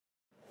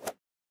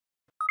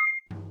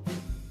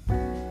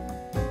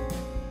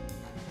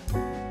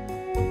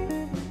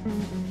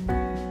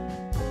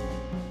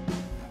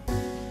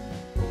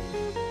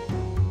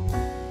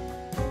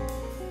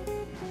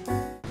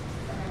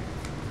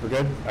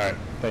good? All right,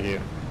 thank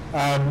you.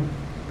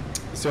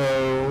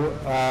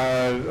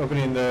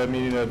 Opening the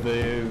meeting of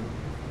the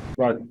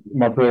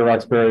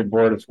Montpelier-Roxbury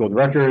Board of School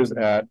Directors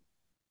at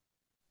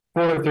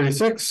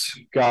 4:36.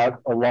 Got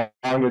a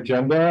long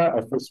agenda.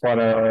 I first want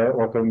to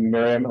welcome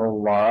Miriam and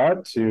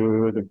Laura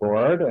to the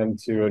board and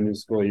to a new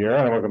school year.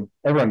 I welcome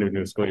everyone to a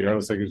new school year. It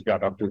looks like you've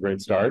got off to a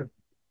great start.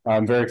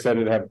 I'm very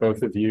excited to have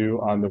both of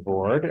you on the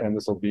board, and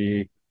this will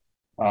be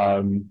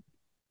a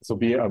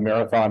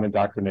marathon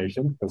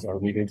indoctrination because our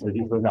meetings are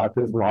usually not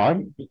this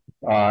long,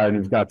 and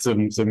we've got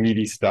some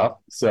meaty stuff.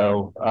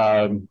 So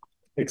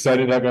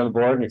excited to have you on the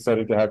board, and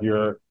excited to have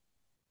your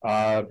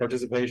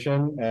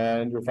participation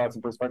and your thoughts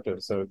and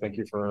perspectives. So thank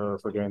you for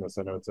doing this.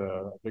 I know it's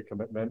a big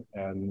commitment,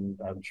 and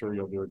I'm sure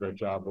you'll do a great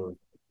job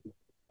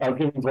of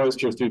giving voice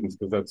to your students,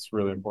 because that's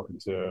really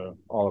important to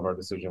all of our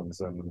decisions,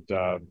 and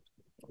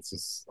it's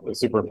just a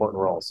super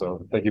important role.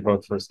 So thank you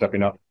both for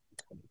stepping up.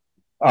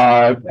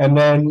 And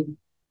then,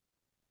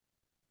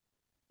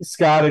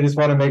 Scott, I just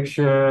want to make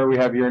sure we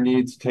have your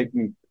needs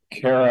taken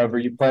care of. Are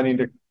you planning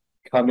to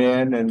come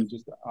in and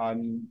just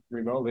on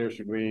remotely, or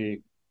should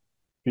we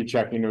be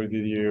checking with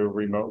you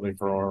remotely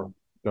for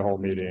the whole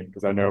meeting?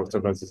 Because I know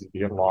sometimes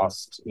you get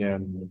lost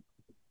in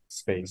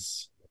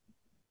space.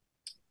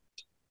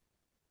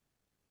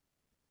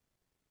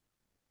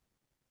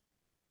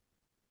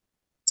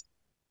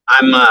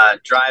 I'm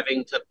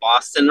driving to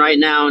Boston right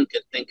now and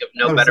could think of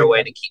no better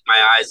way to keep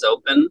my eyes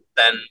open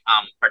than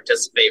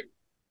participate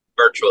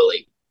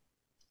virtually.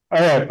 All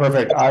right,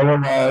 perfect.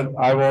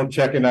 I will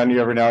check in on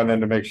you every now and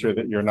then to make sure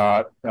that you're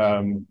not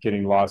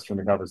getting lost from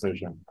the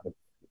conversation.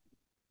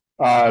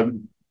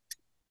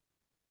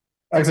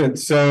 Excellent.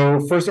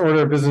 So first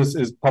order of business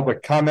is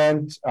public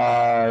comment.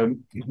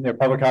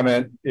 Public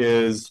comment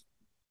is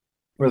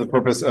for the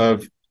purpose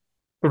of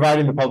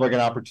providing the public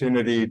an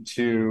opportunity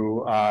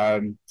to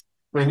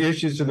bring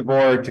issues to the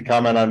board, to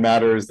comment on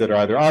matters that are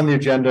either on the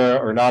agenda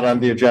or not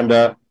on the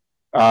agenda.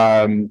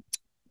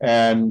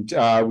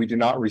 We do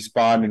not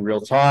respond in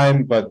real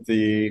time, but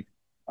the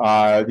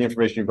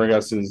information you bring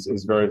us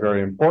is very,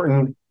 very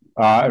important.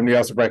 And we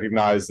also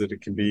recognize that it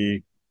can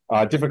be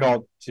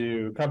difficult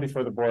to come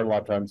before the board. A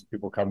lot of times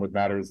people come with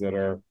matters that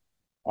are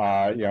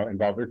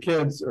involve their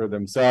kids or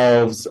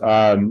themselves,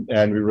 and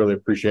we really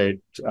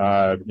appreciate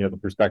the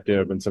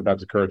perspective and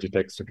sometimes the courage it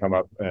takes to come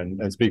up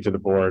and speak to the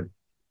board.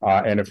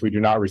 And if we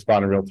do not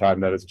respond in real time,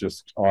 that is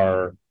just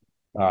our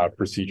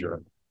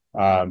procedure.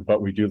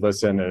 But we do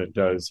listen, and it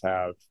does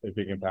have a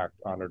big impact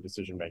on our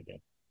decision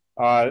making.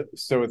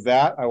 So with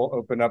that, I will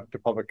open up to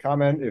public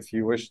comment. If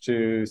you wish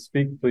to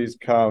speak, please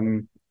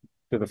come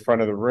to the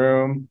front of the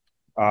room.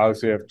 So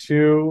we have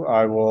two.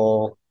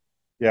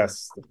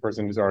 Yes, the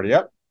person who's already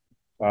up,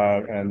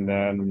 and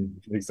then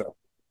Lisa.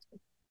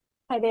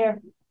 Hi there.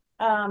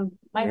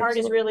 My heart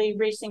is really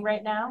racing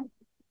right now.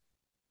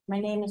 My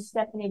name is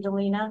Stephanie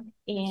Delina,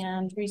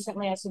 and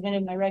recently I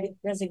submitted my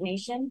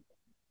resignation.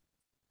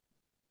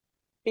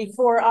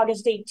 Before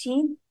August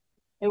 18th,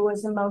 it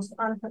was the most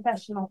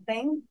unprofessional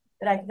thing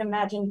that I could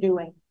imagine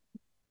doing.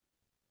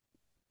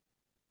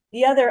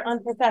 The other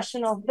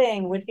unprofessional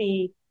thing would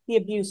be the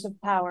abuse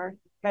of power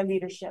by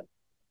leadership.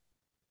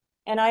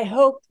 And I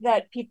hope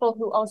that people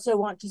who also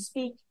want to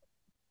speak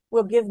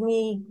will give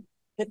me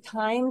the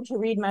time to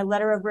read my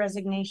letter of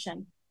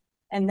resignation.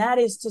 And that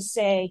is to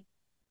say,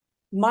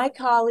 my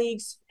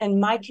colleagues and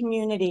my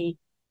community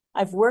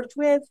I've worked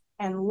with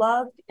and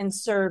loved and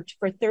served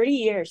for 30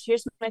 years.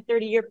 Here's my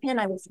 30-year pin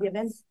I was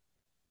given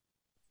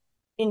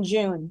in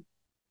June.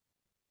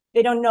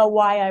 They don't know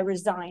why I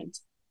resigned.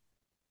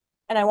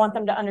 And I want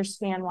them to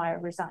understand why I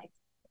resigned.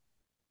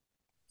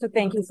 So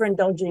thank you for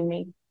indulging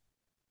me.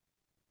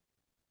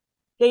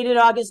 Dated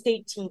August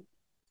 18th.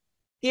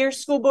 Dear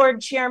School Board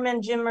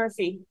Chairman Jim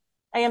Murphy,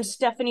 I am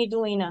Stephanie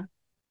Delina.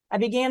 I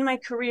began my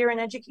career in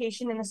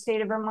education in the state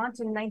of Vermont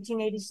in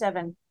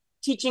 1987,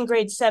 teaching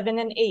grades 7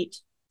 and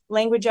 8,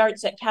 language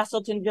arts at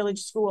Castleton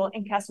Village School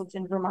in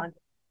Castleton, Vermont.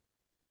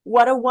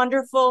 What a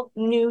wonderful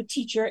new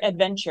teacher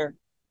adventure.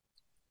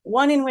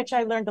 One in which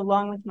I learned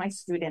along with my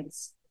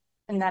students,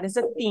 and that is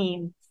a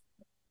theme.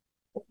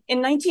 In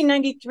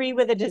 1993,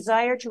 with a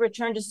desire to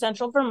return to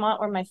central Vermont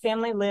where my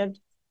family lived,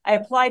 I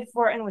applied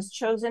for and was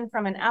chosen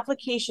from an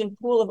application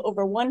pool of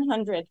over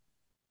 100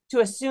 to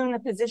assume the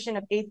position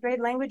of 8th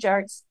grade language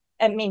arts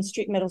at Main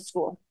Street Middle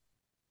School.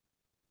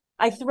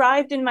 I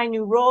thrived in my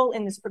new role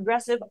in this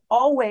progressive,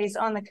 always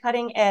on the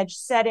cutting edge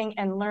setting,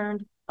 and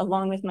learned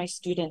along with my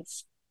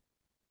students.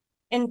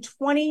 In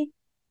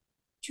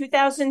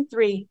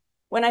 2003,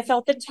 when I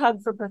felt the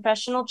tug for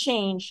professional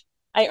change,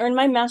 I earned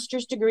my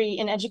master's degree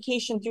in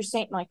education through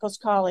St. Michael's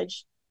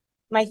College.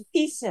 My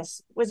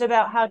thesis was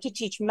about how to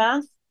teach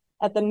math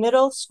at the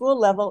middle school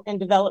level in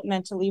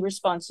developmentally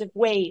responsive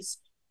ways,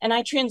 and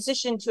I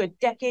transitioned to a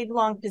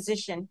decade-long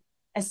position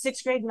as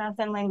 6th grade math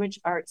and language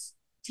arts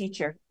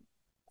teacher.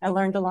 I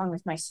learned along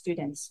with my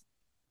students.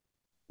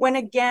 When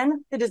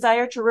again, the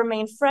desire to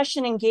remain fresh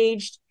and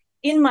engaged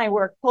in my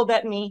work pulled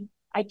at me,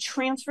 I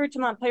transferred to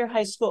Montpelier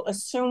High School,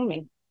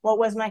 assuming what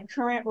was my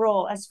current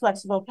role as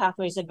Flexible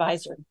Pathways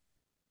Advisor.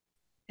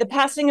 The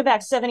passing of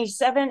Act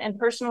 77 and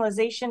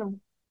personalization,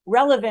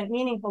 relevant,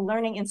 meaningful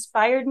learning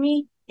inspired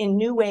me in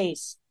new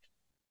ways,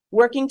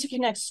 working to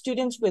connect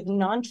students with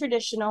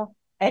non-traditional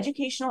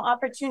educational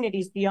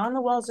opportunities beyond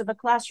the walls of a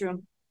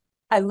classroom.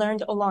 I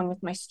learned along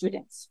with my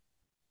students.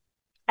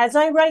 As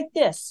I write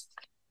this,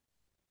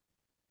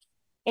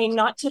 a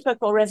not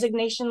typical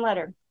resignation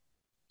letter,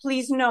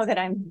 please know that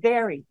I'm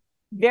very,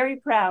 very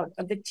proud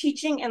of the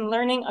teaching and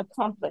learning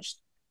accomplished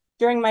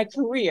during my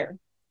career,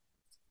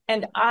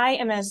 and I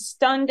am as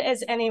stunned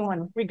as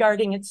anyone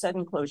regarding its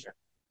sudden closure.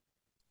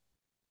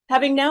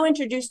 Having now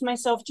introduced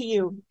myself to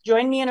you,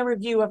 join me in a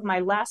review of my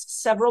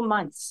last several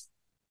months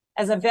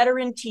as a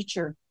veteran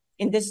teacher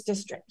in this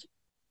district.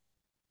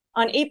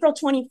 On April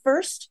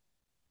 21st,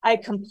 I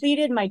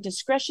completed my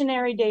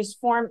discretionary days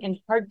form in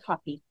hard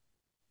copy.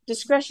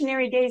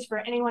 Discretionary days, for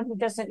anyone who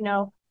doesn't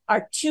know,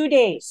 are 2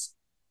 days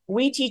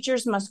we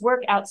teachers must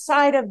work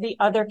outside of the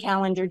other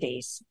calendar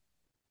days.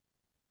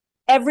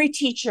 Every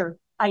teacher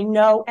I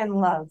know and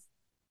love,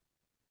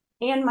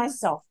 and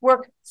myself,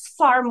 work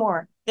far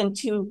more than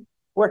 2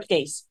 work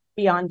days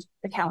beyond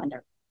the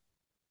calendar.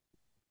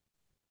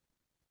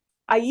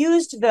 I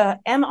used the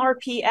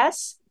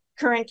MRPS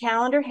current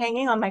calendar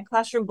hanging on my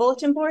classroom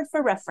bulletin board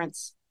for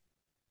reference.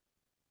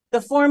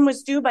 The form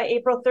was due by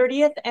April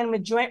 30th, and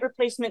with joint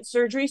replacement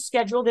surgery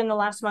scheduled in the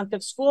last month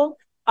of school,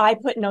 I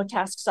put no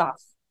tasks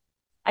off.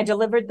 I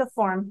delivered the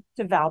form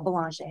to Val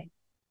Belanger.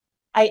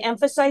 I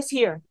emphasize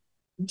here,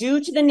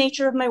 due to the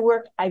nature of my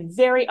work, I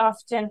very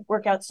often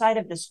work outside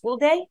of the school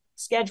day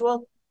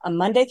schedule, a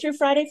Monday through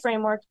Friday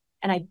framework,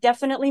 and I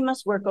definitely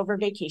must work over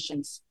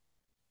vacations.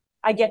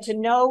 I get to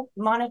know,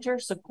 monitor,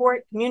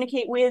 support,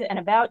 communicate with, and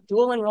about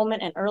dual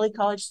enrollment and early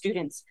college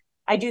students.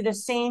 I do the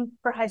same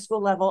for high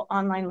school level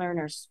online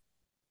learners.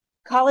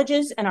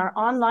 Colleges and our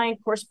online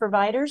course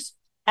providers,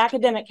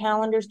 academic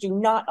calendars do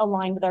not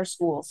align with our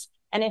schools,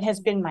 and it has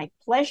been my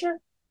pleasure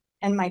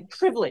and my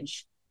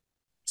privilege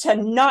to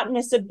not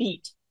miss a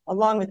beat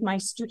along with my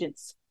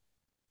students.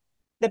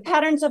 The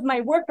patterns of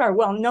my work are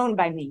well known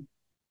by me.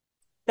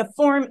 The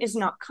form is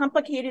not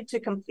complicated to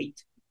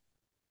complete.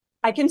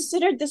 I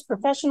considered this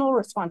professional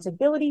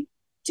responsibility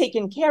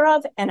taken care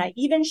of, and I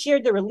even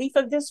shared the relief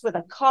of this with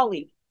a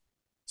colleague,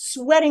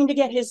 sweating to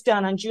get his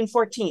done on June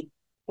 14th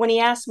when he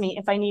asked me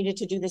if I needed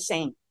to do the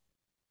same.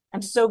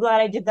 I'm so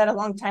glad I did that a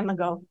long time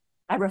ago,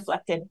 I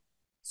reflected,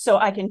 so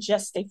I can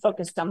just stay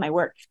focused on my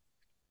work.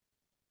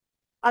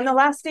 On the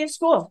last day of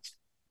school,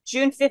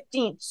 June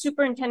 15th,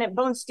 Superintendent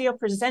Bonesteel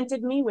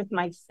presented me with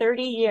my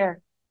 30-year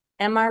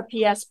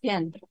MRPS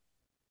pin.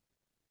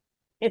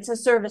 It's a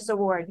service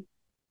award.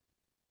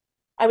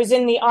 I was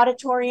in the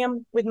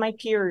auditorium with my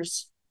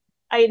peers.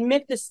 I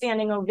admit the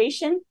standing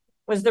ovation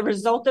was the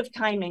result of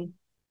timing,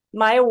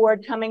 my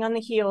award coming on the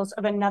heels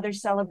of another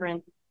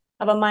celebrant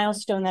of a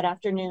milestone that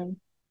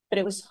afternoon, but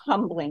it was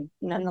humbling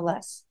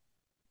nonetheless.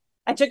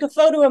 I took a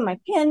photo of my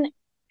pin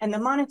and the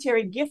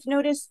monetary gift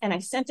notice, and I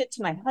sent it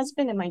to my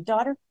husband and my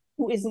daughter,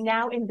 who is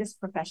now in this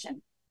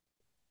profession.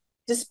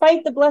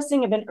 Despite the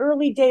blessing of an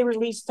early day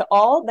release to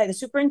all by the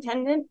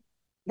superintendent,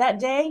 that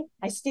day,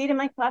 I stayed in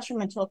my classroom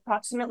until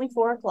approximately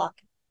 4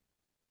 o'clock.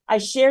 I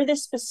share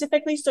this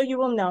specifically so you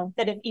will know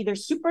that if either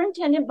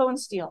Superintendent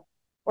Bonesteel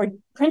or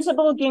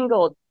Principal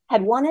Gingold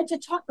had wanted to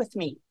talk with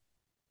me,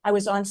 I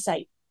was on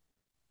site.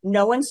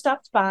 No one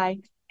stopped by,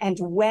 and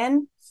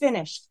when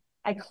finished,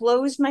 I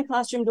closed my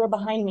classroom door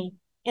behind me,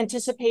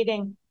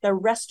 anticipating the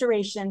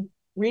restoration,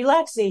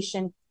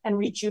 relaxation, and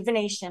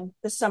rejuvenation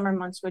the summer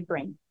months would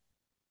bring.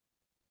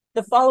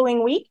 The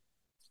following week,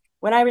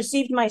 when I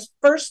received my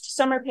first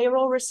summer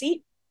payroll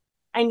receipt,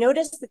 I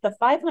noticed that the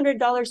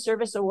 $500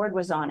 service award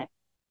was on it.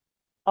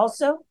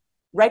 Also,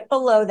 right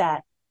below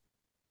that,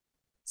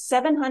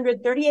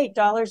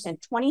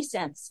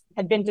 $738.20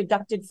 had been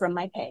deducted from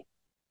my pay.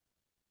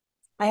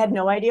 I had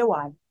no idea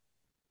why.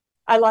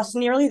 I lost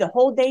nearly the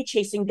whole day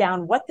chasing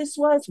down what this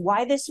was,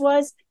 why this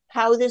was,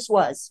 how this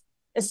was,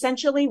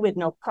 essentially with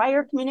no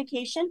prior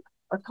communication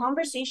or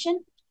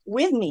conversation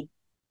with me.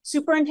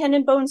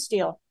 Superintendent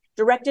Bonesteel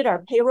directed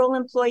our payroll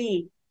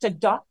employee to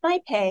dock my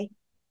pay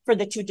for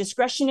the 2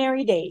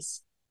 discretionary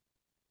days.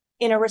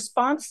 In a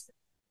response,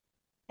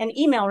 an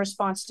email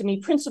response to me,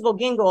 Principal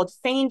Gingold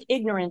feigned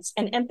ignorance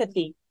and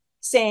empathy,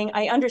 saying,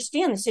 I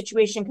understand the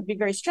situation could be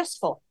very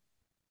stressful.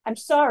 I'm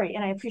sorry,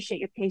 and I appreciate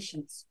your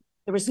patience.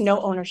 There was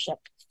no ownership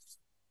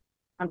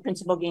on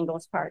Principal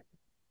Gingold's part.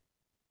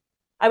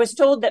 I was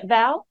told that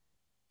Val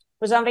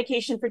was on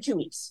vacation for 2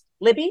 weeks,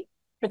 Libby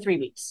for 3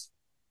 weeks.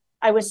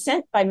 I was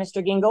sent by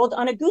Mr. Gingold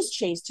on a goose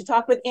chase to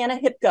talk with Anna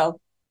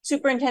Hipko,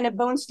 Superintendent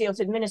Bonesteel's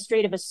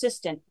administrative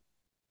assistant.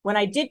 When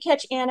I did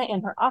catch Anna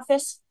in her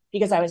office,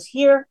 because I was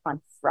here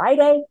on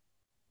Friday,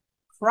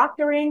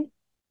 proctoring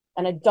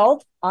an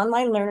adult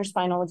online learner's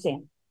final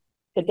exam.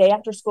 The day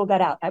after school got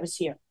out, I was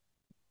here.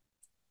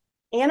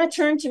 Anna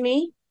turned to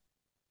me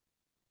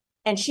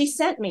and she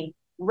sent me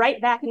right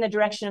back in the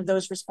direction of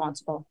those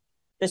responsible: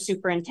 the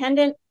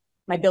superintendent,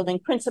 my building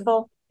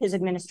principal, his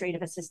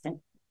administrative assistant.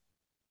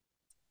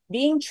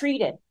 Being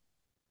treated,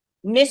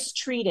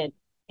 mistreated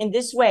in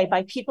this way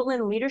by people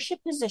in leadership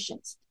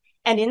positions,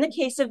 and in the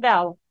case of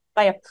Val,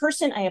 by a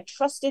person I have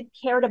trusted,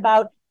 cared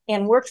about,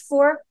 and worked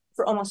for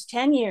almost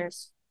 10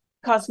 years,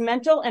 caused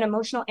mental and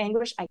emotional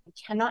anguish I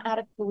cannot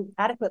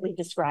adequately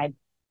describe.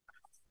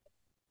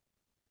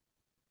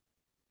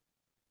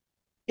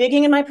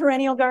 Digging in my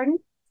perennial garden,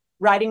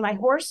 riding my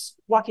horse,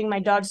 walking my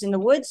dogs in the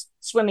woods,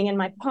 swimming in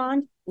my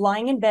pond,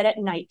 lying in bed at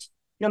night,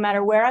 no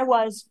matter where I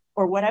was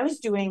or what I was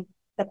doing,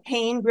 the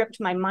pain gripped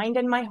my mind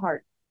and my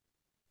heart,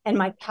 and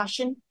my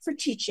passion for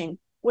teaching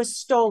was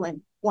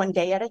stolen one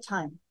day at a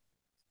time.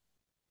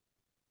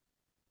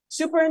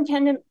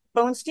 Superintendent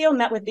Bonesteel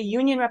met with the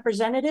union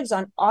representatives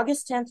on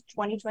August 10th,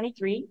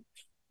 2023,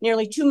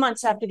 nearly 2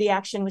 months after the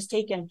action was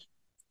taken.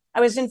 I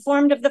was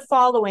informed of the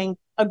following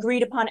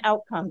agreed upon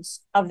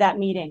outcomes of that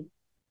meeting.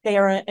 They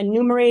are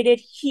enumerated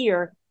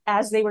here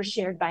as they were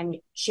shared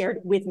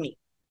with me.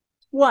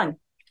 1,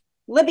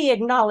 Libby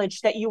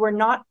acknowledged that you were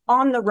not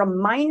on the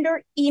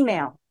reminder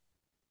email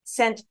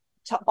sent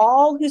to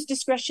all whose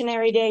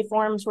discretionary day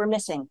forms were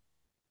missing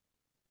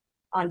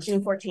on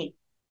June 14th.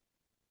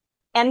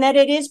 And that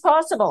it is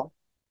possible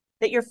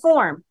that your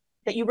form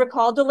that you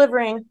recall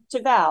delivering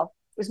to Val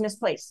was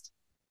misplaced.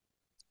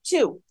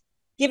 2,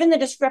 given the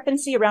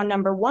discrepancy around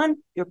number 1,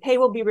 your pay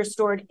will be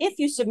restored if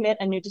you submit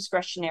a new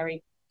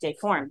discretionary day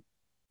form.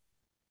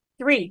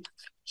 3,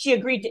 she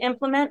agreed to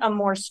implement a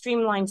more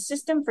streamlined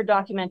system for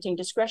documenting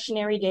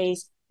discretionary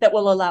days that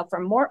will allow for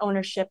more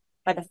ownership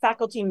by the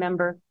faculty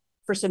member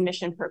for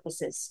submission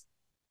purposes.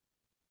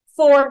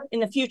 4,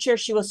 in the future,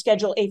 she will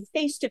schedule a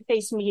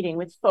face-to-face meeting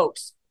with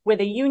folks with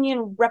a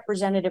union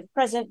representative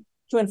present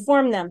to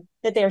inform them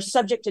that they are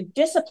subject to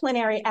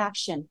disciplinary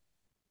action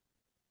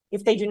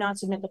if they do not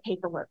submit the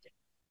paperwork.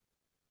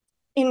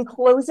 In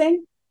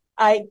closing,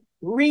 I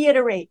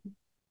reiterate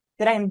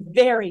that I am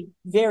very,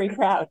 very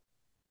proud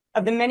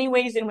of the many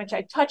ways in which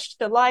I touched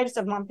the lives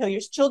of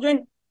Montpelier's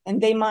children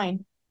and they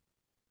mine.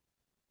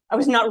 I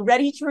was not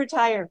ready to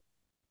retire.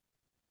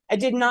 I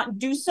did not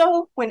do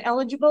so when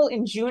eligible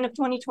in June of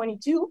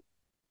 2022,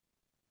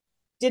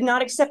 did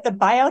not accept the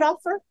buyout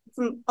offer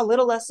from a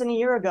little less than a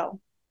year ago,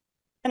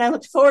 and I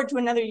looked forward to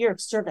another year of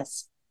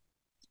service.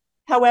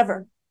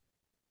 However,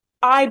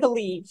 I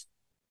believe,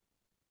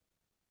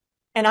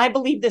 and I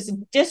believe this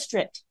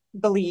district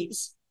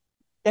believes,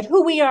 that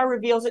who we are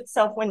reveals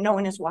itself when no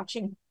one is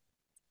watching.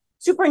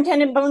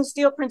 Superintendent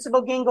Bonesteel,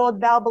 Principal Gingold,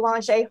 Val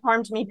Belanger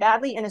harmed me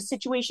badly in a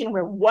situation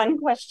where one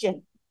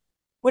question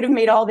would have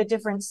made all the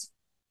difference.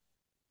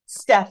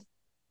 Steph,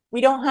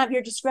 we don't have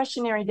your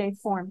discretionary day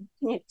form.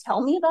 Can you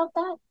tell me about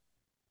that?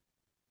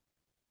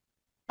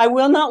 I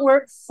will not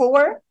work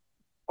for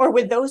or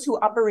with those who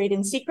operate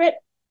in secret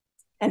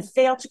and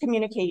fail to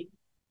communicate,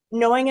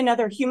 knowing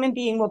another human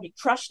being will be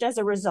crushed as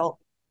a result.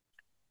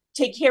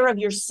 Take care of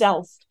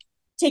yourself.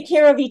 Take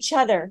care of each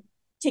other.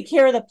 Take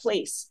care of the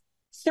place.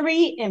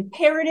 3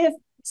 imperative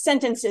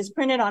sentences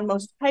printed on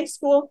most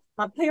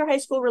Montpelier High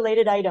School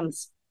related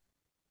items.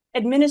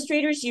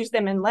 Administrators use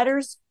them in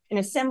letters, in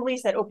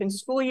assemblies that open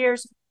school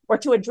years, or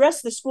to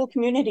address the school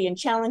community in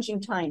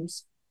challenging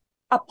times.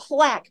 A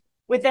plaque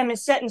with them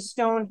is set in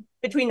stone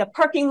between the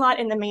parking lot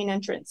and the main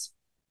entrance.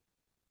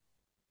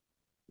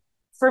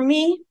 For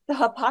me, the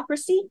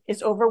hypocrisy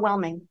is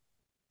overwhelming.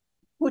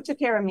 Who took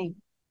care of me?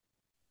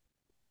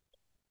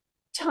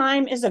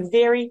 Time is a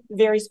very,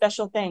 very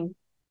special thing.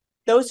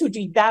 Those who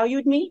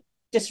devalued me,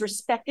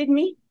 disrespected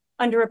me,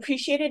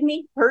 underappreciated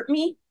me, hurt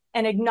me,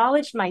 and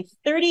acknowledged my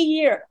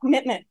 30-year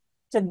commitment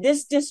to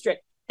this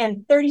district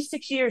and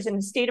 36 years in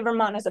the state of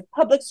Vermont as a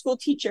public school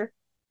teacher,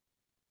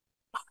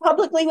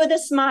 publicly with a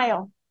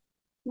smile,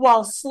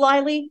 while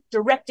slyly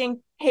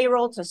directing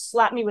payroll to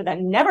slap me with a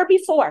never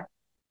before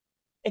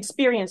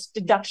experienced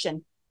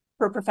deduction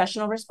for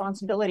professional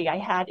responsibility I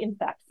had in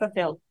fact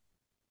fulfilled.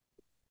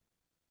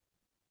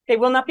 They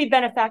will not be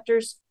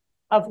benefactors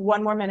of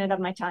one more minute of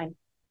my time.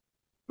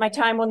 My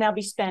time will now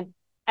be spent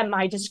at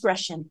my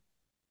discretion,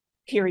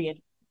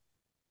 period.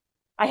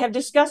 I have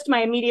discussed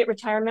my immediate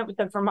retirement with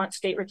the Vermont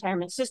State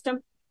Retirement System,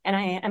 and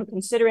I am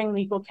considering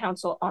legal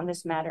counsel on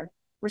this matter.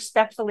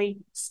 Respectfully,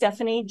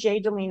 Stephanie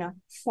J. Delina,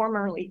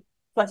 formerly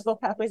Flexible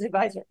Pathways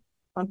Advisor,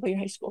 Montpelier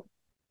High School.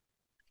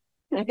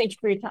 And I thank you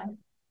for your time.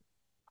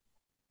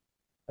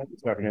 Thank you,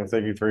 Stephanie.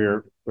 Thank you for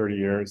your 30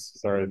 years.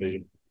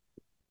 Sorry,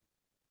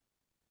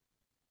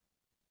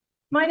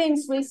 My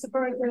name's Lisa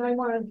Burke, and I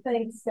want to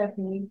thank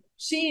Stephanie.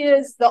 She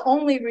is the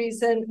only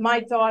reason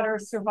my daughter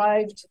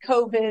survived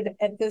COVID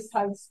at this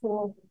high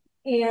school.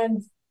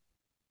 And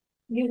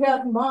you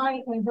have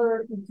my and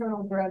her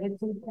eternal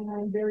gratitude, and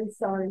I'm very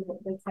sorry that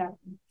this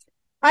happened.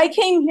 I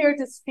came here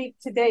to speak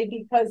today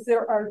because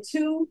there are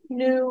 2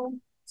 new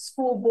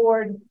school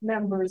board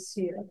members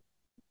here.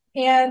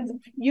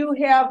 And you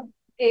have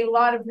a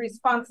lot of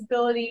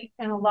responsibility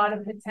and a lot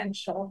of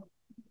potential.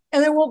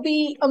 And there will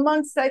be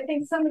amongst, I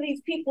think, some of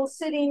these people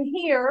sitting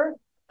here,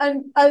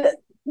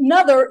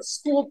 another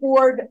school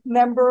board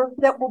member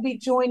that will be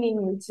joining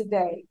you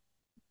today.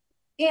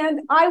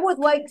 And I would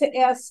like to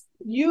ask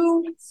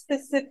you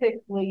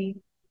specifically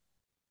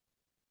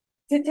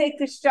to take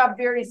this job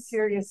very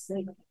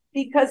seriously.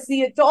 because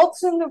the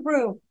adults in the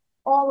room,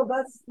 all of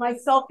us,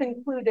 myself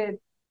included,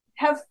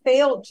 have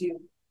failed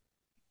you.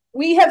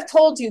 We have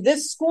told you,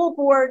 this school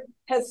board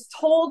has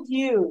told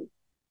you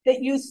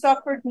that you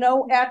suffered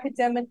no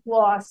academic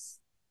loss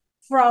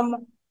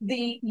from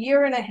the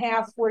year and a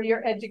half where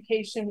your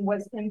education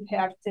was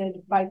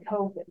impacted by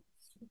COVID.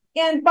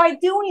 And by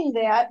doing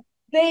that,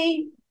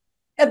 they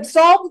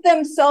absolved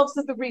themselves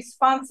of the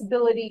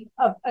responsibility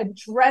of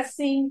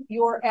addressing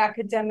your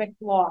academic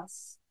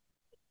loss.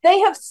 They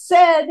have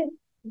said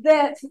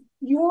that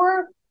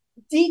your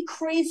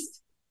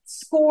decreased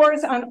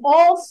scores on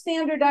all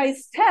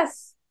standardized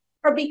tests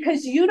are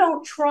because you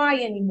don't try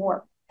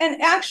anymore.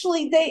 And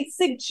actually, they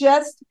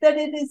suggest that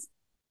it is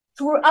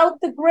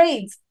throughout the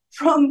grades,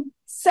 from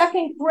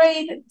second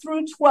grade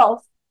through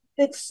 12th,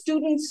 that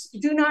students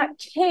do not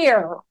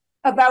care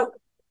about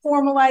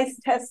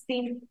formalized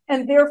testing,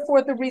 and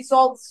therefore the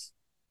results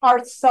are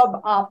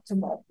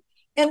suboptimal.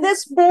 And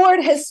this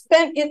board has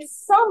spent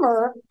its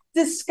summer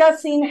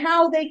discussing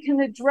how they can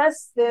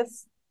address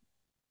this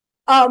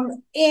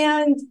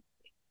and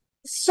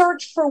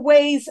search for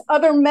ways,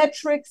 other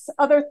metrics,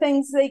 other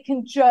things they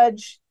can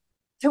judge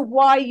to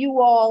why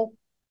you all,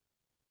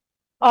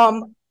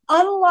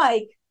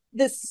 unlike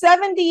the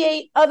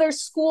 78 other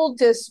school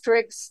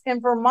districts in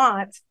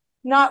Vermont,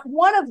 not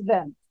one of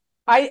them,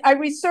 I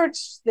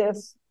researched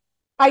this,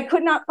 I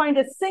could not find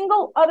a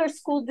single other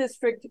school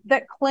district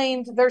that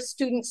claimed their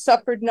students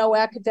suffered no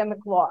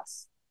academic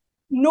loss.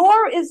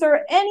 Nor is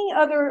there any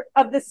other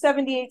of the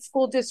 78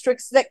 school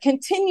districts that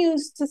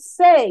continues to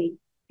say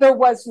there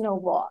was no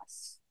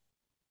loss.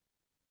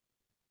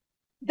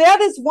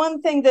 That is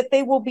one thing that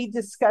they will be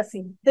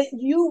discussing, that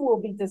you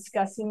will be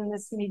discussing in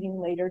this meeting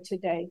later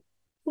today.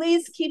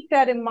 Please keep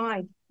that in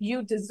mind.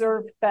 You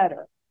deserve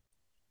better.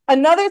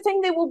 Another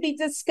thing they will be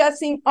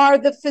discussing are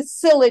the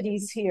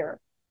facilities here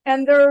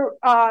and their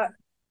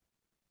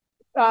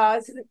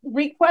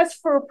request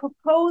for a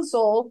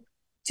proposal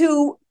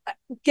to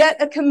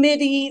get a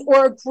committee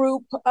or a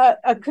group,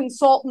 a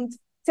consultant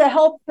to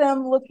help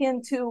them look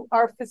into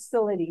our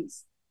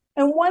facilities.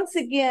 And once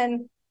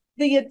again,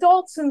 the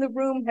adults in the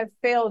room have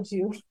failed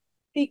you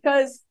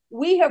because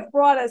we have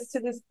brought us to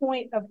this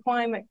point of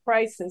climate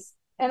crisis.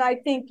 And I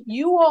think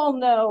you all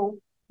know,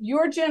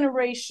 your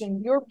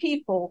generation, your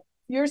people,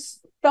 your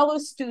fellow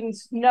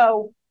students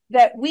know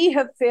that we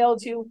have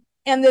failed you.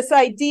 And this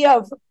idea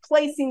of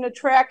placing a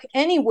track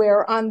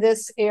anywhere on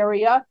this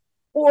area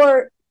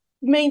or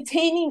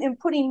maintaining and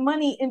putting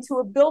money into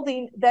a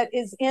building that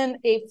is in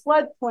a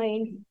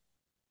floodplain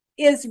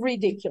is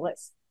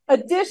ridiculous.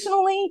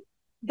 Additionally,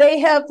 they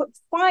have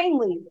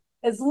finally,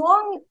 as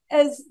long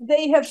as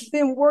they have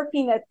been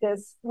working at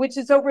this, which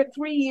is over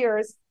 3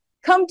 years,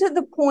 come to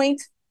the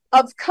point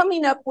of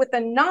coming up with a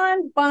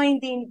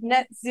non-binding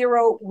net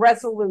zero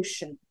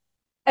resolution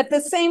at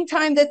the same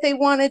time that they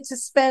wanted to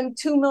spend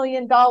 $2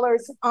 million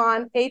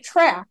on a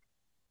track.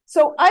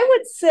 So I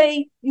would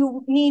say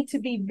you need to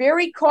be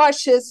very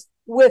cautious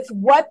with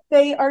what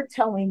they are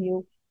telling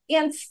you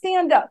and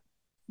stand up.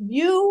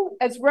 You,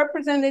 as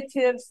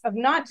representatives of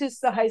not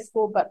just the high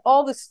school, but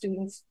all the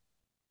students,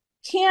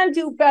 can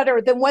do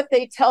better than what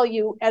they tell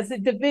you as a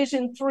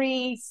Division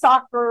III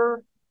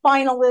soccer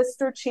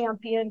finalist or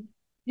champion.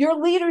 Your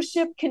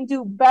leadership can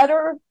do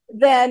better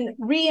than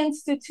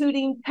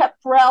reinstituting pep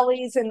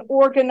rallies and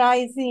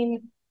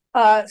organizing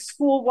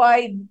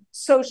school-wide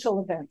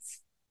social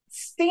events.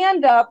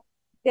 Stand up.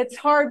 It's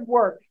hard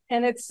work.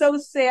 And it's so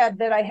sad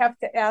that I have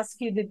to ask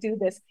you to do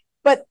this.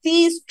 But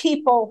these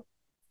people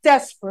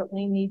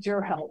desperately need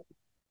your help.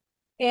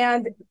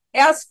 And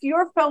ask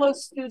your fellow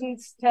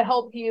students to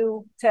help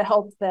you to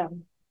help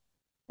them.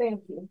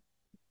 Thank you.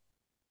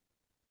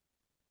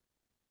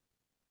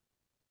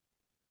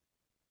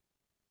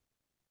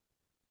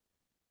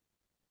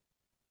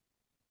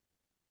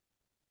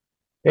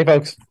 Hey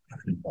folks,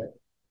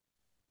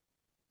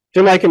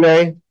 Jim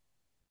Mary,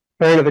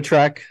 parent of a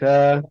Trek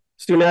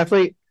student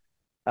athlete.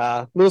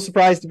 A little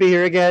surprised to be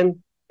here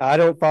again. I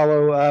don't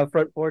follow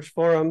Front Porch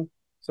Forum,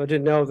 so I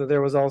didn't know that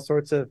there was all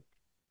sorts of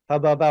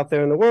hubbub out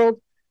there in the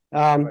world.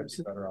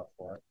 Better off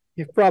for it.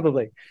 Yeah,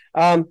 probably.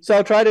 So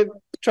I'll try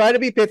to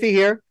be pithy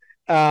here.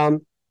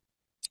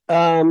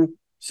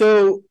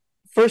 So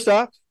first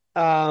off,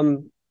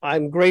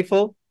 I'm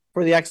grateful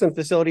for the excellent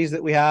facilities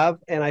that we have.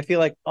 And I feel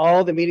like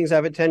all the meetings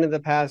I've attended the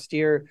past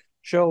year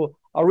show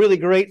a really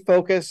great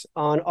focus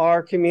on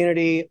our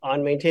community,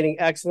 on maintaining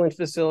excellent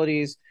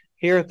facilities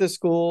here at the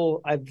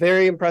school. I'm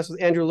very impressed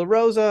with Andrew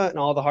LaRosa and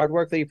all the hard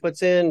work that he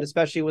puts in,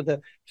 especially with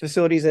the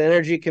Facilities and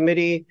Energy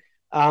Committee.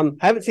 I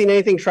haven't seen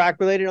anything track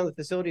related on the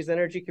Facilities and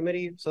Energy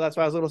Committee, so that's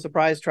why I was a little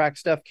surprised track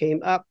stuff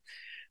came up.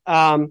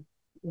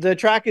 The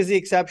track is the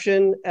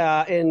exception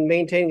in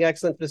maintaining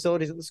excellent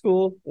facilities at the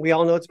school. We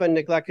all know it's been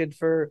neglected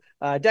for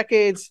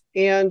decades,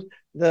 and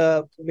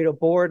the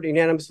board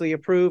unanimously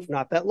approved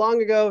not that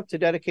long ago to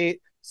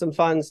dedicate some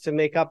funds to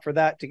make up for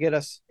that, to get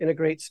us in a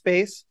great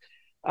space.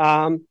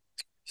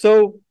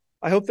 So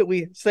I hope that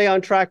we stay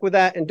on track with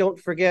that and don't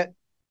forget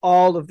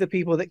all of the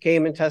people that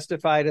came and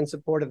testified in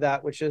support of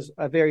that, which is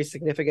a very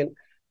significant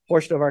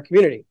portion of our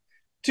community.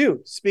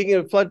 Two, speaking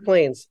of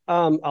floodplains,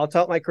 I'll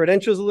tout my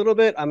credentials a little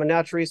bit. I'm a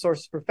natural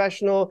resources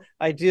professional.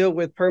 I deal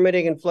with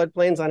permitting in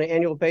floodplains on an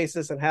annual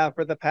basis and have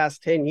for the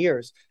past 10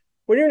 years.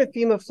 When you're in a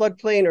FEMA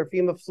floodplain or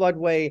FEMA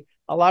floodway,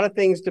 a lot of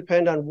things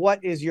depend on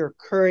what is your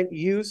current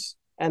use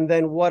and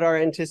then what are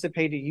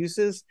anticipated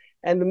uses.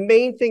 And the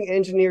main thing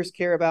engineers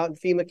care about and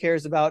FEMA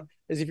cares about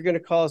is if you're going to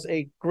cause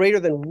a greater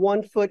than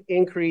 1 foot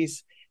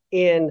increase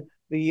in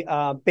the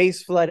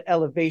base flood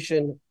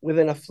elevation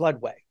within a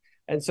floodway.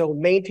 And so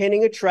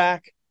maintaining a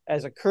track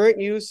as a current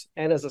use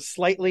and as a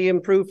slightly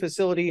improved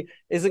facility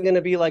isn't going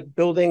to be like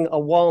building a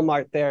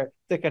Walmart there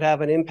that could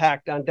have an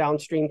impact on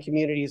downstream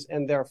communities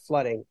and their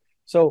flooding.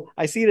 So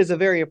I see it as a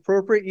very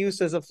appropriate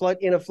use as a flood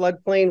in a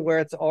floodplain where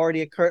it's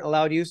already a current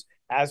allowed use,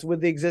 as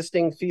with the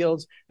existing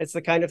fields. It's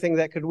the kind of thing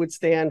that could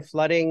withstand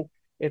flooding.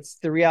 It's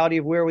the reality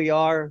of where we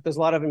are. There's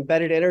a lot of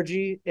embedded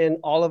energy in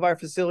all of our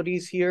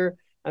facilities here,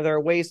 and there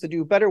are ways to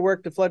do better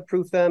work to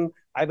flood-proof them.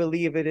 I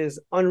believe it is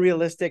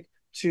unrealistic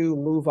to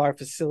move our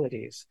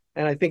facilities.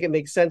 And I think it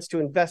makes sense to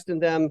invest in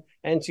them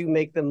and to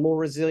make them more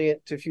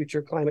resilient to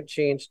future climate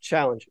change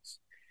challenges.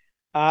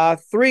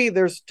 Three,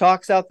 there's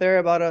talks out there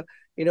about a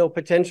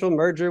potential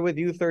merger with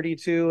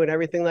U32 and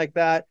everything like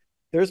that.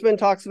 There's been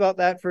talks about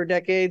that for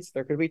decades.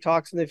 There could be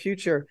talks in the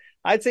future.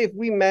 I'd say if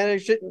we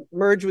managed to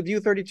merge with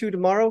U32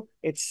 tomorrow,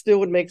 it still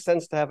would make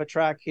sense to have a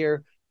track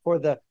here for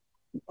the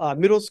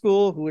middle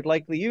school who would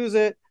likely use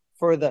it,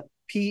 for the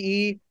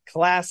PE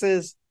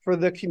classes, for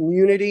the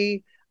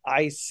community.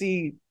 I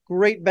see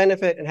great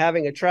benefit in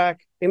having a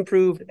track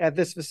improved at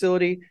this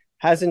facility.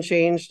 Hasn't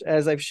changed,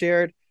 as I've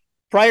shared.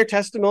 Prior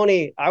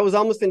testimony, I was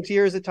almost in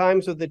tears at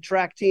times with the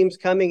track teams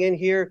coming in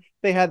here.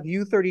 They had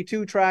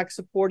U32 track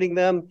supporting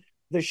them.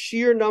 The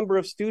sheer number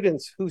of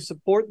students who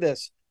support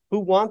this, who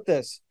want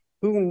this,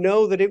 who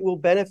know that it will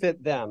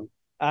benefit them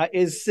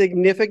is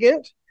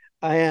significant.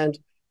 And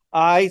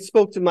I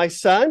spoke to my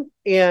son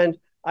and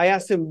I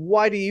asked him,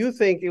 why do you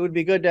think it would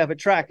be good to have a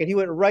track? And he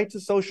went right to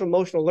social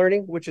emotional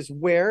learning, which is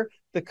where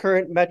the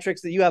current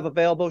metrics that you have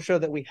available show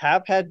that we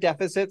have had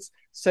deficits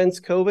since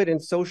COVID in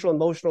social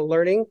emotional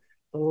learning.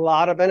 A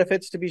lot of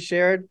benefits to be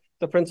shared.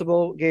 The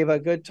principal gave a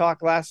good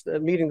talk last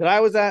meeting that I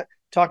was at,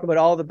 talking about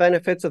all the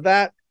benefits of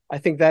that. I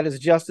think that is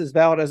just as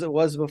valid as it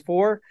was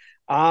before.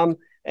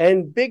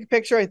 And big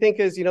picture, I think,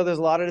 is, there's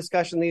a lot of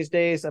discussion these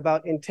days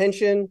about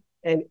intention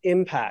and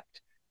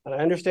impact. And I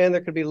understand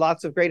there could be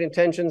lots of great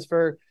intentions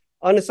for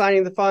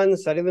unassigning the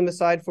funds, setting them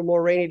aside for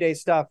more rainy day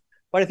stuff.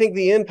 But I think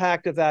the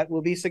impact of that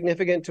will be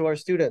significant to our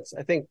students.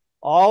 I think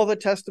all the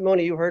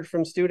testimony you heard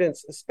from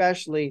students,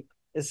 especially,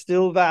 is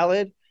still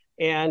valid.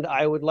 And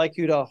I would like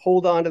you to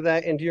hold on to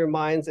that into your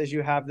minds as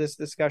you have this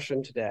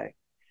discussion today.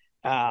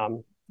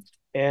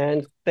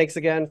 And thanks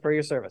again for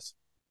your service.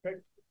 Great.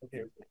 Thank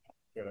you.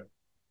 Good.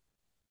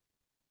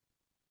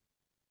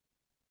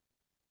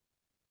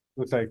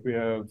 Looks like we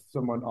have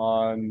someone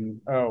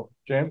on. Oh,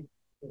 James?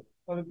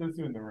 Oh, there's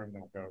two in the room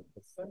now. Go.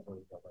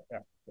 Yeah.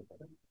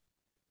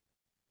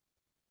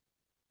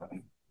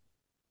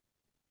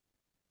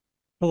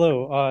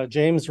 Hello,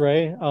 James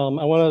Ray. I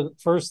want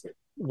to first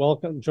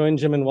join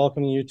Jim in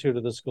welcoming you two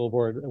to the school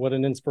board. What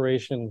an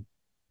inspiration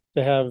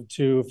to have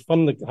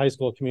from the high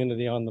school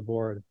community on the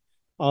board.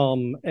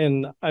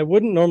 And I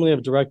wouldn't normally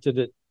have directed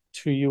it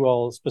to you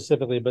all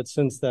specifically, but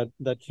since that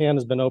can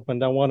has been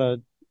opened, I want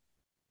to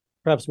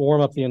perhaps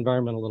warm up the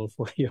environment a little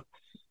for you.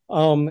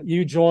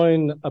 You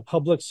join a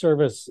public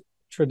service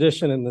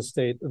tradition in the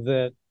state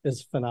that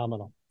is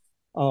phenomenal.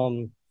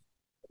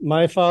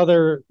 My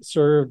father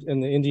served in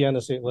the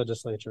Indiana state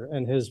legislature,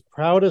 and his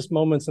proudest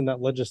moments in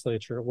that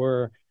legislature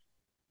were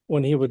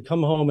when he would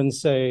come home and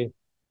say,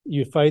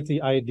 "You fight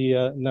the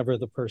idea, never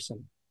the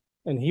person."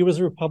 And he was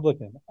a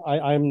Republican.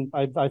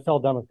 I fell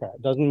Democrat.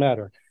 It doesn't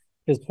matter.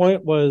 His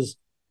point was,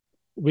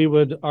 we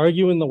would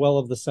argue in the well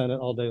of the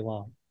Senate all day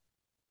long,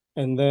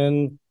 and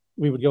then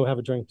we would go have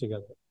a drink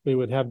together. We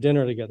would have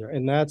dinner together,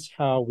 and that's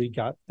how we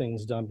got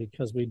things done,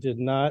 because we did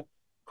not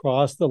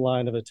cross the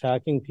line of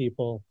attacking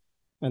people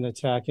and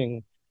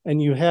attacking.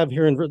 And you have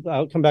here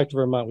I'll come back to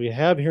Vermont. We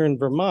have here in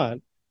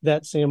Vermont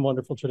that same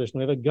wonderful tradition.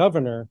 We have a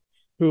governor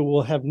who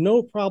will have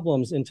no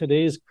problems in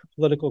today's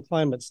political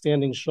climate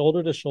standing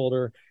shoulder to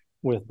shoulder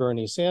with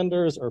Bernie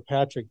Sanders or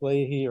Patrick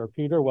Leahy or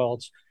Peter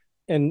Welch,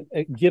 and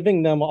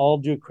giving them all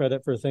due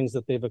credit for things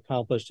that they've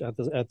accomplished at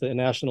the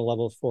national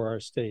level for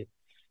our state.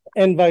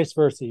 And vice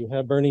versa. You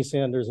have Bernie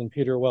Sanders and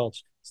Peter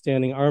Welch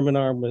standing arm in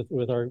arm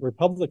with our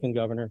Republican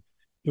governor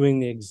doing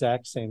the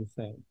exact same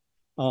thing.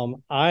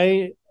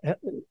 I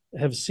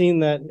have seen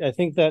that. I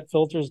think that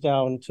filters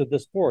down to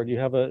this board. We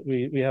have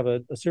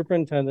a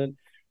superintendent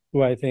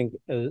who I think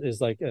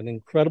is like an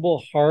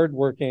incredible,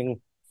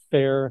 hardworking,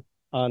 fair,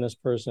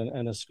 honest person,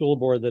 and a school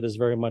board that is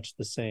very much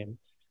the same.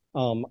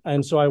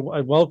 And so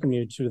I welcome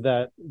you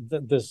to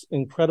this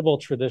incredible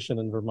tradition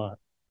in Vermont.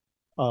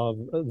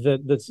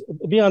 That's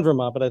beyond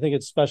Vermont, but I think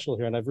it's special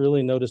here, and I've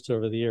really noticed it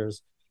over the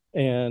years.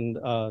 And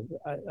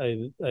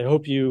I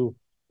hope you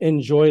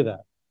enjoy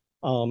that.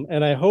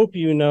 And I hope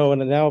you know,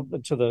 and now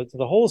to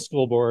the whole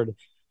school board,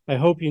 I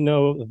hope you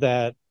know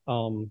that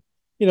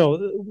you know,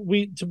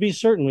 to be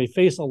certain, we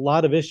face a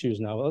lot of issues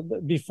now.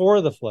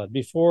 Before the flood,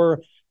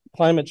 before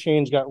climate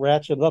change got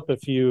ratcheted up a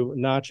few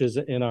notches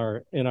in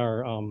our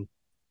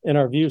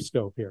view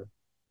scope here.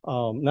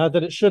 Not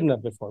that it shouldn't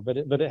have before, but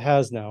it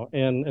has now,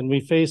 and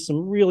we face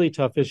some really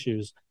tough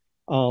issues.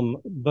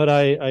 But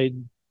I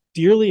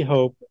dearly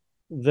hope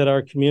that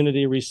our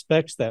community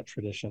respects that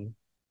tradition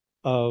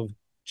of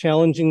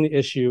challenging the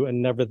issue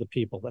and never the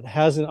people. That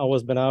hasn't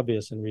always been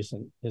obvious in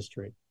recent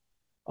history.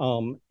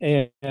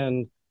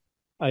 And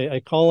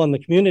I call on the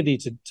community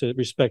to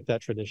respect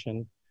that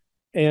tradition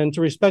and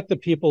to respect the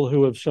people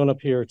who have shown up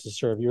here to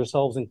serve,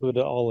 yourselves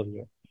included, all of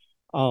you.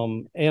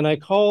 And I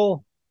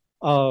call,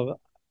 what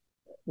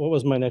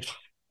was my next,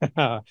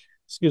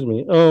 excuse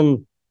me.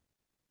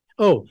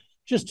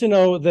 Just to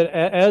know that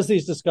as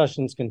these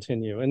discussions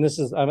continue, and this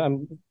is,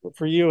 I'm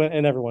for you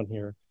and everyone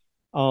here,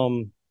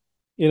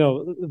 you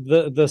know,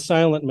 the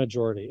silent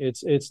majority.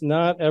 It's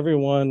not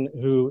everyone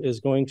who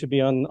is going to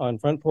be on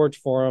Front Porch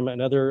Forum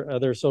and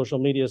other social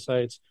media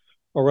sites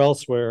or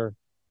elsewhere,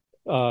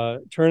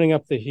 turning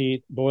up the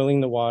heat,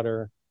 boiling the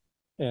water,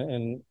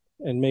 and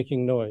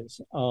making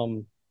noise.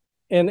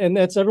 And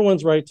that's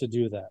everyone's right to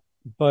do that.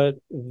 But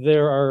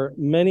there are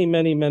many,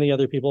 many, many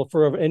other people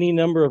for any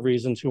number of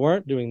reasons who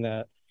aren't doing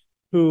that,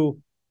 who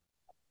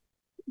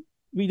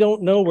we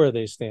don't know where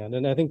they stand.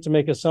 And I think to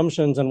make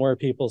assumptions on where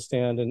people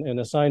stand and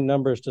assign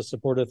numbers to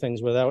supportive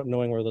things without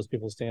knowing where those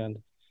people stand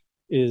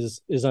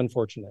is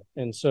unfortunate.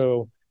 And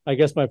so I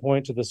guess my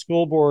point to the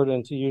school board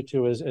and to you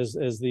two is,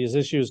 as these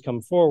issues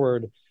come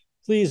forward,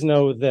 please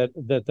know that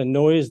the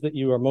noise that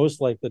you are most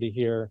likely to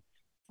hear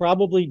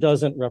probably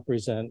doesn't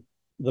represent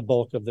the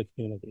bulk of the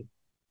community.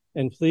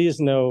 And please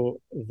know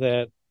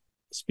that,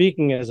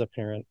 speaking as a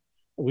parent,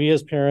 we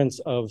as parents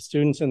of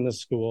students in this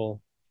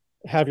school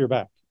have your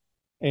back.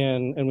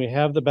 And we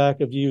have the back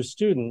of you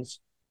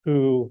students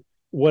who,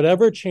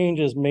 whatever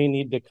changes may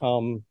need to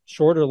come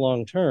short or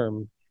long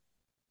term,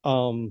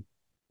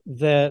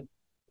 that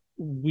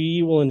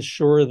we will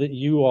ensure that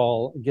you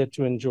all get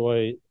to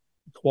enjoy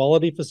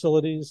quality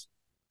facilities,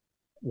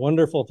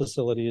 wonderful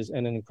facilities,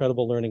 and an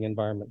incredible learning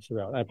environment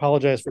throughout. I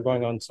apologize for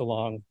going on so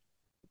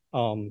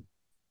long,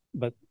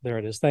 but there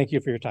it is. Thank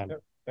you for your time.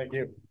 Thank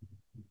you.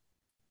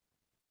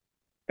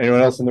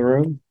 Anyone else in the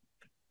room?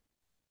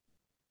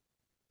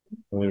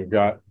 We've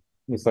got,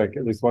 looks like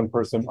at least one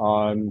person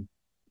on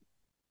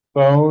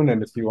phone,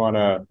 and if you want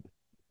to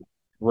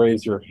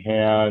raise your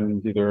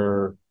hand,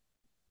 either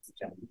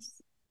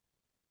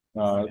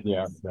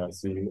yeah, I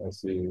see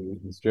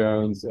Ms.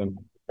 Jones, and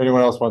if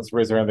anyone else wants to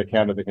raise their hand,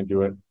 they can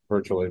do it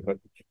virtually. But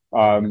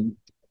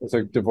it's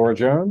like Devorah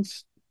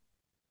Jones.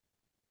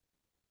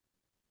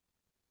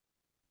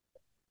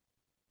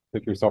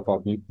 Take yourself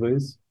off mute,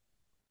 please.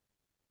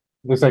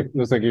 Looks like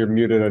you're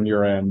muted on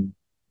your end.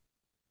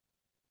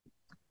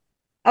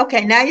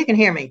 Okay, now you can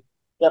hear me.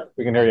 Yep,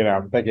 we can hear you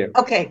now. Thank you.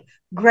 Okay,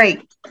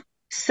 great.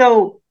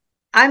 So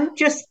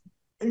this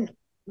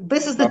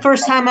is the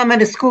first time I'm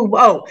at a school.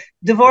 Oh,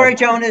 Devorah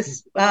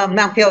Jonas,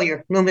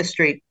 Montpelier, Loomis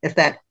Street, if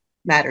that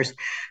matters.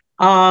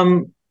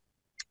 So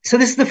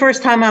this is the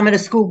first time I'm at a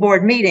school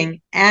board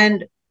meeting,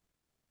 and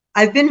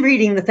I've been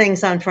reading the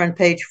things on Front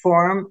Page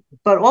Forum,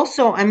 but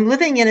also I'm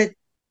living in a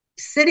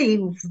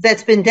city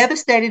that's been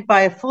devastated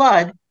by a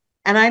flood,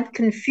 and I'm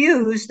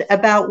confused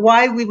about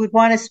why we would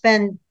want to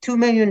spend $2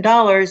 million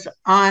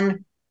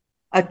on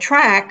a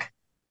track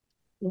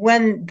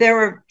when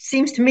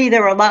seems to me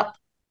there are a lot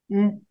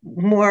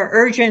more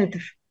urgent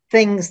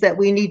things that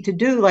we need to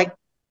do, like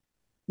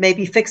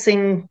maybe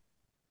fixing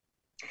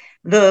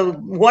the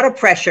water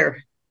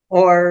pressure,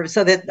 or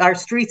so that our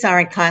streets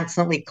aren't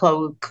constantly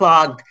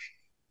clogged,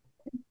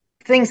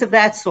 things of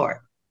that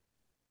sort.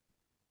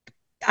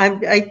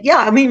 Yeah,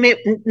 I mean,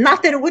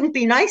 not that it wouldn't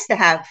be nice to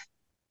have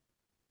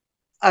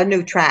a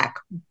new track,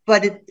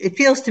 but it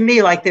feels to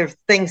me like there's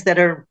things that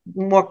are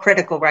more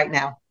critical right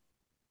now.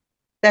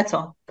 That's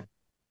all.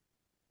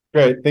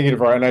 Great, thank you,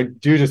 Devorah. And I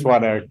do just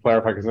want to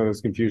clarify, because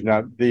there's confusion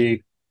now.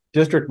 The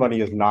district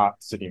money is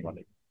not city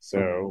money.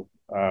 So,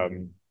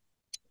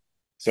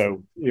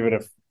 so even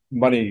if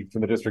money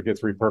from the district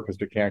gets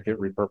repurposed, it can't get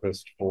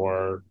repurposed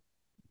for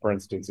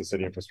instance, a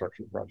city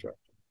infrastructure project.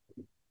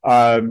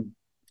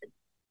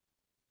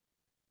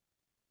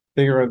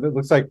 It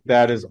looks like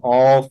that is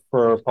all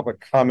for public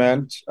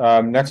comment.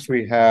 Next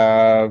we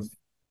have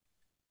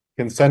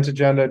consent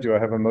agenda. Do I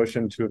have a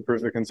motion to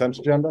approve the consent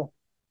agenda?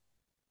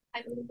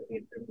 I move that we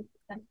approve the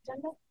consent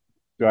agenda.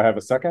 Do I have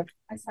a second?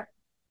 I second.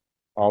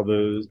 All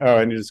those,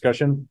 any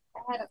discussion?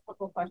 I had a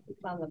couple of questions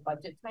on the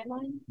budget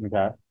timeline.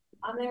 Okay.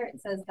 On there,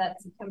 it says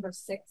that September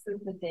 6th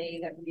is the day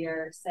that we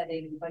are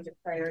setting budget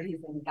priorities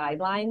and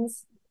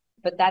guidelines,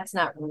 but that's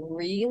not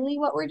really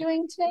what we're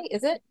doing today,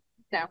 is it?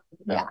 No.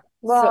 Yeah.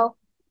 Well, so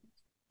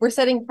we're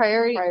setting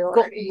priorities.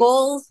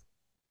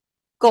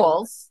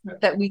 Goals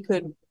that we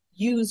could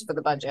use for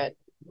the budget.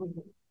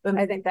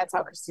 I think that's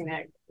how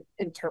Christina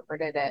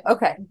interpreted it.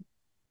 Okay.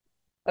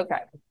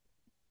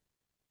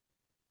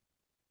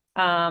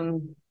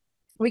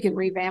 We can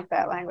revamp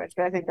that language,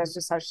 but I think that's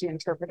just how she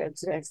interpreted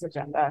today's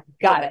agenda.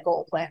 Got it.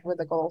 Goal plan with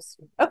the goals.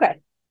 Okay.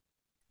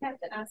 I have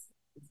to ask,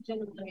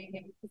 genuinely,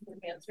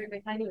 the answer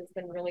behind you. It's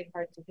been really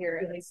hard to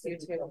hear, at least you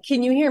two.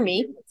 Can you hear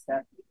me?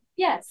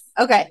 Yes.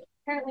 Okay.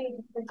 Apparently,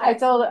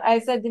 I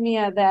said to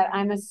Mia that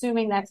I'm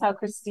assuming that's how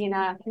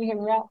Christina, can you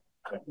hear me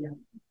right? Yeah.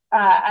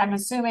 I'm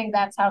assuming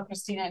that's how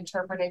Christina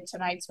interpreted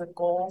tonight's with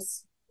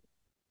goals.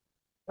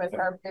 With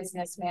her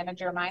business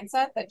manager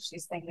mindset, that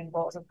she's thinking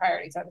goals and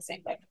priorities are the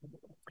same thing.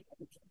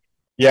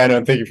 Yeah,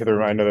 no, thank you for the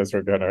reminder. That's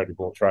right. I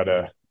will try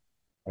to.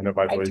 I know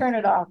my voice. I turn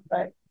it off,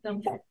 but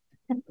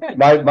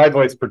my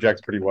voice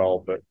projects pretty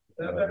well, but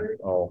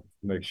I'll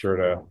make sure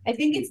to. I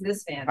think it's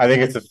this fan. I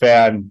think it's a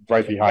fan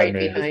right behind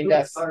me. Behind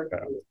us.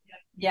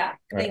 Yeah.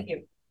 Thank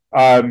you.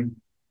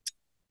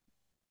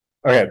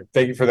 Okay,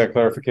 thank you for that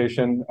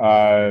clarification.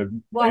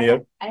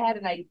 Well, I had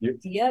an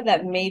idea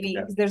that maybe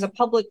there's a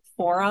public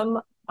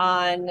forum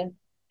on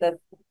the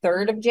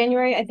 3rd of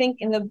January, I think,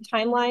 in the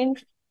timeline.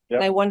 Yep.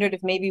 And I wondered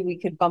if maybe we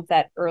could bump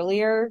that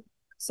earlier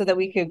so that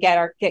we could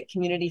get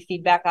community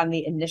feedback on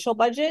the initial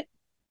budget.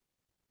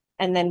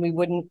 And then we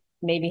wouldn't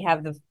maybe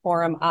have the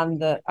forum on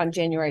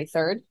January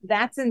 3rd.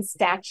 That's in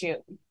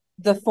statute.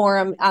 The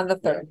forum on the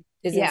 3rd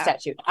is in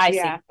statute. I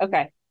see.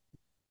 Okay.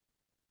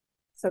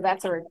 So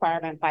that's a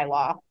requirement by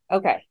law.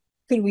 Okay.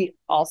 Could we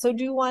also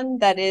do one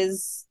that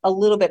is a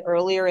little bit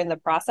earlier in the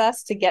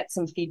process to get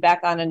some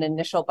feedback on an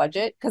initial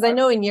budget? Because I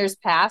know in years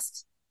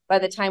past, by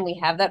the time we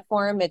have that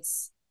forum,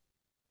 it's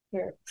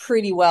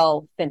pretty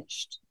well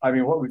finished. I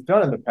mean, what we've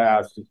done in the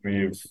past is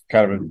we've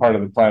kind of been part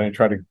of the planning,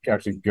 try to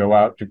actually go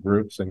out to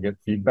groups and get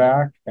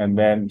feedback, and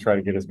then try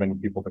to get as many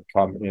people to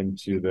come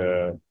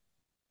into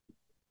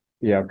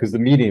because the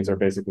meetings are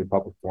basically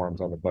public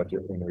forums on the budget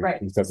when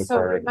we set the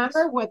priorities.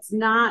 Remember what's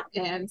not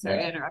in, sorry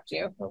to interrupt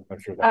you. Oh, I'm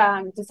sure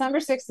that. December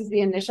 6th is the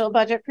initial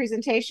budget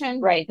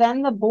presentation. Right.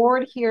 Then the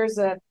board hears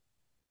a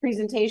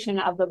presentation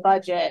of the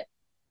budget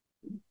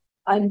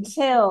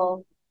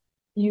until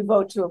you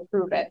vote to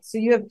approve it. So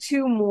you have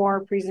 2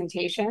 more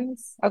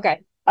presentations.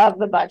 Okay. Of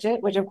the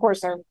budget, which of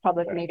course are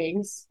public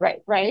meetings.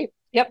 Right.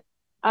 Yep.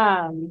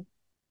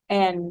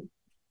 And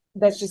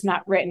that's just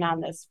not written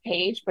on this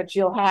page, but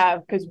you'll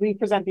have, because we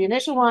present the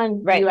initial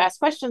one, you ask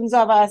questions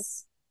of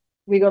us,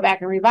 we go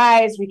back and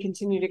revise, we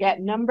continue to get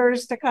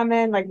numbers to come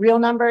in, like real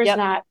numbers,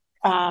 not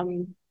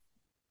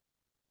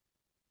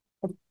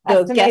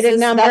estimated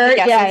number.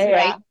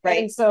 Right.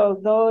 And so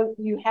those,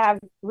 you have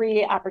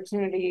 3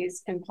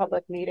 opportunities in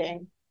public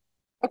meeting.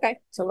 Okay.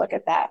 To look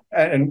at that.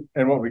 And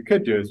what we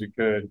could do is we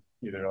could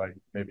either like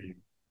maybe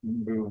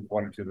move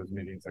 1 or 2 of those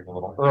meetings like a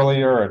little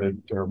earlier,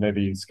 or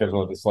maybe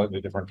schedule it a slightly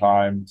different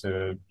time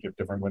to give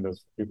different windows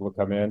for people to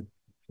come in.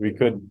 We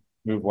could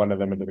move one of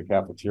them into the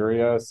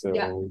cafeteria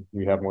so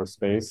we have more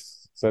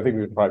space. So I think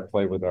we would probably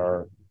play with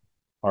our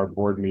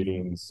board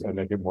meetings and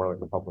make it more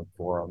like a public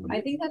forum.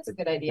 I think that's a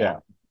good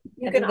idea.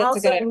 You can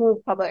also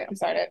move public. I'm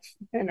sorry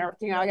to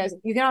interrupt you, guys.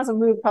 You can also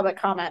move public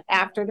comment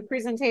after the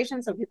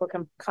presentation so people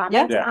can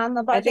comment on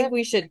the budget. I think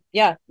we should.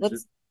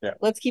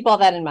 Let's keep all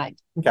that in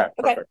mind.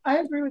 Okay. I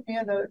agree with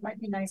Mia, though. It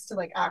might be nice to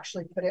like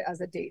actually put it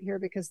as a date here,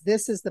 because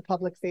this is the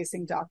public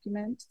facing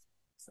document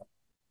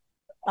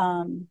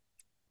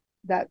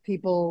that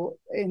people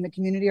in the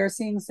community are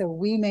seeing. So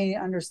we may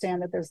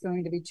understand that there's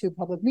going to be 2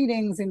 public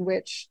meetings in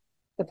which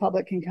the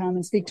public can come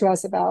and speak to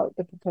us about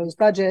the proposed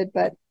budget,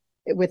 but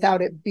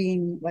without it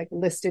being like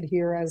listed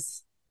here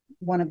as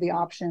one of the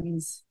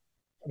options.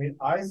 I mean,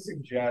 I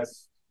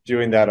suggest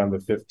doing that on the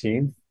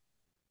 15th.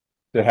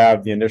 To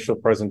have the initial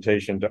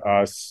presentation to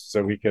us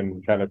so we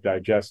can kind of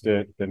digest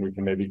it, then we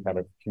can maybe kind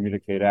of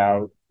communicate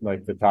out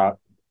like the top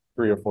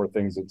 3 or 4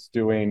 things it's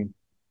doing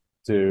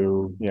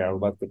to,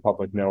 let the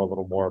public know a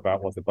little more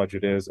about what the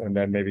budget is, and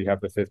then maybe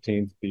have the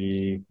 15th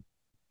be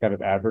kind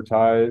of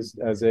advertised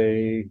as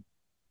a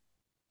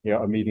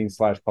meeting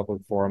 /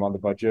 public forum on the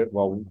budget.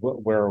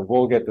 Where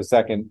we'll get the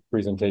second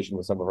presentation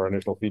with some of our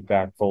initial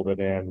feedback folded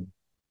in.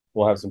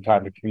 We'll have some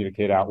time to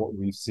communicate out what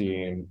we've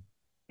seen,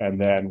 and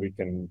then we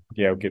can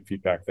get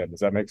feedback then.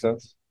 Does that make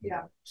sense?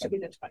 Yeah, should be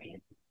the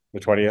 20th. The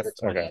 20th?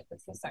 Okay.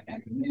 That's the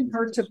second. It didn't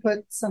hurt to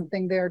put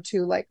something there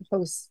too, like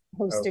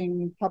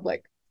hosting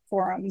public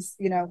forums,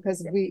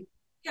 because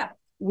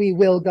we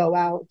will go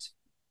out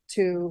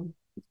to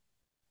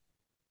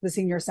the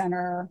senior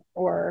center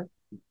or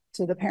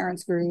to the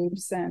parents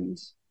groups and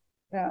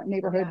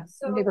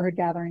neighborhood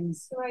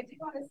gatherings. So I do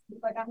want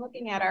to, I'm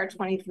looking at our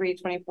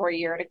 23-24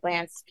 year at a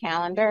glance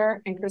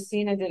calendar, and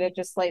Christina did it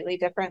just slightly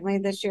differently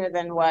this year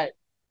than what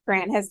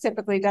Grant has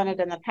typically done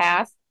it in the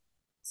past.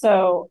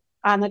 So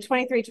on the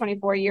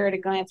 23-24 year at a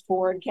glance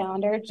board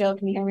calendar, Jill,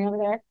 can you hear me over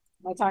there?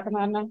 Am I talking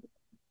loud enough?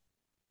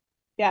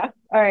 Yeah.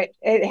 All right.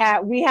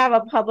 We have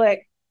a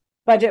public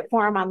budget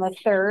forum on the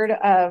 3rd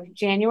of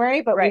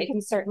January, but we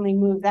can certainly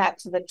move that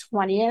to the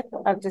 20th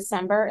of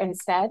December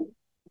instead.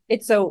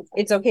 It's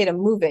okay to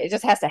move it. It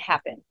just has to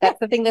happen. That's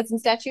the thing that's in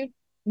statute?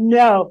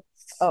 No.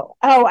 Oh,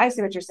 I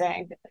see what you're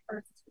saying.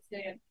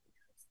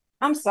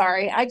 I'm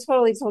sorry. I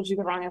totally told you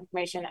the wrong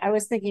information. I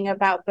was thinking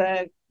about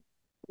the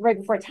right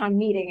before town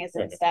meeting is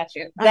in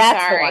statute. I'm That's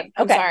the sorry. one.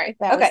 I'm Okay. sorry.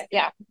 That Okay. was,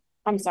 yeah.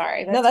 I'm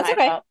sorry. No, that's my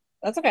okay. fault.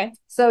 That's okay.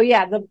 So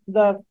yeah,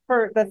 the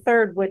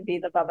third would be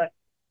the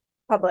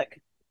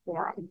public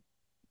forum.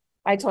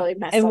 I totally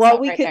messed And us what up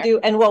we right could there. do,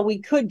 and what we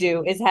could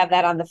do is have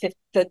that on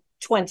the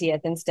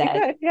 20th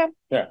instead. Good,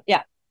 yeah.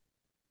 Yeah.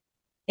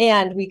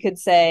 And we could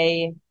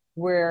say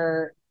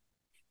we're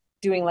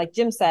doing, like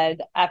Jim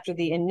said, after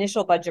the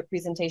initial budget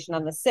presentation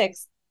on the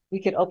 6th,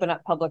 we could open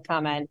up public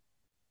comment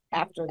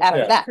After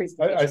that.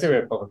 I say we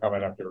have public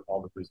comment after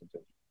all the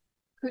presentation.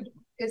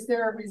 Is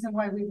there a reason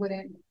why we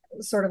wouldn't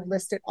sort of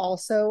list it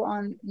also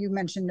on, you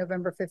mentioned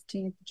November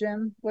 15th,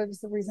 Jim? What was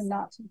the reason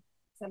not to?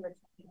 December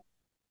 20th.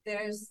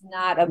 There's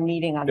not a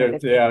meeting on the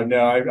 15th. Yeah,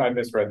 no, I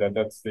misread that.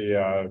 That's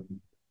the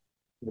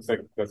looks like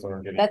that's what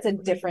we're getting. That's a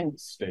different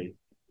state.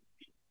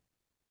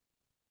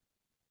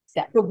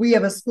 Yeah. But we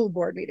have a school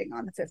board meeting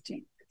on the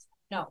 15th.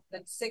 No, the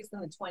 6th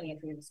and the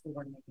 20th we have a school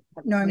board meeting.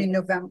 No, I mean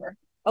November.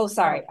 Oh,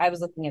 sorry. I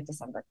was looking at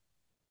December.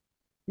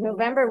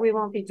 November, we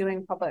won't be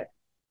doing public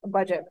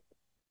budget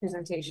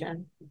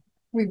presentation.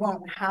 We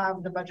won't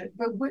have the budget,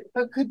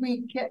 but could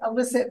we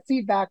elicit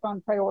feedback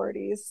on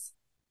priorities,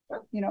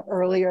 you know,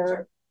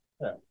 earlier?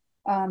 Sure.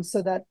 Yeah.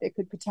 So that it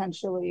could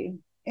potentially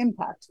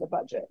impact the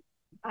budget.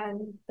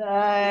 On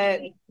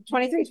the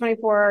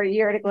 23-24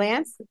 year at a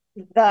glance,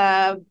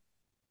 on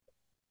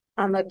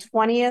the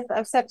 20th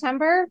of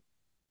September,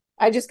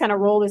 I just kind of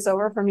roll this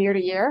over from year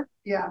to year.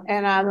 Yeah.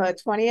 And on the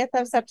 20th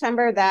of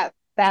September, that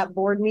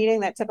board meeting,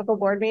 that typical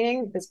board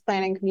meeting, is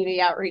planning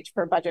community outreach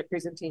for budget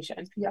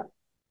presentation. Yeah.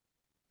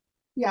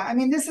 Yeah, I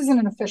mean, this isn't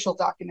an official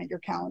document, your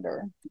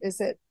calendar, is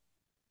it?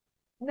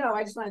 No,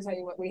 I just want to tell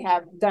you what we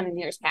have done in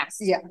years past.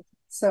 Yeah.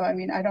 So, I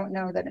mean, I don't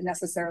know that it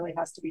necessarily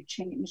has to be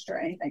changed or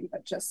anything,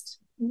 but just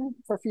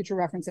for future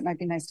reference, it might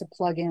be nice to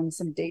plug in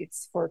some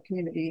dates for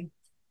community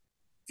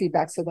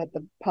feedback so that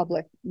the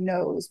public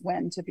knows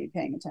when to be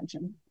paying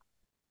attention.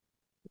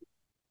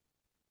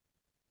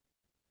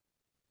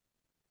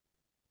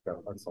 Yeah,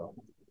 excellent.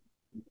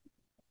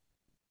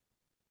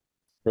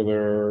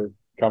 Further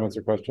comments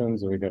or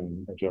questions, and we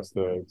can adjust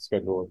the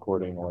schedule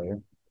accordingly.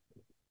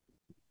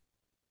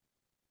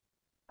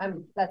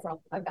 That's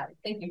all. I've got it.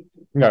 Thank you.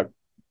 Yeah.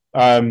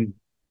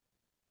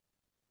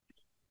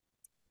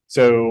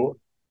 So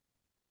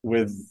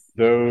with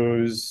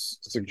those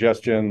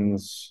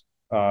suggestions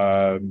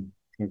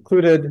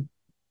included,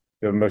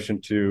 we have a motion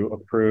to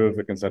approve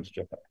the consent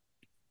agenda.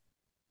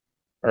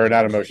 Or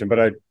not a motion,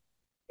 but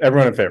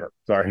everyone in favor.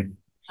 Sorry.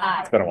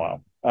 Aye. It's been a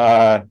while.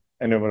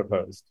 Anyone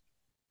opposed?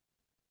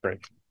 Great.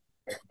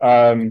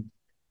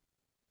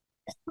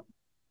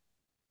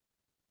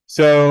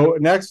 So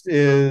next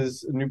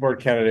is new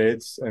board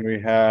candidates, and we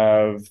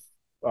have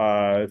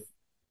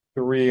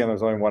 3, and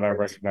there's only one I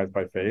recognize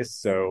by face.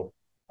 So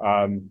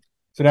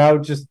now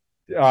just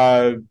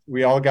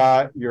we all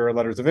got your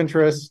letters of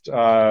interest.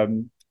 For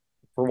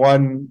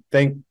one,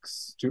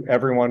 thanks to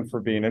everyone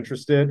for being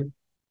interested.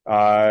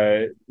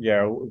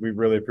 Yeah, we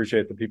really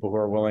appreciate the people who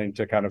are willing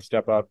to kind of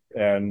step up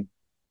and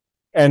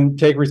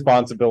take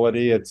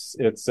responsibility. It's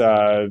you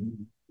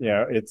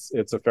know,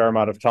 it's a fair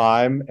amount of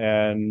time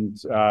and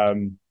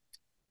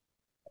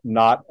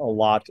not a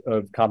lot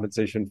of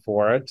compensation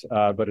for it,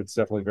 but it's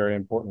definitely very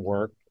important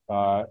work.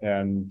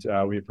 And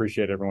we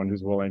appreciate everyone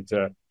who's willing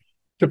to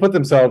put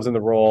themselves in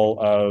the role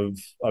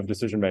of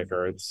decision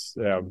maker. It's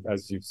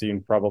as you've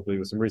seen probably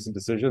with some recent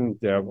decisions,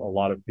 a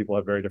lot of people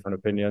have very different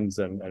opinions,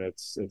 and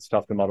it's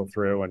tough to muddle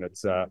through, and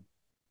it's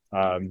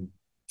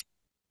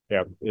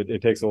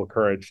it takes a little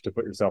courage to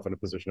put yourself in a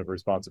position of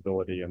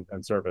responsibility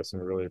and service.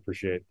 And we really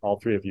appreciate all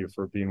 3 of you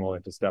for being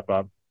willing to step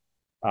up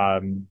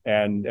and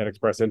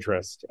express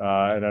interest.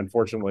 And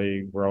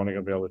unfortunately, we're only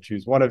going to be able to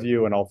choose one of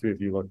you, and all 3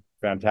 of you look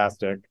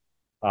fantastic.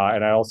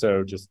 And I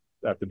also just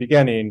at the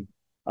beginning,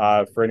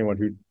 for anyone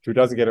who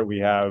doesn't get it, we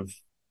have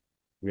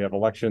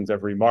elections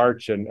every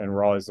March, and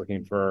we're always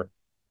looking for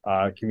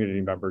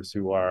community members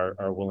who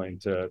are willing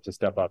to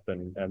step up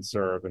and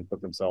serve and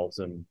put themselves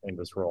in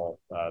this role.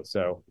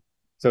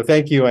 So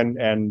thank you,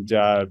 and you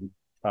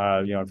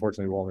know,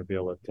 unfortunately, we'll only be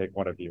able to take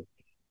one of you.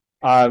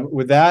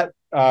 With that,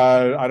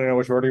 I don't know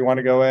which order you want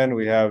to go in.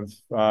 We have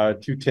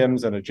 2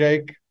 Tims and a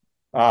Jake.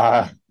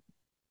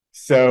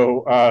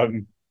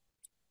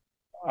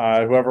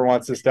 Whoever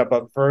wants to step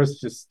up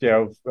first, just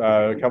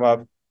come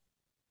up,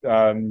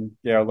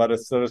 let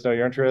us know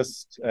your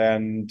interest,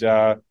 and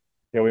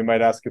we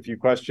might ask a few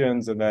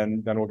questions, and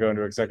then we'll go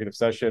into executive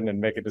session and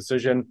make a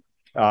decision.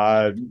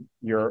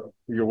 You're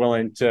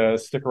willing to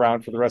stick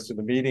around for the rest of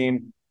the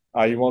meeting.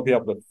 You won't be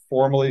able to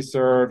formally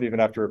serve even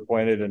after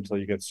appointed until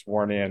you get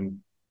sworn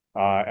in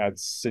at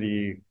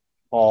City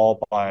Hall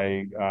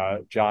by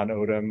John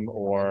Odom,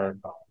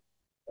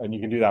 and you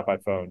can do that by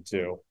phone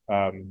too.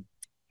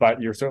 But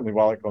you're certainly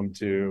welcome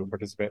to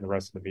participate in the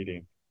rest of the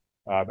meeting.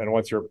 And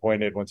once you're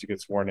appointed, once you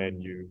get sworn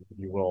in, you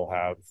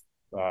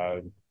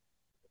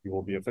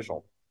will be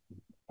official.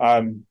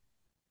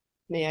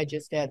 May I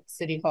just add,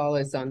 City Hall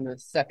is on the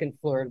 2nd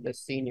floor of the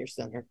senior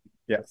center.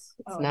 Yes.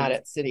 It's not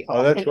at City Hall.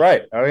 Oh, that's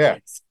right. Oh, yeah.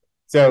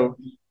 So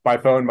by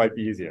phone might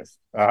be easiest.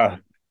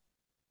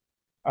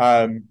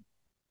 Why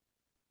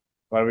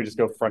don't we just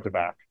go front to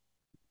back?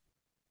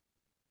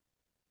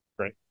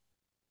 Great.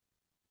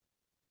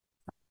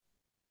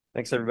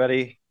 Thanks,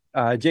 everybody.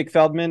 Jake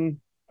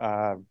Feldman,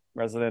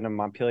 resident of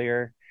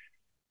Montpelier.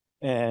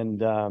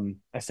 And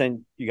I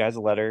sent you guys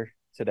a letter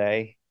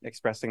today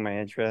expressing my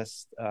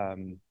interest.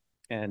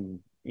 And,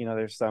 you know,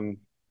 there's some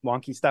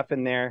wonky stuff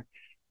in there.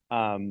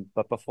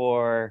 But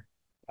before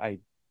I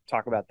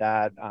talk about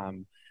that,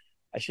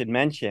 I should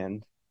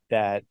mention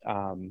that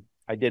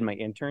I did my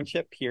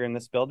internship here in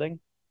this building.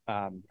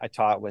 I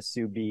taught with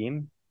Sue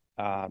Beam,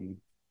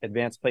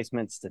 advanced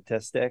placement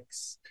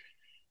statistics,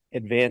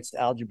 advanced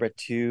algebra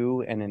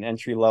 2, and an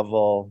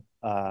entry-level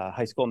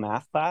high school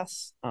math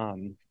class.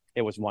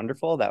 It was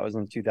wonderful. That was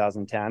in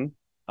 2010.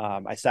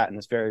 I sat in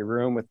this very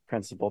room with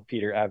Principal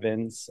Peter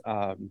Evans,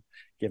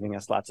 giving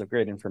us lots of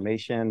great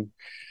information.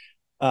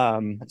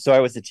 So I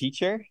was a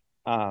teacher.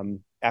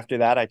 After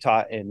that, I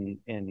taught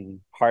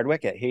in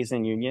Hardwick at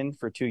Hazen Union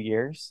for 2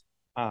 years.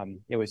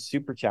 It was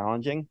super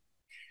challenging.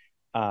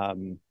 I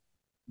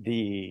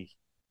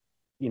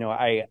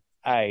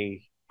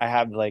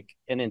have like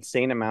an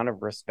insane amount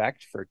of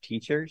respect for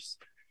teachers,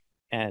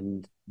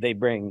 and they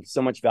bring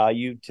so much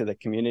value to the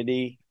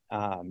community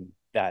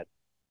that,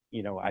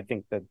 you know, I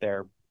think that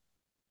they're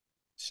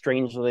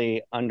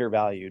strangely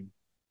undervalued,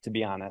 to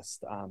be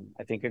honest.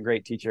 I think a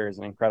great teacher is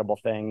an incredible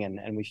thing,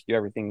 and we should do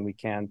everything we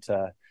can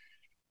to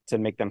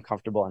make them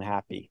comfortable and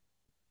happy.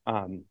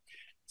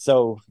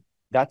 So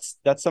that's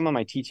some of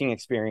my teaching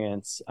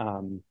experience.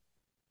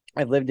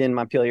 I've lived in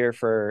Montpelier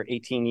for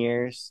 18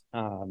 years.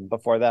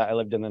 Before that, I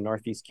lived in the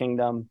Northeast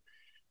Kingdom.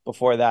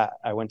 Before that,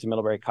 I went to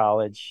Middlebury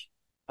College,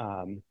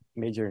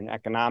 majored in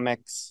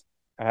economics.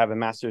 I have a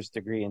master's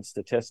degree in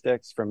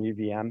statistics from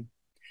UVM.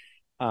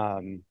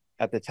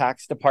 At the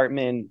tax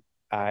department,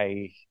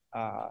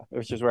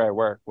 which is where I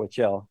work with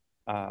Jill,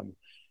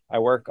 I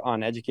work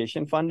on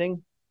education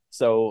funding.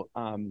 So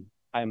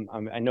I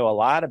know a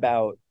lot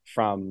about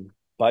from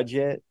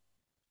budget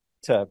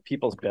to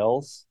people's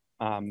bills.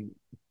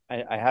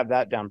 I have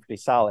that down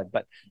pretty solid,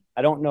 but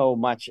I don't know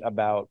much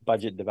about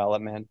budget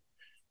development.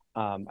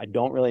 I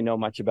don't really know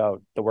much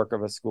about the work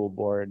of a school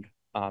board.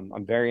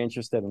 I'm very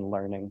interested in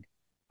learning.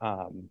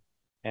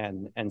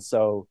 And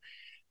so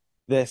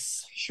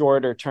this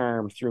shorter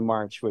term through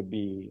March would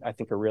be, I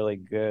think, a really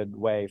good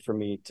way for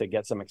me to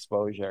get some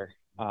exposure.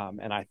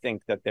 And I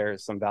think that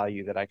there's some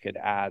value that I could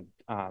add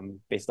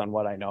based on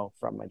what I know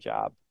from my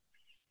job.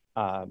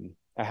 I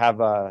have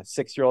a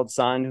 6-year-old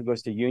son who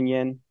goes to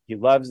Union. He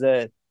loves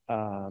it.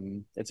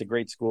 It's a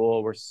great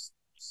school. We're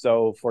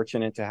so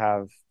fortunate to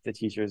have the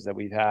teachers that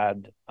we've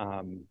had.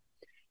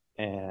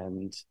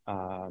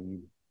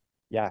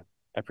 Yeah,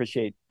 I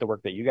appreciate the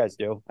work that you guys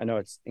do. I know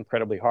it's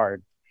incredibly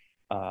hard.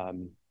 Yeah,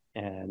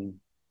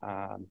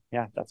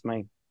 that's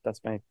my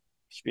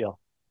spiel.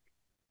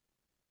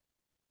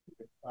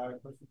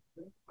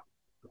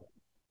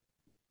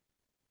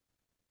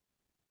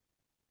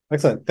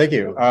 Excellent. Thank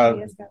you.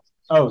 Sorry.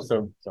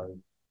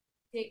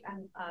 Jake,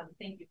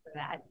 thank you for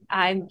that.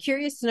 I'm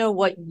curious to know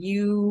what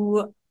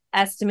you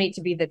estimate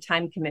to be the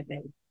time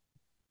commitment.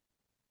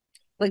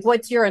 Like,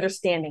 what's your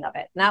understanding of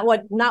it? Not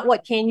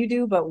what can you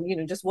do, but, you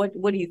know, just what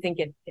do you think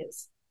it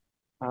is?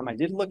 I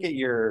did look at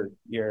your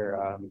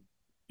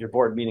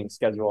board meeting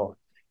schedule.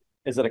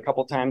 Is it a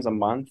couple times a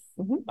month?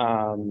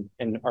 Mm-hmm.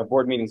 And our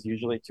board meetings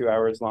usually 2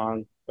 hours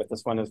long, but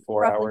this one is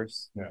 4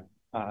 hours. Yeah.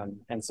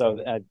 And so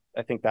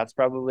I think that's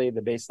probably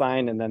the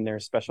baseline. And then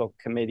there's special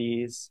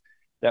committees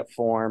that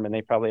form, and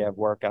they probably have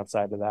work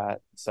outside of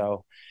that.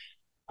 So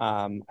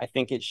I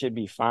think it should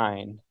be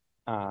fine.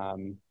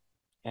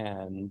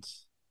 And,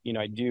 you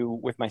know, I do,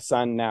 with my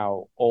son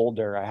now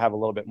older, I have a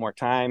little bit more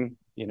time.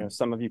 You know,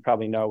 some of you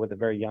probably know with a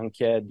very young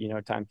kid, you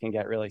know, time can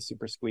get really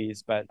super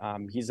squeezed, but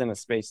he's in a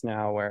space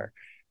now where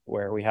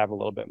we have a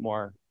little bit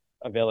more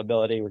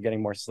availability. We're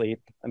getting more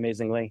sleep,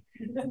 amazingly.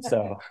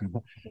 So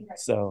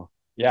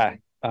yeah.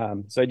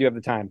 So I do have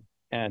the time,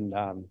 and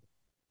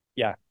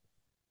yeah.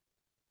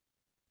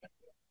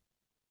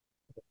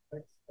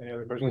 Any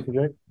other questions for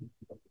Jake?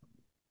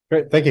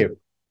 Great, thank you.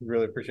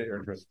 Really appreciate your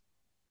interest.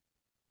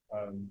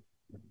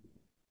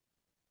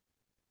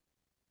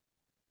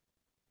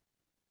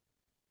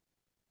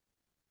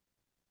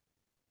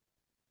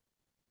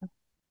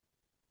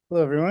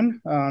 Hello,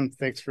 everyone.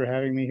 Thanks for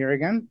having me here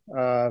again.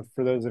 For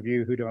those of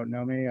you who don't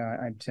know me,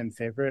 I'm Tim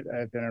Favorite.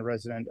 I've been a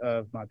resident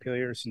of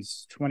Montpelier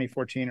since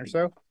 2014 or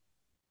so.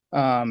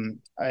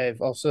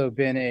 I've also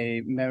been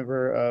a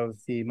member of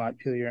the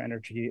Montpelier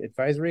Energy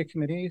Advisory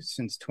Committee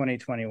since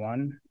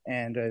 2021,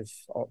 and I've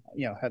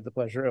had the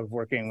pleasure of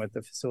working with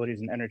the Facilities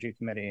and Energy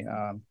Committee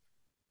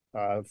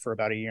for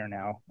about a year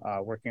now,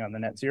 working on the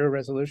net zero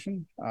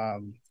resolution.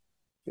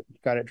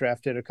 Got it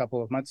drafted a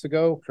couple of months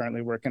ago,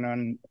 currently working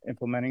on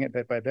implementing it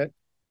bit by bit.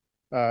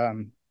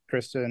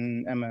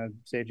 Kristen, Emma,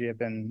 Seiji have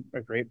been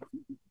a great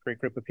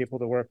group of people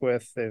to work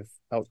with. They've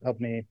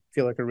helped me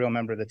feel like a real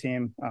member of the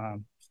team.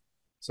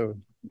 So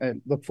I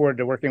look forward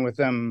to working with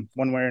them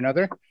one way or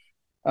another.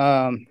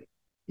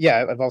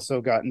 yeah, I've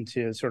also gotten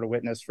to sort of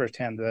witness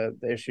firsthand the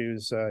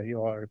issues you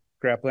all are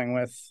grappling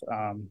with.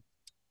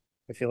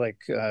 I feel like,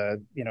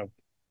 you know,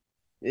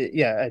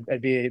 yeah,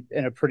 I'd be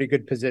in a pretty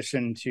good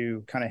position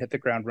to kind of hit the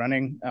ground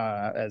running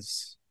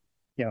as,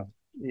 you know,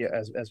 yeah,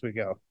 as we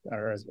go,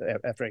 or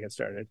after I get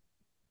started.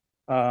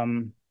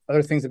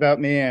 Other things about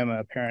me, I'm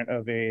a parent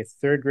of a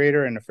third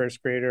grader and a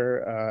first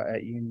grader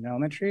at Union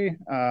Elementary.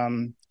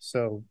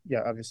 So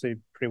yeah, obviously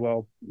pretty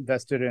well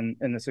vested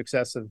in the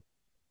success of,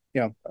 you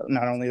know,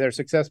 not only their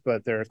success,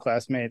 but their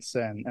classmates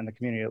and the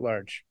community at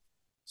large.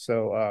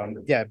 So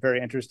yeah,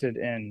 very interested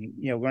in,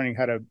 you know, learning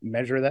how to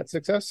measure that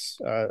success.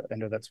 I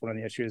know that's one of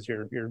the issues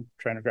you're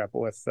trying to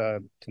grapple with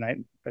tonight,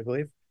 I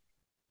believe.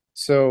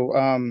 So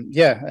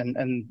yeah,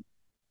 and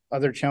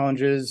other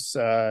challenges,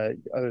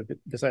 other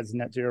besides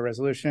net zero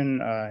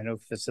resolution, I know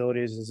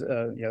facilities is,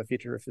 you know,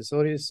 future of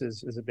facilities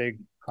is a big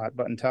hot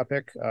button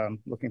topic.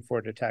 Looking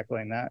forward to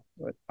tackling that.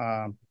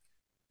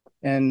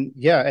 And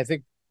yeah, I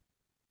think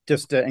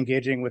just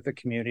engaging with the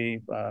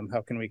community,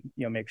 how can we,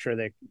 you know, make sure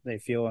they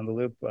feel in the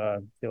loop,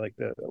 feel like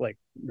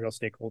real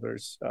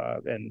stakeholders,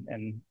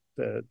 and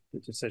the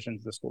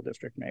decisions the school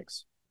district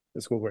makes,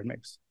 the school board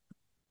makes.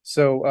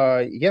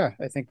 So yeah,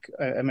 I think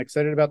I'm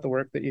excited about the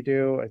work that you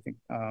do. I think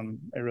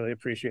I really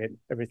appreciate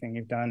everything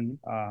you've done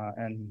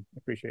and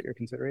appreciate your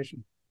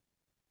consideration.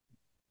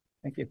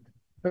 Thank you.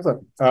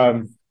 Excellent.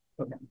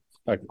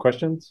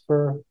 Questions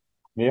for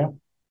Mia?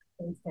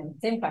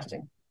 Same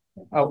question.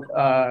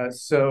 Oh,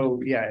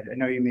 so yeah, I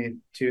know you meet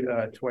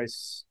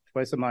twice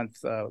a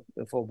month, the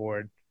full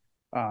board.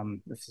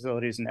 The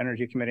facilities and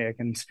energy committee, I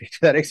can speak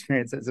to that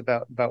experience. It's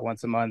about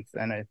once a month,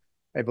 and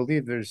I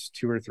believe there's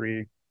 2 or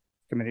 3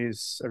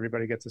 committees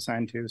everybody gets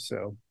assigned to.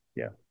 So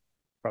yeah,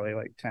 probably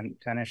like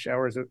 10-ish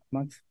hours a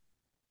month.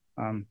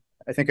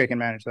 I think I can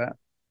manage that.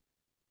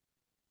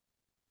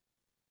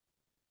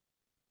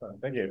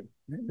 Thank you.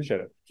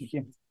 Appreciate it. Thank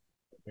you.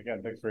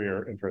 Again, thanks for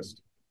your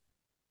interest.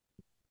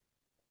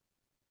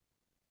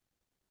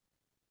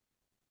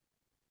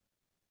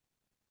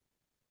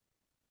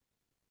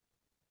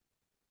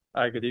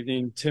 Hi, good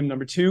evening. Tim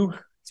number 2,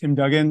 Tim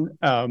Duggan.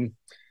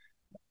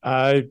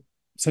 I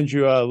sent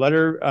you a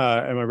letter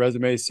and my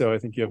resume, so I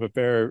think you have a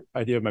fair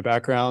idea of my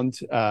background.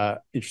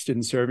 Interested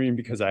in serving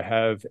because I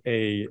have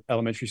a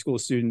elementary school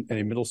student and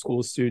a middle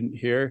school student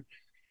here.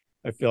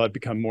 I feel I've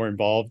become more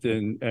involved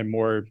in and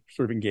more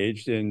sort of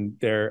engaged in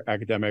their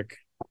academic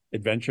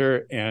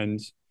adventure,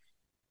 and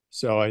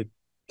so I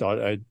thought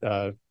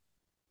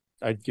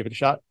I'd give it a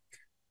shot.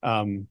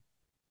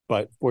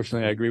 But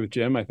fortunately, I agree with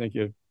Jim. I think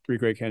you have 3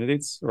 great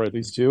candidates, or at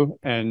least 2,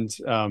 and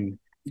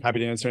happy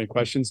to answer any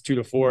questions. 2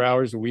 to 4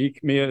 hours a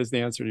week, Mia, is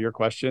the answer to your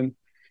question.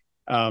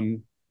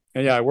 And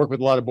yeah, I work with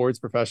a lot of boards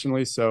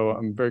professionally, so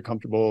I'm very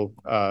comfortable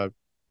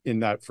in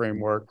that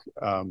framework,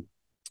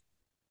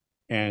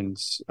 and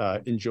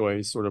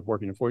enjoy sort of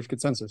working to forge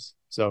consensus.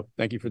 So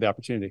thank you for the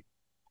opportunity.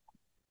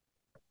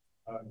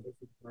 This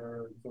is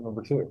for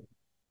number 2.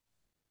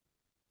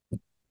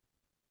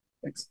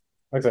 Thanks.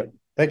 Excellent.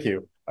 Thank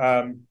you.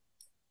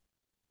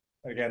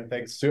 Again,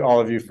 thanks to all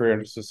of you for your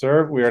interest to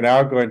serve. We are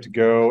now going to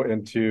go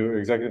into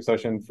executive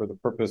session for the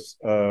purpose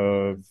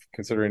of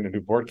considering a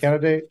new board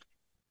candidate.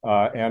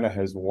 Anna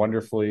has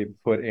wonderfully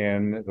put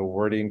in the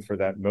wording for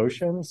that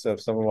motion. So if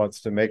someone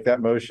wants to make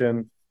that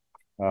motion,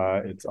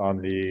 it's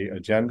on the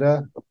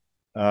agenda.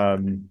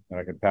 And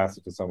I can pass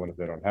it to someone if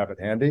they don't have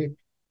it handy.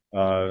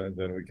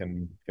 Then we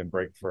can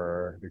break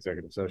for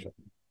executive session.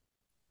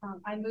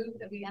 I move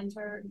that we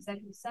enter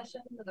executive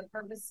session for the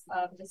purpose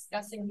of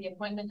discussing the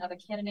appointment of a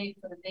candidate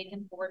for the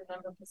vacant board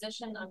member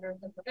position under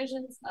the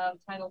provisions of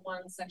Title I,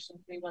 Section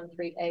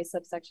 313A,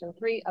 subsection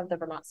 3 of the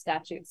Vermont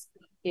statutes,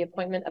 the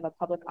appointment of a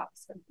public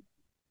officer.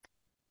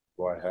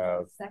 Do I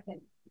have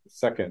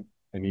Second.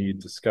 Any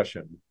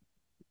discussion?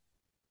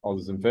 All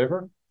those in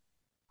favor?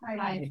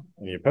 Aye.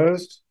 Any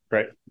opposed?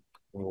 Great.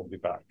 We'll be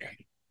back.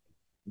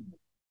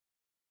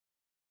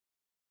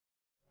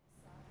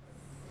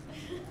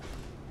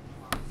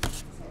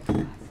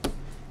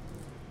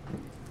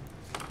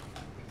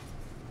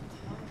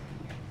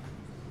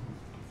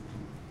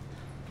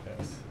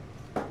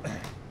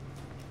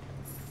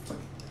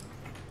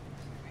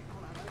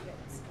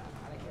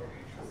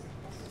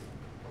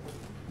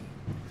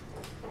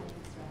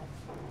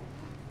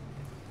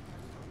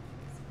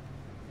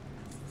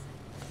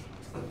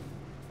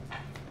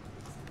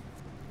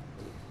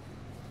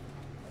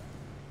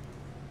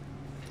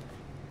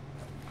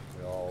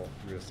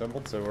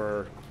 Reassembled, so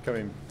we're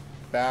coming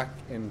back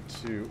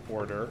into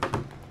order.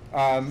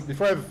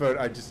 Before I have a vote,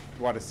 I just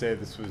want to say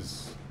this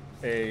was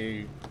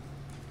a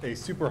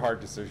super hard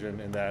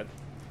decision in that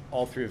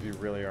all 3 of you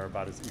really are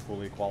about as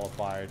equally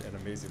qualified and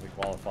amazingly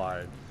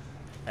qualified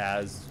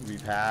as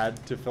we've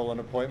had to fill an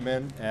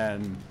appointment,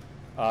 and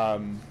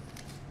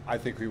I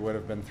think we would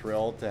have been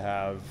thrilled to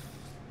have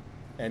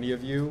any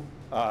of you,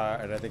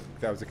 and I think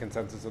that was a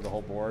consensus of the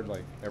whole board.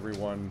 Like,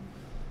 everyone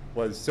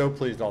was so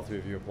pleased all 3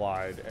 of you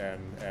applied,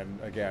 and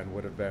again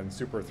would have been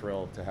super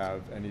thrilled to have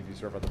any of you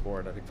serve on the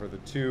board. I think for the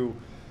 2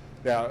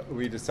 that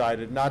we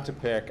decided not to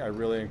pick, I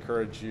really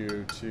encourage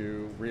you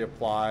to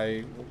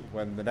reapply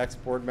when the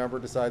next board member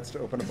decides to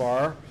open a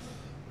bar,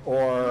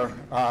 or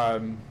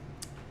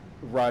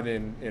run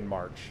in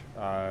March.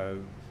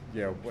 When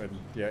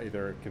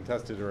either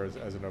contested or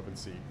as an open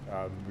seat.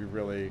 We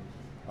really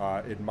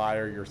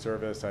admire your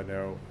service. I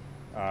know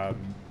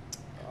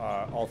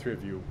all three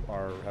of you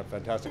have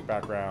fantastic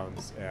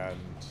backgrounds and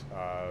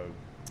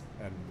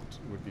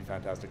would be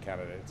fantastic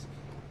candidates.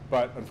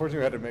 But unfortunately,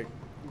 we had to make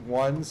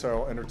one,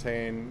 so I'll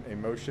entertain a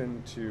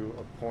motion to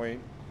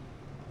appoint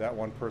that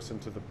one person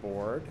to the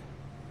board.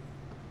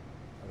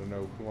 I don't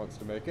know who wants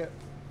to make it.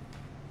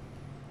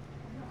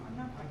 No, I'm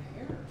not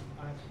here.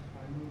 I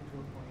move to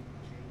appoint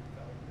Jake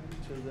Feldman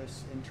to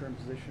this interim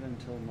position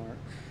until March.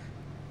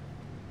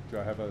 Do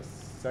I have a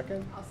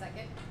second? I'll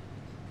second.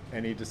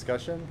 Any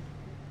discussion?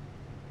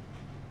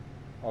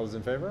 All those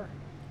in favor?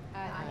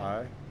 Aye.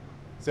 Aye.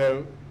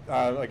 So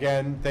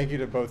again, thank you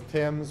to both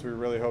Tims. We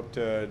really hope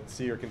to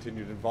see your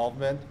continued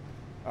involvement.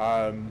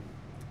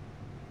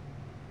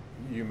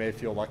 You may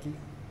feel lucky.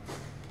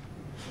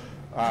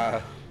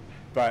 But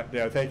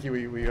thank you.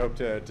 We hope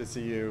to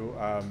see you.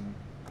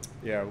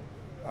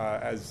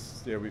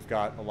 As we've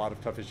got a lot of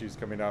tough issues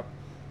coming up,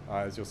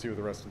 as you'll see with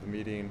the rest of the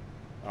meeting.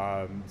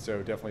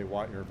 So definitely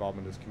want your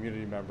involvement as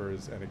community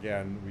members. And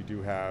again, we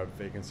do have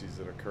vacancies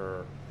that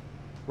occur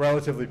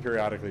relatively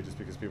periodically, just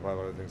because people have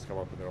other things come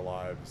up in their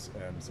lives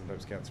and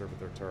sometimes can't serve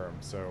with their term.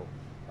 So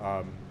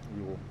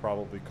we will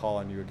probably call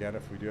on you again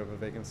if we do have a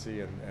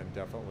vacancy, and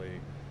definitely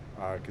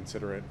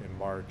consider it in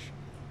March.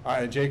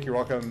 And Jake, you're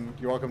welcome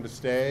to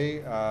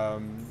stay.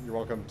 You're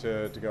welcome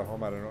to go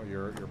home. I don't know what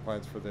your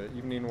plans for the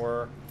evening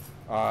were.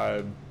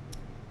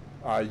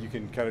 You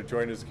can kind of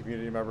join as a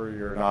community member.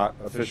 You're not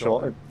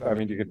official. I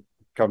mean, you could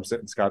come sit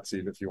in Scott's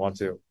seat if you want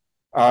to.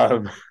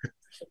 But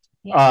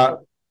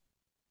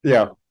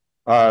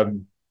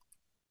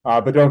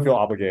don't feel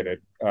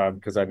obligated,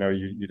 because I know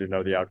you didn't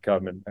know the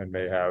outcome and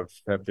may have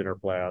dinner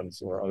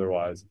plans or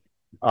otherwise.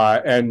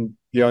 And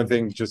the only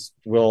thing, just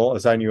we'll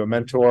assign you a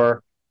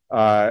mentor,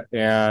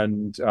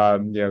 and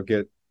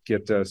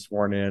get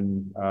sworn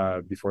in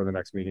before the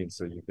next meeting,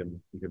 so you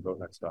can vote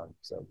next time.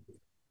 So.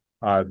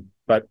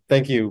 But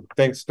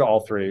thanks to all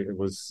three. It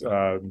was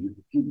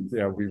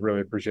we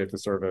really appreciate the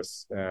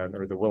service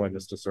or the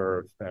willingness to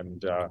serve,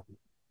 and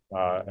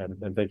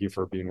thank you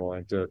for being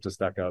willing to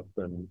stack up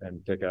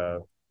and take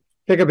a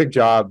big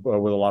job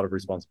with a lot of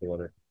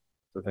responsibility.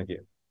 So thank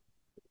you.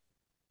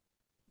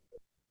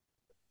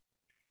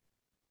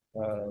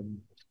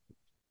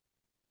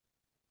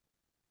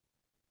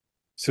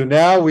 So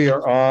now we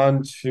are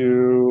on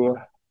to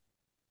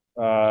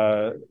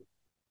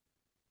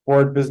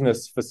board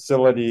business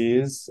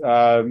facilities.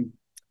 I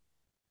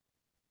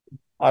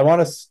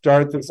want to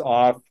start this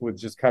off with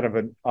just kind of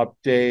an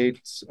update.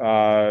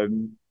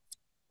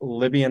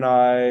 Libby and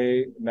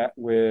I met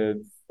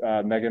with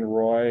Megan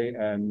Roy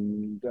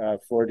and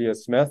Flordia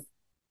Smith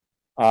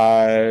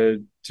to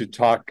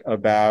talk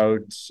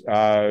about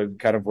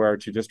kind of where our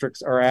two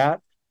districts are at.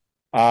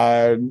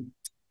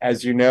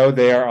 As you know,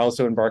 they are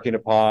also embarking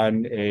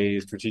upon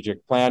a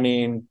strategic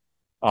planning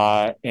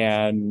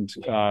and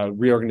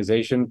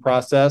reorganization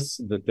process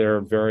that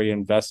they're very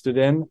invested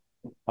in.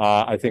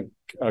 I think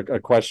a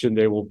question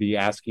they will be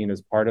asking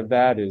as part of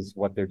that is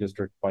what their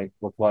district might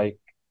look like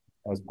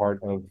as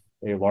part of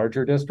a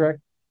larger district.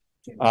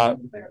 So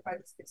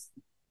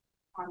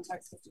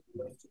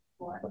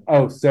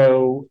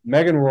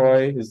Megan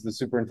Roy is the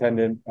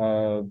superintendent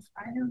of.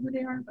 I know who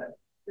they are, but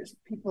there's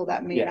people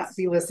that may not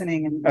be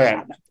listening and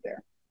not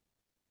there.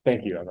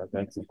 Thank you, Emma.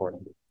 That's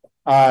important.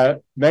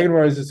 Megan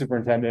Roy is the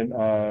superintendent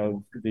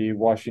of the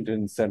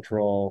Washington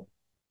Central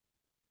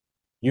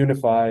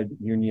Unified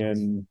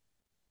Union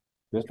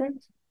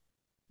District.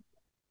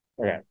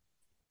 Okay.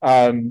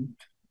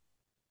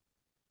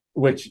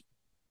 Which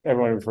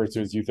everyone refers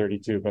to as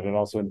U32, but it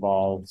also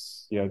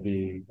involves,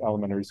 the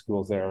elementary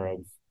schools there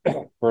of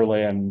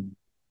Berlin,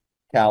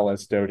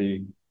 Calais,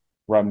 Doty,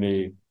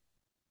 Rumney,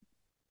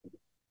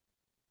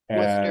 and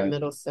Worcester,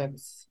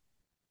 Middlesex,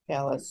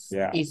 Calais,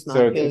 East so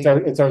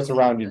Montpelier. it's our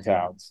surrounding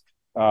towns,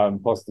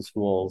 plus the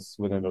schools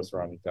within those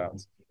surrounding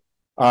towns.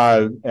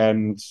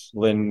 And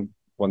Lynn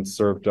once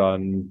served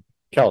on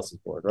Calais'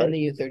 board, right? And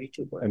the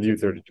U32 board. And the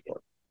U32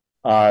 board.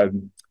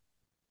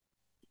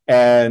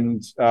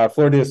 And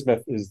Florida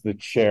Smith is the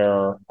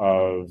chair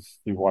of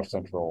the Wash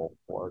Central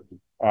board.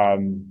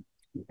 And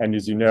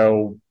as you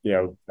know,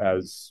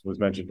 as was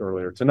mentioned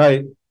earlier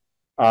tonight,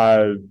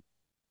 topics,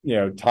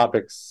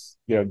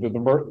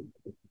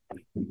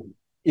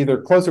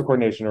 either closer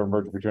coordination or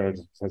merger between our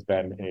districts has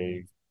been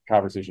a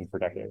conversation for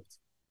decades.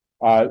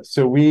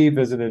 So we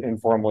visited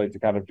informally to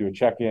kind of do a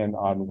check-in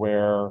on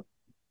where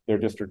their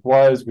district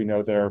was. We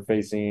know they're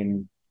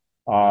facing,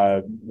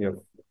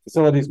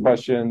 facilities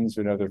questions.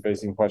 We know they're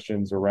facing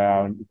questions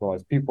around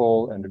equalized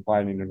people and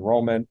declining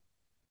enrollment.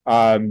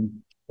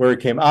 Where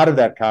it came out of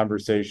that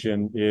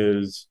conversation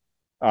is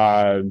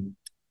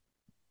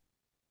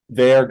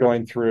they are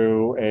going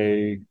through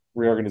a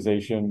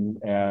reorganization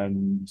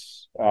and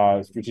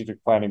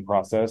strategic planning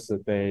process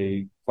that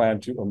they plan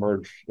to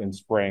emerge in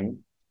spring.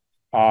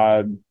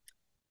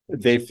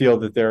 They feel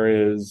that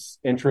there is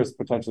interest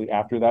potentially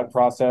after that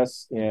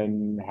process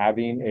in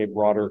having a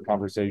broader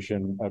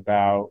conversation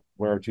about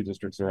where our two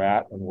districts are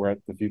at and where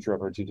the future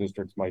of our two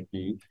districts might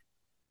be.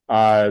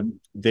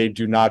 They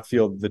do not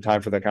feel the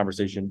time for that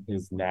conversation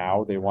is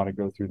now. They want to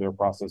go through their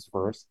process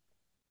first.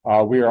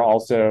 We are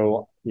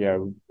also,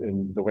 in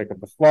the wake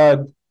of the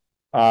flood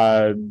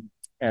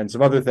and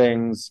some other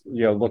things,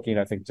 looking,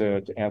 I think,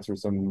 to answer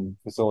some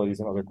facilities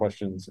and other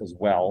questions as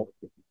well.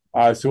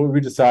 So what we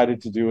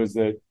decided to do is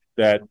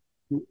that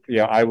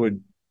I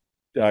would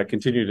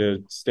continue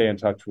to stay in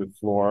touch with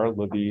Flor,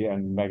 Libby,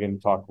 and Megan,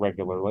 talk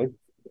regularly.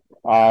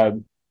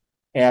 And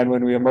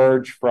when we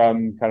emerge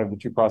from kind of the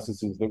two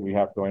processes that we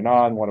have going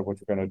on, one of which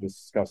we're going to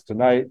discuss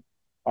tonight,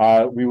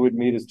 we would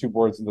meet as two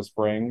boards in the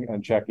spring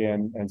and check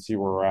in and see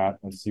where we're at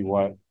and see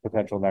what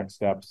potential next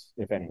steps,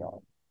 if any,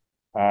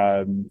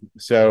 are.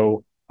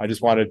 So I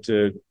just wanted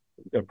to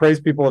appraise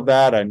people of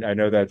that. I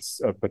know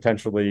that's a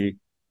potentially,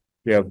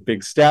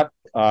 big step,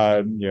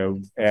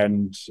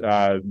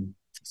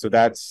 so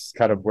that's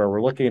kind of where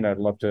we're looking. I'd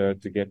love to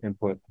get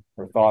input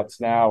or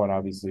thoughts now, and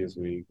obviously as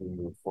we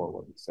move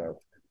forward. So,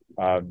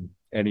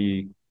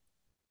 any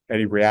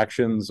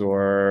reactions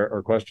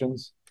or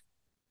questions?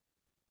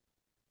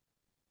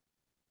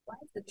 Why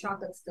is the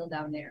chocolate still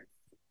down there?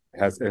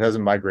 It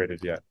hasn't migrated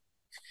yet.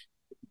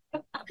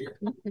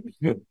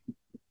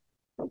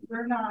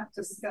 We're not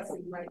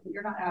discussing, right?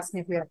 You're not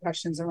asking if we have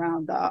questions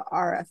around the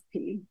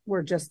RFP.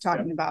 We're just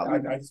talking about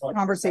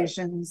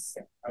conversations.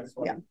 I just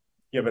want to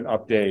give an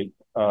update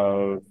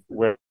of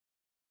where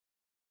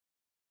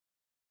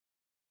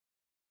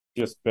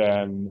just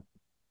been.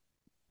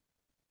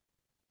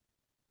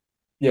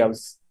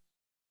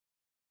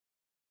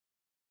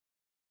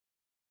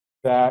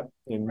 That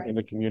in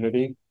the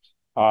community.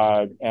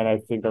 And I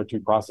think our two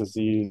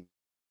processes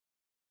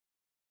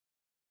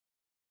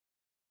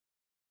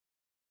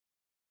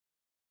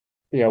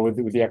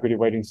with the equity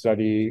weighting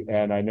study,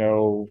 and I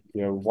know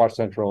Wash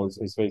Central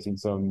is facing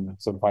some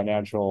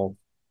financial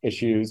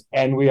issues,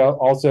 and we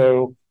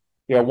also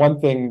one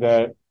thing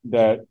that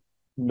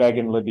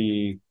Megan,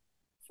 Libby,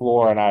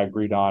 Flor, and I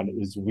agreed on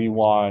is we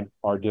want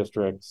our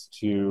districts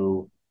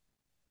to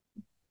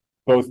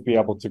both be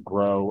able to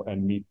grow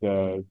and meet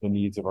the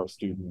needs of our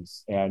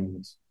students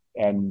and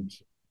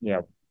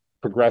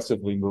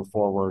progressively move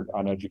forward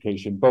on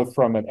education, both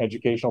from an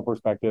educational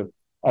perspective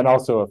and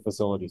also a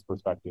facilities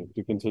perspective,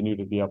 to continue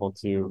to be able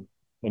to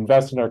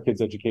invest in our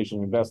kids'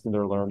 education, invest in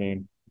their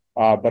learning,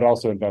 but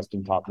also invest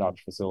in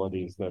top-notch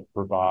facilities that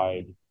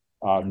provide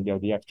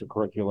the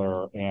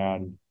extracurricular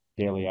and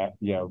daily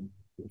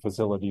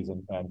facilities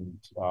and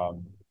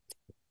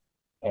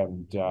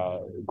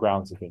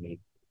grounds that they need.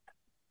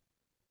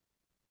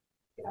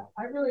 Yeah,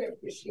 I really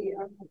appreciate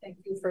thank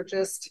you for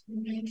just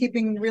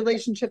keeping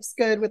relationships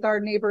good with our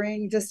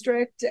neighboring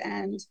district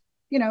and,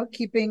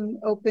 keeping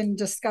open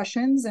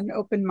discussions and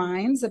open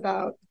minds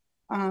about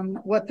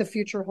what the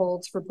future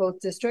holds for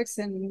both districts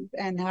and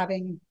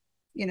having,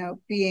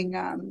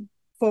 being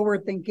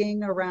forward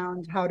thinking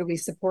around how do we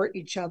support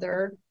each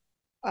other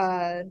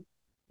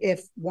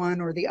if one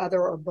or the other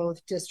or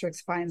both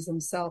districts finds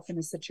themselves in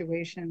a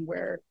situation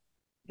where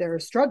they're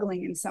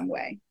struggling in some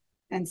way.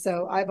 And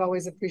so I've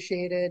always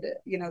appreciated,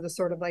 the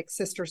sort of like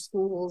sister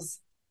schools.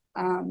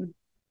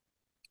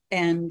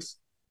 And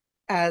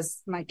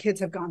as my kids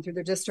have gone through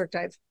their district,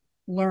 I've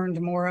learned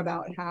more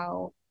about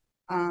how,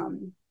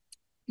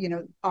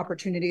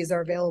 opportunities are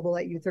available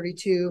at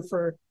U32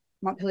 for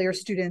Montpelier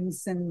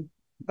students and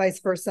vice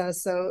versa.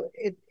 So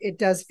it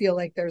does feel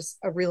like there's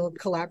a real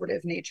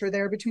collaborative nature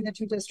there between the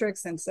two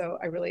districts. And so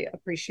I really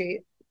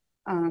appreciate,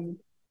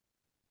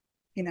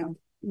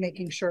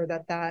 making sure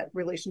that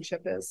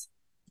relationship is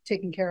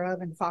taken care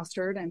of and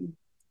fostered. And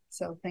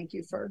so thank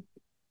you for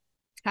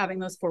having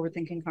those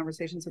forward-thinking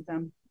conversations with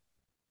them.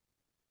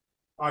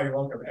 Oh, you're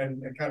welcome.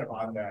 And kind of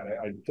on that,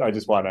 I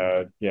just want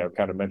to,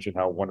 kind of mention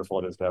how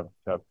wonderful it is to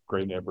have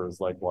great neighbors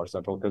like Wash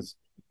Central, because,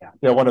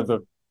 one of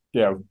the,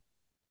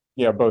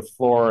 both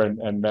Flor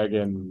and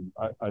Megan,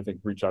 I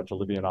think, reached out to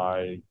Libby and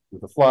I with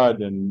the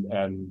flood and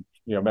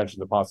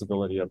mentioned the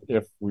possibility of,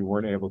 if we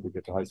weren't able to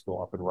get to high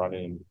school up and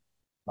running,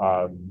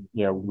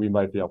 we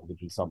might be able to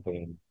do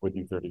something with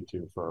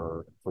U32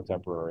 for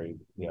temporary,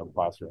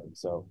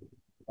 classrooms. So,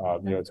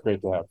 it's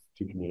great to have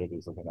two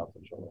communities looking out for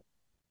each other.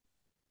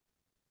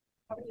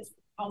 I would just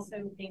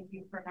also thank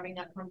you for having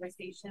that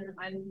conversation.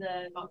 I'm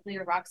the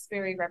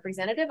Montpelier-Roxbury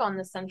representative on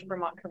the Central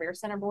Vermont Career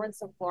Center board.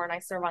 So Flor and I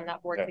serve on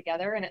that board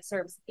together, and it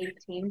serves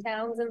 18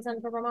 towns in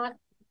Central Vermont.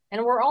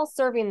 And we're all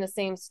serving the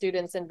same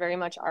students in very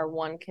much our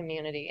one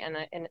community.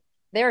 And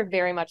they're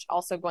very much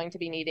also going to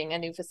be needing a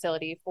new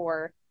facility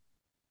for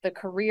the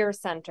Career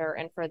Center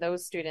and for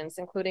those students,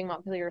 including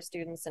Montpelier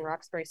students and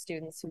Roxbury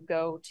students who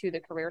go to the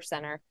Career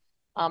Center.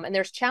 And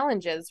there's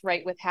challenges,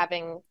 right, with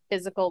having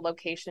physical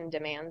location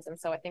demands. And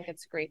so I think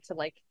it's great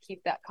to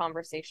keep that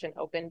conversation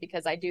open,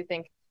 because I do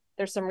think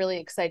there's some really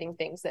exciting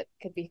things that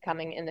could be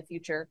coming in the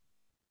future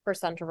for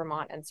Central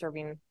Vermont and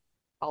serving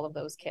all of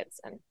those kids.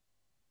 And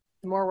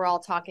the more we're all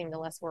talking, the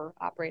less we're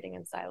operating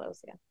in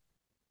silos. Yeah.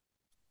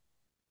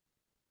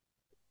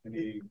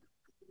 Any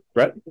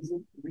Brett? Is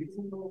it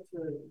reasonable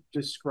to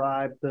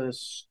describe the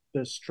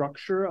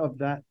structure of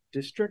that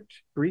district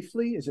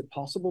briefly? Is it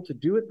possible to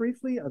do it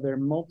briefly? Are there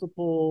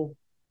multiple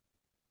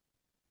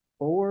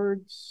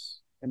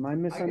boards? Am I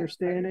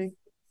misunderstanding?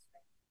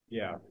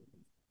 Yeah,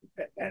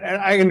 and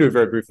I can do it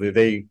very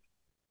briefly.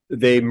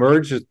 They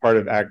merged as part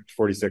of Act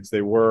 46.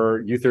 They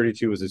were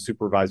U32 was a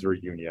supervisory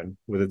union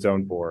with its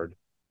own board,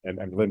 and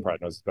Lynn probably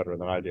knows this better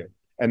than I do.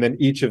 And then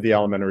each of the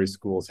elementary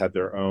schools had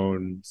their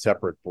own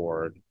separate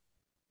board.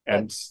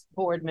 And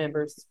board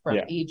members from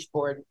each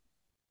board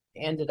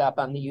ended up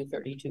on the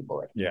U32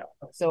 board. Yeah.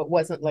 So it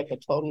wasn't like a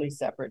totally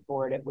separate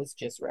board. It was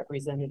just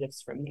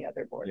representatives from the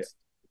other boards.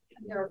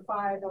 And there are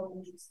 5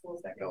 elementary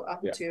schools that go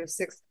up to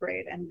 6th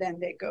grade, and then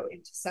they go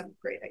into 7th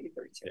grade at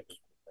U32.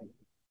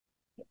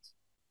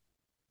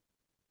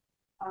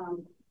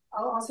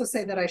 I'll also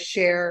say that I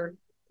share,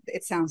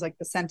 it sounds like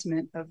the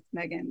sentiment of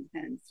Megan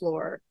and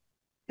Floor,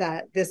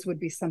 that this would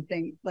be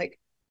something like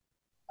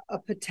a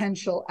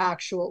potential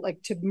actual,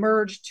 like to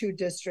merge 2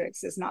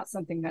 districts is not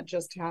something that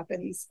just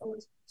happens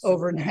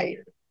overnight.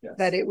 Yes.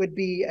 That it would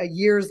be a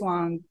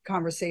years-long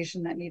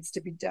conversation that needs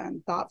to be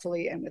done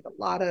thoughtfully and with a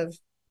lot of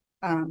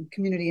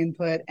community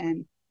input,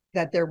 and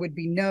that there would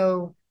be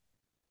no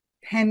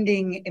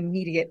pending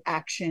immediate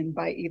action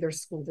by either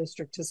school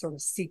district to sort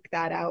of seek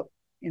that out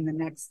in the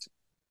next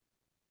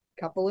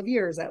couple of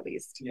years at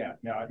least. Yeah,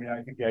 no, I mean,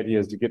 I think the idea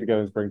is to get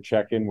together in spring,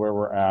 check in where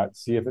we're at,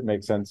 see if it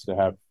makes sense to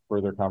have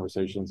further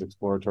conversations,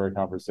 exploratory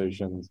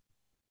conversations.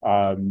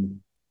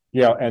 And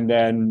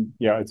then,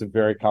 it's a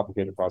very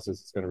complicated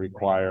process. It's going to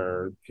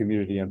require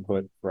community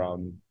input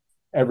from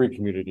every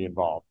community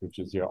involved, which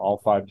is,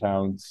 all 5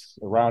 towns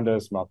around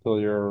us,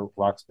 Montpelier,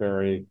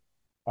 Roxbury,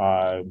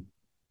 and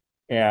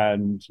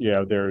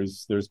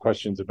there's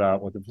questions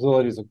about what the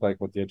facilities look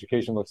like, what the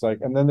education looks like,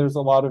 and then there's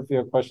a lot of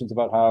questions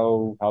about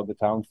how the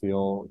towns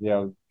feel,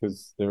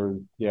 because it's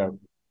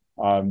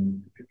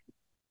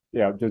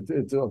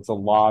a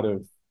lot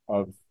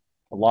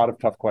of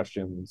tough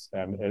questions,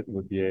 and it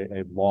would be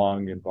a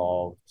long,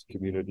 involved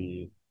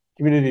community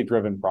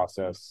driven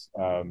process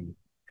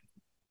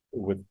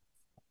with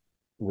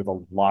a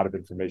lot of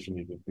information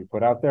needed to be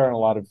put out there and a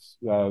lot of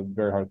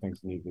very hard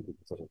things needed to be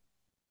considered.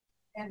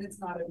 And it's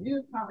not a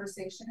new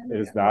conversation. It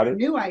is not a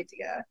new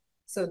idea.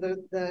 So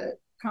the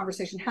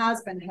conversation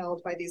has been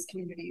held by these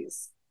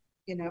communities,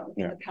 in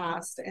the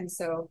past. And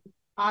so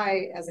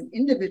I, as an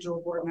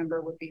individual board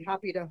member, would be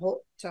happy to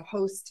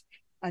host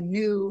a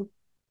new,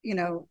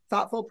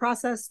 thoughtful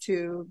process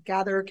to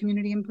gather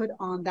community input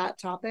on that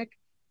topic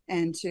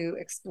and to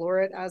explore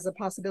it as a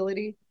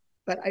possibility.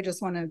 But I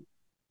just want to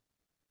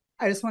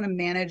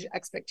manage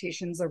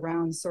expectations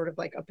around sort of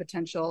like a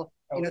potential,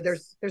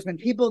 there's been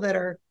people that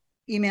are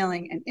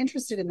emailing and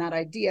interested in that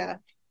idea.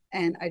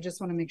 And I just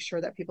want to make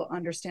sure that people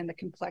understand the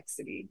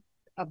complexity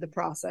of the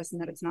process and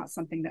that it's not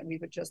something that we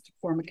would just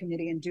form a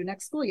committee and do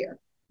next school year.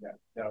 Yeah,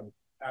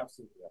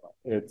 absolutely.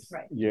 It's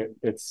right.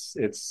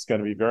 It's going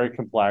to be very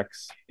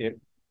complex. It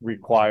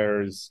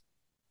requires,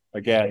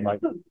 again,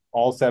 like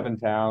all 7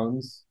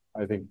 towns,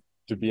 I think,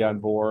 to be on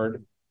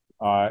board.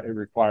 It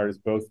requires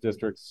both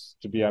districts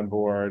to be on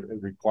board.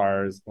 It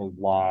requires a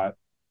lot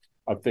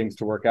of things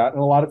to work out,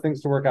 and a lot of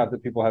things to work out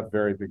that people have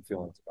very big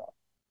feelings about.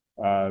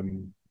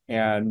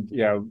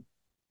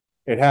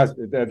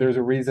 There's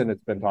a reason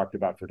it's been talked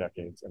about for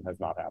decades and has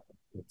not happened.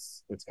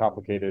 It's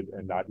complicated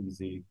and not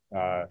easy,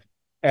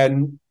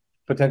 and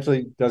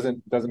potentially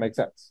doesn't make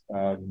sense.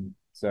 But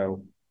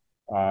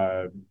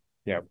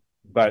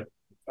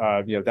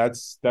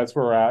that's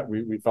where we're at.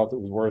 We felt it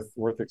was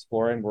worth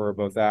exploring where we're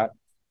both at,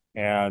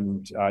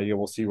 and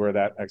we'll see where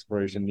that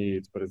exploration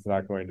leads, but it's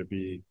not going to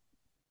be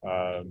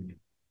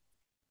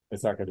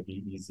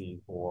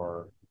easy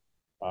or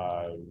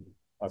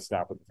a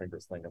snap with the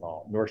fingers thing at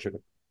all, nor should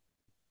it.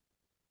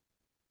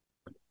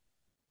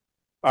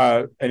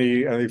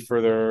 Any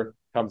further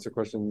comments or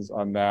questions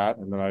on that,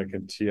 and then I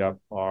can tee up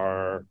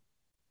our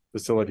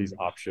facilities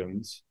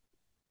options.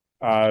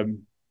 As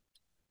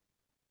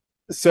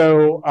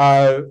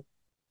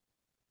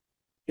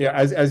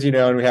you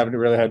know, and we haven't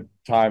really had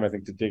time, I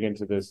think, to dig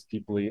into this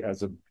deeply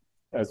as a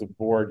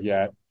board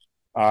yet.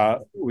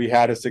 We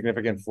had a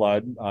significant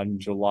flood on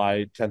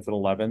July 10th and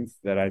 11th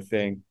that I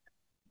think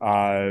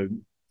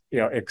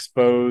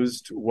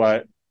exposed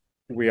what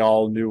we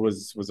all knew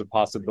was a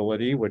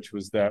possibility, which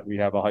was that we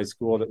have a high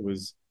school that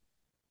was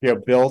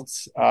built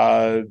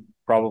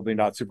probably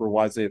not super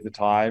wisely at the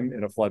time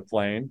in a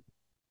floodplain.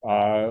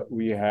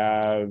 We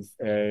have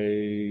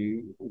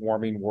a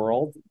warming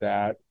world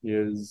that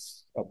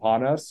is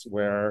upon us,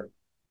 where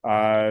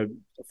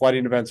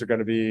flooding events are going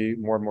to be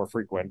more and more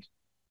frequent.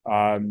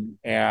 While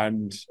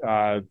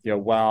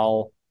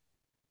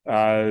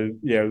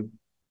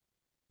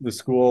the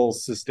school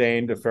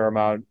sustained a fair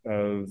amount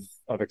of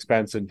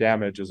expense and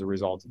damage as a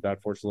result of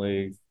that,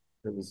 fortunately,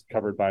 it was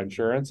covered by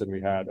insurance, and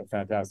we had a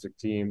fantastic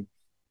team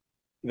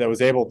that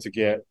was able to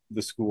get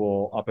the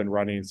school up and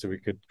running so we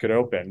could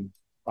open.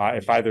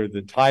 If either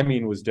the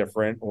timing was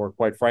different, or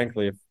quite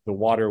frankly, if the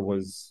water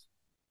was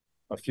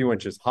a few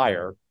inches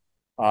higher,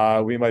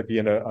 we might be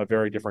in a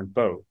very different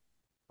boat.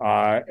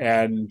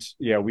 And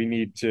yeah, we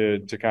need to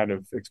kind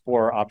of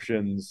explore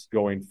options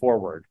going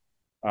forward,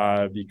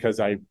 because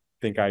I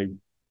think I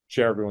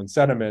share everyone's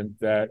sentiment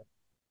that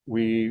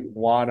we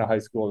want a high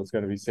school that's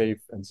going to be safe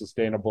and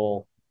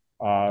sustainable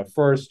for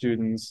our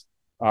students.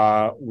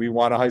 We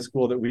want a high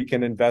school that we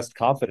can invest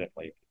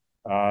confidently.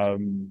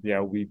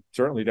 We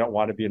certainly don't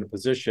want to be in a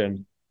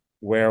position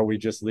where we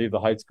just leave the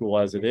high school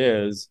as it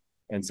is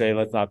and say,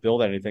 let's not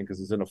build anything because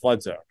it's in a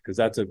flood zone, because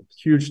that's a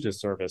huge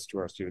disservice to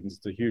our students.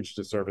 It's a huge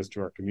disservice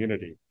to our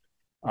community.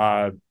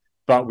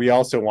 But we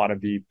also want to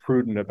be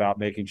prudent about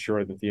making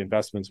sure that the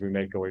investments we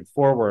make going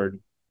forward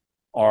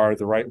are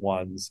the right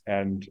ones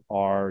and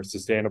are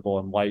sustainable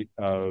in light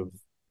of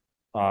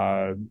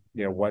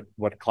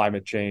what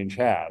climate change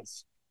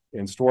has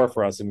in store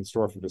for us and in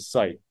store for the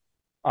site.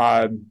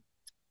 Kind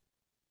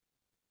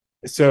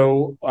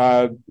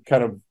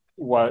of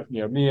what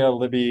Mia,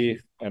 Libby,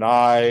 and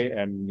I,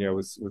 and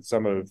with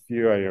some of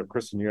you,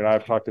 Kristen, you and I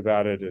have talked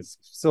about it as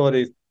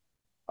facilities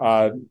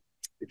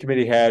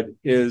committee head,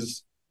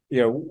 is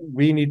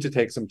we need to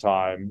take some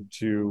time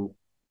to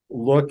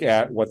look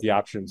at what the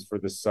options for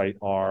this site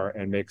are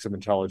and make some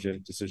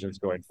intelligent decisions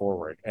going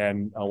forward.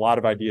 And a lot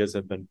of ideas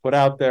have been put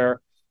out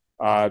there.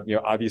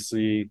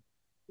 Obviously,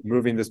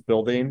 moving this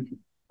building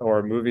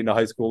or moving the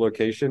high school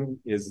location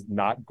is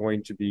not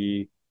going to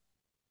be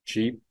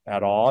cheap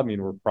at all. I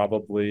mean, we're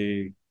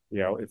probably,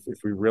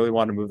 if we really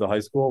want to move the high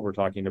school, we're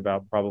talking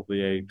about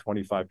probably a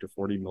 $25 to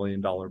 $40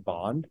 million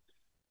bond,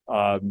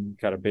 kind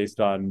of based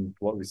on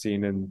what we've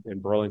seen in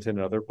Burlington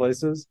and other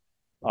places.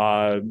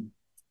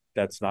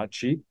 That's not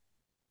cheap.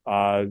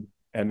 And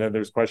then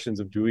there's questions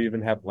of, do we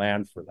even have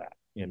land for that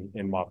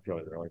in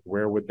Montpelier? Like,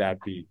 where would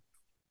that be?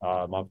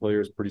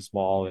 Montpelier is pretty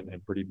small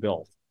and pretty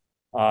built.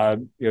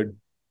 And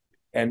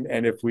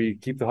if we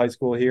keep the high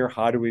school here,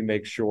 how do we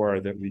make sure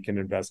that we can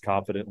invest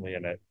confidently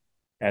in it,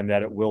 and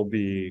that it will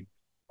be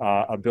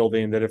a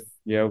building that, if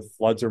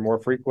floods are more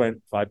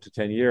frequent, 5 to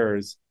 10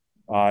 years,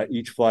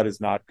 each flood is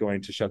not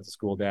going to shut the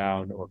school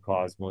down or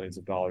cause millions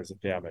of dollars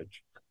of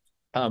damage.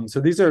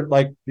 So these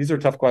are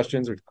tough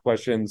questions, or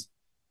questions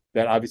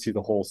that obviously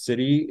the whole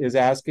city is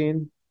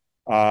asking,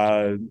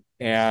 and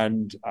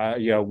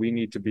we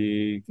need to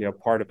be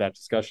part of that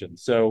discussion.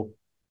 So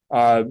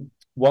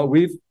what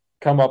we've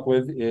come up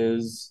with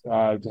is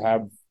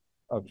to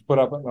put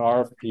up an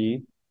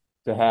RFP,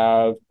 to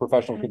have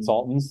professional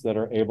consultants that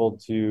are able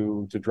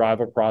to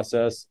drive a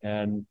process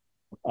and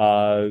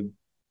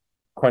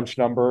crunch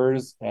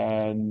numbers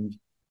and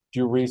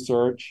do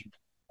research,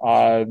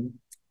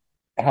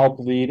 help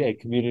lead a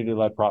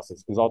community-led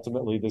process, because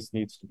ultimately this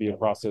needs to be a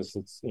process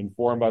that's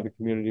informed by the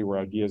community, where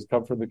ideas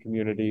come from the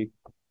community.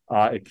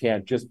 It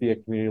can't just be a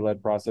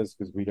community-led process,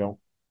 because we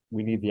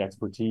need the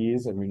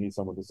expertise and we need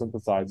someone to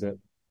synthesize it.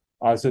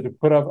 So to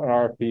put up an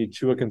RFP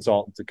to a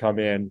consultant to come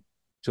in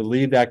to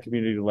lead that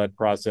community-led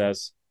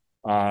process,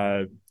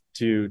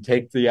 to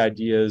take the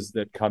ideas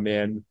that come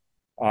in,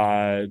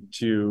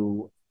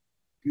 to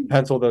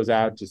pencil those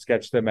out, to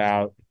sketch them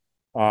out,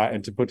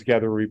 and to put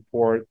together a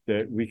report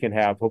that we can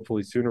have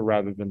hopefully sooner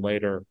rather than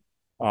later,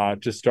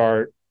 to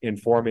start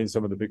informing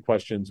some of the big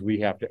questions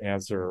we have to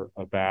answer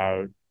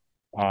about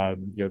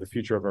the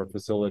future of our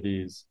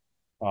facilities,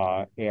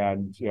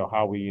 and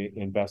how we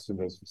invest in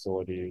those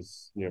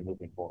facilities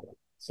moving forward.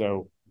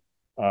 So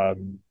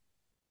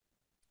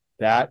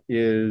that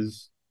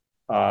is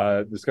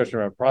discussion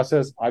around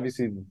process.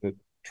 Obviously, the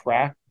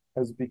track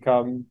has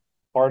become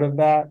part of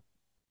that.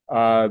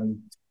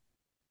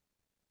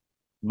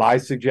 My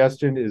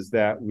suggestion is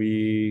that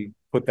we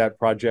put that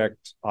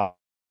project what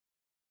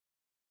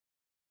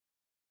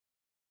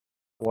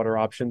our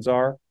options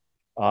are.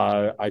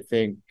 I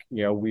think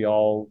we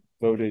all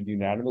voted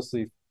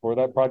unanimously for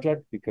that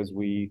project because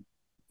we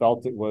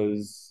felt it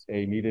was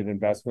a needed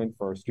investment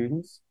for our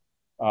students.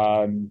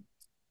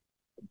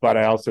 But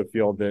I also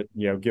feel that,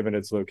 given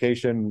its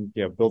location,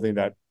 building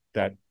that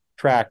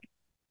track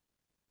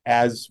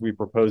as we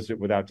proposed it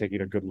without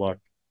taking a good look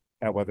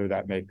at whether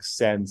that makes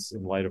sense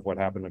in light of what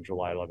happened on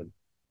July 11th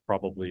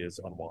probably is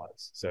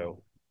unwise.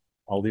 So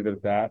I'll leave it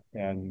at that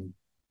and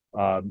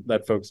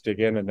let folks dig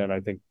in. And then I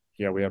think,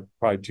 we have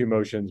probably two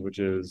motions, which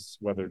is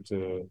whether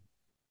to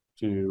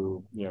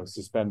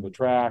suspend the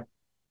track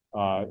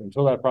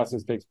until that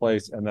process takes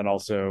place, and then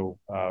also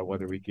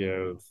whether we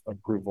give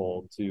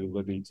approval to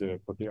Libby to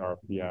put the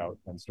RFP out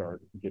and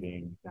start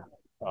getting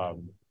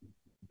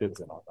bids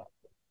in on that.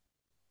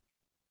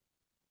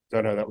 So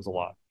I know that was a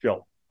lot.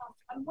 Jill.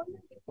 I'm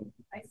wondering if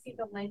I see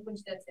the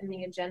language that's in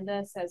the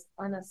agenda says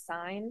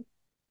unassigned,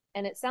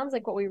 and it sounds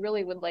like what we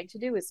really would like to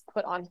do is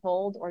put on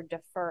hold or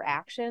defer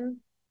action.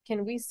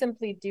 Can we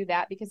simply do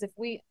that? Because if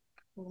we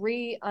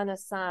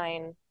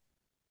unassign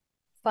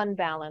fund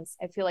balance,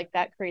 I feel like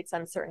that creates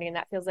uncertainty, and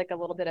that feels like a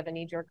little bit of a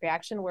knee-jerk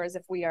reaction. Whereas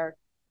if we are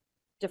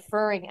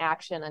deferring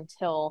action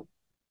until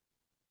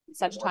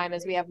such time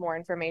as we have more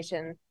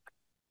information,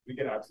 We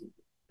can absolutely.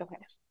 Okay.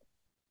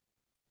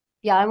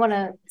 Yeah, I want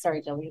to,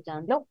 sorry, Jill, you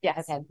done? Nope. Yeah.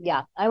 Okay.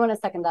 Yeah. I want to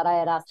second that. I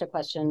had asked a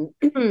question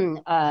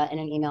in an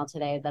email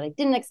today that I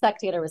didn't expect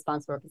to get a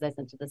response for because I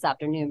sent it this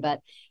afternoon, but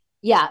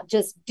yeah,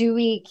 just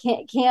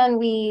can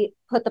we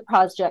put the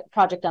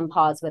project on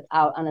pause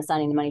without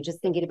unassigning the money?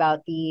 Just thinking about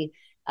the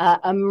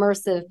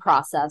immersive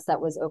process that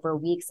was over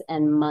weeks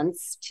and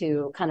months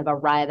to kind of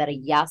arrive at a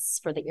yes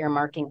for the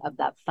earmarking of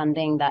that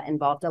funding that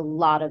involved a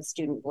lot of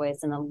student voice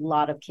and a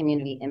lot of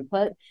community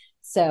input.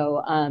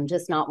 So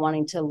just not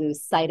wanting to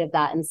lose sight of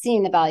that and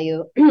seeing the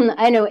value.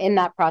 I know in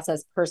that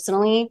process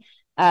personally,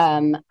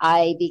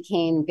 I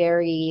became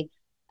very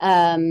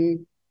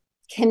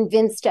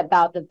convinced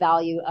about the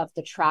value of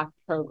the track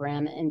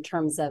program in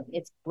terms of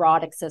its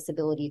broad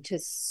accessibility to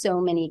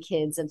so many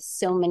kids of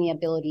so many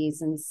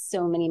abilities and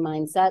so many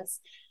mindsets.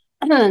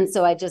 And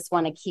so I just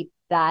want to keep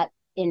that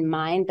in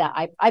mind, that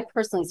I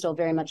personally still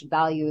very much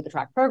value the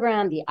track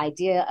program, the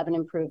idea of an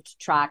improved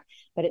track,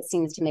 but it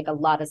seems to make a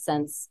lot of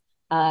sense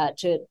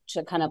to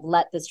kind of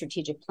let the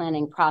strategic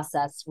planning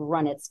process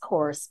run its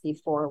course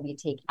before we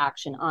take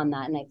action on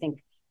that. And I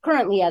think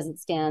currently as it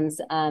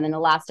stands, in the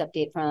last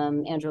update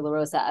from Andrew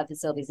LaRosa at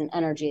Facilities and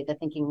Energy, the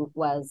thinking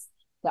was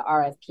the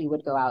RFP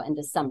would go out in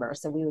December.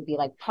 So we would be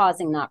like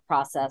pausing that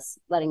process,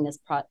 letting this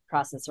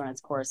process run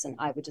its course. And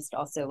I would just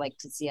also like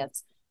to see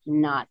us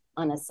not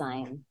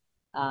unassign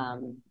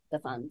the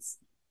funds.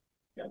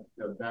 Yeah,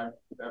 no, that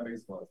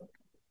makes a lot of sense.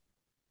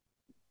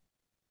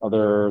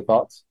 Other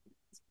thoughts?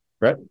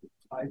 Brett?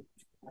 I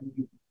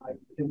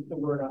think the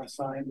word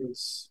unassigned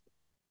is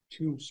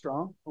too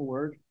strong a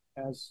word,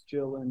 as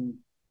Jill and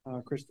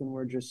Kristen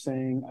were just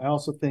saying. I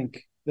also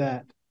think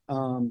that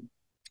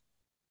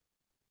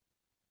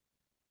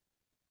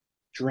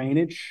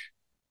drainage,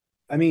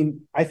 I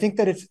mean, I think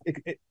that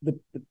the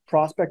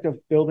prospect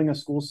of building a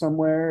school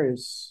somewhere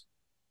is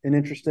an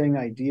interesting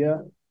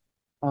idea.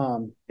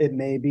 It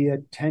may be a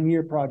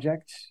 10-year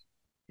project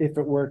if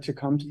it were to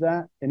come to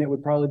that, and it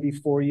would probably be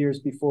 4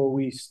 years before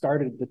we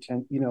started the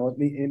 10,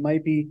 it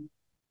might be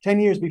 10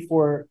 years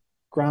before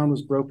ground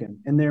was broken,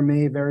 and there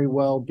may very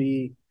well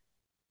be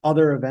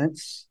other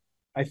events.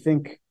 I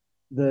think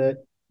the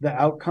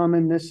outcome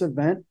in this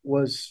event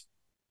was,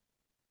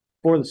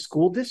 for the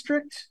school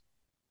district,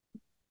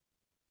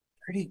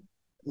 pretty,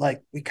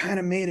 like, we kind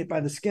of made it by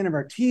the skin of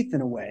our teeth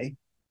in a way.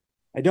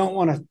 I don't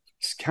want to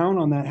count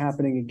on that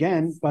happening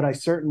again, but I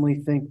certainly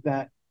think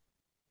that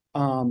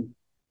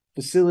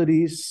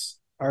facilities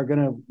are going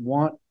to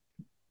want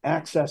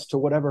access to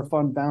whatever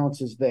fund balance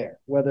is there,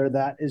 whether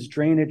that is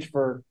drainage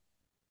for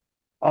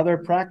other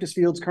practice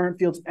fields, current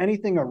fields,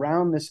 anything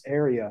around this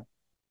area.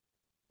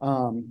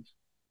 And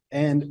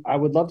I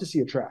would love to see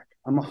a track.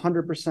 I'm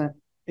 100%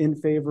 in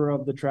favor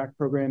of the track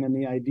program and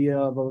the idea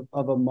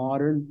of a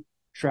modern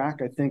track.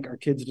 I think our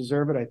kids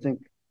deserve it. I think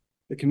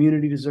the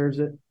community deserves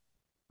it.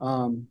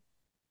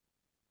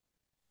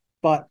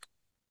 But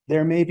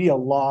there may be a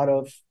lot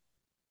of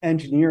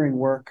engineering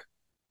work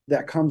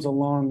that comes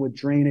along with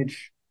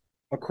drainage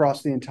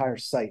across the entire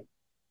site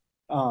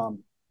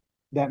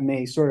that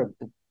may sort of,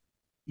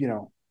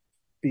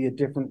 be a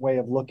different way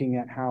of looking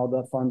at how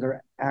the funds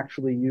are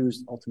actually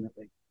used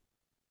ultimately.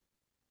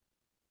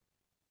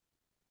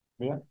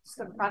 Yeah.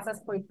 So the process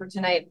point for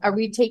tonight, are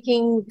we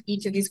taking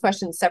each of these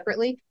questions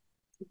separately?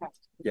 Okay.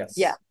 Yes.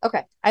 Yeah.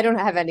 Okay. I don't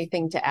have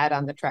anything to add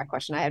on the track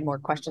question. I had more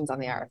questions on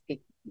the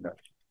RFP. No.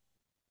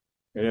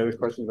 Any other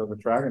questions on the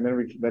track? And then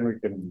we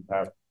can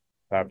have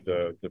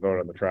to vote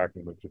on the track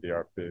and move to the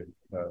RFP.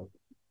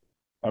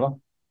 Ella?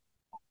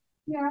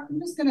 Yeah, I'm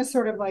just going to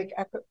sort of like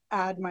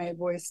add my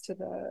voice to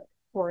the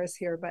chorus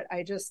here, but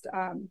I just,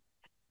 I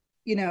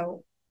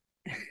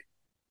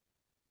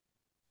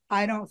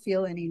don't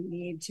feel any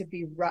need to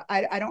be,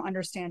 I don't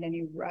understand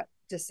any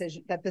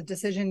decision, that the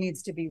decision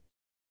needs to be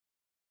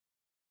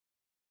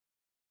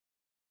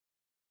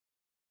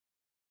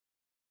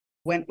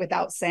went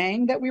without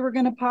saying that we were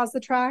going to pause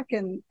the track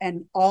and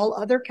all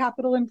other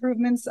capital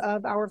improvements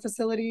of our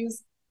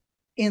facilities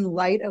in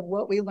light of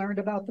what we learned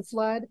about the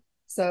flood.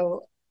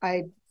 So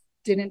I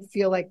didn't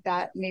feel like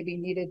that maybe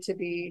needed to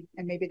be,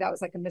 and maybe that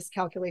was like a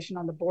miscalculation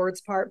on the board's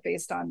part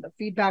based on the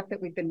feedback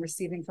that we've been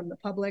receiving from the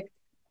public.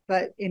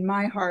 But in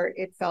my heart,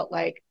 it felt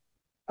like,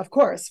 of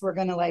course, we're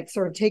going to like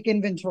sort of take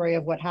inventory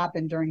of what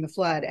happened during the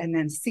flood and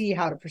then see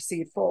how to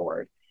proceed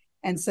forward.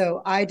 And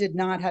so I did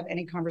not have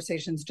any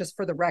conversations, just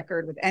for the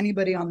record, with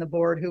anybody on the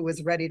board who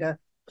was ready to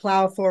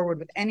plow forward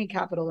with any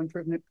capital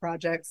improvement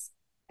projects.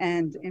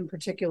 And in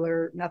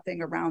particular,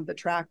 nothing around the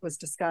track was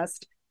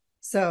discussed.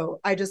 So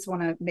I just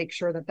want to make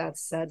sure that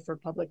that's said for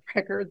public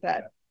record,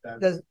 that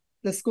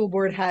the school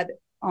board had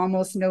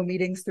almost no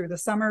meetings through the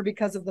summer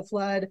because of the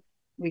flood.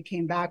 We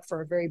came back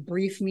for a very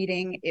brief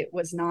meeting. It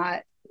was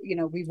not,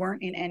 we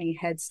weren't in any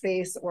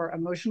headspace or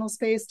emotional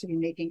space to be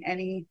making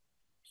any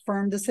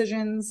firm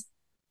decisions.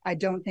 I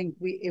don't think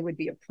it would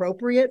be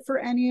appropriate for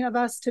any of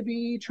us to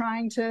be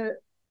trying to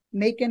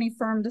make any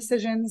firm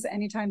decisions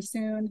anytime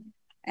soon.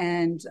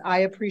 And I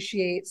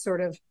appreciate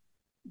sort of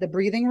the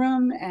breathing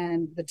room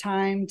and the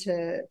time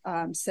to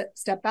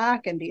step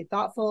back and be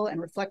thoughtful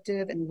and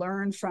reflective and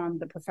learn from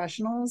the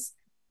professionals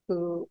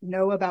who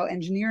know about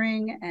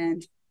engineering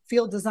and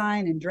field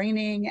design and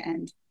draining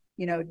and,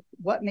 you know,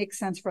 what makes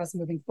sense for us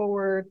moving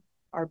forward.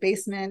 Our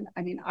basement,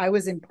 I mean, I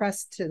was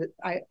impressed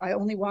I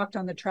only walked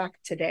on the track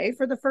today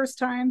for the first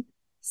time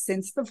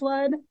since the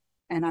flood,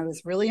 and I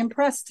was really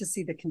impressed to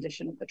see the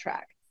condition of the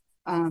track.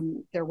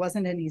 There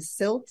wasn't any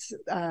silt.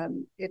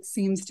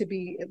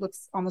 It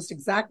looks almost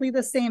exactly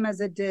the same as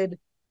it did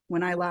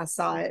when I last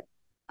saw it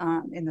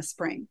in the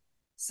spring.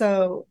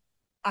 So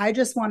I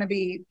just want to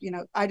be, you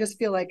know, I just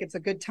feel like it's a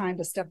good time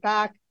to step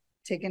back,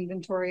 take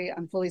inventory.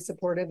 I'm fully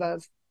supportive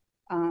of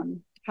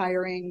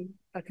hiring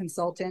a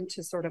consultant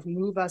to sort of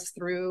move us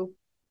through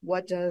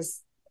what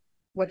does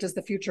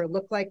the future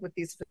look like with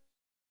these.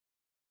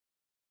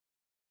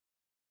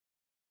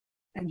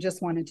 And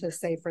just wanted to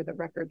say for the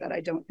record that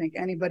I don't think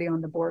anybody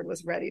on the board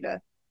was ready to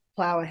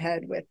plow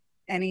ahead with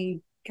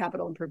any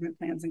capital improvement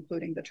plans,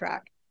 including the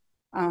track.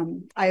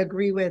 I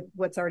agree with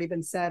what's already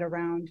been said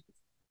around,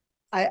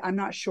 I'm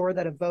not sure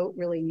that a vote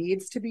really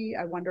needs to be.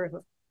 I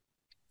wonder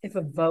if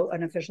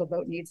an official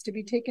vote needs to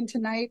be taken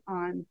tonight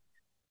on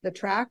the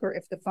track, or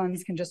if the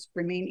funds can just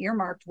remain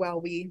earmarked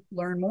while we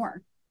learn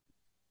more.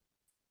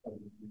 You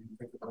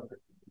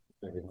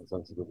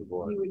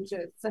would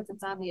just, since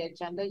it's on the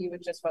agenda, you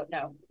would just vote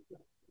no.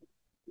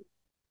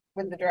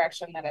 With the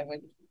direction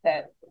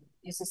that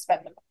you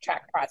suspend the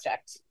track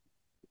project.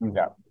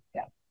 Yeah.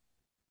 Yeah.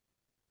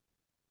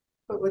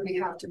 But would we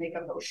have to make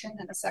a motion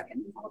and a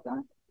second and all of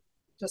that?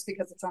 Just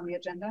because it's on the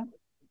agenda?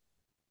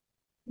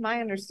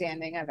 My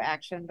understanding of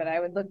action, but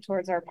I would look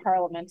towards our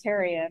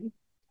parliamentarian.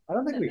 I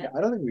don't think we.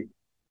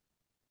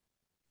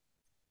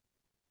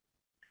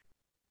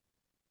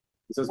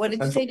 What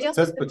did you say, Jill? It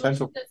says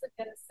potential. It doesn't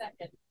get a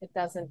second. It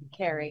doesn't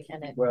carry,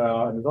 and it.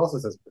 Well, and it also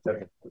says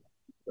potential. It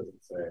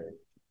doesn't say.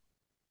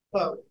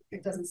 Vote.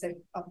 It doesn't say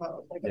a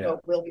vote. Like a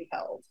vote will be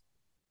held.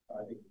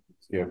 I think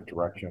give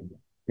direction.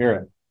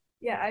 Here.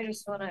 Yeah, I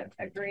just want to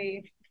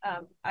agree.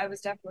 I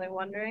was definitely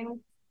wondering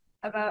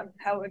about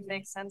how it would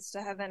make sense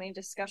to have any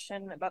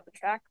discussion about the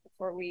track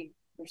before we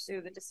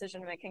pursue the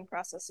decision-making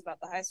process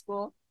about the high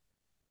school.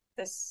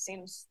 This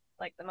seems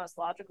like the most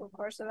logical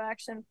course of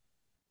action.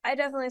 I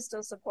definitely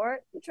still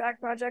support the track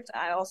project.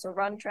 I also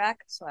run track,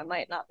 so I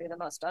might not be the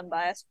most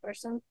unbiased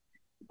person,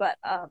 but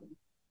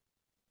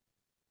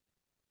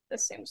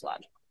this seems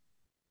logical.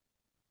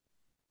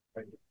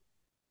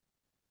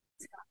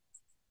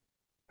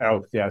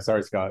 Oh, yeah,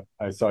 sorry, Scott.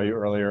 I saw you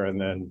earlier, and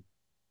then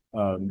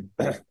yeah.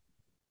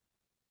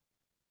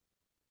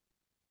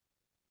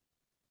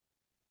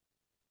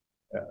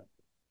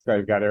 Scott,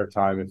 you've got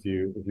airtime if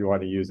you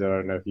want to use it. I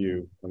don't know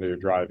if when you're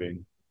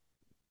driving.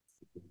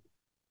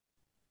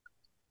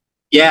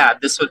 Yeah,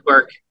 this would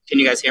work. Can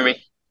you guys hear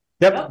me?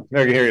 Yep,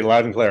 I can hear you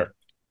loud and clear.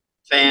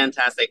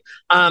 Fantastic.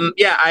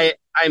 Yeah, I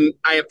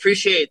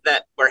appreciate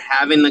that we're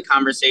having the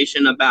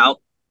conversation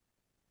about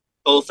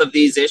both of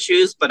these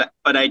issues, but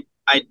I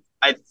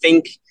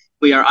think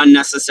we are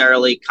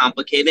unnecessarily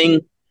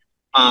complicating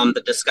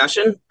the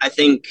discussion. I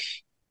think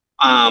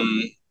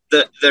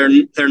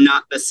they're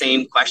not the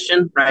same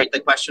question, right? The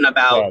question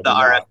about the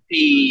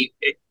RFP,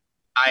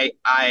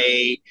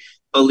 I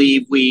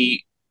believe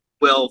we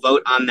will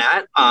vote on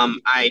that.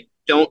 I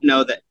don't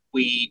know that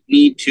we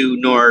need to,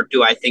 nor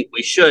do I think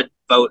we should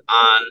vote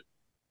on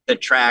the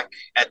track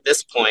at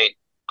this point.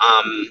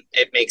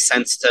 It makes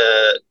sense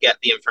to get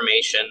the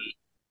information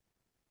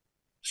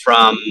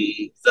from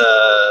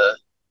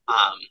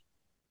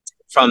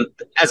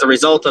as a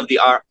result of the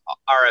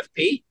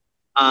RFP.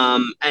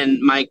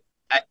 And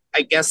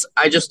I guess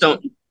I just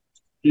don't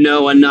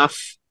know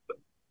enough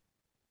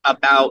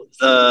about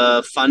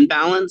the fund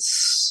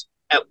balance.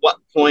 At what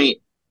point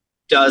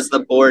does the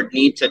board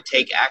need to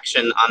take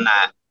action on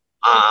that?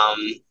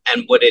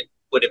 And would it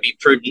be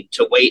prudent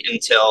to wait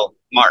until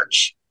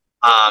March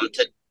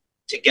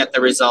to get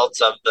the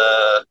results of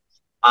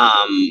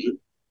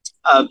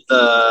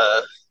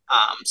the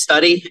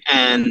study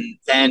and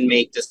then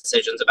make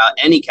decisions about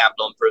any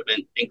capital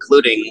improvement,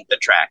 including the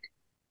track?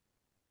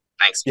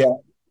 Thanks.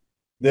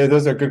 Yeah,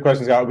 those are good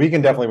questions, Scott. We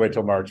can definitely wait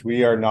till March.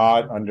 We are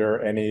not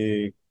under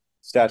any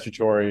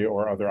statutory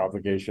or other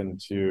obligation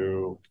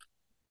to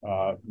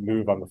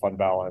move on the fund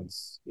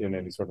balance in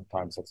any sort of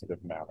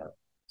time-sensitive manner.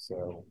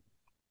 So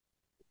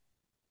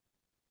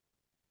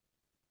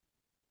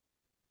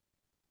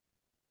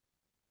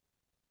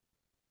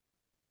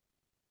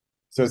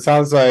it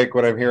sounds like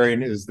what I'm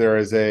hearing is there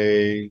is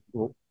a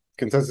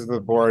consensus of the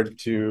board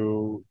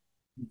to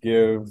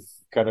give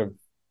kind of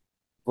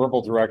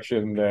verbal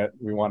direction that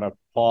we want to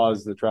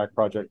pause the track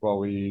project while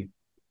we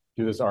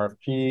do this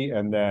RFP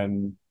and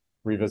then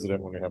revisit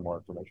it when we have more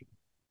information.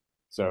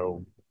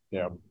 So,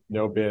 yeah,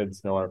 no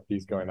bids, no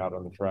RFPs going out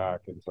on the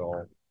track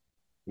until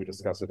we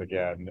discuss it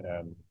again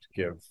and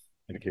give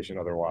indication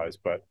otherwise.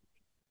 But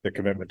the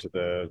commitment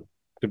to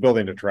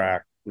building the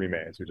track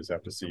remains. We just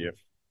have to see if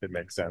it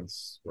makes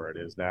sense where it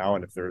is now,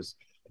 and if there's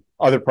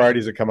other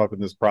priorities that come up in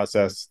this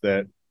process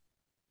that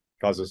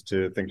cause us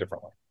to think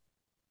differently.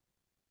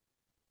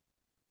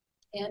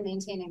 And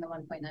maintaining the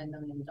 $1.9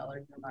 million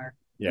earmark.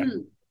 Yeah.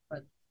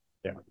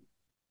 Yeah.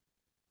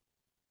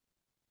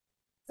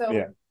 So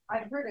Yeah.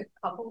 I've heard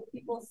a couple of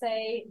people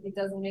say it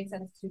doesn't make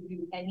sense to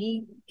do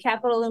any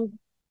capital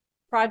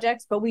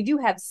projects, but we do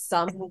have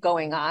some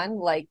going on,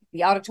 like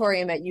the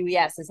auditorium at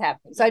UES is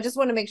happening. So I just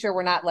want to make sure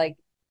we're not like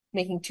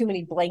making too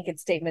many blanket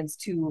statements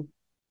to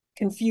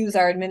confuse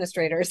our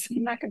administrators.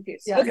 I'm not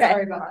confused. Yeah, okay.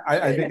 Sorry about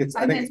that. I think it's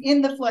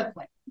in the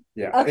floodplain.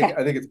 Yeah, Okay.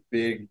 I think it's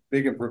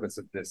big improvements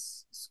of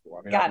this school.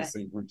 I mean, Got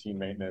obviously routine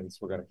maintenance,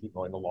 we're gonna keep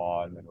mowing the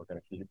lawn and we're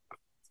gonna keep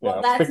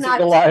that's fixing not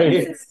the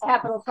lights.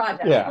 capital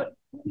projects. Yeah. But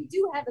we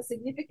do have a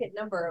significant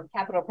number of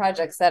capital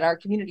projects that our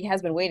community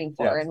has been waiting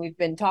for, and we've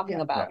been talking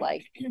about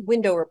like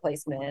window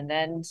replacement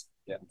and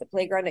the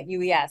playground at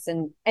UES.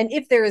 And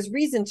if there is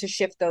reason to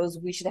shift those,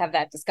 we should have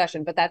that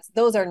discussion. But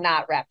those are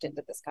not wrapped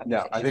into this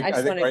conversation. Yeah,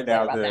 I think right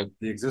now the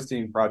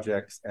existing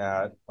projects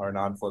at our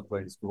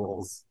non-floodplain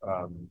schools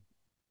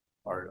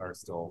are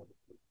still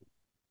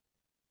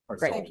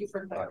great. Thank you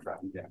for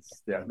clarifying.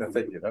 Yes. Yeah. No,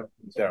 thank you.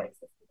 So.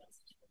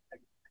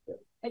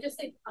 I just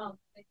think, I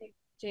think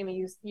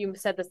Jamie, you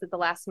said this at the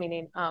last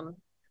meeting.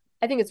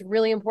 I think it's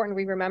really important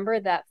we remember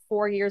that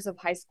 4 years of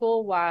high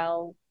school,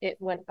 while it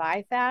went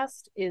by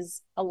fast,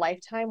 is a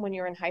lifetime when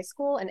you're in high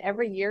school. And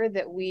every year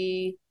that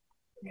we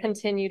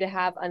continue to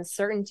have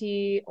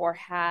uncertainty or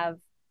have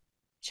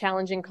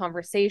challenging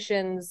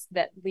conversations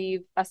that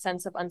leave a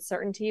sense of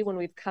uncertainty when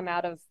we've come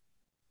out of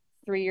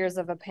 3 years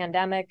of a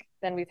pandemic,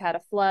 then we've had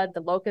a flood,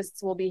 the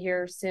locusts will be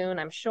here soon,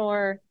 I'm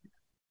sure.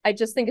 I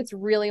just think it's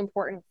really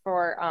important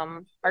for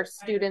our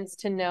students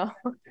to know.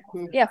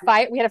 Yeah,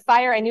 we had a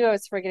fire. I knew I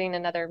was forgetting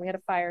another. We had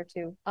a fire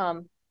too.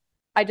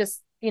 I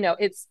just,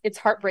 it's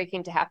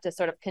heartbreaking to have to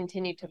sort of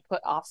continue to put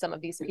off some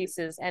of these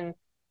pieces. And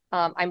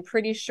I'm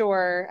pretty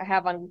sure I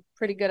have on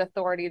pretty good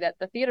authority that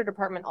the theater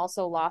department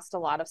also lost a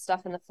lot of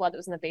stuff in the flood that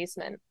was in the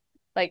basement.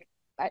 Like,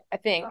 I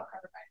think.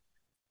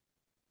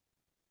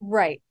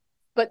 Right.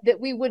 But that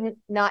we wouldn't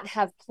not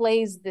have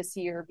plays this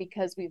year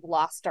because we've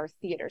lost our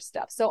theater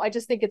stuff. So I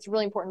just think it's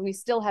really important. We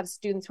still have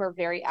students who are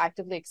very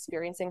actively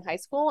experiencing high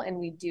school, and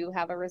we do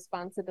have a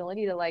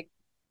responsibility to like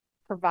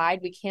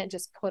provide. We can't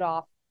just put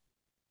off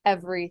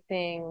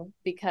everything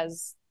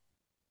because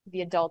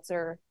the adults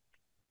are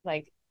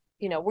like,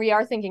 we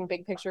are thinking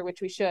big picture,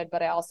 which we should,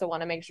 but I also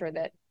want to make sure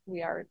that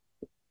we are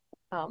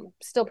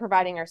still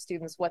providing our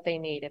students what they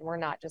need, and we're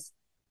not just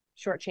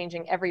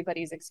shortchanging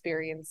everybody's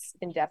experience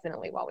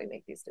indefinitely while we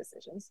make these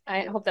decisions.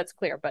 I hope that's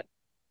clear, but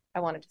I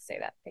wanted to say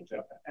that. Thank you.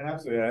 And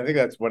absolutely, I think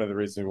that's one of the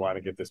reasons we want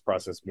to get this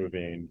process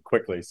moving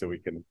quickly so we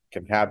can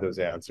have those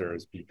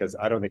answers, because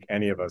I don't think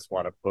any of us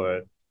want to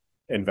put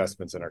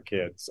investments in our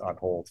kids on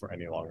hold for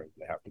any longer than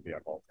they have to be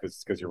on hold.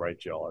 Because you're right,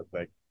 Jill. I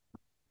think,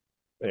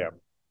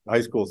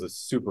 high school is a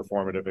super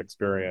formative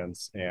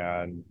experience,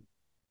 and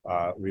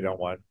we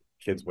don't want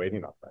kids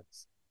waiting on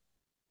things.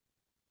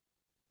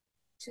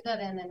 To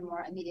that end, in a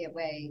more immediate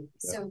way.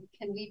 Yeah. So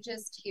can we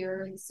just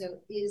hear,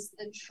 so is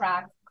the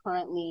track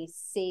currently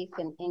safe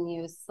and in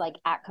use, like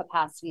at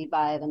capacity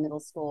by the middle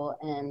school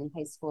and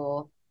high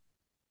school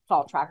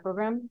fall track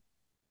program?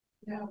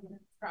 No,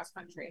 cross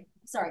country.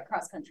 Sorry,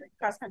 cross country.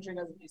 Cross country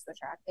doesn't use the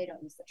track. They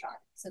don't use the track.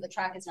 So the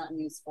track is not in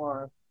use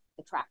for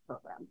the track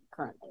program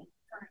currently.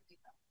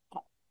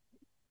 Okay.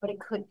 But it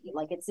could be,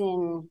 like is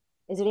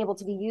it able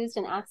to be used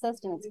and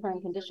accessed in its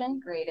current condition?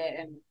 Grade it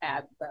and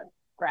add the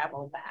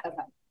gravel back.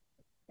 Okay.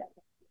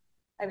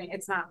 I mean,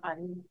 it's not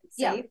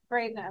unsafe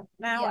right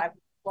now. I've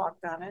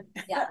walked on it.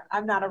 Yeah.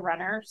 I'm not a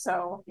runner,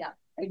 so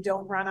I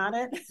don't run on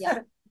it. Yeah.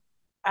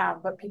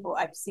 But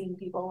I've seen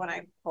people when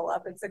I pull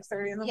up at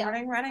 6:30 in the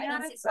morning running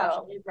on it.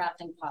 So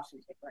wrapped in caution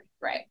tape.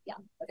 Right. Yeah.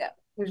 Yeah.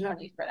 There's no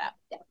need for that.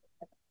 Yeah.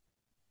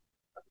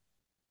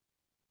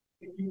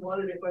 If you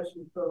wanted a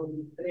question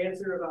from an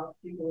answer about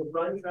people who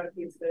run track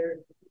meets there,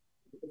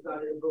 it's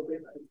not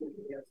inappropriate. I think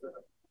the answer.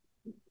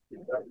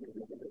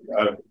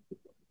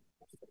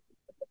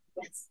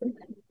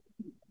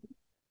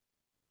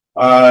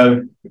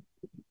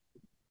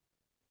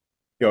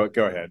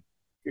 Go ahead.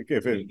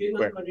 If we did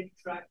not run any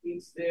track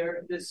meets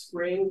there this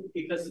spring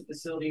because the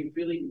facility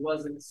really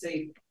wasn't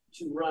safe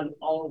to run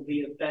all of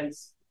the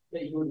events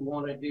that you would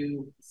want to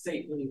do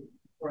safely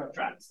from a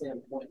track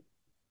standpoint.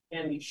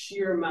 And the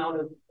sheer amount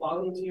of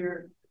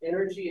volunteer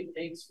energy it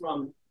takes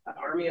from an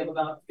army of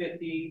about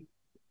 50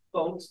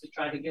 folks to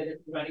try to get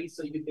it ready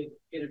so you could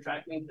get a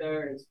track meet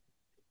there is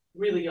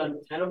really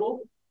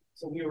untenable.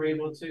 So we were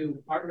able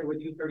to partner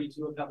with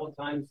U32 a couple of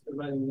times to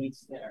run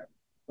meets there.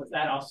 But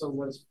that also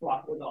was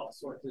fraught with all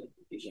sorts of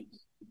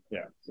issues.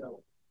 Yeah.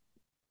 So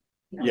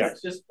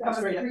it's just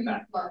straight up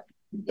back.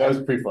 That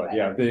was pre-flood.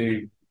 Yeah.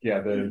 The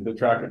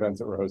track events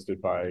that were hosted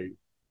by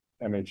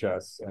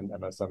MHS and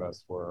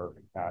MSMS were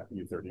at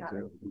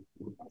U32.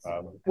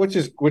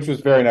 Which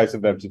was very nice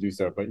of them to do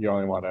so, but you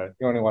only want to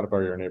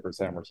borrow your neighbor's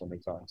hammer so many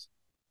times.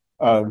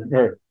 I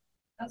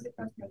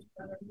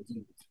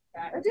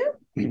do.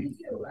 We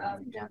do.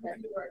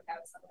 Work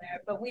out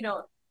somewhere, but we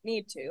don't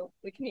need to.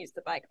 We can use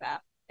the bike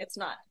path. It's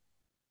not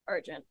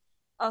urgent.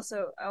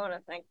 Also, I want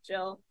to thank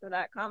Jill for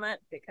that comment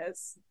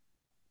because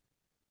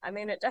I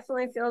mean, it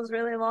definitely feels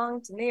really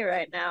long to me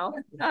right now.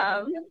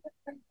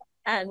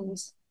 And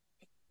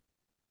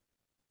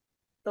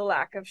the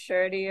lack of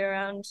surety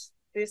around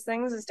these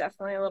things is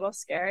definitely a little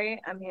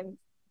scary. I mean,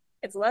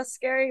 it's less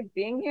scary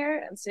being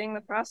here and seeing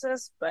the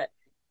process, but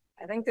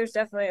I think there's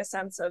definitely a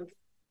sense of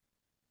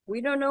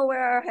we don't know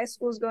where our high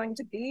school is going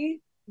to be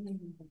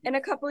in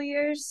a couple of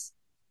years,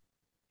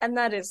 and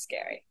that is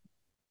scary.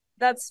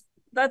 That's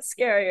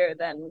scarier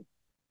than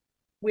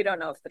we don't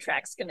know if the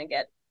track's going to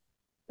get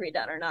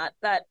redone or not.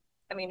 That,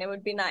 I mean, it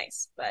would be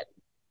nice, but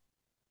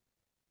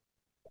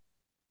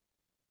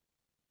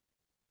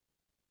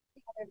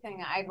other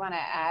thing I'd want to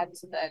add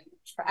to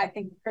I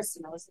think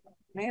Kristen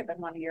may have been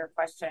one of your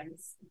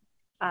questions,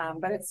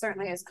 but it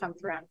certainly has come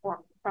through on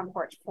Front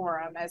Porch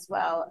Forum as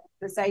well.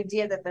 This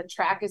idea that the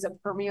track is a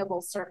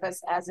permeable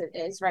surface as it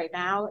is right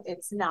now,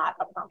 it's not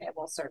a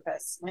permeable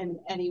surface in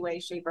any way,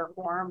 shape, or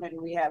form,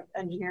 and we have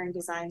engineering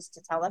designs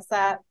to tell us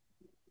that.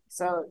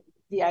 So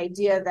the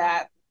idea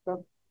that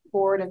the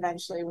board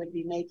eventually would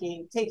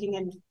be taking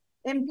an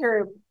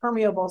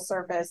impermeable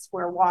surface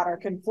where water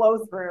can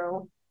flow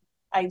through,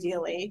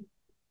 ideally,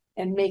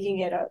 and making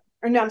it a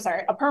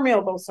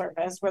permeable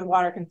surface where the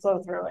water can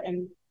flow through.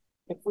 And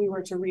if we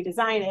were to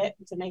redesign it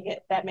to make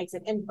it, that makes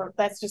it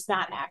that's just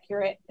not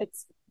accurate.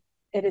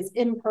 It is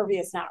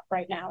impervious now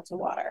right now to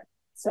water.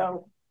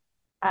 So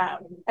I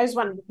just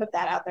wanted to put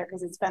that out there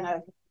because it's been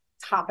a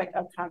topic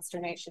of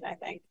consternation, I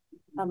think,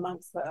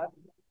 amongst the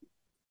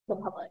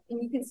public.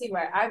 And you can see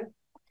why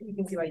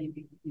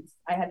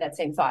I had that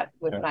same thought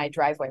with my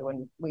driveway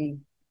when we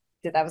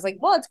did that. I was like,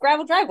 well, it's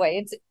gravel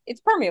driveway.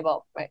 It's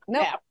permeable. Right.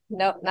 No,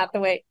 no, not the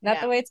way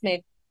it's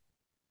made.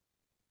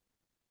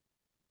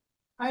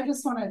 I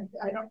just want to,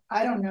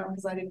 I don't know,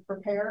 because I didn't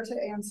prepare to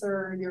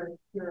answer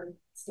your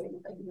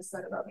statement that you just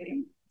said about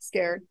being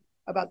scared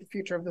about the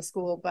future of the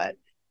school, but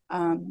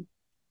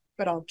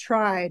I'll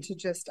try to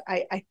just,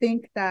 I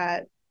think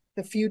that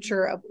the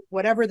future of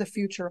whatever the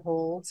future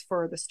holds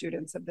for the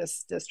students of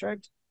this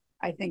district,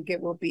 I think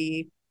it will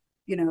be,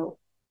 a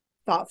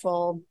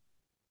thoughtful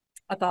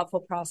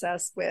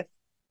process with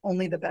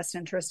only the best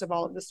interest of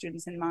all of the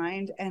students in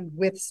mind and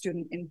with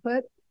student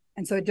input.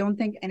 And so I don't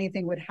think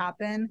anything would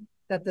happen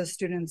that the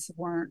students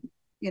weren't,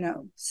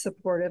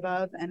 supportive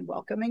of and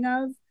welcoming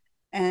of.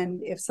 And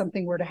if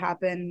something were to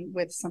happen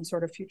with some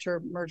sort of future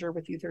merger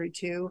with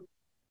U32,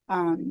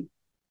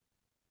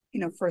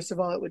 first of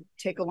all, it would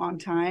take a long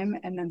time.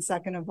 And then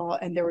second of all,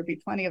 and there would be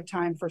plenty of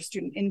time for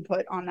student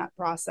input on that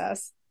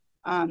process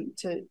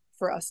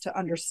for us to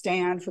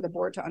understand, for the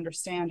board to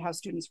understand how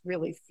students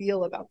really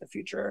feel about the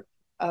future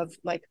of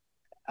like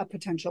a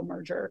potential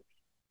merger.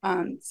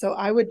 So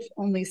I would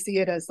only see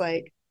it as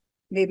like,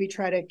 maybe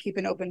try to keep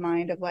an open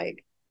mind of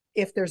like,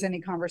 if there's any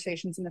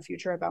conversations in the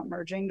future about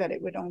merging, that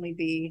it would only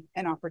be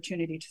an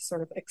opportunity to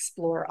sort of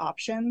explore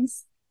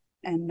options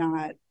and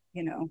not,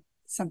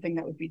 something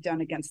that would be done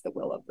against the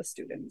will of the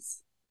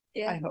students.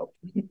 Yeah, I hope.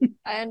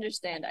 I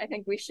understand. I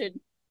think we should,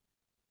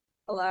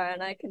 Alara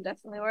and I can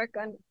definitely work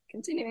on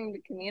continuing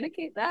to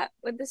communicate that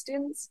with the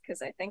students,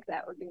 because I think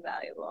that would be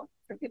valuable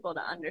for people to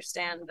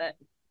understand that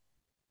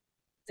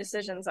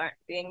decisions aren't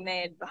being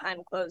made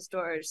behind closed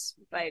doors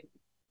by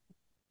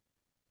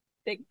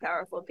big,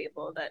 powerful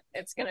people, that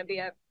it's going to be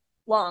a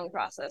long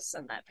process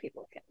and that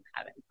people can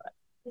have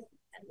input.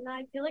 And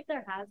I feel like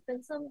there has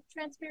been some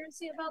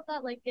transparency about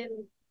that, like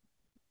in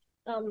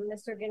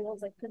Mr.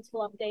 Gingel's like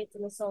principal updates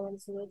and the Soul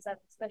and Fluids,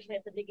 especially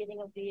at the beginning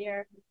of the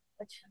year,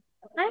 which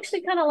I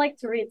actually kind of like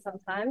to read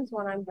sometimes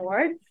when I'm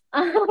bored.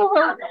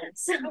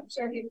 So, I'm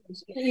sure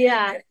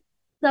yeah.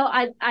 So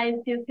I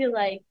do feel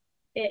like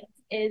it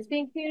is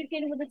being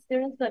communicated with the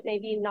students, but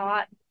maybe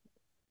not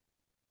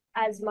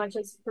as much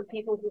as for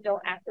people who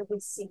don't actively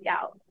seek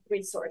out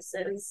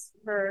resources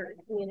for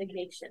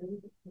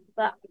communication.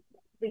 But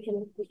we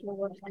can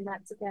work on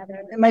that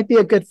together. It might be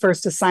a good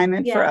first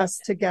assignment for us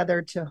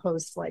together to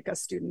host like a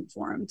student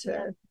forum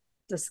to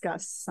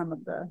discuss some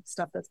of the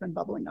stuff that's been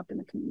bubbling up in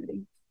the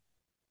community.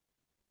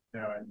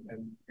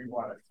 And we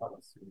want a ton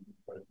of student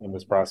input in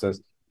this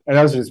process. And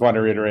I also just want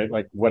to reiterate,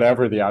 like,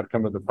 whatever the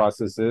outcome of the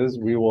process is,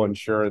 we will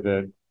ensure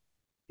that,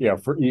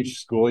 for each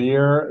school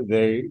year,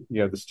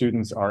 the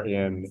students are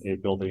in a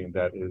building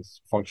that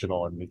is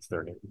functional and meets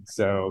their needs.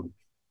 So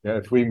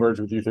if we merge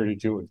with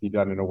U32, it would be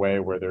done in a way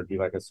where there'd be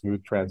like a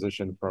smooth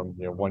transition from,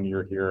 1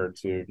 year here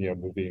to,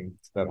 moving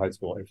to that high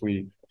school. If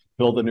we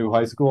build a new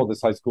high school,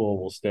 this high school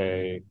will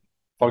stay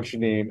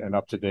functioning and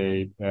up to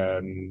date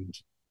and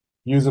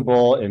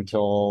usable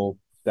until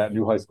that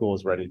new high school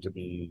is ready to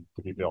be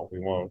built. We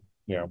won't,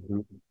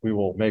 we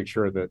will make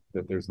sure that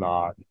there's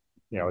not,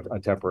 a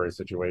temporary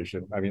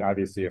situation. I mean,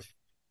 obviously if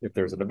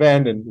there's an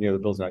event and, the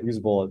building's not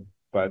usable,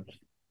 but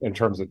in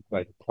terms of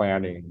like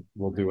planning,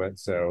 we'll do it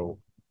so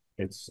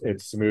it's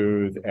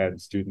smooth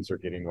and students are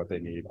getting what they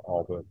need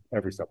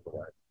every step of the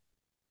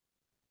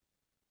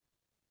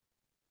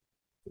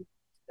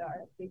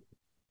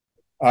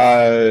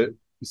way.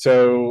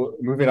 So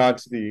moving on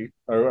to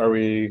are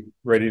we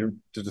ready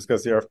to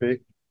discuss the RFP?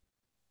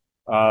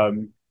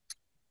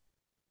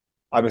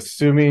 I'm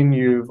assuming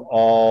you've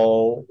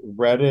all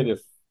read it.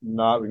 If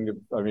not, we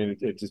can, I mean,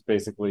 it just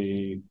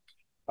basically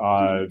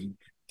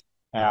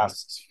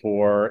asks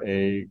for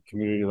a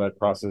community-led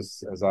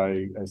process, as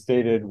I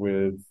stated,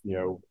 with,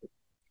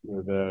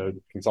 with the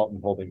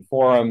consultant holding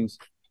forums,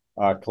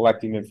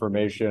 collecting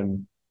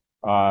information,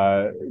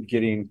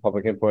 getting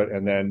public input,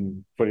 and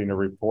then putting a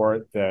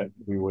report that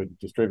we would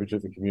distribute to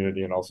the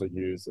community and also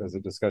use as a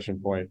discussion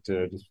point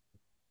to just,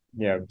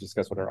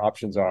 discuss what our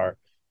options are.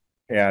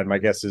 And my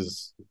guess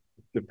is,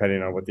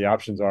 depending on what the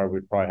options are,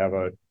 we'd probably have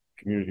a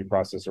community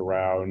process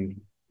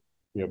around,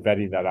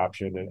 vetting that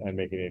option and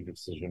making a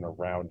decision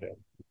around it.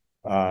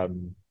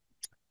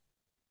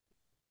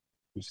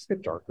 You just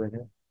get darker in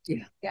here.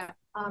 Yeah.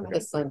 The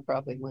sun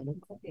probably went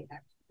in.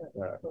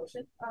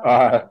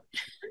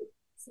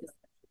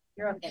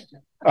 You're okay.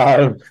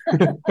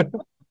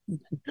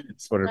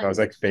 Just wonder if I was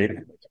like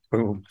fading.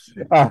 Boom.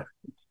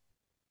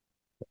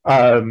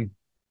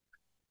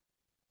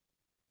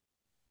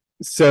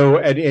 So,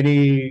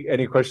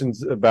 any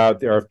questions about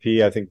the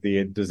RFP? I think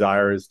the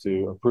desire is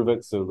to approve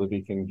it so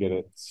Libby can get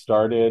it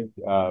started.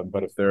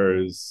 But if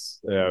there's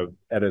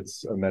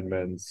edits,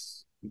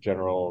 amendments,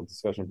 general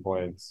discussion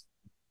points,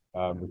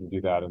 we can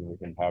do that, and we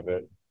can have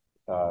it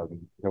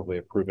hopefully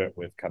approve it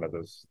with kind of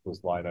those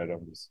line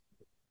items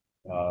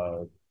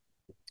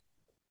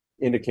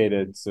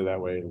indicated, so that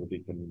way Libby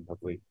can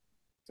hopefully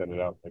send it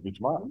out maybe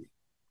tomorrow.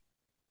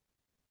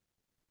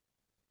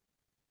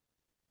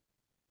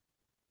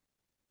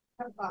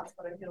 Thoughts,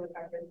 but I feel like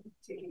I've been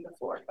taking the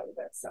floor quite a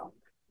bit, so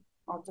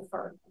I'll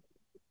defer.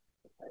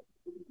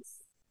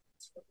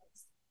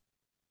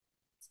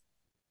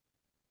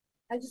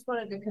 I just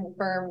wanted to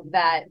confirm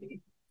that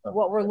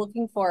what we're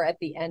looking for at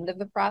the end of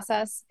the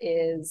process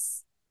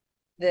is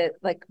the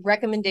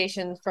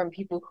recommendations from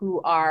people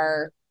who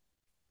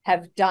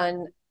have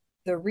done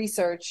the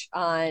research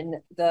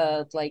on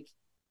the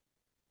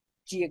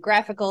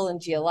geographical and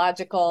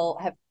geological,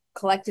 have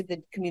collected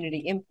the community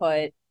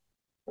input,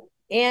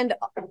 and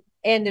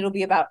it'll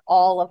be about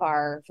all of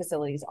our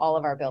facilities, all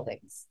of our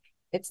buildings.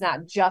 It's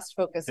not just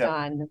focused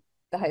on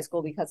the high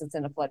school because it's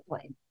in a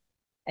floodplain.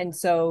 And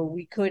so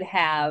we could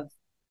have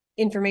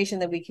information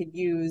that we could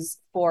use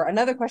for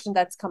another question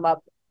that's come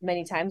up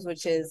many times,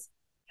 which is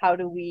what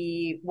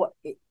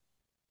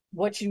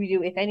should we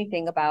do, if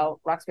anything, about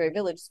Roxbury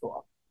Village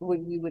School?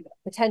 We would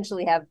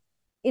potentially have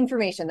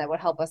information that would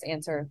help us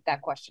answer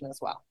that question as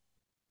well.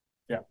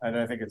 Yeah, and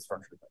I think it's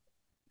structured.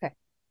 Okay.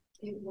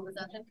 What was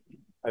that?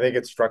 I think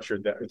it's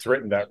structured that it's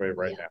written that way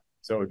right now.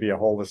 So it would be a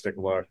holistic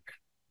look.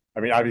 I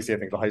mean, obviously, I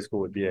think the high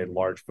school would be a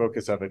large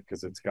focus of it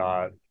because it's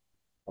got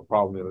a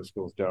problem the other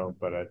schools don't,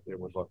 but it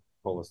would look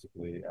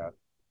holistically at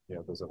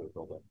those other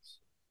buildings.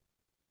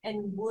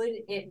 And would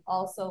it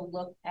also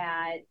look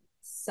at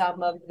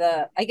some of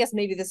the, I guess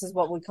maybe this is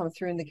what would come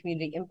through in the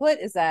community input,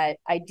 is that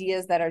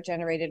ideas that are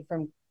generated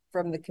from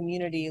the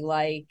community,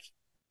 like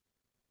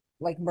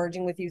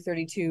merging with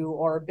U32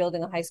 or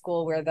building a high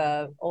school where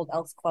the old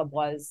Elks Club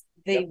was,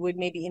 they would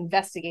maybe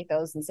investigate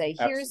those and say,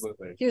 here's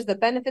the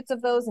benefits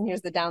of those and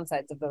here's the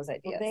downsides of those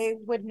ideas. They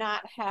would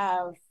not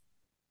have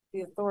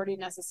the authority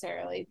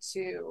necessarily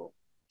to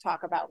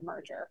talk about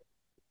merger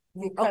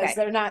because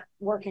they're not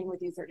working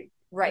with U32.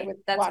 Right.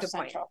 That's a good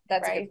point.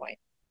 That's a good point.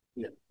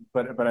 Yeah,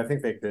 but I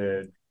think they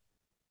could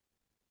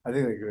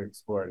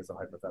explore it as a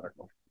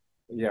hypothetical.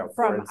 Yeah,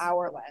 from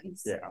our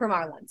lens. Yeah, from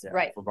our lens,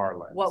 right? From our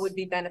lens. What would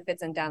be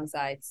benefits and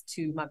downsides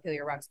to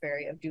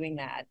Montpelier-Roxbury of doing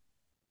that,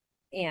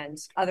 and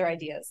other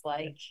ideas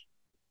like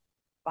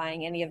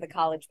buying any of the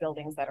college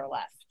buildings that are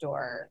left,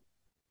 or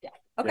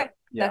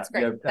that's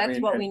great. Yeah, that's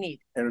what we need.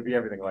 And it would be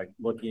everything like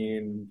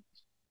looking.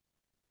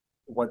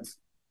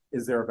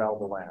 Is there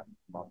available land?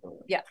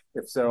 Yeah.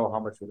 If so,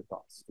 how much would it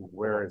cost?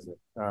 Where is it?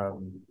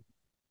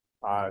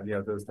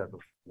 Those type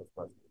of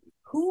questions.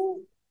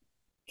 Who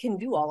can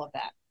do all of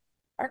that?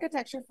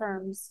 Architecture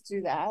firms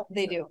do that.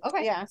 They do.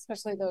 Okay. Yeah,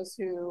 especially those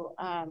who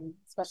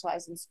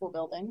specialize in school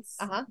buildings.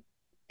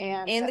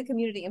 And the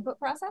community input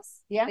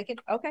process. Yeah. They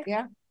could. Okay.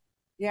 Yeah.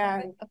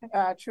 Yeah. Okay.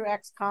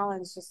 Truex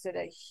Collins just did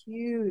a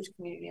huge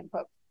community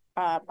input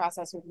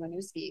process with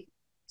Winooski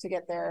to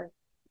get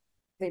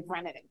they've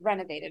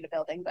renovated a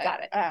building, but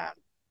got it.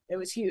 It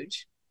was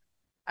huge.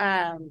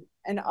 And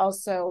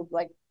also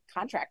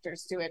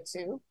contractors do it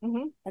too.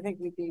 I think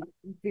we'd be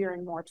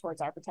veering more towards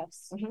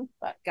architects,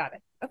 but got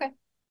it. Okay.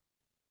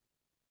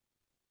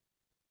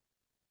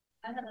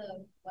 I had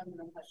one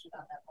more question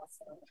about that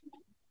also.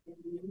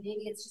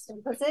 Maybe it's just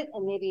implicit,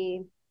 and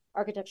maybe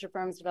architecture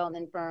firms,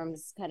 development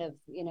firms kind of,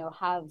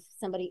 have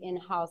somebody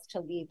in-house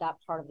to lead that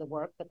part of the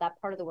work, but that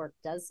part of the work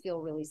does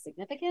feel really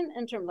significant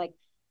in terms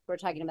we're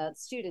talking about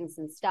students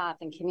and staff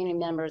and community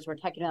members. We're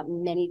talking about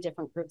many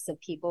different groups of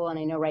people. And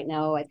I know right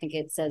now, I think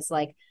it says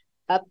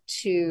up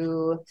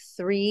to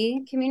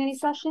 3 community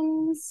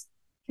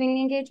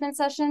engagement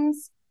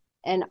sessions.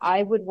 And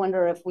I would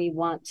wonder if we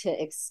want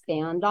to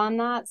expand on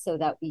that so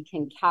that we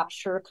can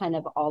capture kind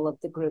of all of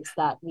the groups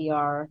that we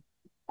are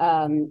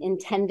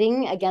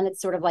intending. Again,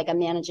 it's sort of like a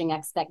managing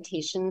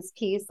expectations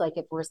piece.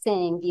 If we're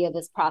saying via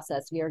this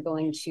process, we are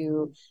going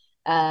to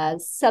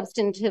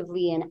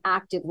substantively and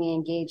actively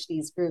engage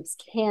these groups,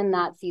 can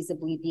that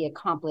feasibly be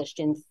accomplished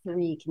in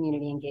 3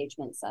 community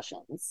engagement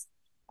sessions?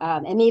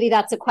 And maybe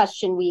that's a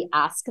question we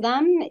ask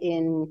them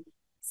in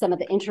some of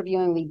the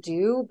interviewing we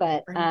do,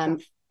 but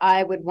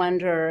I would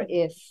wonder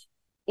if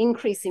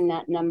increasing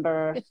that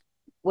number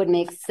would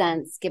make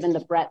sense given the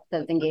breadth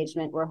of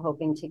engagement we're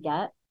hoping to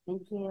get.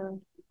 Thank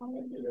you.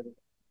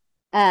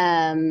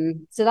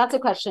 So that's a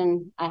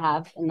question I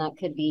have, and that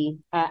could be,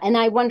 and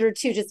I wonder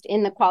too, just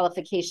in the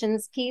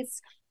qualifications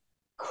piece,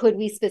 could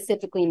we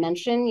specifically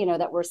mention, you know,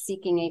 that we're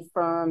seeking a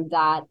firm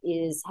that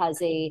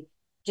has a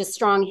just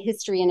strong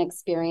history and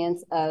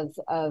experience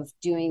of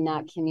doing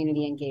that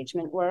community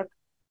engagement work,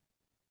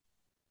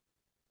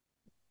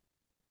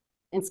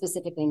 and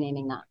specifically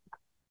naming that,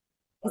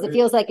 because it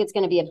feels like it's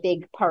going to be a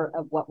big part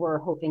of what we're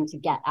hoping to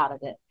get out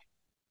of it.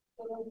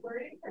 So the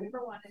wording for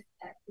number 1 is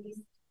at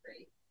least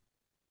 3.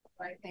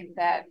 I think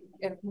that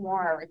if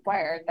more are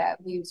required,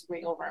 that leaves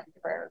wiggle room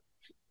for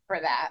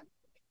that,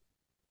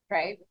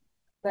 right?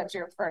 That's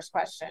your first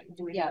question.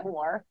 Do we need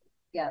more?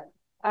 Yeah.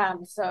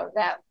 So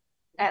that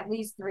at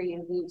least 3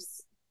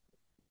 leaves.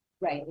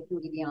 Right. It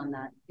can be beyond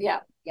that.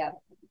 Yeah. Yeah.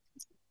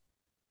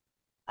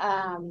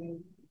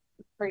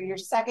 For your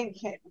second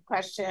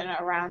question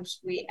around,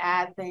 should we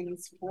add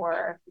things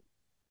for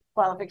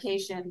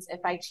qualifications?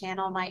 If I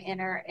channel my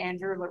inner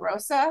Andrew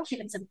LaRosa,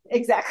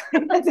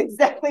 exactly, that's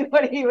exactly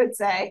what he would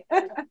say.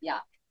 Yeah.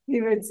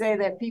 He would say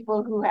that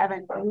people who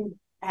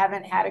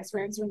haven't had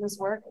experience with this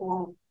work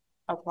won't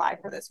apply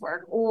for this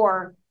work,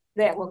 or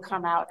that will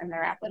come out in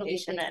their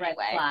application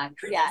anyway.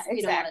 Yeah,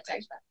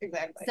 exactly.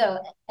 Exactly. So,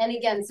 and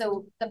again,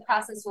 so the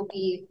process will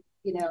be,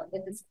 you know,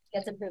 if this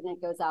gets approved and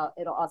it goes out,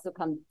 it'll also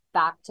come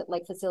back to,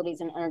 like,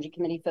 facilities and energy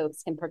committee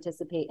folks can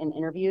participate in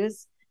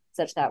interviews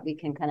such that we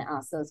can kind of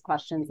ask those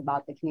questions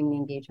about the community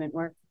engagement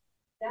work.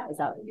 Is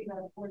that,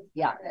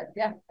 yeah.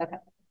 Yeah. Okay.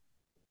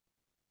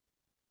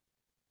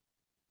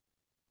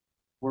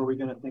 Were we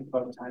going to think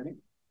about timing?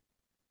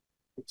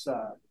 It's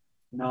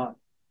not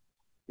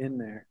in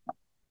there.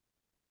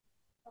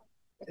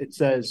 It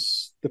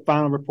says the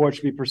final report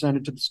should be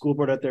presented to the school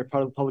board at their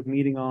public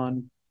meeting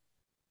on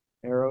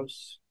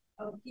arrows.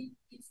 Oh, keep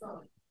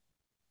going.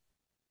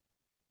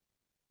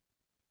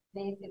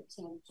 May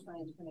 15th,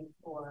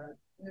 2024.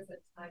 There's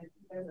a time.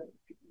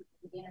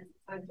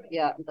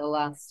 Yeah, the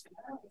last.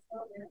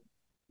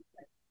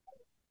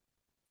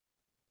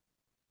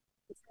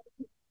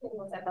 It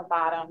was at the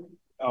bottom.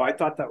 Oh, I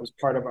thought that was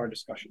part of our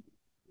discussion.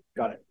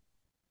 Got it.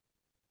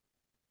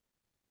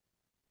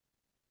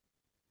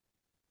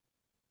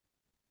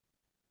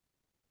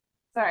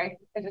 Sorry,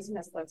 I just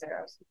missed those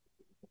arrows.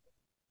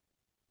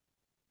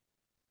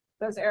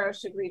 Those arrows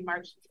should read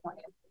March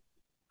 20th.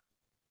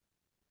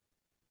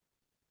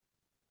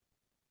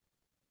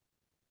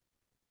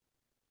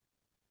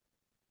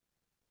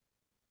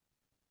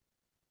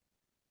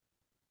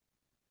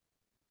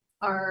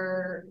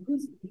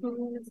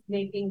 Who's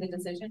making the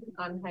decision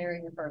on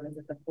hiring a firm? Is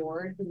it the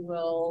board who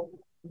will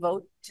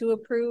vote to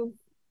approve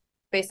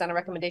based on a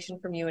recommendation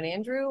from you and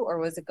Andrew, or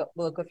will it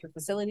go through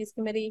facilities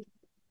committee?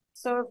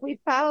 So if we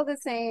follow the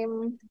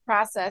same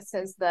process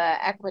as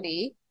the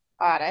equity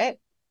audit,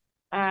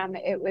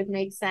 it would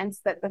make sense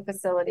that the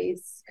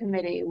facilities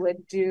committee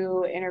would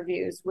do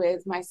interviews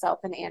with myself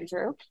and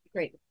Andrew.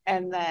 Great.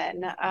 And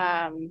then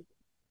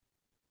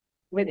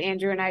with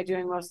Andrew and I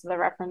doing most of the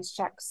reference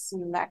checks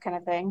and that kind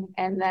of thing.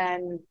 And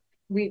then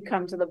we'd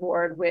come to the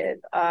board with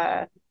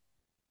a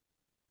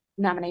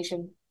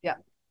nomination. Yeah.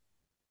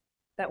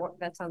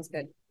 That sounds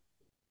good.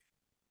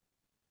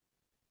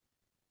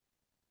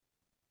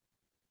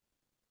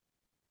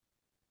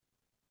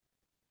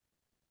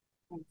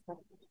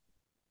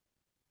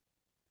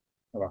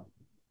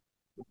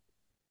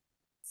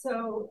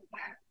 So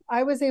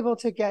I was able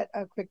to get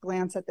a quick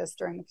glance at this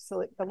during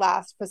the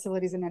last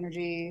facilities and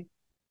energy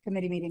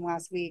committee meeting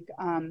last week.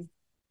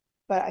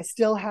 But I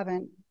still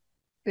haven't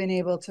been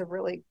able to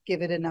really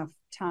give it enough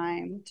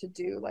time to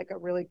do like a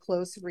really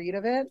close read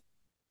of it.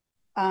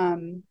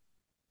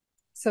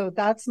 So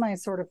that's my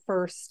sort of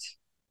first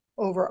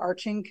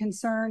overarching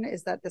concern,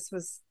 is that this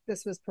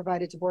was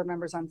provided to board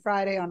members on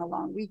Friday on a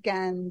long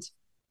weekend.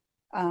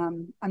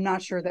 I'm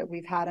not sure that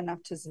we've had enough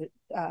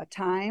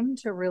time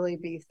to really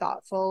be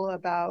thoughtful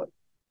about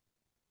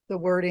the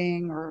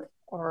wording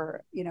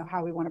or you know,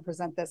 how we want to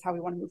present this, how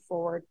we want to move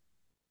forward.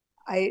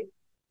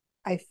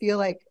 I feel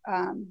like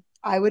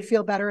I would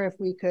feel better if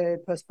we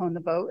could postpone the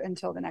vote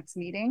until the next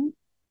meeting.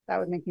 That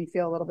would make me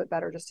feel a little bit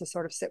better, just to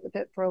sort of sit with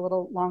it for a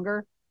little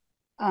longer.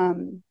 I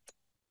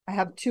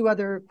have 2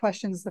 other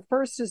questions. The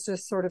first is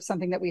just sort of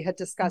something that we had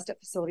discussed at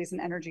Facilities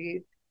and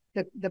Energy.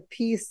 The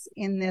piece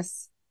in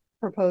this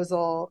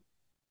proposal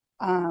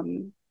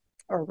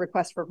or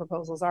request for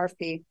proposals,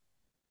 RFP,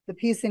 the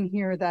piece in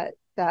here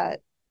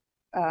that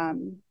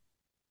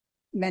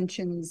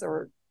mentions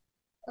or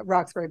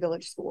Roxbury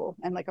Village School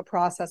and like a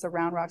process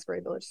around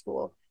Roxbury Village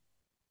School.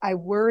 I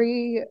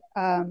worry,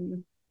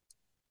 and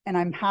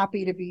I'm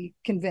happy to be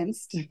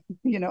convinced,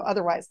 you know,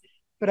 otherwise,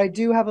 but I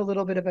do have a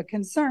little bit of a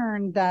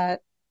concern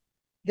that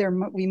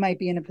we might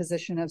be in a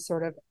position of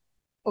sort of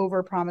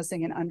over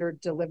promising and under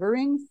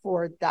delivering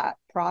for that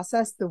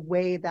process the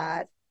way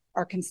that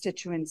our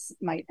constituents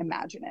might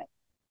imagine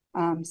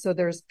it. So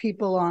there's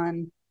people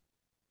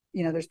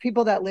there's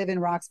people that live in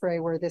Roxbury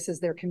where this is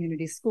their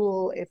community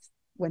school.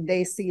 When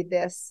they see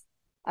this,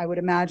 I would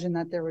imagine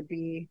that there would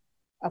be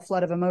a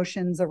flood of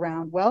emotions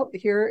around, well,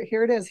 here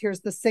it is.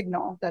 Here's the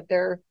signal that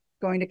they're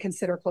going to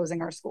consider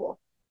closing our school.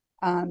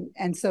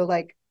 And so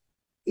like,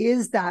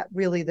 is that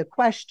really the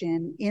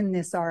question in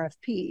this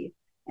RFP?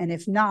 And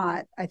if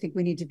not, I think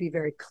we need to be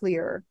very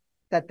clear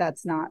that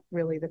that's not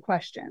really the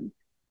question.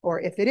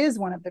 Or if it is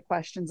one of the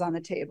questions on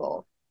the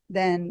table,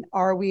 then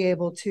are we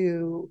able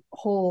to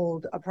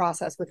hold a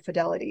process with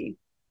fidelity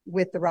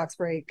with the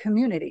Roxbury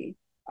community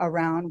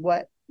around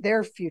what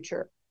their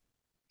future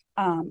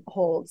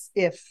holds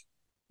if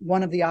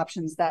one of the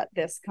options that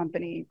this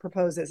company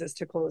proposes is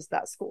to close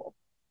that school.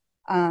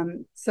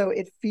 So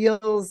it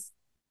feels,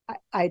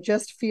 I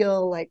just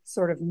feel like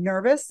sort of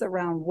nervous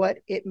around what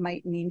it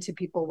might mean to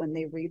people when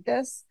they read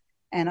this.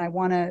 And I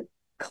want to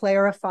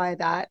clarify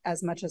that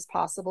as much as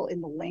possible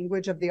in the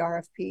language of the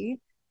RFP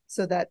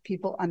so that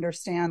people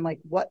understand like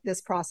what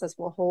this process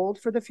will hold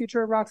for the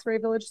future of Roxbury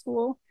Village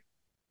School.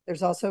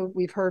 There's also,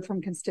 we've heard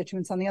from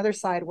constituents on the other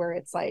side where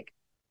it's like,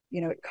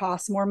 it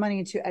costs more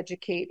money to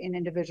educate an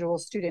individual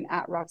student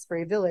at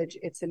Roxbury Village.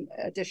 It's an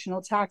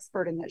additional tax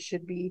burden that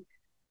should be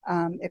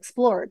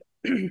explored.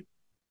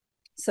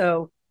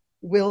 So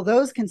will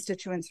those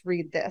constituents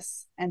read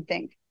this and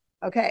think,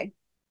 okay,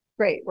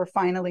 great, we're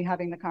finally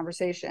having the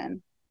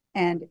conversation.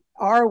 And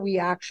are we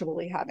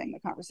actually having the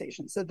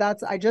conversation? So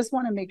I just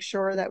want to make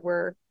sure that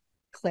we're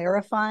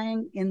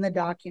clarifying in the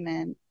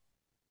document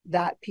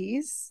that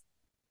piece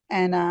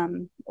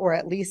and, or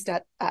at least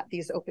at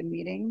these open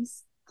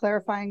meetings,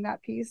 clarifying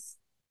that piece.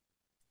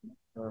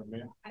 I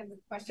have a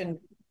question.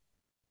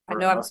 I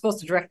know I'm supposed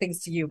to direct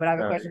things to you, but I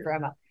have a question for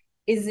Emma.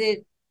 Is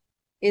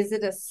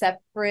it a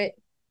separate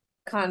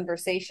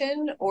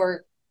conversation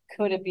or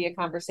could it be a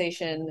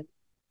conversation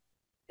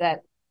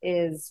that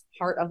is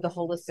part of the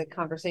holistic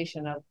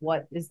conversation of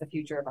what is the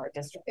future of our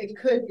district? It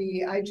could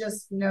be. I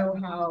just know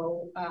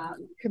how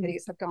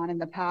committees have gone in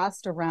the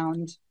past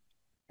around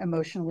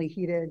emotionally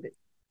heated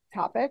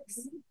topics.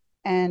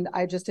 And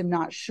I just am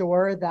not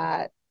sure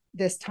that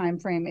this time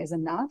frame is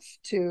enough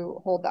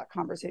to hold that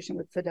conversation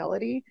with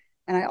fidelity.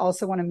 And I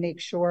also want to make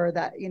sure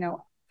that,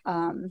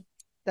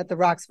 that the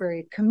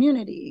Roxbury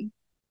community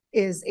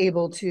is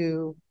able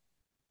to,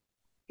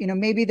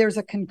 maybe there's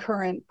a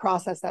concurrent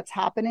process that's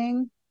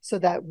happening so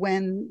that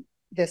when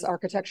this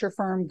architecture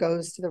firm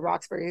goes to the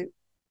Roxbury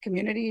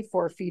community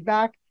for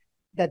feedback,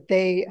 that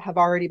they have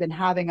already been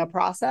having a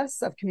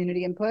process of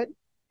community input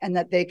and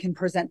that they can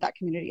present that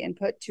community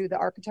input to the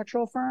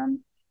architectural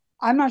firm.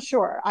 I'm not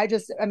sure.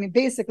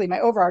 Basically my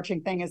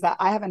overarching thing is that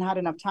I haven't had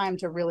enough time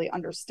to really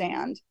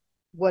understand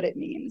what it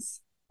means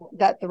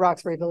that the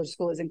Roxbury Village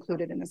School is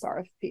included in this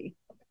RFP.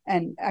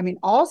 And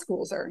all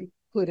schools are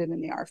included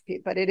in the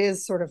RFP, but it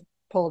is sort of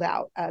pulled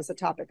out as a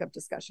topic of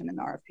discussion in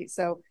the RFP.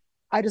 So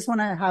I just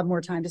want to have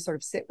more time to sort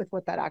of sit with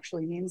what that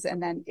actually means.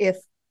 And then if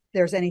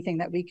there's anything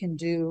that we can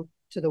do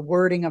to the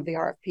wording of the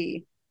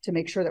RFP to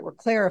make sure that we're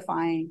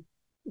clarifying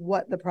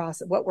what the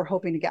process, what we're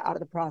hoping to get out of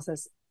the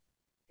process.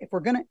 If we're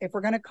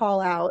gonna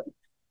call out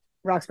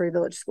Roxbury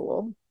Village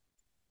School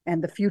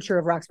and the future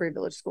of Roxbury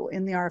Village School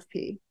in the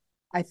RFP,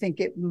 I think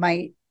it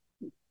might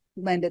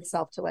lend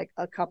itself to like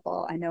a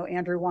couple. I know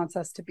Andrew wants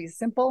us to be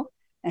simple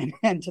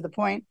and to the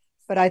point,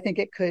 but I think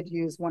it could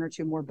use one or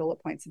two more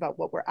bullet points about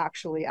what we're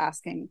actually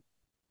asking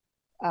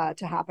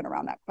to happen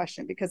around that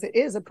question, because it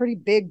is a pretty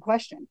big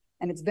question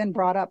and it's been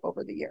brought up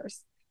over the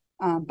years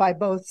by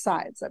both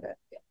sides of it.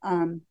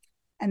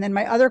 And then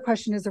my other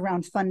question is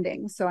around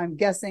funding. So I'm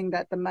guessing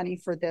that the money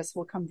for this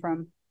will come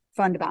from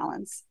fund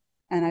balance.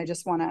 And I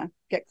just want to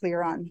get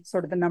clear on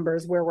sort of the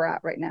numbers where we're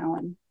at right now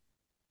and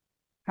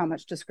how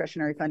much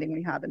discretionary funding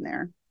we have in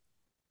there.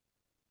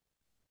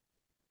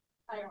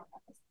 I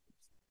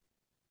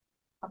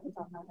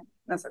don't know.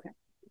 That's okay.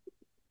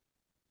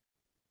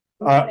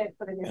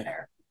 Put it in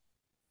there.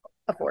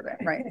 Afford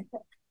it, right?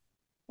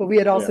 But we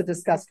had also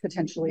discussed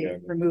potentially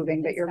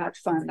removing the earmarked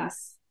funds.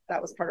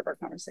 That was part of our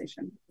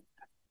conversation.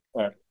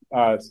 All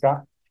right.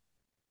 Scott?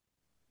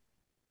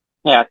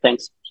 Yeah,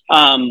 thanks.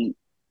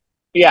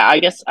 Yeah, I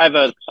guess I have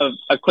a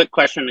quick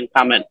question and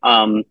comment.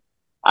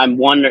 I'm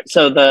wondering,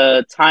 so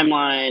the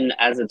timeline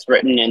as it's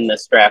written in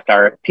this draft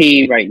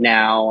RFP right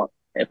now,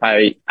 if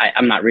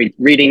I'm not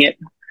reading it,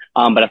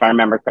 but if I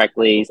remember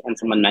correctly, and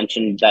someone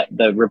mentioned that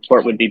the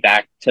report would be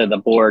back to the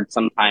board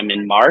sometime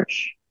in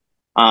March.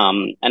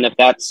 And if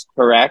that's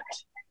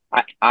correct,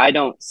 I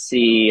don't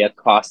see a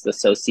cost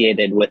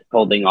associated with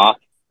holding off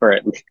for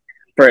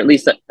at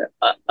least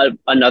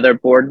another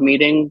board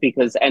meeting,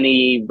 because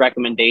any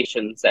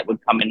recommendations that would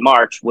come in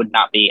March would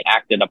not be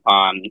acted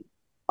upon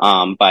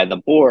by the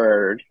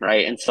board,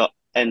 right? And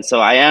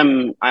so I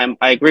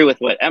agree with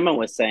what Emma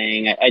was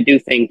saying. I do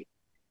think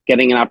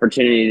getting an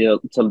opportunity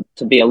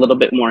to be a little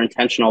bit more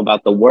intentional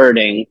about the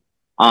wording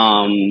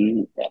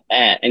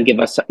and give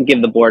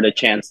the board a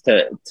chance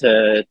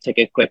to take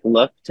a quick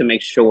look to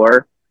make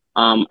sure.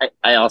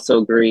 I also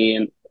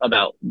agree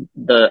about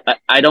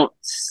I don't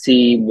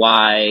see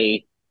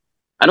the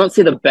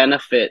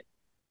benefit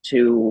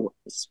to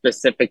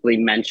specifically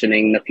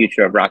mentioning the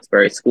future of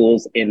Roxbury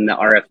schools in the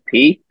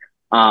RFP.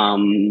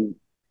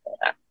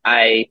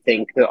 I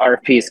think the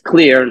RFP is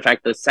clear. In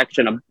fact, the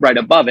section right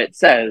above it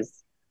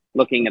says,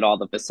 looking at all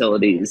the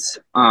facilities,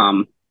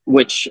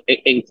 which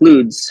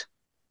includes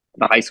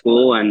the high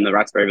school and the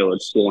Roxbury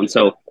Village School. And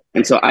so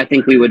I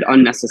think we would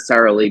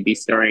unnecessarily be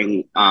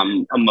stirring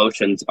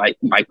emotions by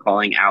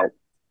calling out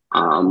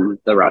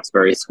the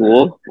Roxbury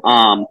School.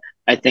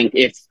 I think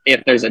if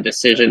there's a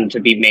decision to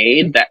be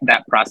made,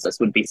 that process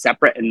would be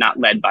separate and not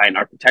led by an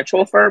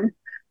architectural firm,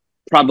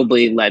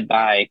 probably led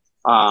by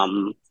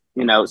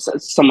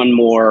someone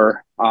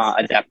more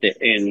adept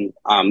in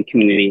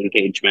community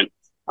engagement.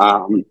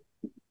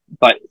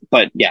 But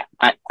yeah,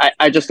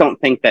 I just don't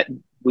think that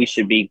we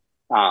should be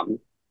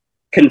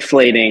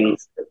conflating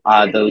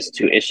those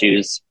two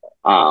issues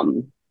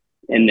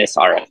in this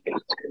RFP.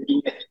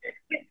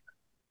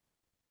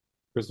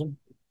 Kristen?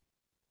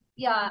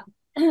 Yeah,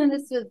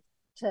 this was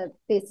to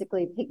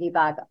basically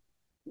piggyback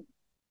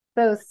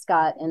both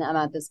Scott and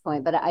Emma at this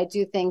point, but I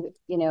do think,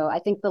 I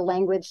think the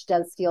language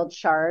does feel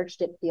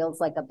charged. It feels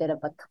like a bit of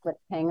a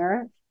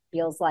cliffhanger.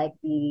 Feels like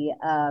the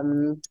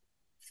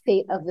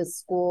fate of the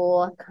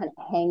school kind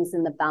of hangs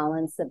in the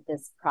balance of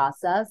this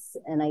process.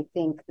 And I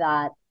think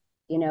that,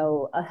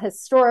 a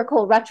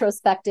historical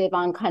retrospective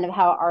on kind of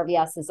how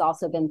RVS has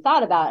also been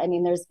thought about. I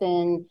mean, there's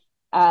been,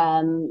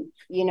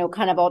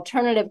 kind of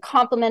alternative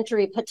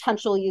complementary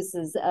potential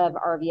uses of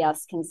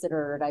RVS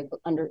considered.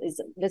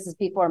 This is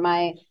before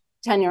my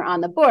tenure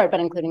on the board, but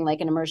including like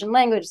an immersion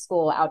language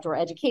school, outdoor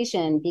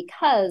education,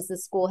 because the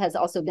school has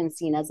also been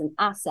seen as an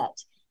asset.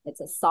 It's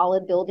a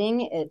solid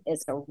building.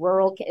 It's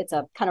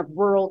a kind of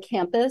rural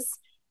campus.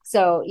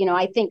 So,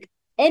 I think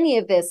any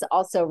of this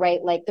also,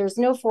 right, like there's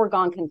no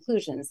foregone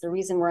conclusions. The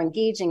reason we're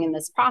engaging in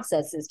this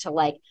process is to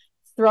like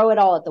throw it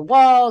all at the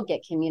wall,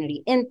 get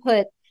community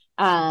input,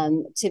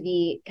 to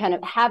be kind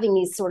of having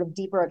these sort of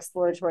deeper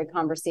exploratory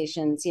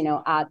conversations,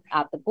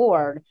 at the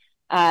board.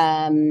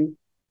 And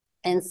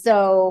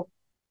so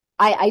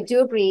I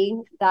do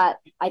agree that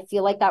I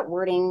feel like that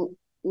wording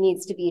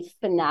needs to be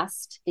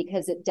finessed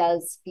because it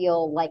does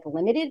feel like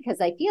limited,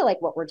 because I feel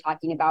like what we're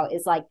talking about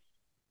is like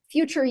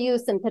future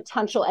use and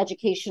potential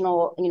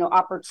educational,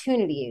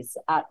 opportunities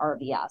at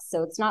RVS.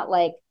 So it's not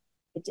like,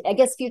 I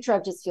guess future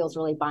of just feels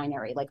really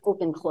binary, like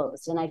open,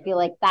 closed. And I feel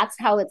like that's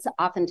how it's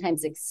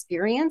oftentimes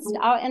experienced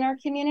out in our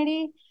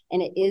community.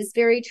 And it is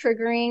very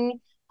triggering.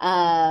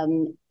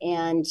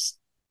 And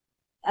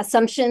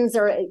assumptions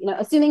or,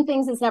 assuming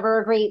things is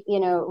never a great,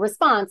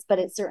 response, but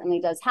it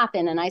certainly does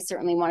happen. And I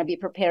certainly want to be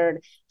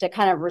prepared to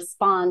kind of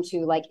respond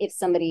to like,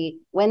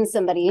 when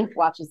somebody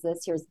watches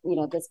this, here's,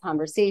 this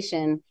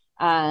conversation,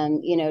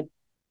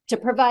 to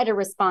provide a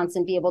response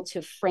and be able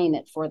to frame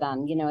it for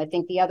them. I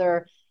think the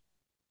other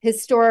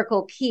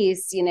historical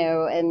piece,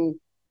 and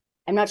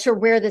I'm not sure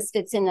where this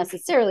fits in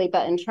necessarily,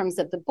 but in terms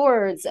of the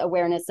board's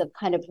awareness of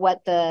kind of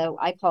what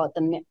I call it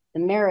the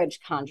marriage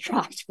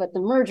contract, but the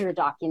merger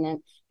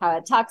document, how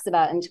it talks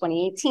about in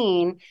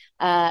 2018,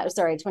 5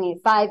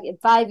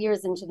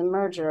 years into the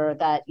merger,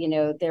 that,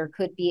 there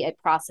could be a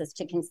process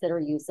to consider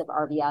use of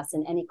RVS,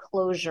 and any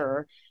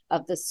closure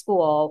of the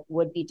school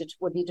would be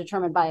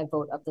determined by a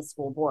vote of the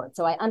school board.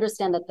 So I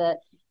understand that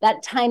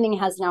that timing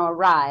has now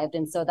arrived,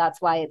 and so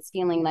that's why it's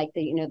feeling like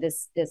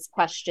this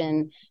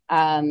question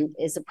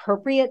is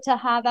appropriate to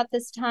have at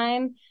this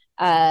time.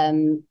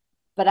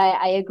 But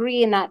I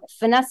agree in that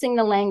finessing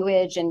the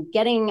language and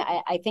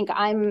I think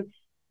I'm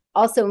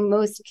also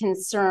most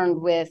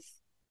concerned with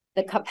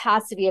the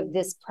capacity of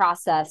this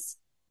process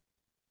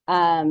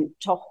to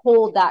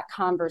hold that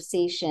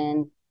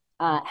conversation,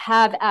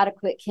 have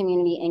adequate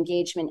community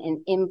engagement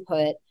and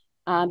input,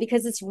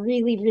 because it's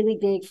really, really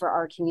big for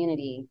our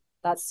community.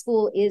 That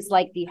school is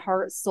like the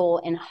heart,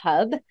 soul, and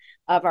hub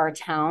of our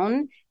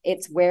town.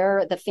 It's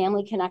where the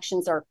family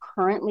connections are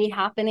currently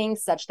happening,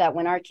 such that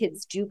when our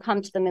kids do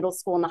come to the middle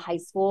school and the high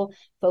school,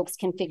 folks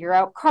can figure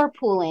out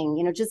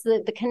carpooling, just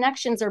the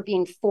connections are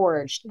being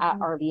forged at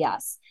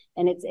RVS.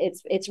 And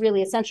it's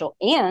really essential.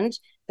 And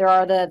there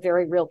are the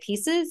very real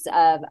pieces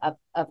of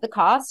the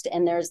cost,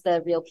 and there's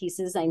the real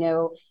pieces. I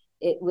know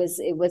it was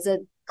a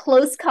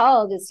close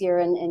call this year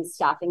in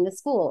staffing the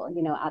school,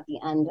 at the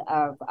end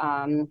of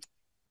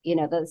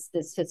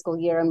this fiscal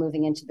year and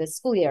moving into this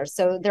school year.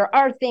 So there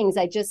are things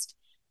I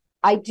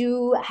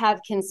do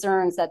have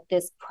concerns that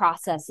this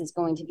process is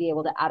going to be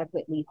able to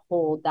adequately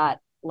hold that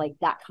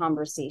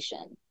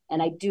conversation.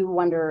 And I do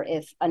wonder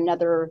if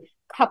another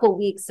couple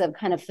weeks of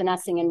kind of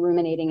finessing and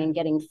ruminating and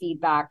getting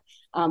feedback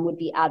would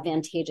be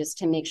advantageous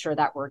to make sure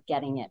that we're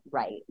getting it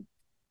right.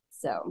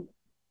 So.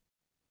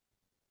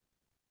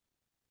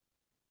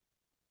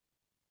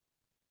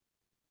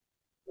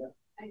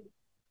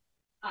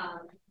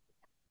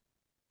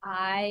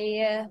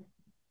 I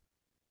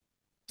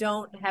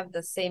don't have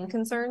the same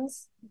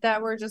concerns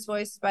that were just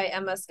voiced by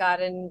Emma,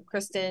 Scott, and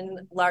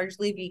Kristen,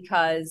 largely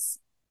because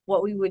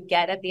what we would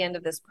get at the end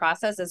of this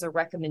process is a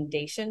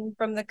recommendation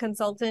from the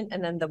consultant,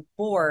 and then the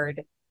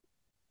board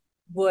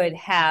would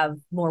have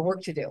more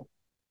work to do.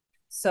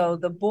 So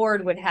the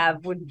board would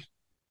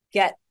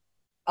get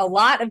a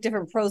lot of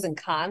different pros and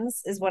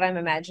cons, is what I'm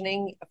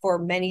imagining, for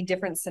many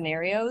different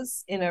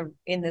scenarios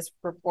in this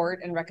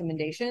report and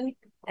recommendation.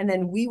 And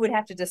then we would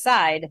have to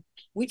decide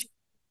which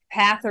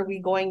path are we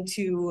going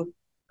to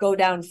go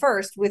down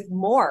first, with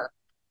more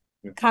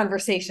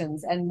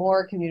conversations and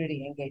more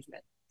community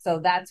engagement. So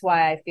that's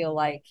why I feel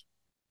like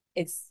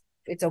it's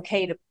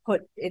okay to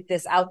put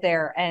this out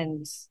there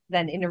and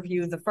then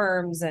interview the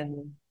firms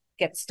and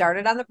get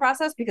started on the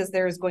process, because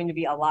there is going to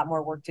be a lot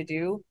more work to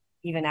do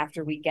even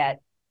after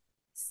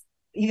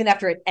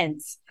it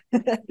ends.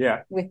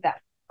 Yeah. With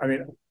that. I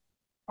mean,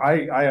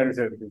 I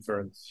understand the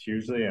concerns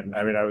hugely, and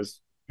I mean, I was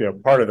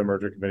part of the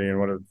merger committee,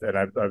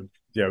 and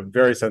I'm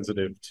very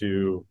sensitive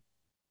to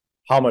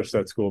how much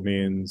that school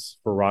means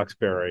for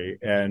Roxbury.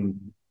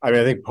 And I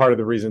mean, I think part of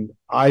the reason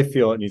I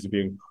feel it needs to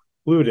be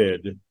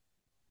included,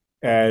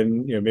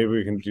 and maybe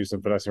we can do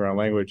some finessing around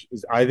language,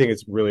 is I think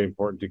it's really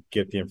important to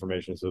get the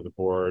information so the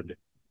board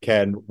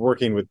can,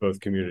 working with both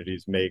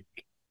communities, make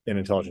an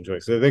intelligent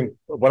choice. So I think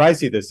what I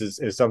see this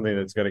is something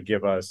that's going to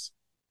give us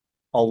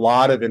a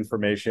lot of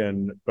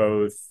information,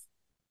 both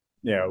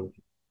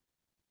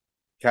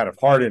kind of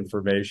hard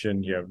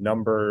information,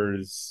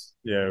 numbers,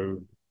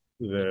 the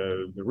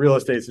real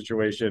estate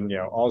situation,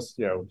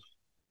 also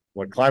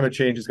what climate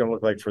change is going to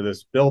look like for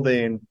this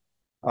building,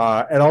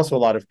 and also a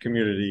lot of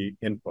community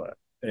input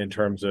in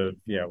terms of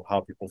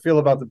how people feel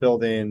about the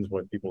buildings,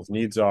 what people's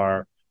needs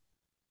are.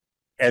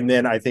 And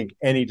then I think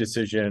any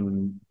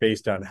decision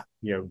based on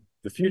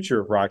the future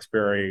of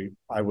Roxbury,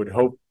 I would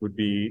hope would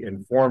be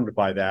informed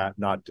by that,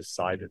 not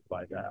decided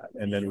by that.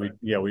 And then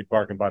we'd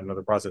bark about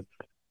another process.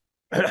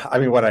 I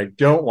mean, what I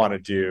don't want to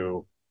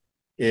do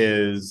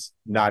is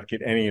not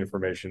get any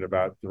information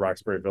about the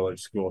Roxbury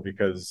Village School,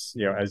 because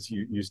as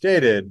you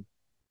stated,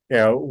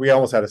 we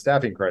almost had a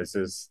staffing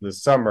crisis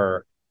this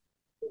summer.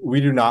 We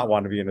do not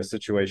want to be in a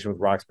situation with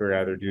Roxbury,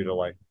 either due to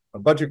like a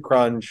budget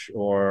crunch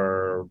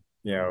or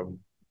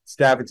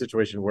staffing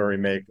situation, where we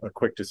make a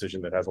quick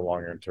decision that has a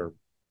longer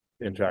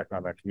impact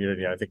on that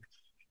community. I think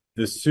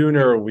the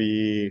sooner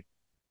we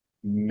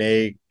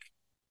make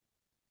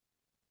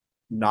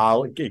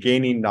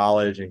gaining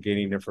knowledge and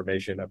gaining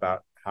information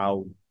about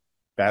how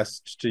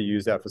best to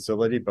use that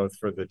facility, both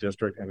for the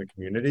district and the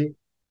community,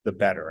 the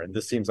better. And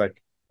this seems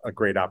like a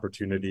great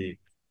opportunity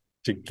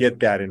to get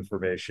that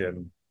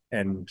information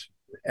and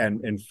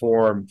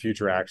inform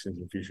future actions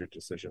and future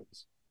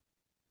decisions.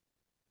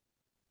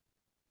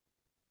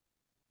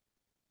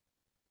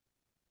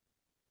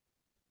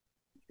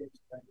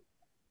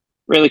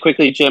 Really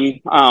quickly, Jim,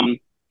 I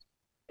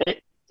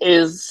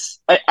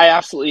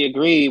absolutely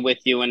agree with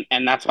you,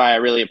 and that's why I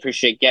really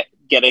appreciate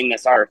getting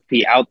this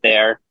RFP out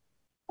there.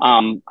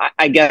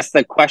 I guess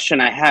the question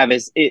I have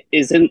is,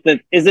 isn't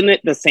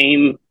it the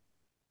same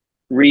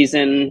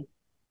reason?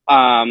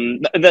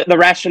 The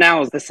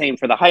rationale is the same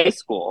for the high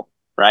school,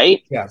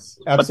 right? Yes,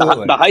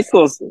 absolutely. But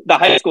the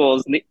high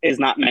school is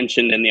not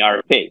mentioned in the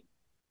RFP,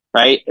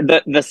 right?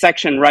 The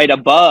section right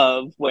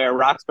above where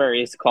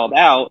Roxbury is called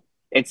out,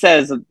 it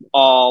says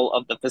all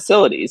of the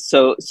facilities.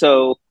 So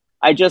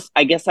I guess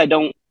I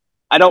don't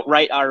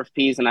write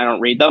RFPs and I don't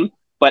read them,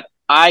 but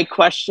I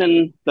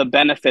question the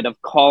benefit of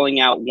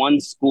calling out one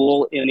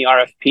school in the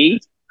RFP,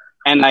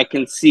 and I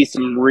can see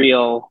some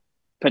real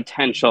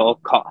potential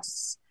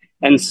costs.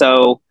 And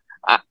so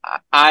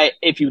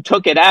if you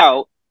took it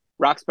out,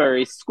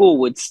 Roxbury School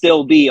would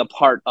still be a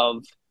part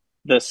of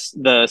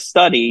the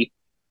study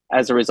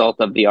as a result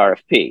of the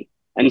RFP.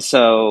 And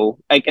so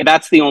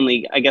that's the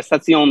only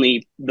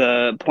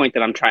the point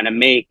that I'm trying to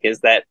make, is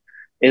that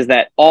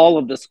all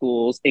of the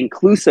schools,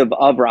 inclusive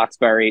of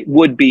Roxbury,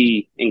 would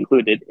be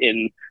included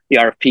in the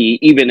RFP,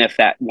 even if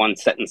that one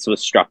sentence was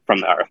struck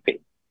from the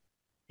RFP.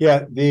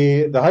 Yeah,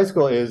 the high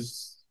school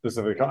is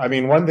specific. I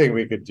mean, one thing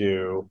we could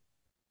do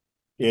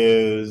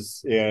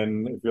is,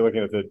 if you're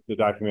looking at the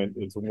document,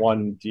 it's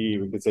 1D,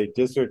 we could say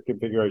district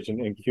configuration,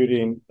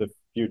 including the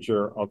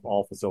future of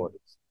all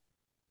facilities.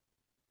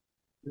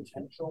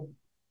 Potential.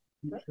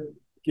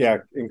 Yeah,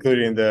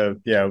 including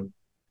the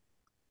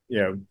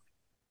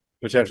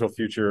potential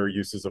future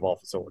uses of all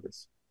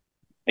facilities.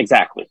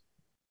 Exactly.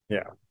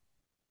 Yeah.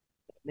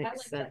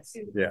 Makes sense. That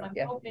too. Yeah.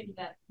 I'm hoping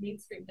that Main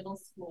Street Middle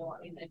School,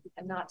 I mean,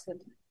 and not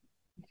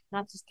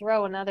to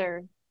throw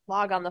another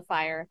log on the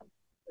fire,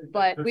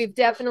 but we've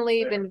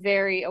definitely been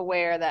very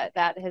aware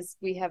that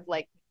we have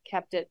like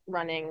kept it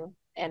running,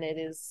 and it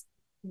is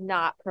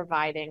not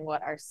providing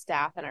what our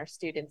staff and our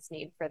students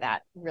need for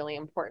that really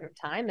important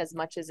time as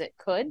much as it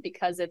could,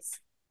 because it's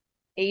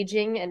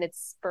aging and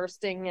it's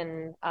bursting,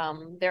 and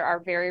there are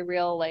very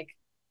real like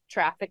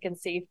traffic and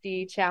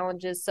safety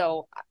challenges.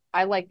 So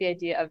I like the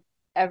idea of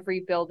every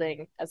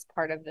building as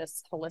part of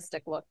this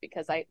holistic look,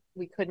 because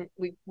we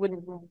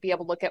wouldn't be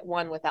able to look at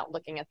one without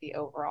looking at the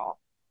overall.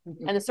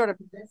 And it's sort of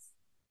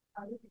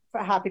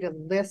happy to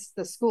list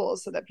the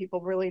schools so that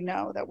people really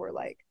know that we're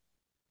like,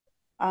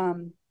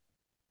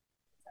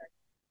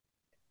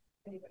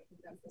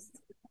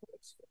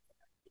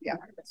 yeah.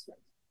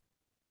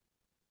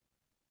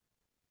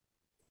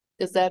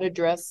 Does that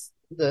address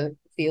the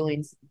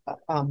feelings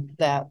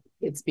that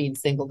it's being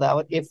singled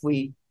out if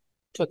we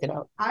took it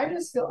out? I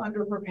just feel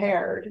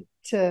underprepared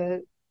to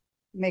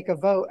make a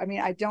vote. I mean,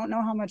 I don't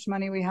know how much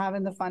money we have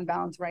in the fund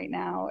balance right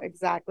now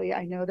exactly.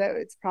 I know that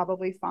it's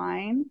probably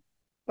fine,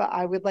 but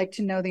I would like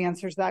to know the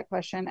answers to that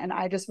question. And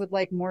I just would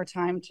like more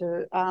time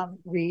to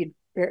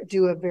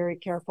do a very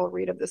careful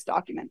read of this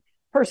document.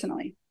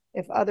 Personally,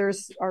 if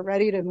others are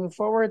ready to move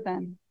forward,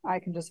 then I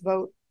can just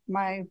vote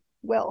my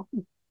will.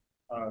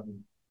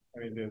 I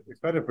mean, the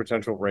expected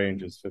potential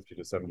range is $50,000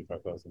 to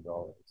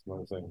 $75,000. One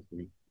of the things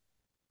we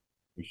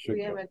should.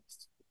 We have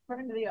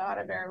according to the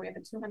auditor, we have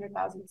a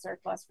 200,000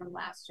 surplus from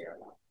last year.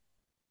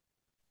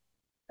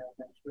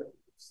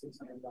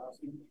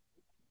 600,000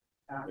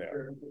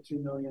 after the 2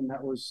 million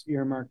that was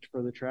earmarked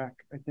for the track,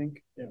 I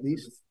think, at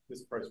least.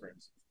 This price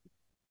range.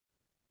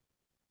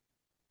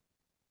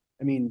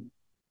 I mean,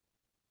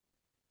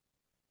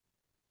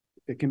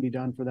 if it can be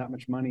done for that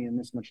much money in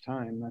this much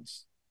time,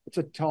 it's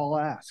a tall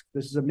ask.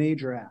 This is a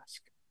major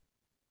ask.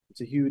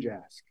 It's a huge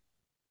ask.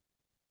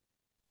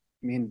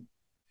 I mean,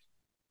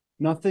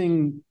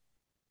 nothing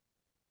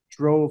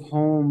drove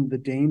home the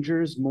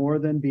dangers more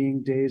than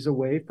being days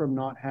away from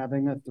not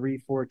having a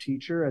 3-4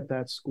 teacher at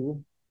that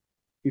school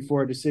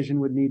before a decision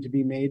would need to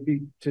be made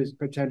to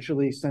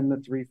potentially send the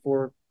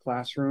 3-4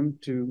 classroom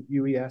to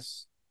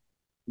UES.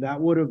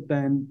 That would have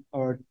been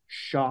a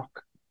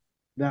shock.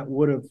 That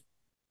would have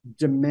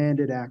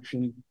demanded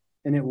action,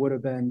 and it would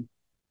have been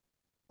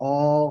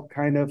all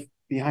kind of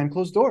behind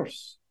closed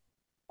doors.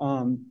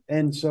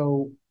 And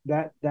so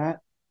that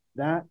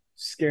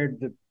scared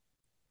the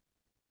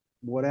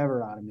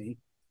whatever out of me.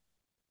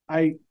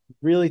 I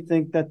really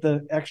think that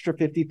the extra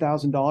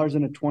 $50,000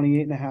 in a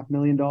 $28.5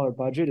 million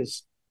budget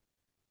is,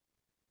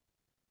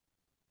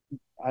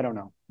 I don't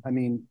know. I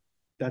mean,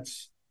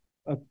 that's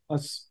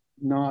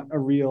not a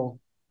real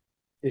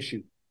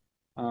issue.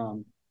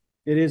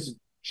 It is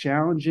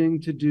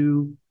challenging to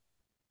do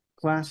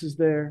classes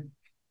there,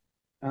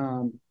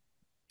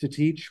 to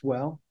teach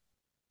well,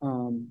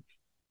 I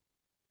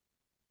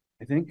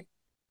think.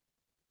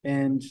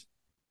 And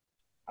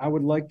I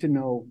would like to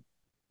know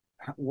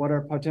what are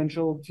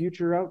potential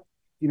future out,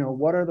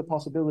 what are the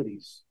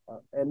possibilities?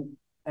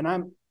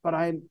 But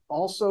I'm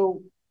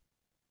also,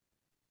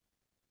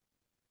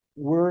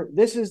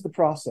 this is the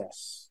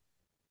process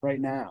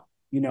right now.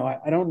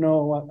 I don't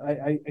know.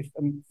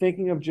 I'm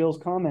thinking of Jill's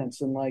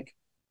comments and like,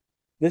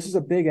 this is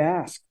a big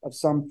ask of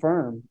some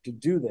firm to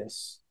do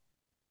this.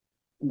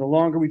 And the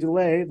longer we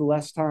delay, the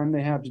less time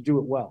they have to do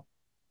it well.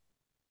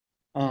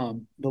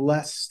 The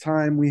less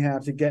time we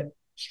have to get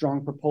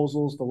strong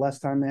proposals, the less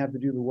time they have to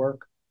do the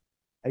work.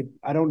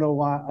 I don't know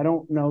why. I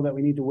don't know that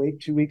we need to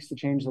wait 2 weeks to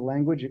change the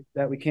language,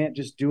 that we can't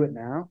just do it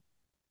now.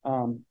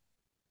 I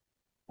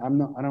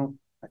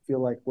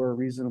feel like we're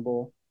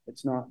reasonable.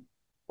 It's not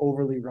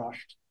overly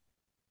rushed.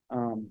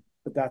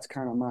 But that's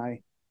kind of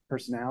my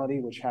personality,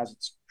 which has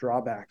its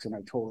drawbacks, and I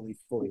totally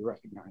fully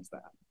recognize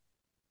that.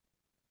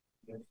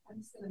 I'm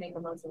just going to make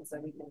a motion so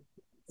we can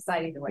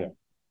decide either way.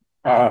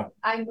 Yeah.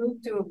 I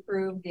move to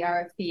approve the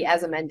RFP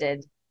as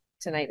amended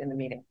tonight in the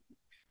meeting.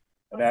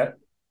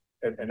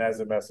 And as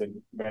a message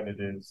amended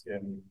is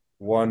in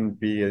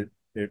 1B,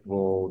 it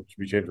will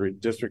be changed to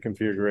district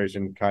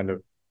configuration,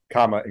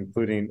 comma,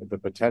 including the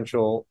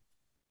potential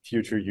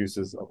future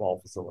uses of all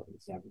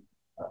facilities. Yeah.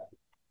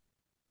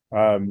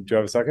 Do you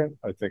have a second?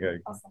 I think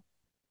awesome.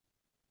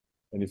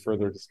 Any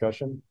further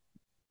discussion?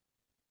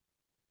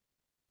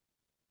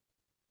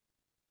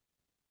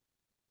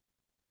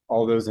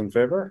 All those in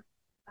favor?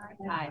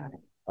 Aye.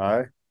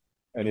 Aye.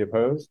 Any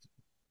opposed?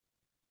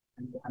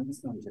 I'm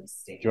just going to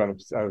abstain. Do you want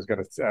to? I was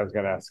going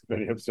to ask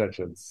any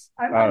abstentions.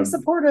 I'm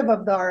supportive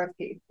of the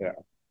RFP. Yeah,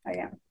 I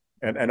am.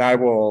 And I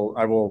will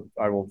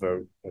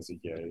vote as a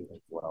yay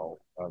as well.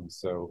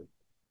 So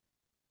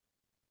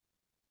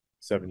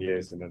 7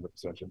 yeas and an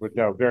abstention. But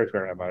no, very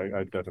fair, Emma.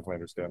 I definitely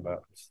understand that.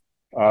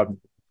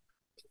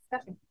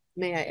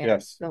 May I add?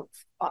 Yes. No,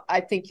 I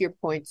think your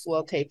point's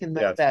well taken.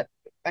 That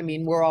I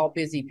mean, we're all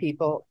busy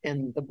people,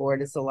 and the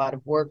board is a lot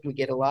of work. We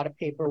get a lot of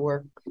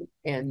paperwork,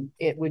 and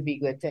it would be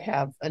good to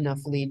have enough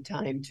lead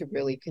time to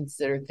really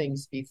consider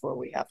things before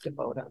we have to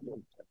vote on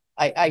them.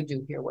 I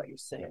do hear what you're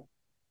saying.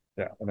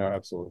 Yeah, no,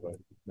 absolutely.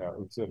 No,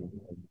 it's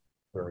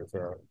very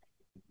fair.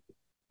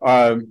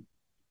 I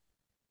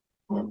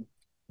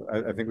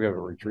think we have a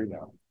retreat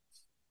now.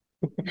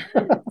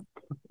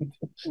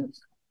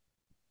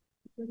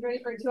 We're ready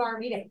for a 2-hour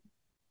meeting.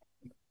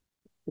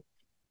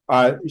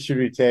 Should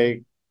we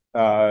take 2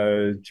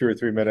 or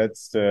 3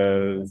 minutes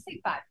to? Let's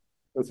take 5.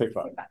 Let's take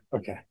 5.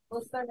 Okay.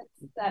 We'll start at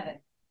 7.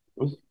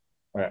 All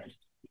right.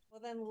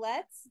 Well, then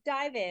let's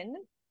dive in,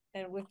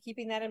 and with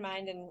keeping that in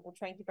mind, and we'll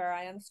try and keep our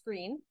eye on the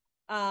screen.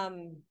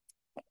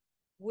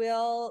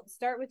 We'll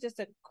start with just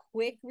a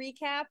quick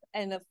recap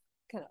and a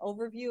kind of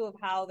overview of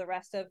how the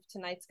rest of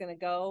tonight's going to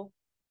go.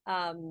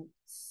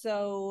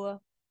 So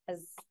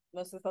as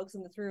most of the folks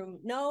in this room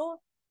know,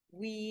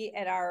 we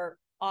at our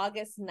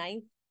August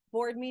 9th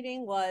board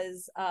meeting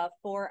was a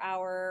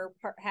 4-hour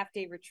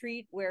half-day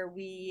retreat where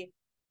we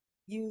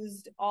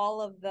used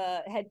all of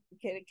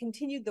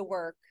continued the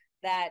work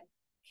that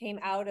came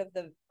out of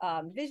the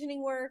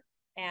visioning work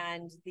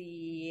and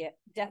the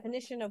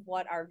definition of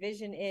what our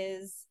vision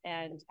is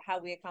and how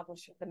we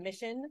accomplish the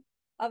mission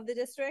of the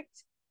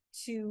district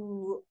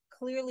to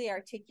clearly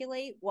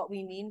articulate what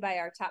we mean by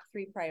our top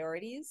 3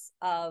 priorities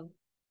of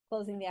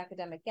closing the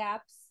academic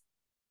gaps,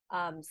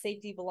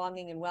 safety,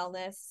 belonging, and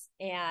wellness,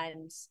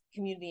 and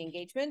community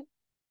engagement.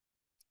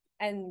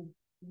 And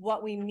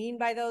what we mean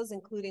by those,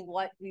 including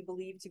what we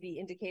believe to be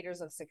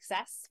indicators of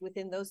success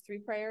within those 3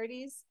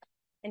 priorities.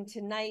 And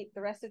tonight,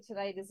 the rest of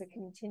tonight is a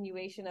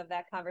continuation of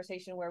that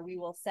conversation where we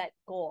will set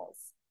goals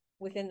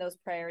within those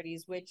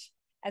priorities, which,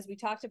 as we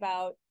talked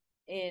about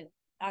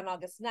on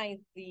August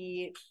 9th,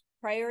 the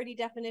priority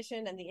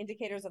definition and the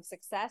indicators of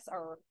success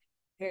are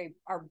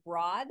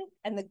broad,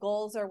 and the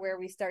goals are where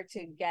we start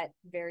to get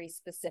very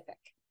specific.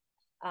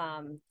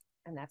 And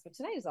that's what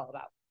tonight is all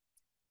about.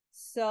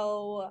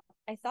 So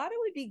I thought it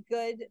would be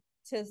good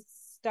to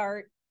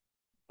start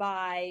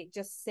by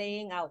just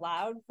saying out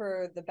loud,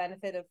 for the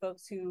benefit of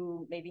folks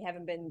who maybe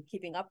haven't been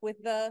keeping up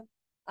with the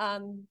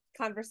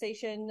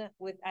conversation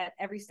at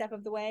every step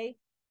of the way,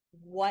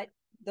 what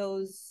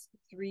those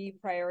 3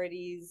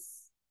 priorities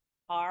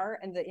are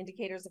and the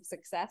indicators of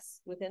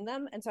success within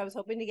them. And so I was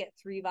hoping to get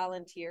 3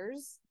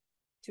 volunteers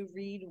to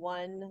read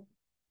one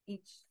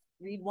each.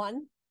 Read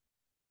one.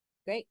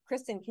 Great.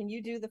 Kristen, can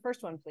you do the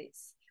first one,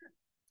 please?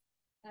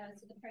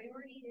 So the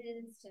priority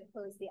is to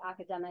close the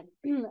academic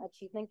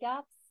achievement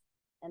gaps.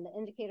 And the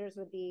indicators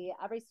would be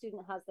every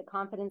student has the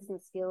confidence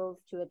and skills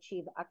to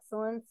achieve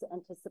excellence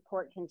and to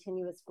support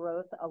continuous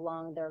growth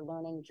along their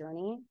learning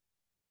journey.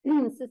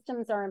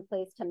 Systems are in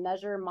place to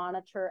measure,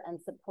 monitor, and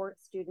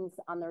support students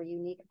on their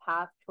unique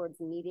path towards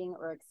meeting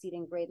or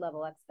exceeding grade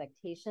level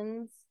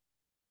expectations.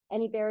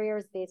 Any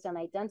barriers based on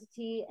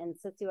identity and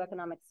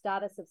socioeconomic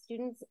status of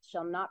students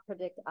shall not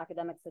predict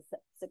academic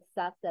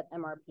success at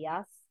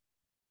MRPS.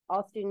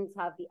 All students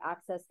have the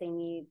access they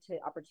need to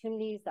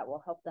opportunities that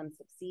will help them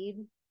succeed.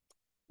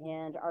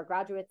 And our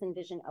graduates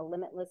envision a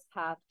limitless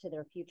path to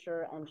their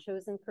future and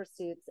chosen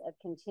pursuits of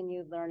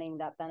continued learning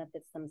that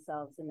benefits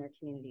themselves and their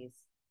communities.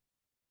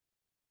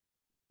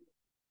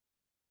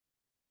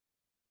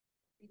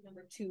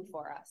 Number 2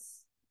 for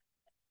us.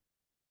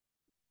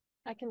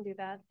 I can do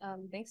that.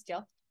 Thanks,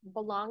 Jill.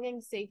 Belonging,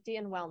 safety,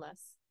 and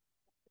wellness.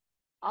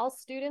 All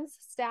students,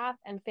 staff,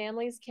 and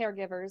families,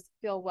 caregivers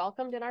feel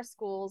welcomed in our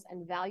schools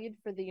and valued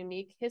for the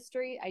unique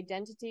history,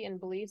 identity,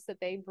 and beliefs that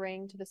they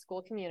bring to the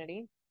school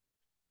community.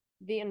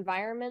 The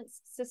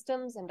environments,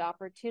 systems, and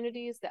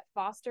opportunities that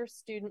foster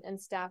student and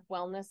staff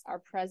wellness are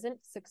present,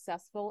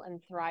 successful, and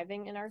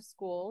thriving in our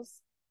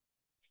schools.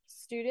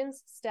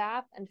 Students,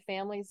 staff, and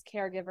families,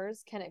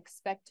 caregivers can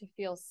expect to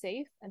feel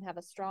safe and have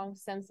a strong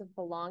sense of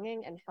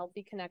belonging and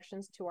healthy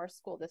connections to our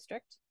school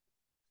district.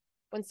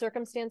 When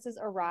circumstances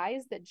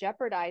arise that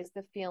jeopardize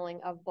the feeling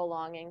of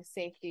belonging,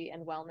 safety,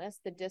 and wellness,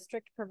 the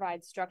district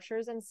provides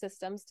structures and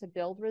systems to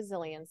build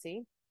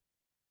resiliency.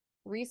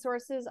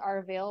 Resources are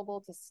available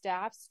to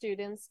staff,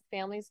 students,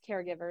 families,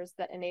 caregivers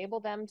that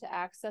enable them to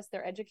access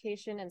their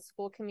education, and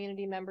school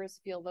community members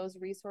feel those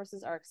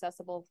resources are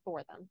accessible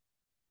for them.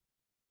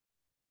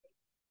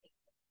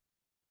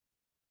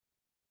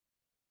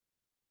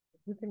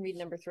 Who can read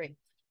number 3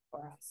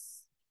 for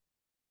us?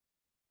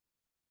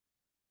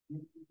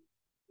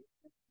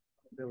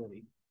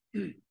 Ability.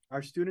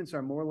 Our students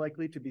are more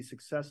likely to be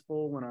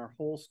successful when our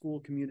whole school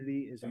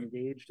community is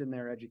engaged in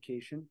their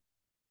education.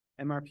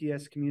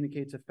 MRPS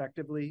communicates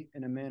effectively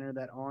in a manner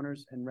that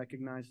honors and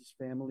recognizes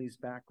families'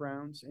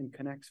 backgrounds and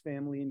connects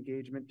family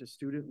engagement to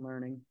student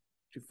learning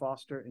to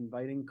foster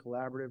inviting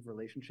collaborative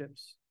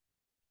relationships.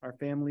 Our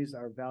families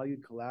are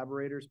valued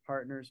collaborators,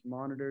 partners,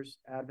 monitors,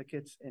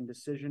 advocates, and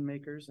decision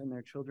makers in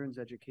their children's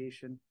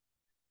education.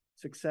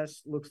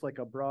 Success looks like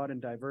a broad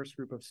and diverse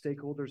group of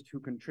stakeholders who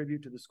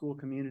contribute to the school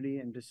community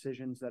and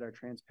decisions that are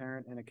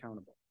transparent and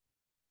accountable.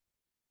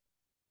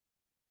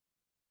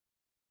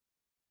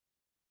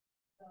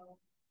 So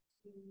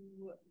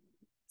to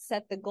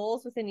set the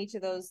goals within each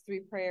of those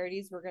 3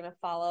 priorities, we're going to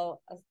follow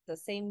the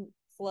same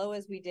flow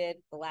as we did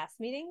the last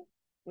meeting,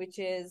 which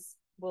is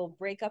we'll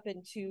break up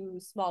into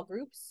small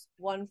groups,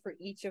 1 for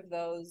each of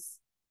those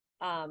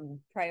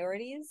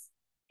priorities.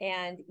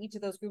 And each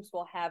of those groups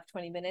will have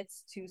 20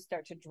 minutes to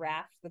start to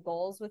draft the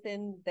goals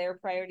within their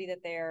priority that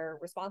they're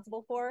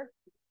responsible for.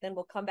 Then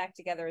we'll come back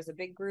together as a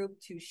big group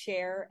to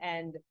share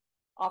and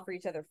offer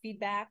each other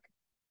feedback.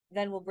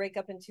 Then we'll break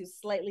up into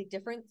slightly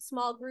different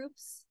small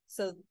groups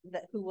so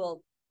that who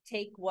will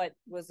take what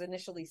was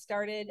initially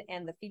started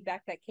and the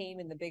feedback that came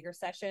in the bigger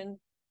session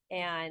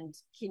and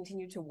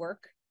continue to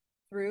work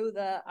through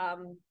the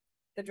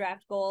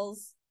draft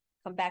goals,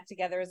 come back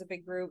together as a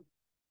big group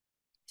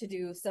to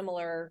do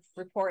similar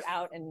report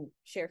out and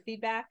share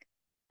feedback.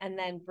 and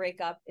then break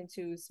up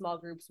into small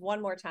groups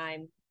one more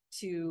time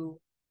to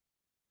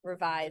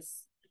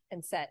revise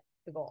and set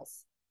the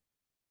goals.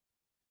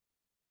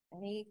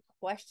 Any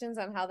questions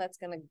on how that's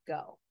going to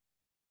go?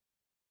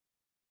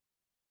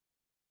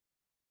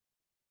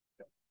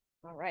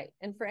 All right.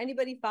 And for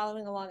anybody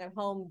following along at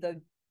home,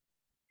 the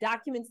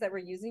documents that we're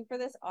using for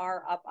this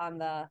are up on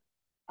the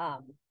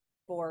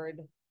board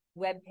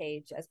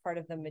webpage as part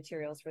of the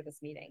materials for this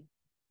meeting,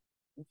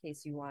 in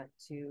case you want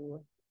to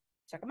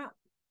check them out.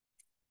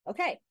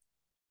 Okay.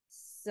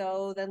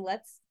 So then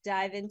let's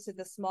dive into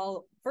the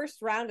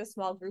first round of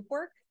small group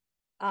work.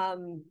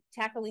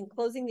 Tackling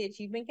closing the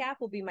achievement gap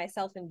will be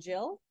myself and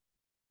Jill.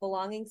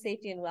 Belonging,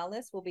 safety, and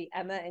wellness will be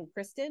Emma and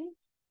Kristen.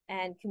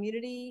 And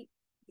community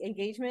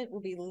engagement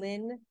will be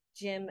Lynn,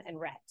 Jim, and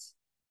Rhett.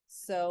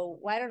 So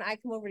why don't I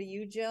come over to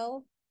you,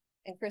 Jill,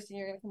 and Kristen,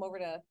 you're going to come over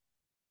to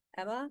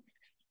Emma.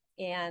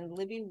 And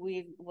Libby,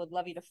 we would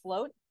love you to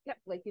float,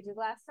 like you did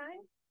last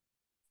time.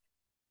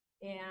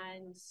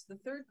 And the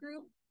third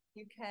group,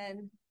 you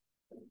can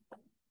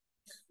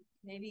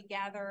maybe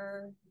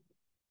gather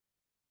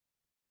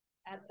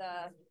at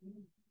the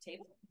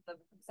table, the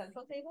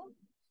central table.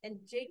 And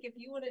Jake, if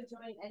you want to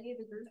join any of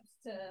the groups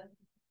to,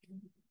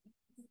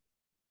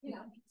 you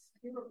know,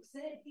 you're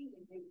representing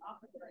and they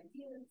offer their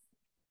ideas.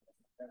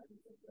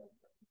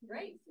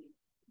 Great.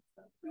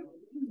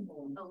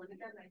 Oh, look at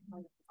that.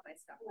 My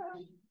stuff.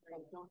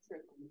 Don't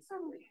trip.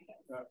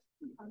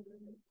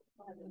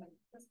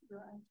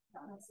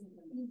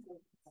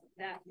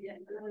 That, yeah.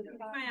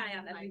 My eye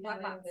on that. We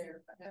walk out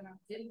there. We'll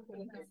have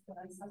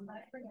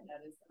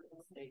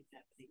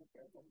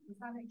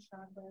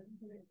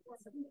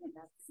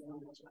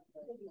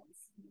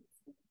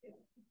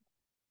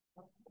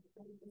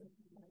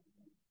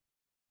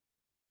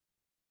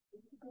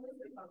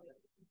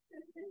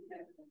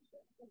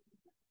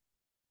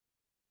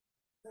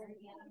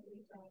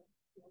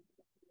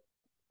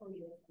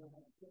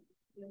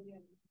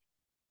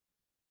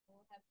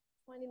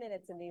 20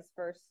 minutes in these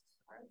first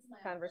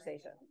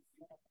conversations.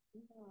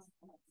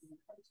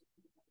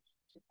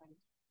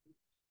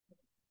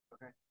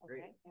 Okay,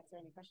 great. Okay. Answer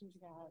any questions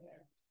you got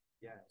there.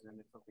 Yeah, and then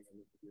it's something I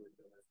need to do with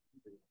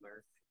the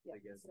clerk. Yep. I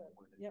guess.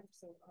 Yep.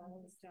 So call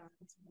this down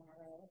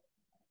tomorrow.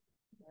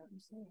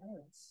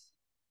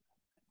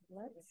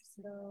 Let's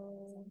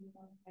go.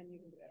 And you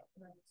can do it.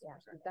 Yeah,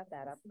 we've got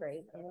that up.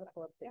 Great. I'm going to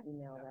pull up the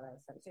email that I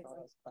sent to all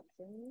those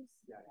questions.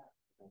 Yeah.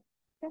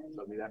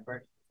 So do that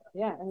first.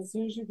 Yeah, and as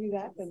soon as you do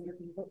that, then you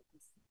can vote.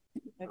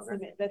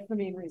 That's the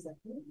main reason.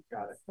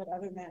 Got it. But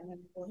other than that, then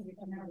we'll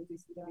come out with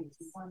these things.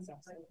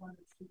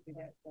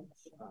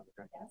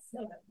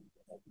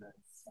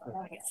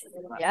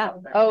 Yeah.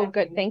 Oh,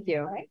 good. Thank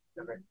you. All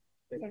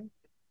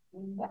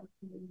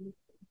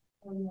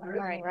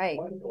right.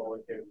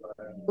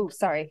 Oh,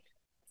 sorry.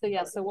 So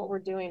yeah, so what we're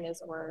doing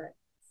is we're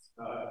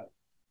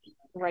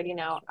writing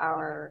out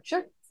our,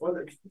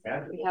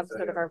 we have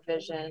sort of our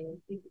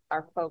vision,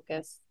 our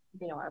focus,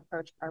 you know, our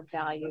approach, our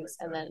values,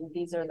 and then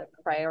these are the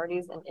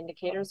priorities and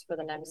indicators for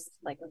the next,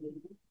 like,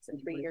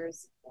 3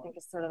 years. I think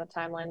it's sort of the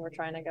timeline we're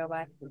trying to go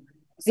by.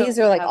 So these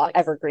are like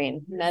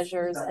evergreen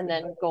measures and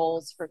then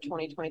goals for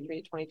 2023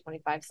 to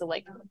 2025. So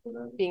like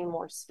being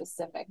more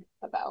specific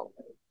about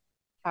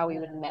how we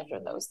would measure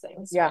those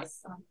things. Yeah. Right?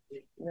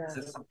 Is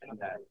this something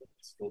that the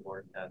school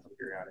board does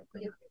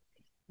periodically?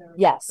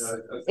 Yes,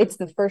 it's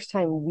the first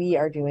time we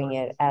are doing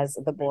it as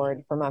the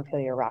board for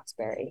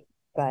Montpelier-Roxbury,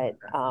 but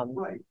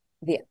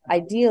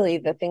ideally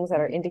the things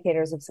that are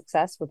indicators of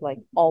success would like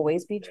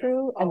always be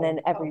true, and then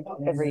every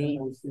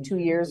 2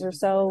 years or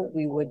so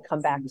we would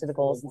come back to the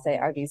goals and say,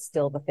 are these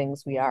still the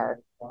things we are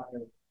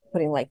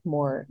putting like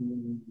more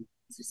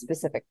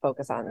specific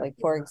focus on? Like,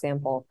 for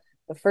example,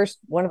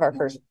 one of our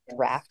first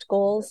draft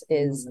goals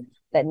is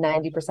that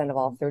 90% of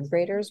all third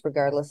graders,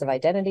 regardless of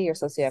identity or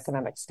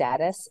socioeconomic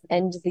status,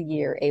 end the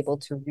year able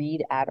to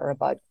read at or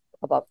above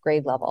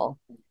grade level.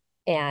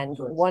 And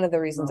one of the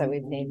reasons that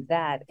we've named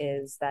that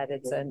is that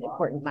it's an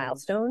important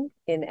milestone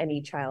in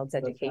any child's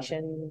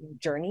education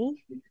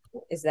journey,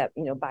 is that,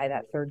 you know, by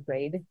that third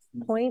grade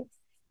point.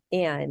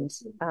 And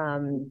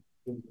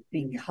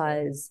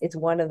because it's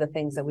one of the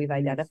things that we've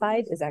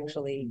identified is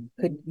actually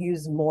could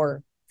use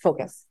more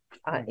focus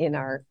in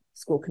our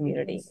school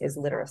community is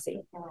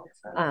literacy,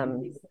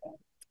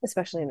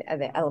 especially at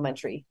the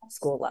elementary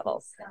school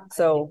level.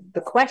 So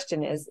the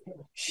question is,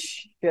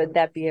 should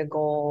that be a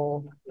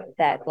goal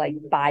that like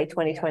by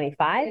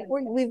 2025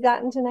 we've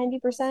gotten to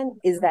 90%?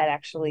 Is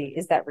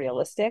that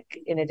realistic?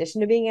 In addition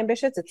to being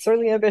ambitious, it's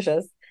certainly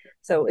ambitious.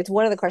 So it's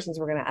one of the questions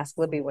we're going to ask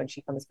Libby when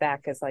she comes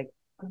back, is like,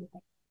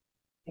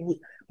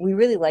 we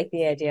really like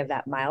the idea of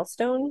that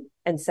milestone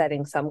and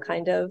setting some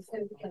kind of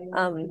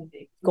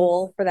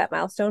goal for that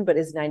milestone, but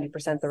is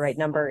 90% the right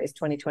number? Is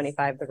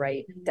 2025 the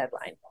right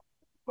deadline?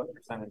 What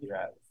percentage you're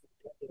at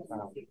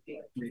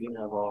reading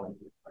level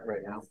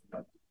right now?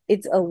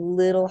 It's a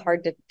little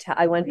hard to tell.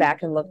 I went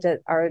back and looked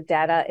at our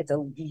data. It's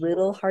a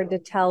little hard to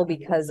tell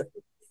because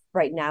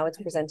right now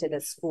it's presented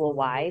as school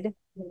wide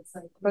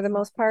for the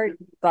most part,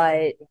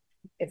 but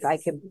if I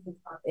could,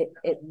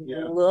 it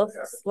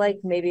looks like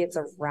maybe it's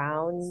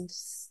around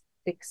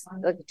six,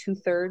 like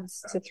 2/3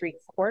 to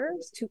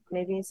 3/4,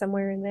 maybe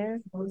somewhere in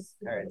there. All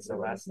right, so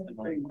last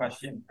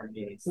question for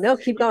me. No,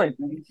 keep going.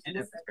 And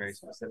if a very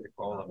specific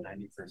goal of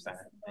 90%,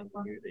 and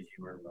you knew that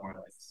you were more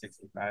like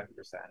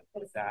 65%,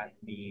 does that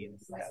mean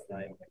that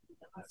like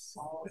the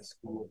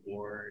school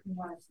board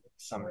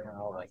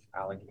somehow like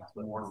allocates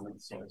more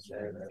resources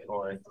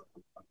for,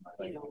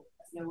 like,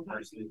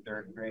 first and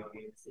third grade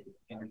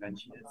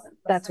intervention?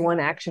 That's one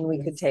action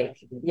we could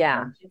take.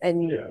 Yeah.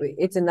 And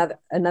it's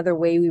another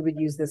way we would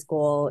use this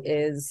goal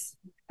is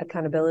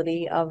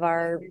accountability of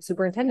our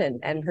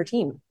superintendent and her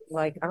team.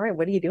 Like, all right,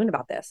 what are you doing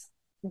about this?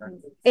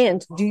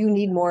 And do you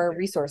need more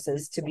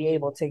resources to be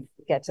able to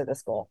get to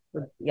this goal?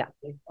 Yeah.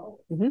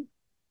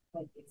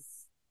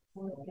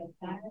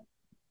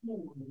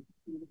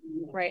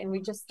 Right, and we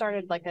just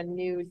started like a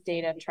new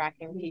data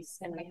tracking piece,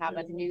 and we have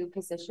a new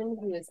position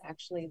who is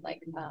actually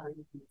like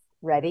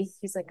ready.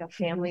 He's like a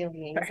family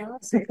liaison.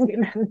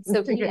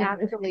 So he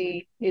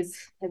actually has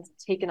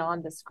taken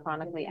on this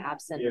chronically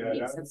absent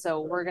piece. And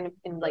so we're gonna,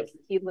 and like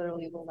he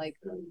literally will like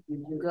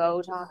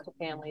go talk to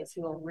families,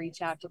 he will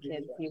reach out to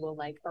kids, he will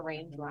like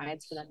arrange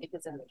rides for them,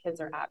 because if the kids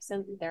are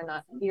absent, they're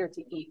not here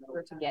to eat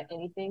or to get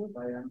anything.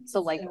 So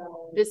like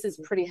this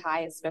is pretty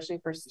high, especially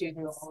for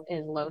students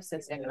in low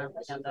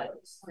socioeconomic, the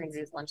green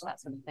lunch, that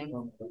sort of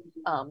thing.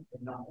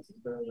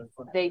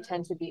 They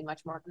tend to be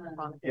much more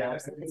chronically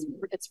absent.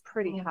 It's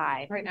pretty high.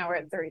 Right now we're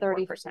at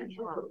 34%.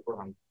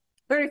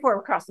 34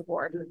 across the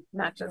board,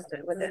 not just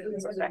within the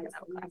socioeconomic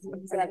class.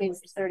 So that means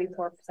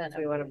 34%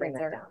 we want to bring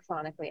that down.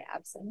 Chronically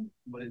absent.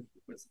 What's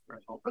the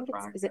threshold?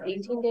 Is it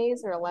 18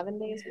 days or 11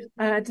 days?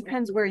 It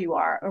depends where you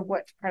are or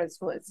what part of the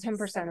school. It's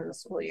 10% of the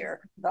school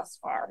year thus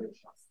far.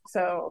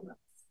 So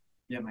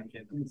yeah, my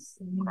kid is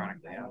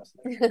chronically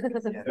absent.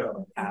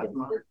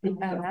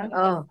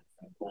 Oh.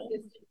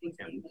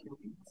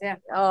 Yeah.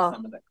 Oh.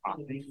 Some of the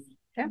coughing.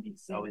 Yeah.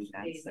 So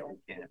intense that we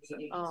can't.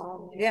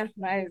 Oh yeah,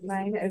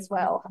 mine as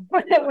well.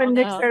 When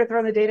Nick started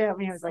throwing the data at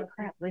me, I was like,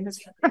 crap,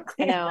 Lena's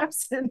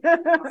absent.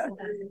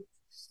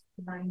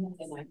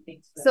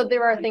 So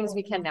there are things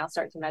we can now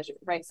start to measure,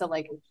 right? So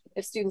like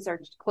if students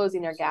are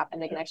closing their gap and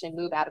they can actually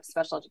move out of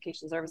special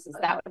education services,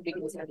 that would be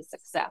considered a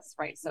success,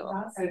 right? So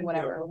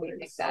whatever we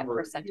think that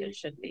percentage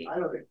should be.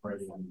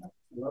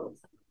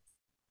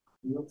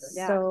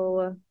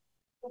 So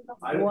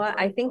what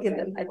I think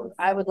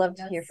I would love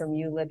to hear from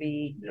you,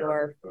 Libby,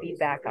 your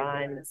feedback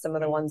on some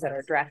of the ones that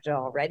are drafted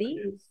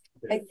already.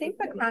 I think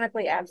the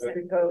chronically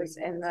absent goes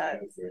in the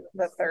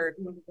third,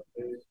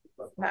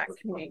 not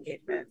community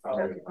engagement.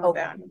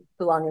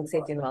 Belonging,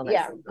 safety, and wellness.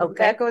 Yeah.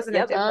 Okay. That goes in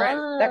a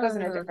different. That goes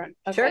in a different.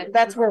 Okay. Sure.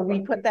 That's where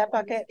we put that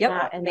bucket.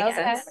 Yep. And makes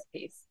sense.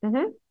 Piece.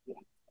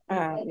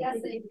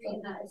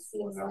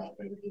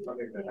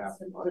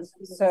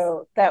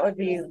 So that would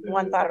be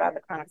one thought about the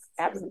chronic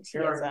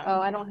absenteeism.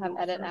 Oh, I don't have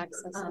edit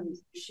access.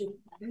 Should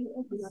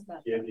we have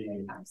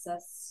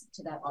access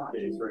to that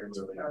document?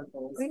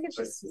 We could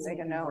just make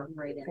a note.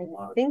 I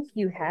think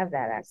you have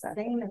that access.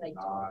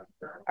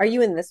 Are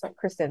you in this one,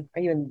 Kristen?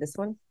 Are you in this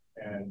one?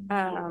 Yeah.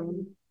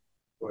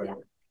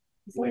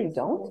 So you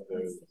don't?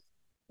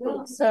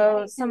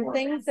 So some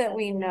things that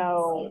we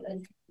know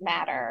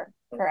matter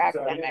for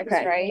academics,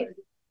 right?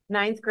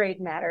 9th grade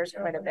matters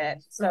quite a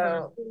bit.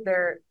 So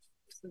there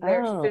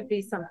should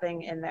be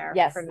something in there.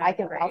 Yes, for I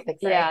can. I'll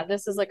fix it. Yeah,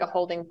 this is like a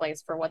holding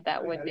place for what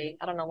that would be.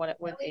 I don't know what it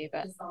would be,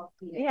 but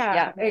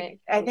yeah.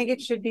 I think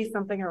it should be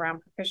something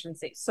around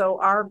proficiency. So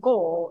our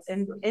goal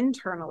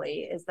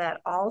internally is that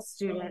all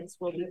students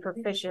will be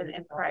proficient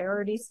in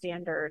priority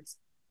standards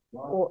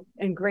or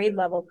in grade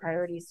level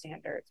priority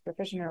standards,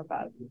 proficient or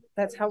above.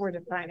 That's how we're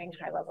defining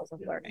high levels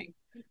of learning.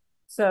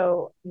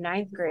 So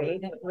 9th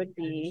grade would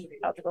be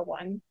Algebra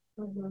 1.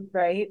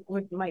 Right,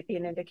 might be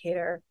an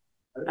indicator.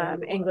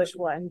 English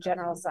 1,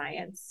 general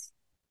science.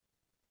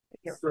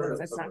 It's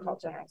not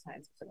called general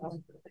science.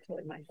 I'm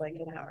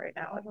blanking out right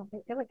now. I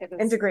feel like it is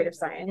integrative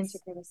science.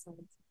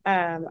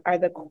 Are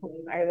the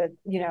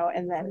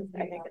and then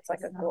I think it's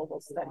like a global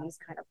studies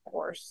kind of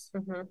course.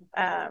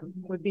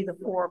 Would be the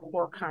 4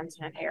 core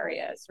content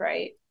areas,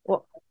 right?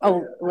 Well,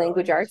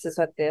 language arts is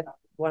what the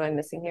one I'm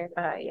missing here.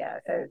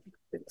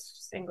 It's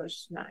just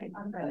English 9.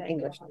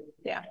 English,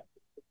 yeah.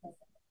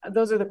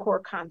 Those are the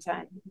core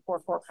content, 4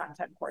 core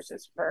content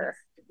courses for,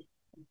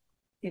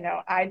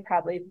 I'd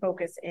probably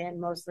focus in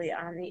mostly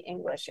on the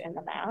English and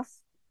the math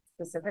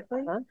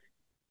specifically.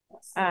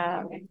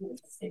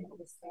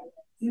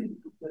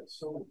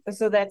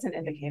 So that's an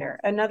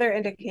indicator. Another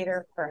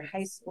indicator for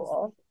high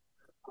school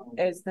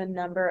is the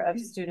number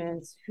of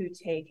students who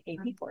take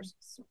AP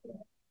courses.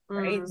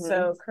 Right.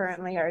 So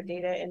currently our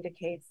data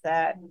indicates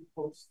that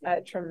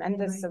a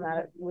tremendous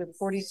amount with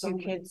 42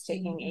 kids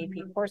taking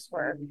AP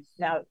coursework.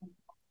 Now,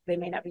 they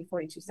may not be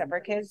 42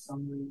 separate kids,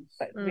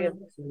 but we have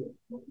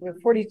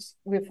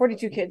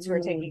 42 kids who are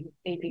taking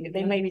AP.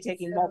 They may be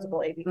taking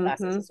multiple AP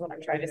classes, is what I'm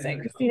trying to say.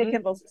 Christina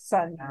Kimball's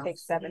son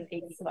takes 7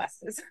 AP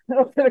classes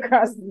over the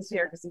course of this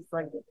year because he's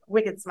like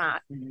wicked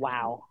smart.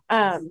 Wow.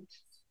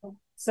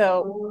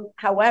 So,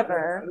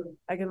 however,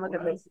 I can look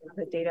at the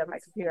data on my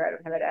computer. I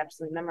don't have it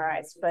absolutely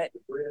memorized, but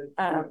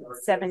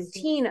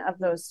 17 of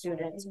those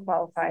students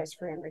qualify as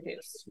free and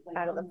reduced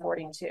out of the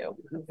 42,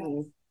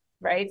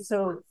 right?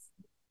 So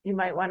you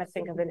might want to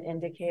think of an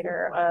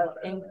indicator of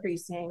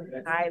increasing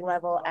high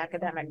level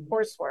academic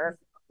coursework.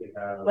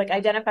 Like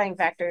identifying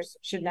factors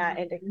should not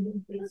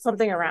indicate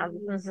something around,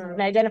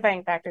 and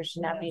identifying factors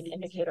should not be an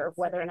indicator of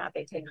whether or not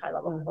they take high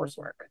level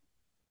coursework.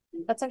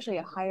 That's actually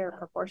a higher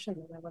proportion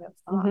than I would have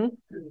thought.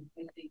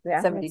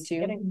 Yeah,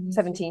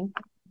 17.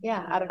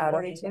 Yeah, out of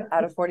 42.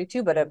 Out of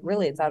 42, but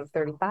really it's out of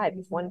 35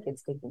 if one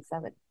kid's taking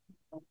 7.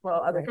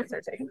 Well, other kids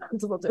are taking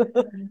multiple too.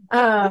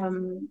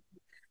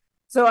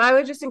 So I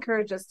would just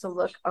encourage us to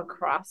look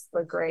across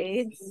the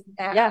grades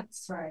at,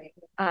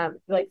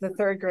 like the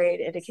third grade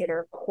indicator,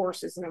 of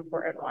course, is an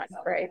important one,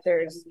 right?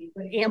 There's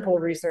ample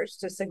research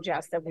to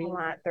suggest that we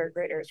want third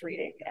graders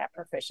reading at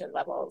proficient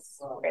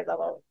levels, grade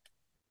level,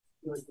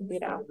 you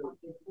know,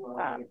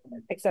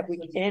 except we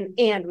can,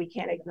 and we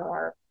can't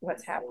ignore what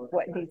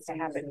needs to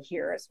happen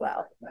here as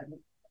well.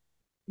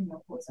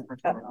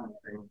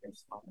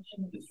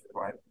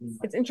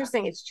 It's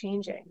interesting, it's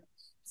changing.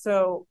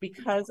 So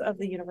because of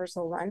the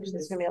universal lunch,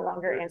 there's gonna be a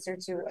longer answer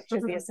to what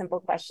should be a simple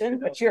question,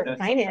 but you're a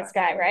finance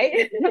guy,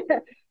 right?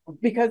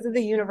 Because of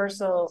the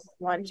universal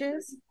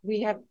lunches,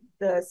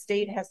 the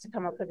state has to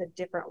come up with a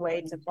different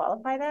way to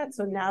qualify that.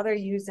 So now they're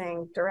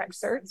using direct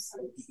certs,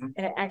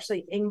 and it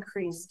actually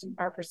increased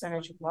our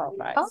percentage of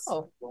qualified.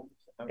 Oh,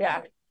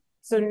 yeah.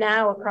 So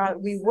now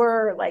we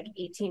were like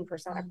 18%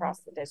 across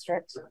the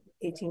district,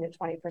 18 to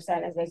 20%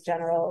 is a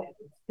general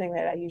thing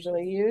that I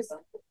usually use.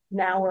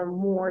 Now we're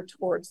more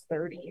towards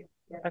 30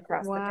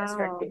 across the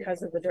district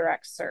because of the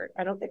direct cert.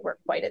 I don't think we're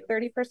quite at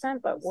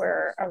 30%, but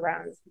we're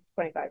around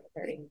 25 to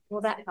 30.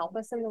 Will that help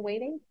us in the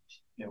weighting?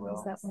 It will.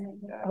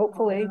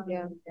 Hopefully.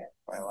 Yeah.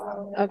 Quite a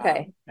lot.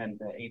 Okay. And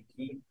the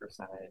AP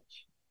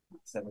percentage,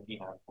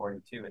 17 out of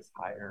 42 is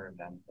higher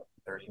than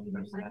 30%.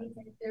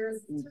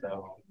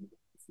 So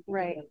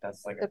right.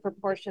 That's like the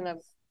proportion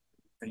of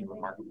pretty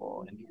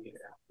remarkable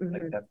indicator.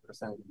 Like that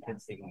percent of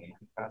kids taking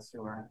AP class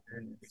who are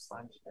in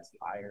lunch is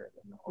higher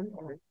than the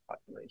whole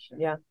population.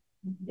 Yeah.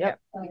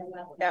 Yep.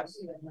 Yep.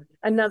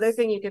 Another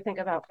thing you could think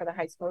about for the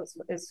high schools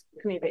is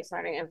community-based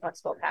learning and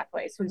flexible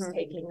pathways. Who's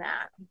taking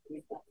that?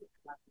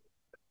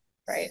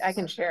 Right. I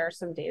can share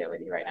some data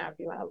with you right now if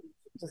you want to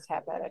just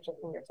have that at your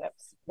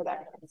fingertips for that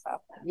kind of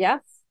stuff. Yeah.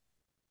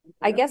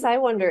 I guess I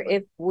wonder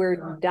if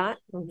we're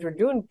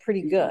doing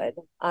pretty good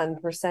on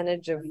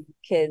percentage of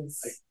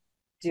kids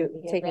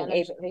taking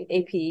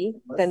AP,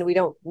 then we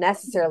don't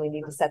necessarily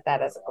need to set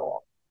that as a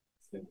goal.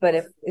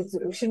 But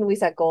shouldn't we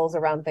set goals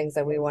around things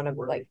that we want to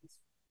like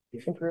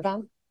improve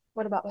on?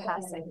 What about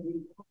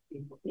passing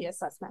the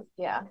assessment?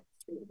 Yeah.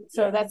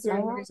 So that's the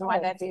reason why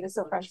that data is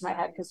so fresh in my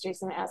head, because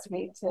Jason asked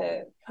me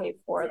to pay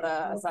for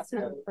the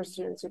assessment for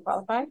students who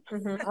qualify.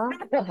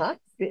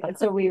 And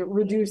so we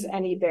reduce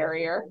any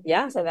barrier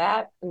to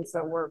that. And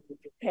so we're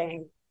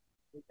paying,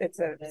 it's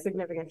a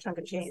significant chunk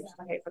of change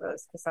to pay for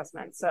those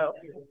assessments. So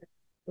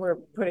we're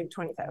putting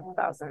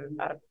 25,000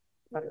 out of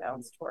fund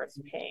balance towards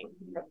paying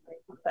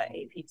for the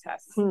AP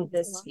tests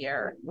this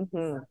year.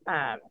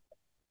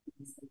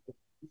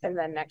 And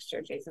then next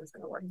year, Jason's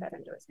going to work that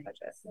into his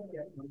budget.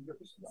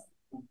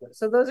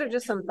 So those are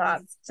just some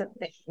thoughts to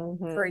think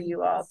for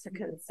you all to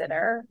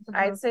consider.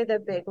 I'd say the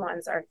big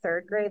ones are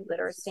third grade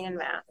literacy and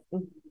math,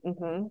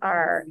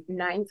 our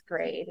ninth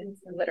grade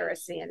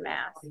literacy and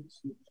math.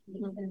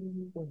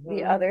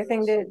 The other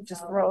thing to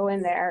just throw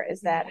in there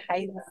is that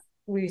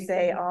we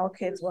say all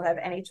kids will have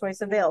any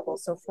choice available.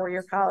 So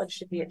four-year college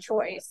should be a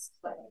choice.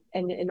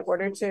 And in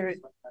order to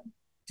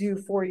do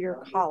four-year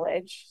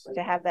college,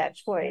 to have that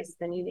choice,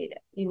 then you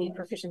need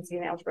proficiency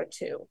in algebra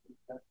 2.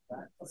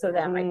 So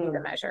that might be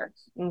the measure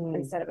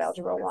instead of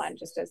algebra 1,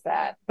 just as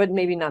that. But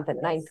maybe not the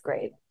ninth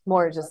grade,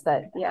 more just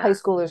that high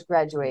schoolers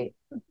graduate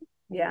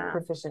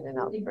proficient in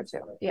algebra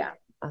 2. Yeah.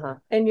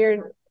 And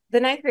the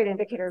ninth grade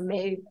indicator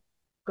may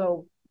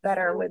go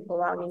better with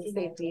belonging,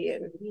 safety,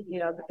 and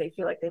that they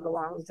feel like they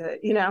belong to,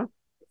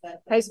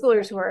 high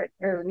schoolers or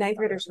ninth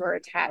graders who are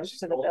attached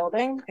to the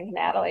building, like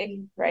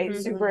Natalie, right?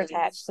 Super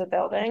attached to the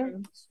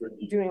building,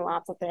 doing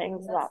lots of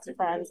things, lots of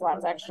friends,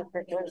 lots of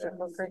extracurriculars or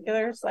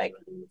co-curriculars. Like,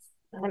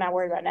 we're not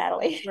worried about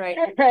Natalie, right?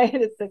 Right.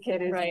 It's the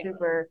kid who's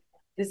super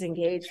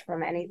disengaged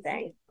from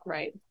anything,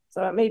 right?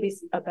 So it may be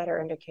a better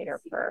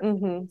indicator for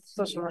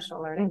social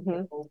emotional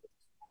learning.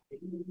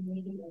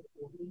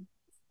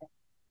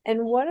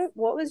 And what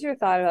was your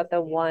thought about the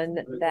one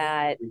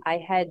that I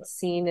had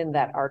seen in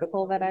that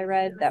article that I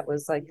read that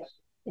was like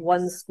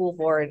one school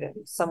board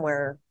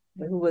somewhere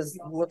who was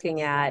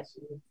looking at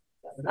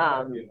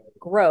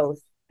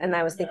growth? And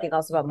I was thinking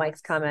also about Mike's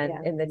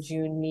comment in the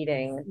June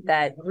meeting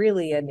that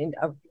really an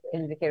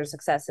indicator of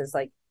success is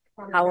like,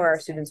 how are our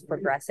students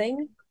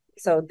progressing?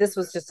 So this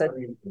was just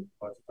an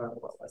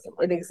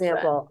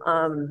example.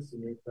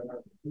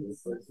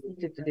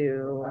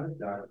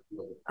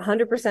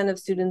 100% of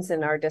students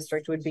in our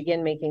district would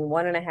begin making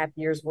 1.5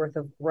 years worth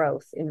of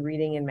growth in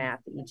reading and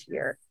math each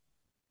year.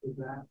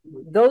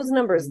 those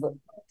numbers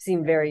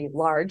seem very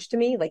large to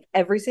me, like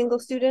every single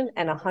student,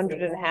 and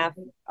 100.5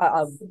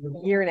 a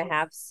year and a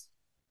half's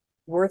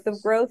worth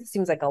of growth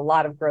seems like a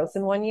lot of growth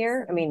in 1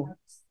 year. I mean,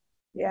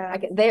 yeah,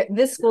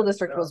 this school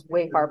district was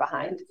way far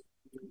behind.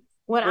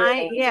 What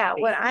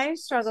I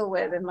struggle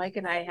with, and Mike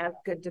and I have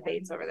good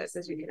debates over this,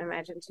 as you can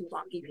imagine, two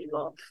wonky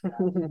people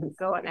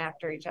going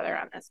after each other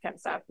on this kind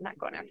of stuff, not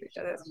going after each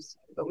other,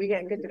 but we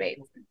get in good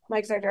debates.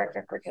 Mike's our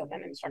director of curriculum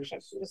and instruction,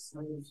 just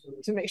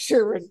to make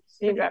sure we're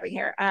name dropping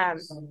here.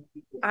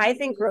 I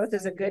think growth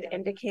is a good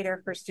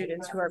indicator for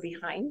students who are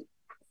behind.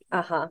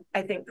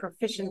 I think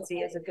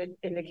proficiency is a good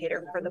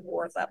indicator for the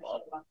board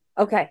level.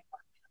 Okay.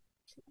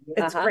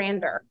 It's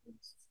grander.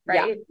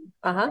 Right.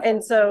 Yeah.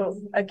 And so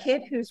a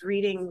kid who's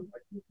reading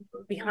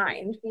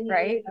behind,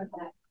 right,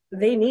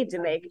 they need to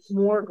make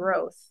more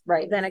growth,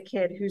 right, than a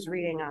kid who's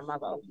reading on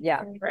level.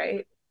 Yeah.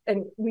 Right.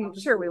 And we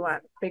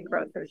want big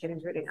growth for the kid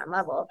who's reading on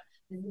level.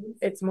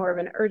 It's more of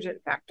an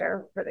urgent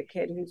factor for the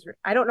kid who's,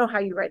 I don't know how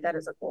you write that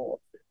as a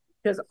goal.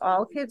 Because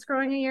all kids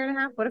growing a year and a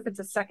half, what if it's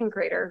a second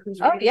grader who's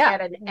reading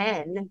at an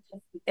N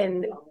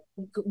and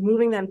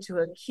moving them to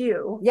a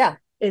Q? Yeah.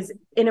 Is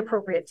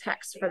inappropriate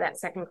text for that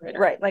second grader.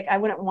 Right. Like I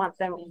wouldn't want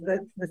them,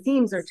 the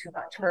themes are too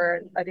much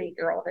for an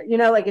 8-year-old, you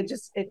know, like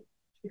it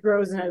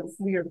grows in a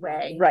weird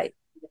way. Right.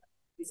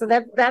 So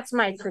that's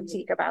my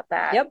critique about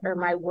that. Yep. Or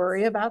my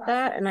worry about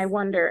that. And I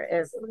wonder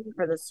if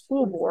for the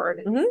school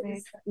board,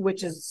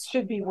 which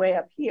should be way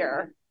up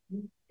here.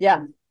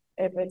 Yeah.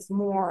 If it's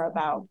more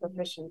about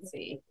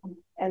proficiency,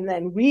 and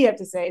then we have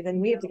to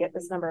get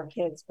this number of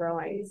kids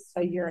growing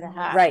a year and a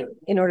half, right,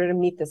 in order to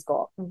meet this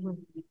goal.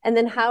 And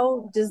then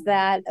how does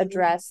that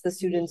address the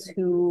students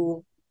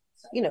who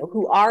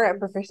are at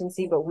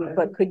proficiency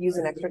but could use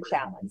an extra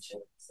challenge?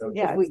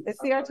 Yeah, it's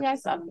the RTI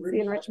stuff, it's the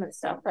enrichment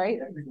stuff, right?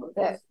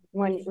 That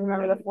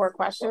remember the 4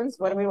 questions,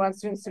 what do we want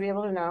students to be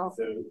able to know,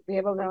 and be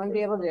able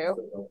to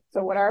do?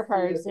 So what are our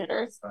priority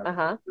standards?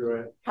 How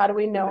do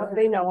we know if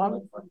they know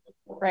them?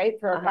 Right,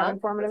 for our common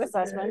formative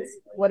assessments.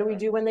 What do we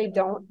do when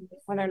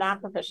they're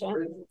not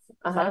proficient?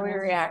 How do we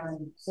react?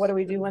 What do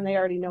we do when they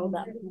already know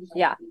them?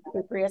 Yeah.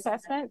 The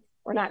pre-assessment,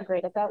 we're not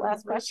great at that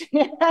last question.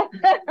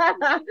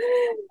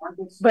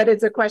 But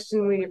it's a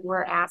question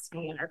we're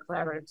asking in our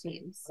collaborative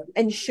teams.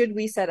 And should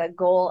we set a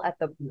goal at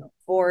the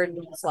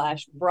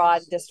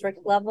board/broad district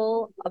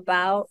level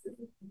about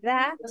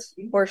that?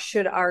 Or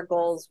should our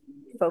goals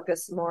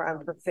focus more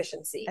on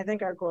proficiency? I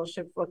think our goals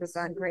should focus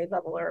on grade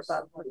level or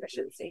above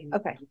proficiency.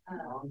 Okay.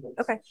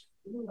 Okay.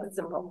 That's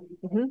simple.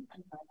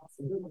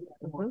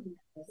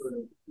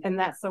 And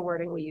that's the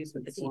wording we use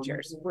with the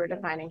teachers. We're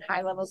defining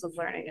high levels of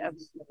learning of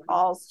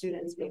all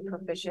students being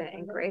proficient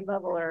in grade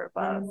level or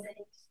above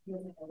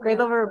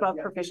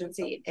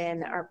proficiency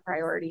in our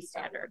priority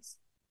standards.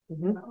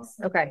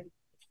 Okay.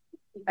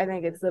 I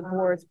think it's the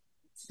board's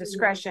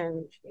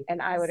discretion,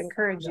 and I would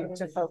encourage you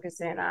to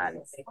focus in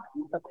on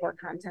the core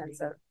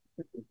contents of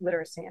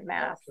literacy and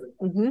math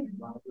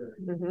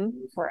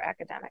for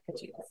academic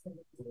achievement.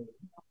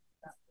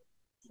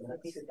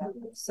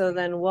 So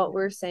then what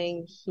we're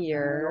saying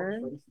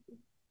here,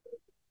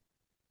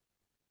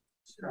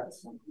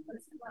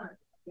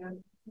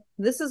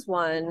 this is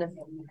one,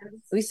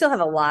 we still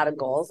have a lot of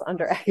goals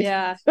under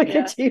academic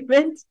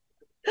achievement.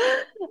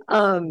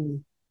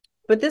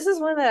 But this is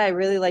one that I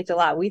really liked a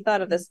lot. We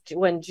thought of this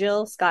when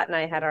Jill, Scott, and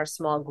I had our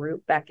small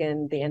group back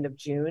in the end of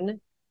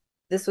June.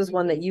 This was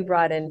one that you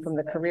brought in from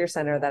the Career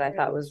Center that I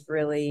thought was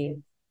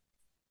really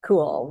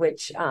cool,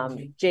 which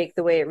Jake,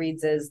 the way it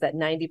reads is that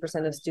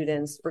 90% of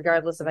students,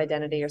 regardless of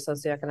identity or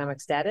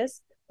socioeconomic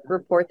status,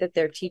 report that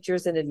their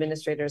teachers and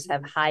administrators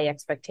have high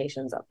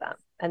expectations of them,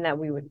 and that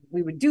we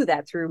would do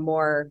that through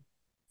more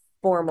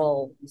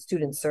formal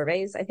student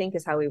surveys, I think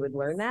is how we would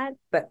learn that.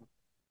 But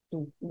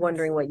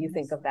wondering what you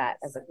think of that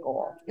as a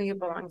goal. I think it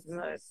belongs in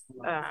the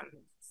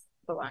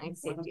belonging,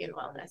 safety, and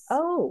wellness.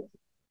 Oh,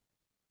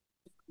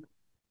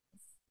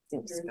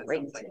 seems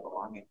great. That's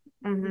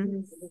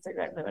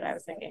exactly what I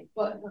was thinking.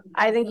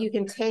 I think you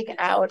can take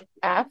out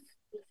F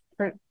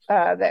for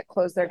that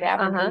close their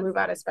gap and move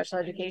out of special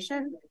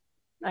education.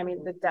 I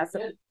mean,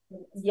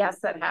 yes,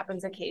 that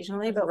happens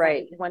occasionally, but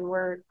when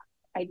we're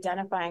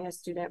identifying a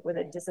student with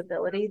a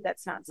disability,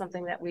 that's not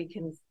something that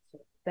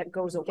that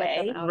goes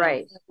away.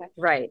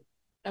 Right.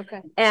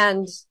 Okay.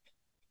 And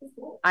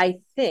I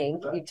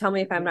think, you tell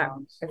me if I'm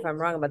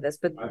wrong about this,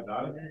 but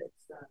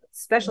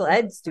special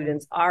ed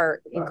students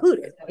are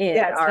included in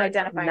our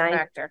identifying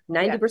factor.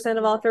 90%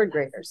 of all third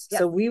graders.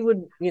 So we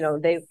would,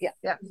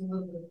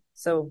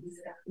 so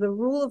the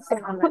rule of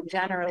thumb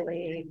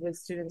generally with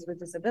students with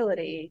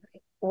disability,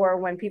 or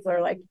when people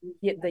are like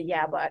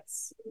the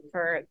buts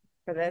for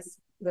this,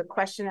 the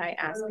question I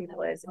ask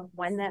people is,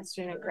 when that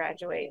student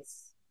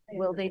graduates,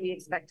 will they be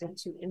expected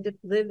to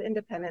live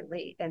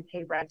independently and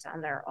pay rent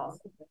on their own?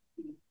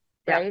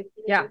 Right?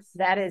 Yeah.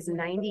 That is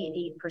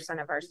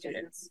 98% of our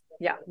students.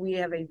 Yeah. We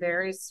have a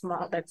very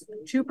small, that's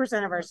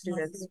 2% of our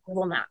students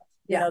will not.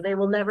 Yeah. They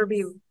will never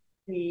be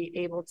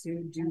able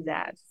to do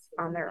that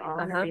on their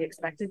own or be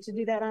expected to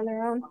do that on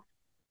their own.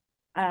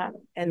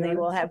 And they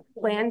will have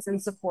plans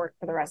and support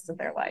for the rest of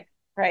their life,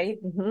 right?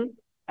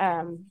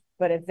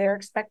 But if they're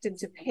expected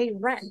to pay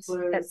rent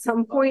at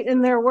some point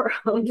in their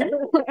world,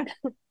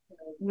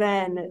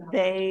 then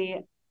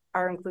they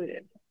are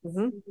included.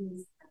 And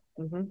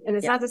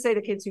it's not to say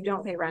the kids who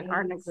don't pay rent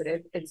aren't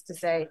included. It's to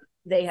say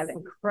they have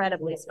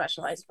incredibly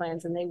specialized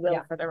plans and they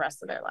will for the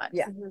rest of their lives.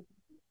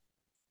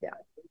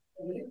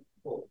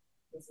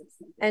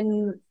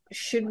 And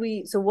should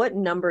we, so what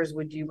numbers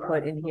would you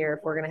put in here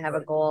if we're going to have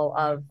a goal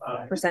of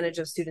percentage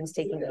of students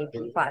taking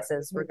AP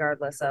classes,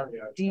 regardless of,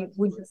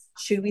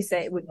 should we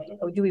say,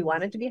 do we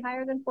want it to be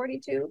higher than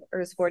 42,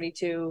 or is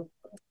 42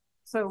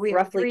 so we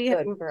roughly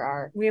good for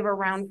our, we have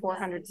around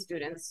 400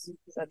 students.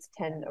 So that's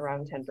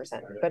around 10%,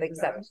 but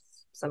except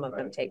some of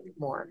them take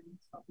more.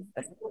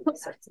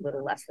 So it's a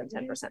little less than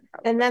 10%. Probably.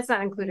 And that's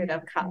not included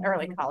of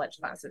early college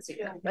classes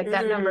either. Like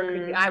that number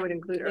could be, I would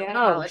include early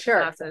college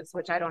classes,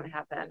 which I don't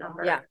have that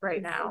number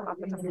right now off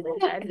the top of my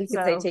head. You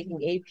could say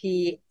taking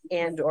AP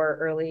and or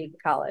early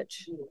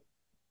college.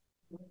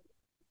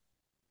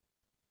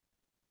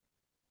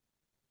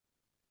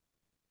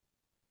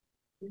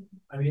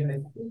 I mean,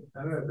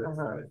 I don't know if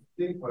it's a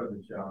big part of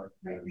the job.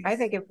 I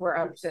think if we're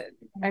up to,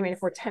 I mean,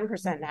 if we're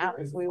 10% now,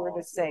 if we were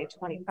to say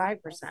 25%,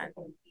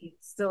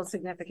 still a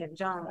significant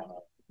jump.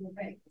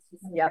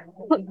 Yep.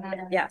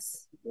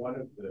 Yes. One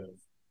of the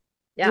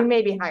We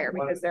may be higher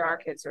because there are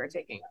kids who are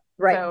taking,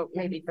 so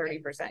maybe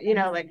 30%. You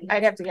know, like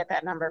I'd have to get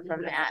that number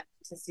from Matt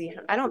to see.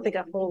 I don't think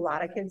a whole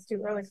lot of kids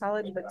do early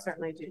college, but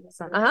certainly do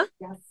some.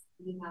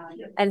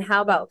 And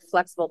how about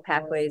flexible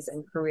pathways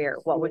and career?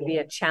 What would be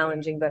a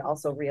challenging but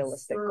also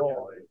realistic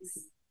goal?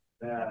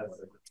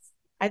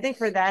 I think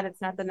for that, it's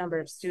not the number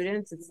of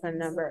students, it's the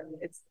number,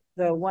 it's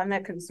the one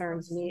that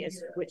concerns me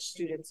is which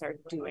students are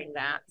doing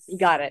that.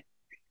 Got it.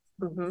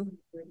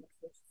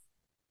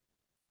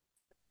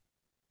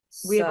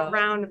 We have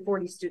around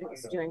 40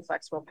 students doing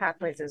flexible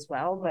pathways as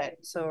well, but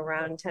so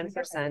around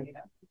 10%.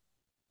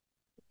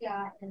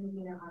 Yeah, and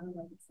you know, I don't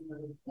know if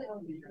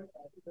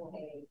it's a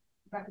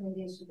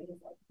recommendation because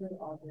with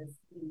all this,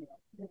 you know,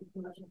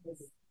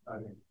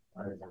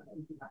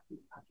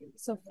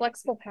 So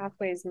flexible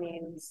pathways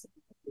means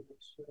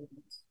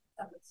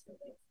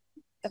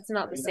that's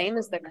not the same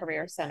as the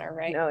career center,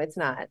 right? No, it's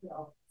not.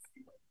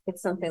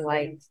 It's something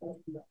like,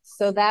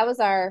 so that was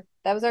our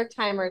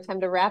timer, time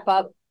to wrap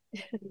up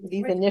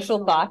these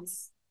initial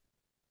thoughts.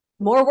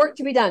 More work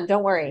to be done,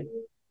 don't worry.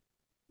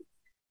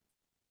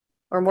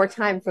 Or more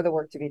time for the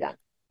work to be done,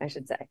 I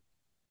should say.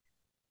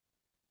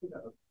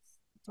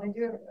 I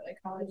do have early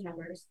college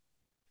numbers.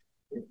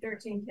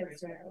 13 kids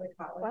doing early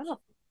college. Wow.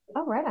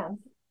 Oh, right on.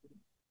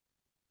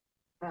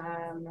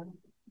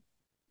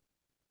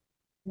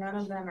 None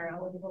of them are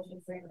eligible for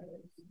free.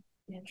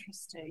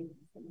 Interesting.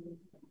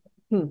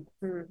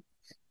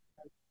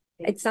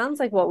 It sounds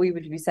like what we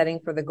would be setting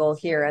for the goal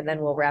here, and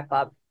then we'll wrap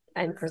up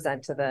and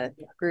present to the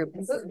group.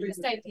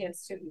 Just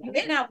ideas too. You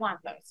may not want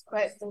those,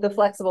 but the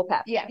flexible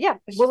path. Yeah.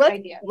 Well,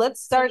 let's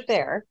start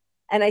there.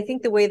 And I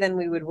think the way then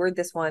we would word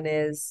this one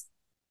is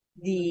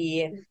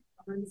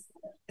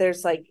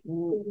there's like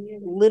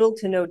little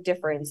to no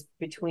difference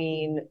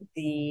between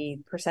the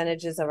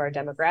percentages of our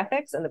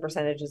demographics and the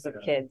percentages of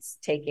kids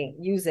taking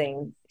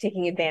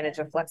advantage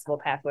of flexible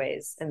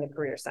pathways in the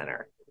career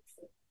center.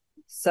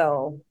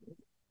 So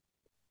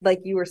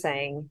like you were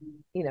saying,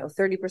 you know,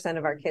 30%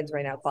 of our kids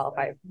right now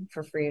qualify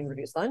for free and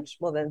reduced lunch.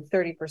 Well, then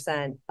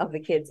 30% of the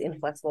kids in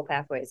flexible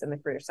pathways in the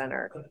career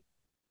center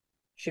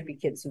should be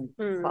kids who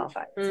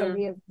qualify. So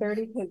we have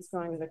 30 kids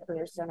going to the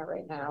career center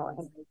right now,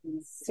 and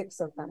 6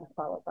 of them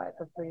qualify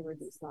for free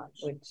reduced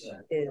lunch, which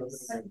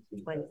is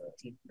 20%,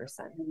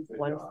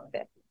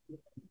 1/5.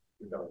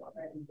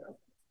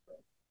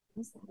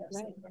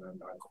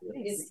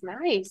 It's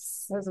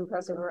nice. That was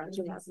impressive around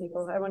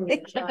people. I wouldn't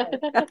get shy.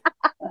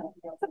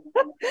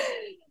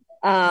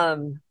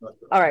 All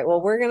right,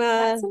 well, we're gonna,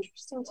 that's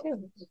interesting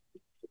too.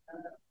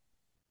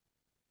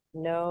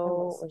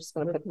 No, we're just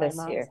gonna put this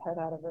here. Head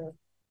out of her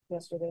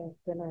yesterday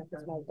dinner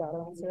because my daughter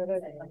wants to go to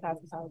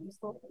cosmetology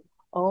school.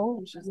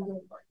 Oh, she's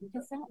like,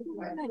 does that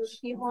mean that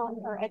she wants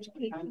her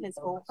education is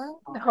over?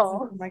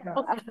 Oh my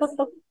god.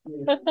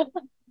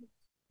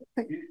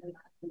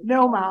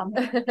 No, Mom.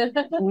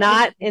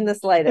 Not in the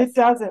slightest. It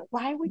doesn't.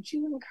 Why would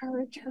you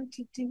encourage her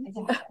to do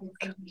that?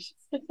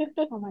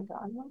 Oh my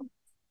god.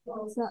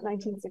 Well, it's not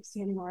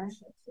 1960 anymore.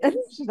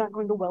 She's not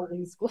going to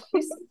welding school.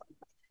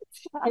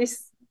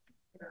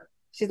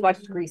 She's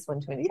watched Grease one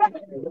too many times.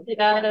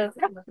 Yeah.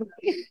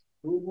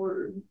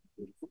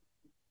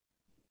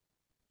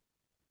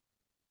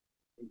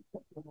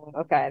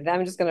 Okay, then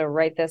I'm just gonna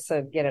write this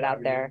so get it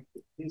out there.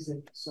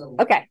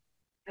 Okay.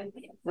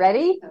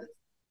 Ready?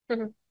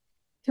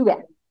 Too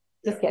bad.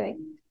 Just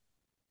kidding.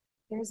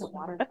 There's a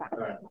water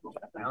fountain. You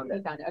found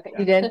it. Okay.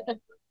 You did?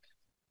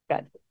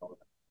 Good.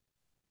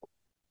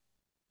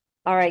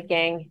 All right,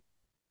 gang.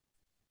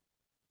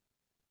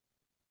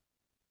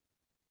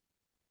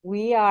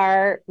 We've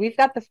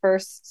got the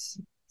first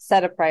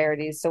set of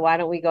priorities. So why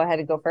don't we go ahead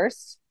and go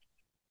first?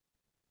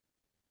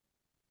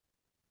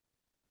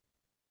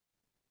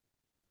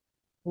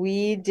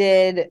 We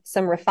did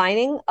some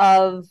refining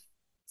of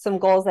some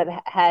goals that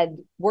had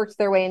worked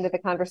their way into the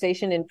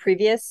conversation in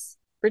previous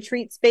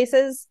retreat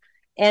spaces,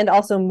 and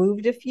also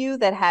moved a few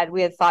that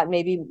we had thought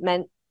maybe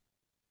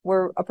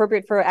were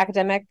appropriate for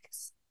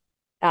academics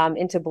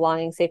into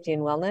belonging, safety,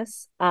 and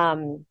wellness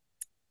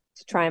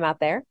to try them out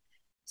there.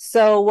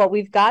 So what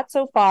we've got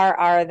so far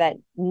are that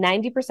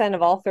 90%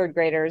 of all third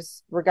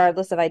graders,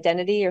 regardless of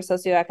identity or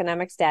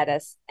socioeconomic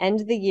status, end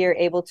the year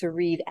able to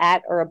read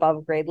at or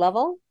above grade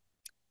level.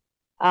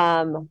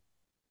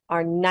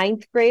 Our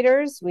ninth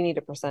graders, we need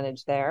a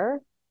percentage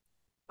there,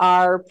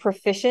 are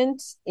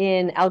proficient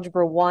in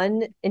Algebra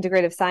 1,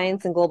 Integrative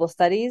Science and Global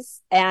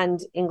Studies, and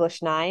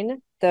English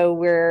 9, though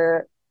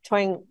we're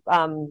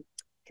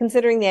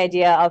considering the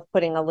idea of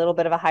putting a little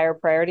bit of a higher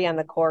priority on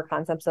the core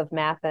concepts of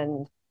math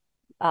and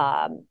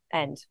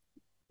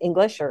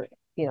English, or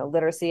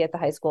literacy at the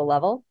high school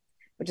level,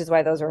 which is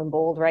why those are in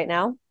bold right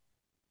now.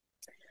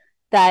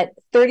 That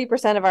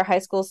 30% of our high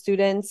school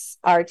students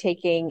are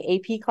taking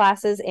AP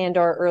classes and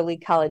or early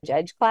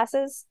college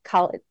classes,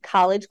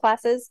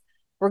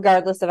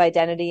 regardless of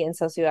identity and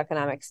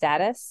socioeconomic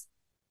status.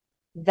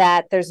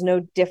 That there's no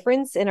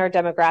difference in our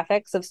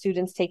demographics of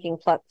students taking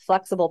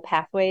flexible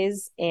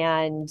pathways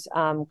and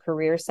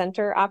career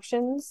center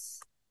options.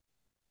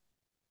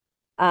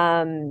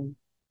 The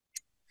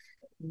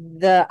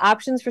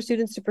options for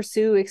students to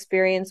pursue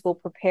experience will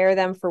prepare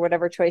them for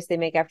whatever choice they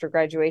make after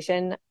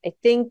graduation. I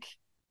think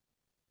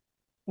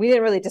we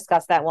didn't really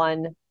discuss that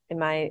one, in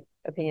my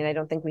opinion. I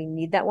don't think we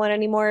need that one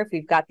anymore if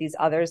we've got these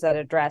others that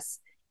address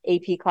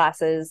AP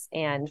classes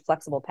and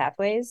flexible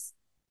pathways.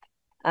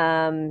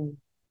 And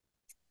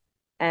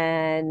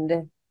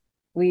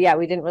we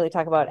didn't really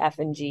talk about F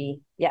and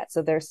G yet,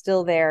 so they're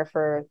still there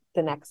for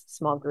the next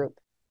small group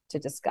to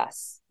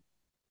discuss.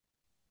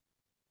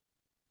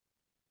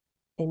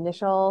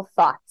 Initial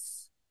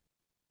thoughts,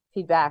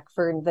 feedback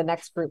for the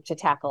next group to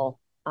tackle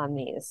on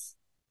these.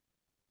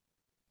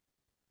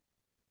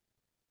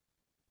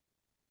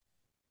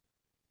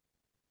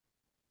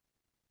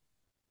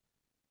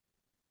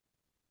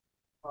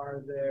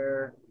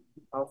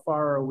 How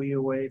far are we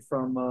away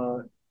from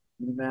a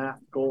math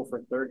goal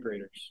for third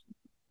graders?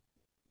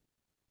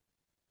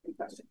 Good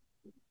question.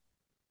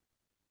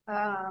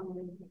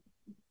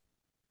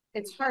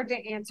 It's hard to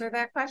answer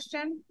that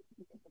question.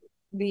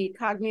 The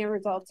cognitive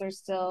results are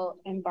still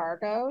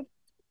embargoed,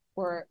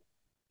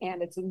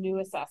 and it's a new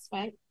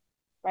assessment,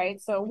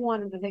 right? So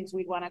one of the things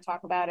we'd want to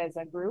talk about as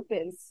a group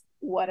is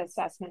what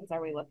assessments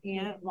are we looking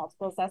at?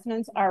 Multiple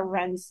assessments. Our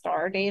REN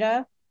star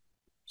data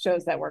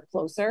shows that we're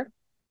closer.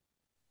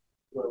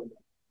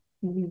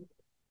 Mm-hmm.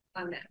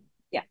 On that.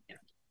 Yeah.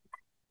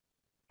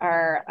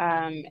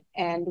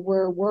 And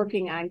we're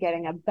working on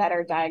getting a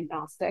better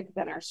diagnostic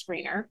than our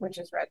screener, which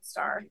is Red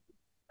Star,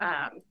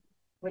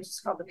 which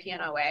is called the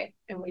PNOA.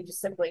 And we just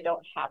simply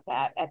don't have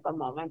that at the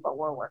moment, but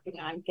we're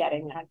working on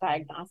getting that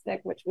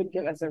diagnostic, which would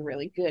give us a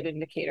really good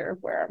indicator of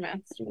where our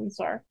math students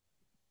are.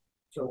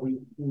 So we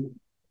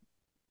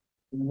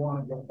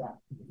want to get that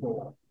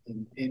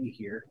in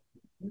here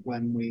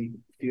when we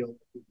feel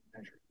we can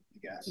measure, I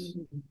guess.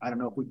 Mm-hmm. I don't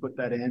know if we put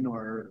that in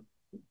or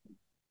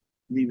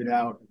leave it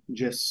out,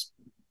 just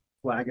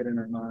flag it in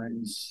our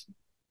minds.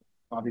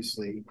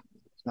 Obviously,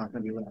 it's not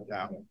going to be left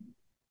out.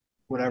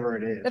 Whatever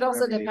it is. It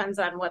also depends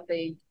on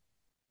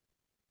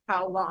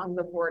how long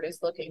the board is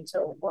looking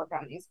to work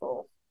on these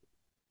goals.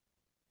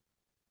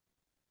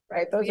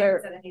 Right? Those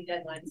are any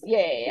deadlines.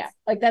 Yeah.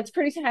 Like that's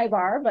pretty high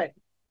bar, but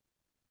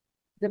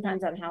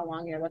depends on how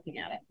long you're looking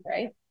at it,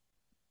 right?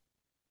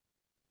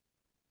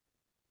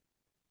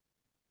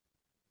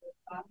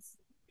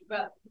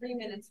 About 3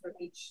 minutes for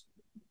each.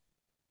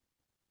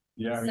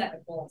 Yeah. Set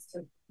of goals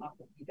to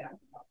offer feedback.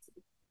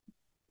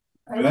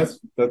 I mean, that's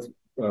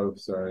oh,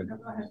 sorry.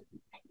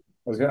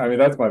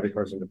 That's my big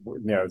question.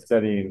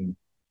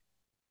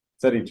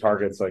 Setting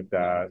targets like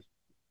that,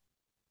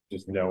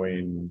 just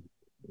knowing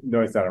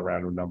it's not a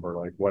random number.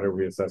 Like, what are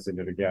we assessing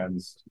it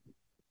against?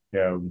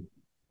 Do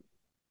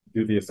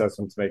the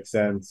assessments make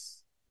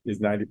sense? Is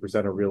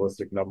 90% a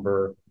realistic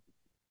number?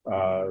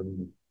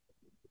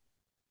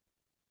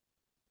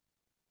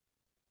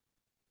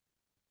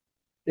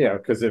 Yeah,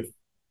 because if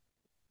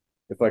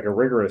like a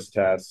rigorous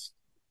test,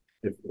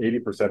 if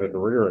 80% of the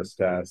rigorous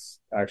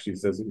test actually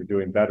says that you're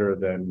doing better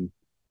than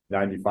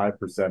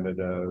 95% of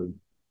the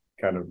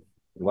kind of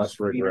less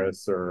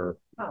rigorous, or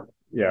I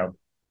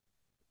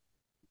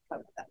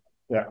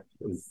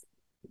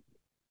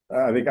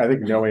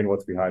think knowing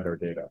what's behind our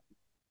data.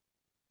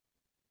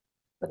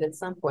 But at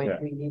some point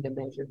we need to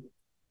measure.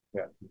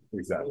 Yeah,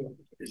 exactly.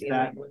 Is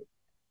that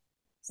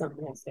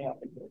something has to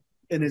happen here?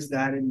 And is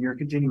that in your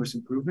continuous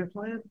improvement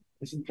plan?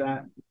 Isn't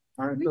that?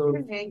 We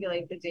can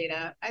triangulate the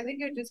data. I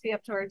think it would just be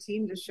up to our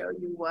team to show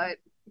you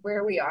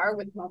where we are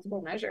with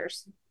multiple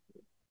measures,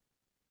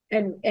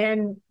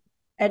 and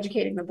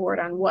educating the board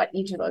on what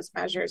each of those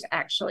measures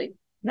actually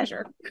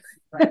measure.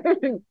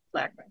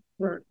 Right.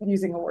 We're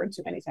using a word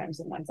too many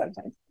times in one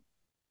sentence.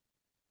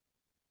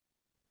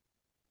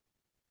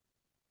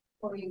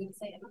 What were you going to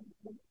say?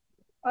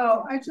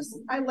 Oh,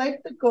 I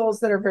like the goals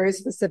that are very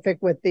specific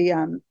with the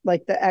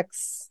like the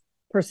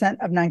X%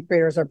 of ninth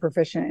graders are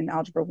proficient in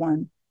algebra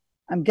 1.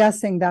 I'm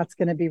guessing that's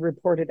going to be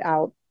reported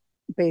out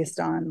based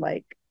on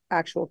like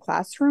actual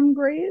classroom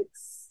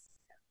grades.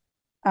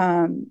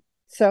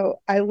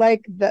 So I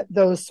like that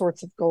those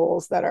sorts of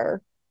goals that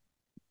are.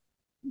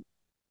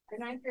 Our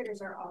ninth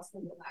graders are also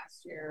the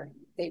last year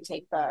they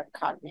take the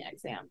cognitive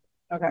exam.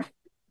 Okay.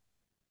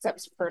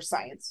 Except for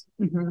science.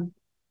 Mm-hmm.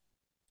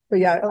 But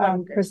yeah,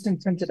 Kristen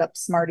printed up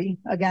Smarty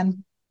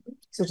again.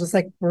 So just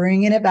like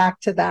bringing it back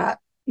to that,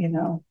 you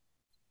know.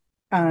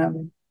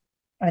 And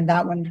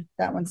that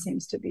one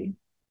seems to be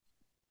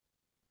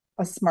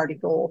a Smarty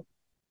goal.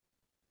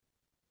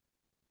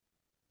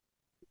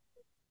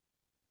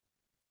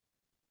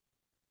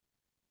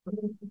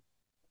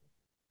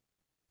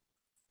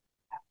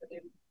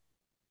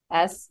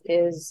 S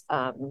is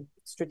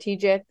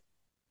strategic.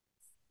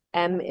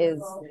 M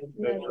is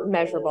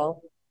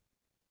measurable.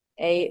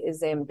 A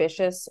is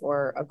ambitious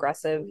or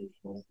aggressive,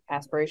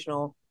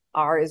 aspirational.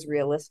 R is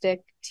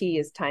realistic. T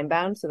is time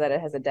bound so that it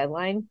has a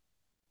deadline.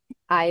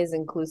 I is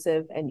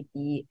inclusive, and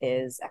E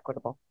is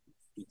equitable.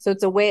 So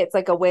it's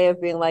like a way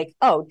of being like,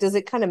 oh, does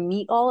it kind of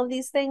meet all of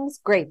these things?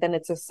 Great, then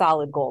it's a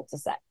solid goal to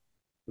set.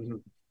 Mm-hmm.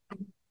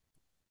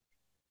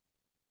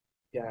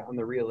 Yeah, on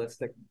the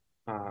realistic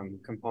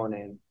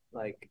component,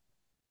 like,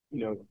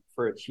 you know,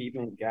 for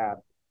achievement gap,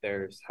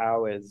 there's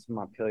how is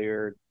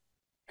Montpelier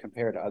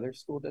compared to other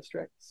school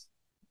districts?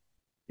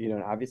 You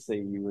know, obviously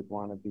you would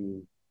want to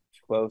be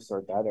close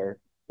or better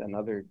than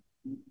other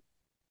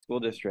school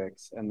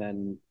districts. And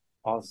then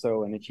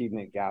also an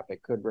achievement gap,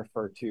 it could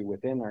refer to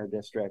within our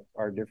district,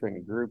 our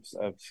different groups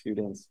of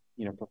students,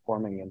 you know,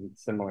 performing in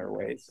similar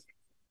ways.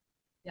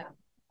 Yeah.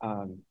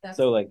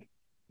 So like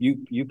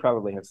you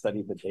probably have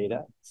studied the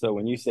data. So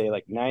when you say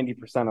like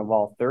 90% of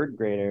all third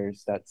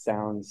graders, that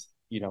sounds,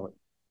 you know,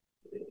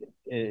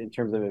 in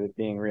terms of it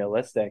being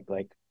realistic,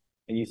 like,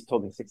 and you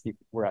told me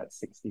we're at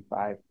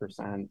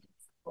 65%.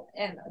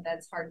 And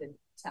that's hard to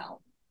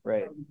tell.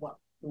 Right.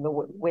 The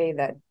way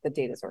that the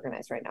data is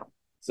organized right now.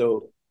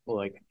 So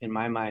like in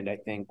my mind, I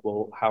think,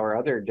 well, how are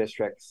other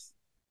districts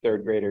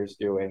third graders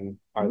doing?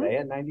 Are they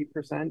at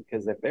 90%?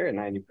 Because if they're at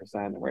 90%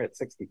 and we're at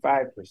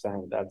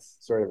 65%, that's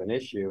sort of an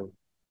issue.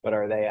 But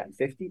are they at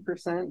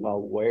 50%? Well,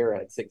 we're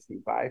at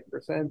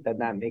 65%. Then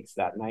that makes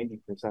that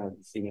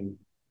 90% seem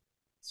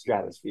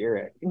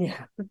stratospheric.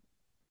 Yeah.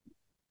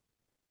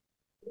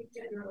 We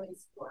generally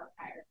score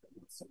higher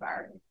than most of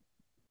our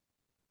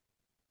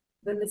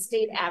than the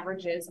state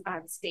averages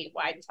on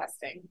statewide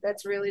testing.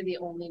 That's really the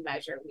only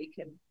measure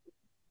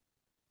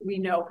we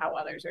know how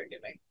others are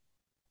doing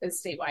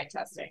is statewide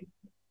testing.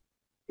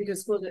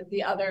 Because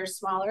the other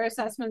smaller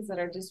assessments that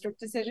are district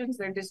decisions,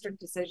 they're district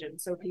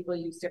decisions. So people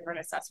use different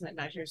assessment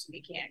measures.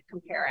 We can't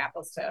compare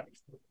apples to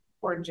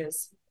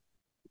oranges.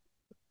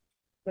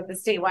 But the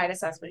statewide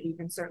assessment, you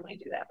can certainly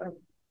do that. But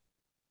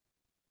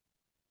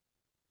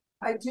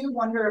I do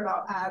wonder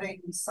about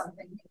adding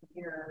something in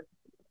here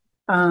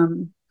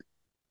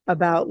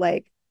about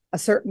like a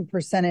certain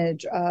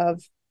percentage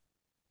of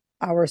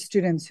our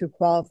students who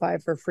qualify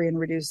for free and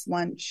reduced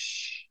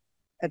lunch,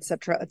 et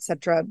cetera,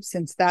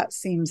 since that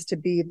seems to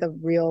be the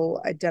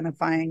real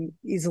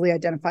easily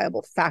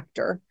identifiable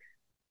factor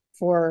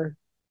for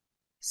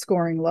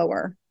scoring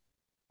lower.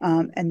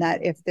 And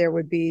that if there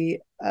would be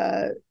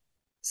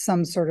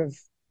some sort of,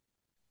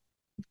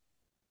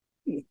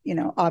 you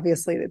know,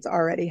 obviously it's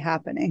already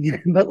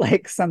happening, but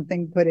like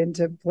something put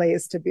into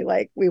place to be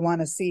like, we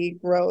want to see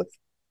growth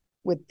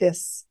with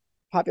this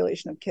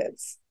population of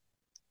kids.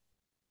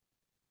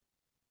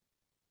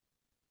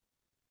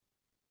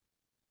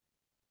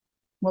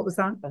 What was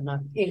that? But not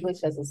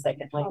English as a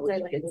second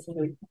language.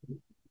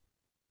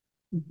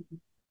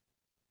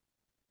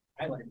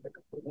 I learned a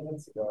couple of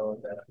minutes ago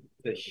that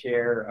the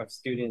share of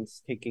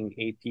students taking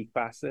AP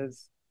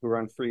classes who are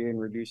on free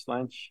and reduced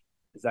lunch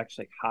is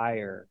actually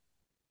higher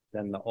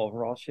than the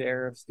overall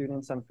share of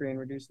students on free and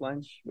reduced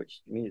lunch,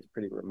 which to me is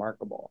pretty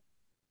remarkable.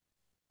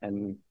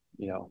 And,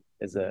 you know,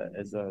 is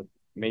a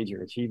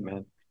major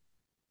achievement.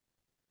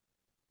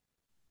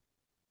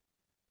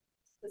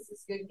 This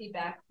is good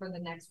feedback for the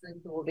next group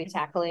who will be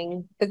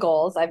tackling the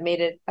goals. I've made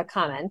it a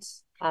comment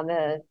on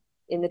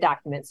in the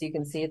document, so you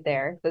can see it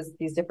there.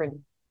 These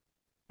different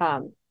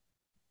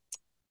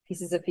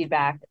pieces of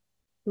feedback.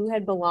 Who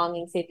had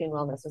belonging, safety, and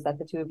wellness? Was that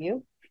the two of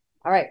you?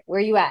 All right, where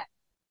are you at?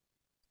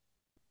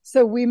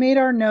 So we made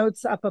our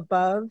notes up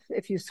above.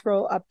 If you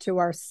scroll up to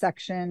our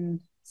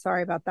section,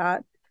 sorry about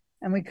that.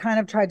 And we kind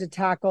of tried to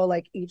tackle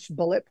like each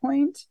bullet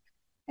point.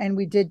 And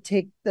we did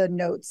take the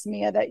notes,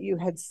 Mia, that you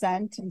had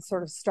sent and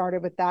sort of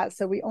started with that.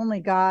 So we only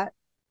got,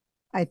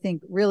 I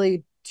think,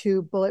 really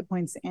 2 bullet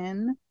points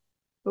in,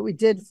 but we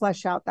did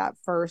flesh out that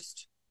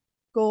first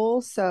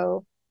goal.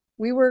 So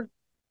we were,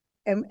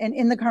 and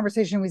in the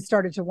conversation, we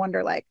started to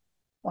wonder like,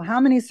 well,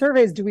 how many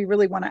surveys do we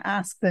really want to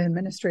ask the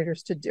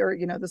administrators to do, or,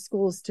 you know, the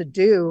schools to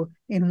do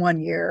in 1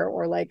 year?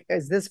 Or like,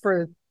 is this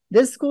for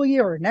this school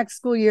year or next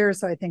school year?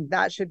 So I think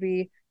that should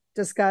be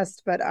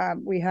discussed. But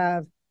we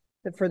have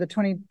that for the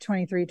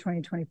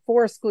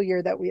 2023-2024 school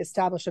year that we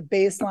establish a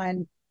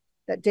baseline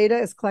that data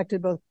is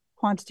collected both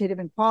quantitative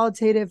and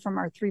qualitative from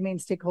our three main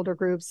stakeholder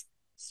groups,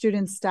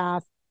 students,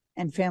 staff,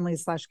 and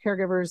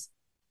families/caregivers,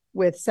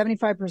 with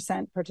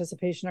 75%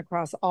 participation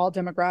across all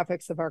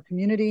demographics of our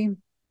community,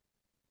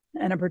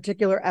 and a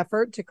particular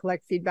effort to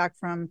collect feedback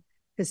from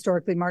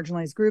historically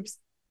marginalized groups.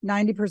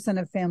 90%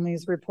 of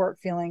families report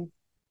feeling,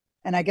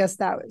 and I guess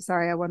that,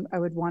 sorry, I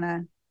would want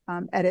to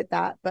edit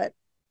that, but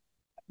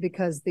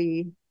because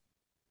the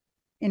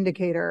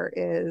indicator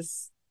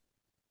is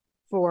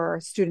for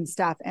students,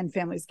 staff, and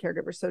families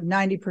caregivers. So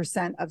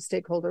 90% of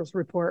stakeholders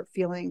report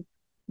feeling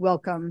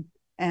welcome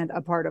and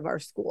a part of our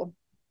school.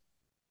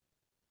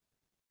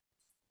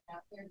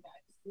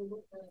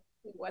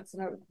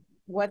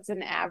 What's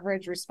an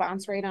average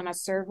response rate on a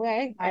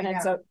survey?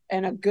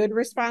 And a good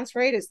response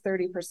rate is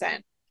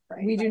 30%.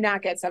 Right. We do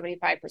not get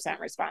 75%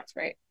 response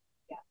rate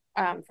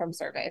from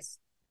surveys.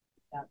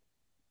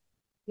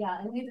 Yeah,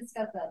 and we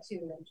discussed that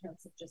too in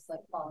terms of just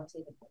like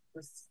qualitative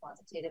versus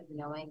quantitative,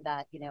 knowing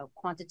that, you know,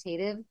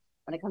 quantitative,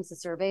 when it comes to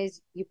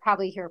surveys, you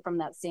probably hear from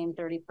that same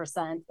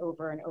 30%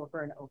 over and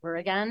over and over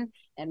again.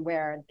 And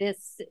where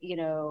this, you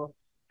know,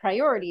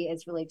 priority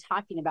is really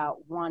talking about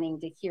wanting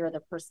to hear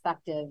the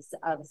perspectives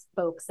of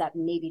folks that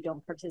maybe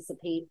don't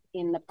participate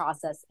in the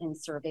process in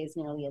surveys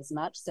nearly as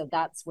much. So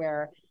that's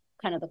where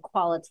kind of the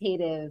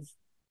qualitative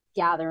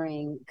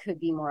gathering could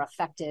be more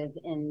effective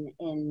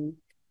in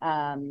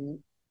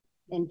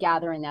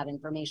gathering that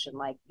information,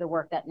 like the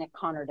work that Nick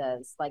Connor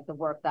does, like the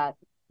work that,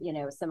 you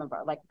know, some of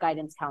our like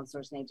guidance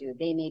counselors may do.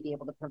 They may be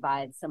able to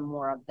provide some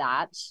more of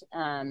that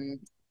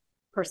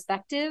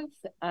perspective.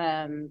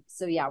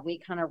 So yeah, we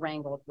kind of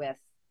wrangled with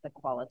the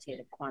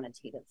qualitative,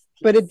 quantitative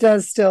piece. But it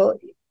does still,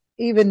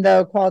 even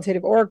though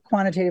qualitative or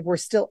quantitative, we're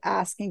still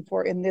asking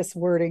for in this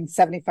wording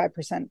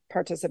 75%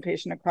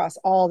 participation across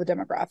all the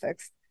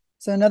demographics.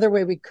 So another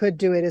way we could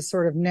do it is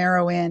sort of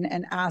narrow in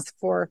and ask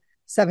for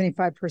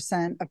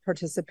 75% of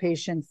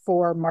participation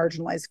for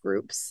marginalized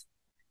groups.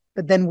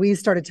 But then we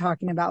started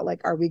talking about,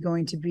 like, are we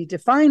going to be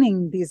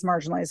defining these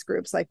marginalized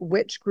groups? Like,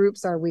 which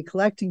groups are we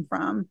collecting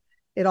from?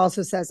 It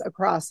also says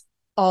across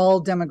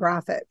all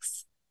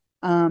demographics.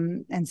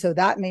 And so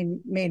that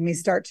made me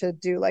start to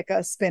do like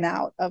a spin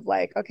out of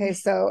like, okay,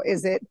 so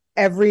is it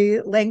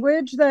every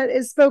language that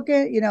is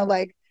spoken, you know,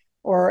 like,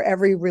 or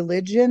every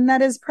religion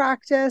that is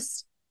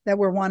practiced, that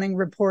we're wanting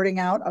reporting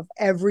out of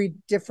every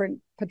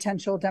different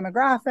potential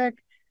demographic?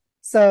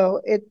 So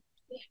it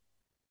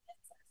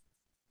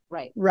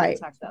right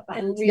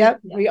and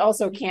we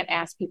also can't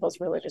ask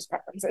people's religious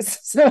preferences.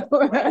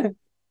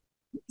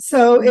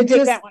 So it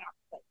just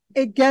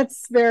it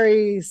gets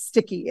very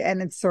sticky,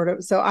 and it's sort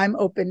of, so I'm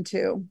open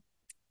to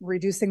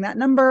reducing that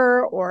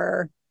number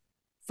or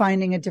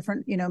finding a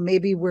different, you know,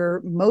 maybe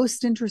we're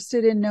most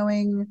interested in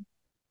knowing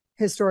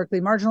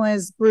historically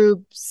marginalized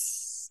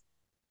groups,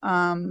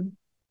 and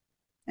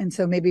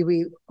so maybe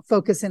we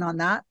focus in on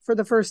that for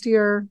the first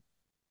year.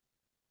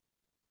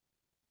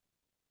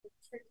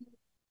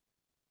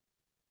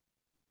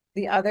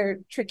 The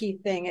other tricky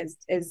thing is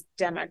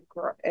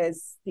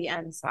the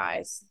N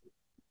size.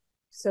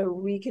 So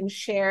we can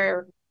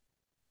share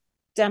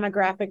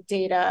demographic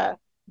data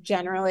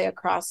generally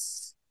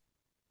across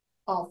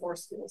all 4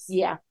 schools.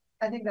 Yeah.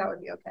 I think that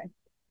would be okay.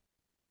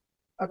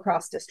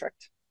 Across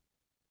district.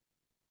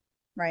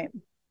 Right.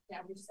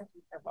 Yeah, we just have to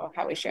be careful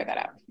how we share that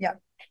out. Yeah.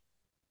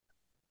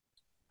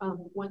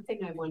 One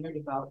thing I wondered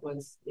about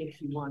was if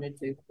you wanted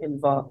to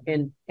involve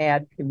and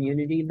add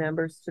community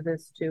members to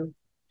this too,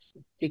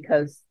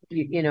 because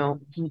you know,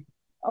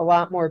 a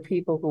lot more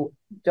people who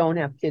don't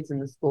have kids in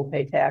the school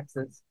pay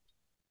taxes.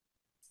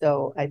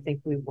 So I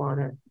think we want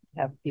to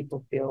have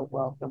people feel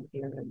welcome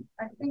here. And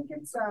I think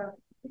it's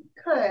it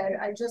could.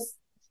 I just,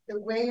 the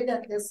way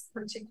that this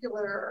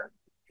particular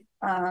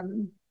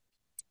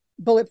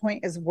bullet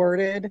point is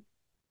worded,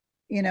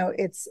 you know,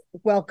 it's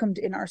welcomed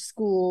in our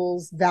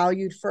schools,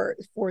 valued for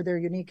their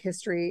unique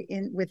history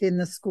within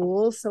the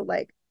schools. So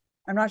like,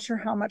 I'm not sure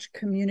how much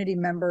community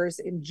members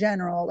in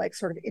general like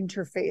sort of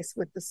interface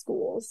with the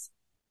schools.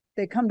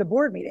 They come to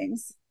board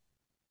meetings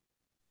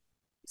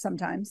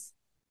sometimes,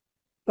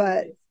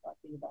 but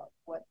talking about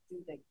what do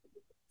they do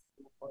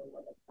for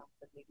what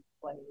accompanying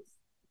plays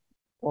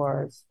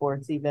or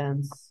sports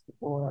events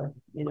or,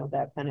 you know,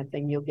 that kind of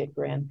thing. You'll get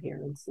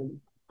grandparents and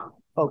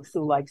folks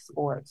who like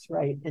sports,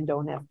 right, and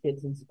don't have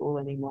kids in school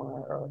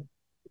anymore or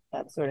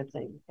that sort of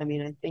thing. I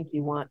mean, I think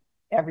you want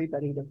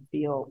everybody to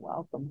feel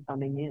welcome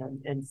coming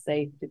in and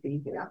safe to be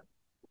here.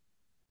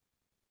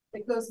 Yeah.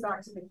 It goes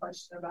back to the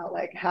question about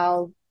like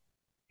how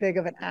big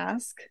of an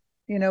ask,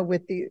 you know,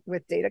 with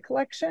data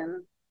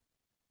collection.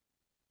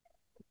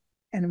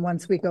 And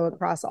once we go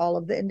across all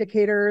of the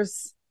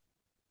indicators,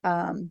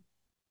 I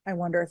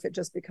wonder if it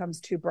just becomes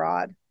too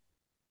broad.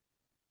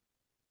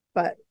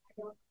 But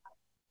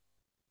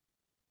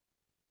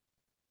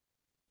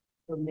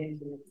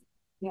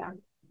yeah.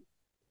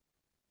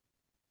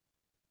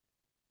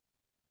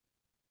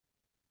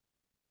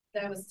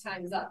 That was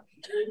time's up.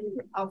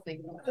 I'll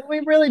think about it.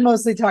 We really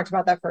mostly talked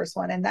about that first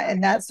one,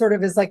 and that sort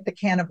of is like the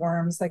can of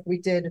worms. Like we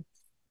did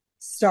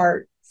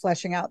start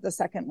fleshing out the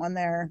second one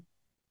there.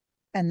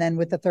 And then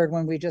with the third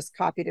one, we just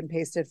copied and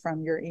pasted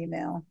from your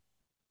email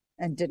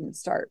and didn't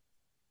start.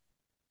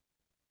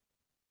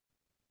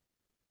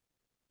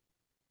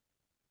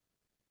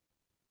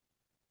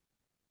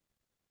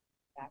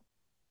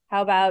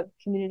 How about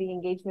community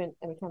engagement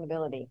and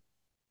accountability?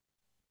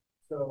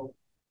 So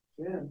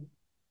Jim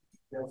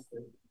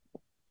suggested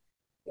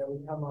that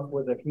we come up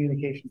with a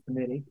communication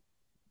committee.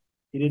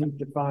 He didn't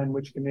define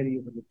which committee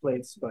it would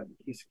replace, but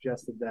he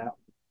suggested that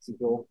as a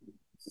goal.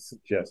 It's a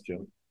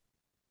suggestion.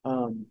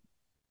 Then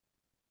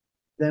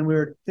we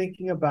were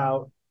thinking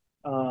about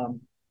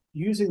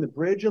using the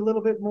bridge a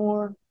little bit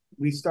more.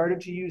 We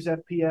started to use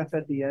FPF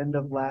at the end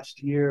of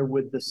last year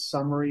with the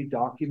summary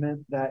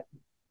document that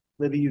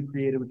Libby, you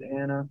created with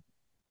Anna.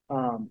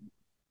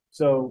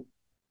 So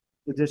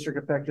the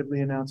district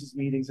effectively announces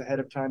meetings ahead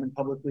of time in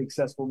publicly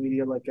accessible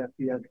media like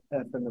FPF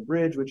and the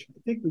bridge, which I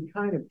think we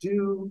kind of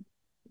do,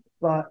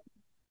 but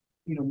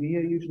you know,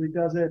 Mia usually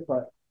does it,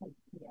 but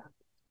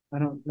I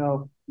don't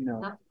know, you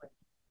know.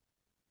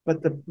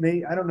 But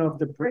I don't know if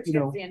the Rich you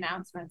know gets the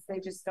announcements, they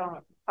just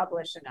don't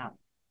publish enough.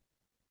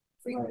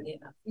 Frequently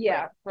enough.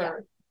 Yeah,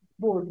 for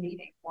board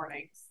meeting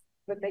mornings,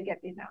 but they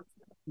get the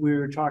announcements. we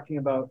were talking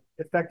about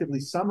effectively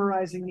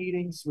summarizing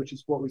meetings, which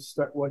is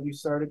what you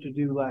started to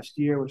do last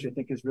year, which I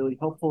think is really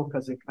helpful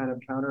because it kind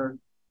of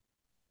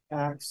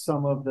counteracts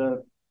some of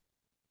the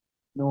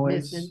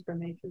noise.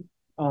 Misinformation.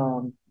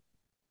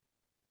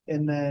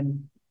 And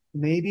then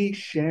maybe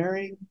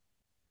sharing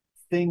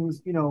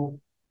things, you know,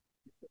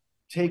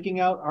 taking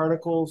out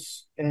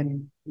articles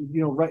and,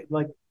 you know, right,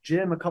 like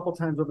Jim, a couple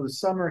times over the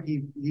summer,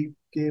 he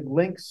gave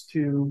links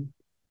to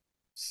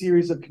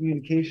series of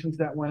communications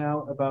that went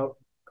out about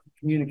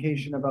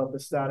communication about the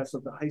status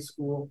of the high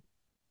school.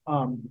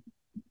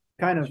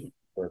 Kind of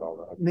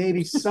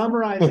maybe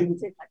summarizing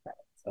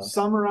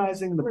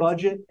the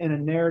budget in a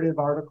narrative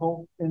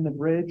article in the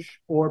bridge,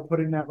 or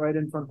putting that right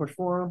in Front Porch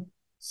Forum,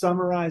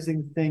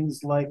 summarizing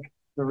things like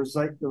the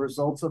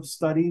results of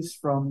studies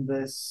from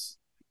this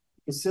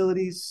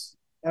facilities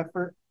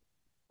effort,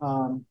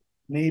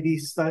 maybe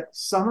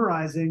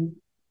summarizing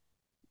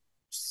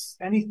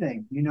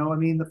anything, you know. I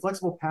mean, the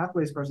flexible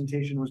pathways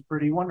presentation was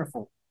pretty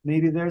wonderful.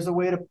 Maybe there's a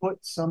way to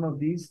put some of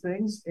these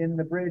things in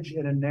the bridge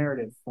in a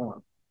narrative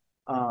form.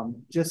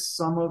 Just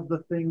some of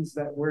the things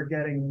that we're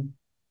getting,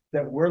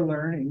 that we're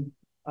learning,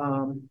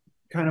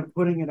 kind of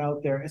putting it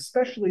out there,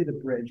 especially the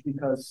bridge,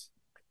 because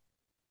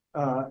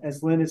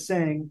as Lynn is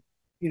saying,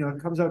 you know, it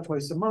comes out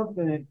twice a month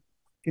and it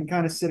can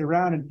kind of sit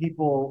around and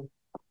people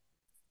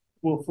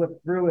will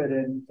flip through it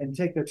and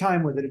take their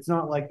time with it. It's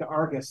not like the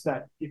Argus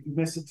that if you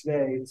miss it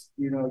today, it's,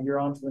 you know, you're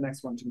on to the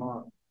next one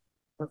tomorrow.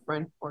 The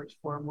Front Porch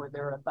Forum where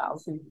there are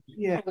 1,000.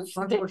 Yeah,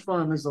 Front Porch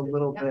Forum is a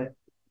little bit,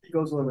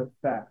 goes a little bit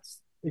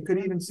fast. It could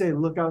even say,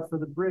 look out for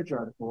the bridge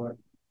article. Or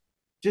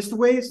just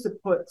ways to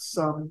put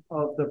some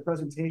of the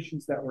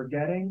presentations that we're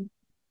getting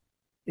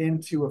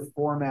into a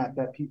format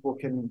that people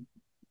can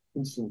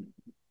consume.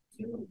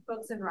 Do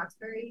folks in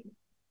Roxbury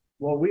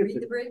we have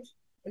read the bridge?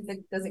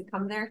 Does it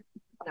come there?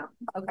 No.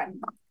 Okay.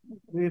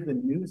 We have the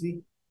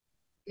Newsy.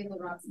 We have the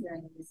Roxbury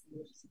Newsy,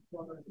 which is a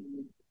former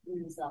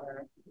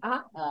newsletter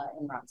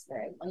in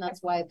Roxbury, and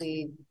that's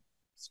widely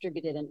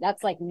distributed, and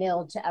that's like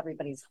mailed to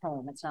everybody's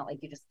home. It's not like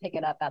you just pick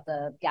it up at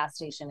the gas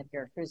station if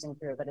you're cruising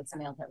through, but it's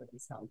mailed to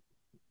everybody's home.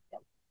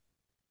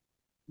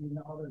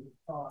 The other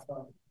thought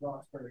about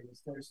Roxbury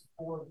is there's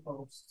 4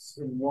 posts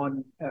in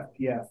one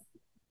FPF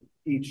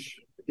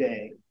each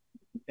day,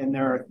 and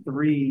there are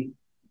 3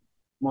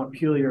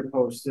 Montpelier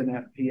posts in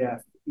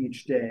FPF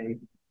each day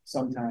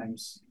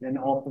sometimes, and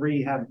all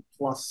 3 have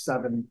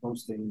 +7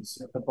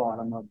 postings at the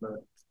bottom of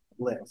the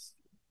list,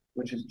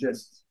 which is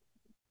just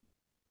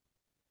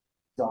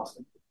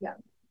exhausting. Yeah.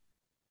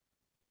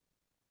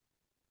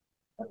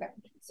 Okay,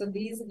 so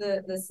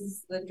this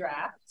is the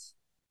draft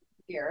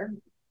here.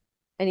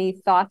 Any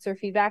thoughts or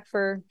feedback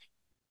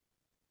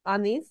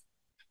on these?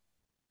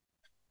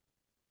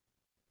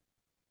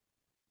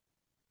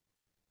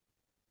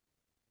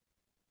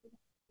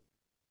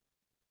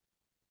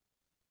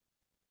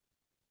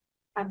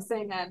 I'm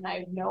saying that and I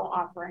have no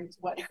offering to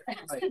what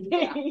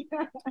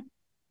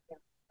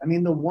I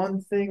mean, the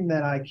one thing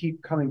that I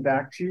keep coming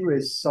back to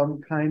is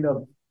some kind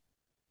of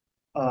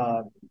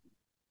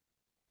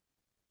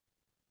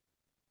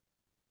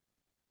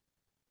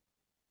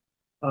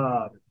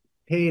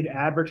paid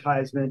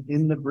advertisement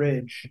in the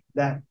bridge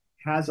that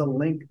has a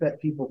link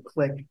that people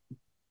click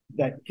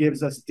that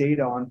gives us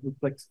data on who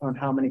clicks, on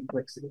how many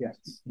clicks it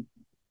gets.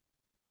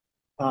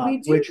 We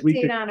do which we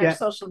data could on our get,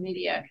 social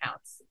media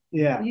accounts.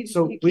 yeah.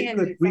 So we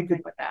could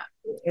with that.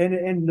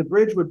 And the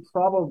bridge would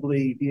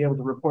probably be able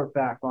to report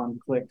back on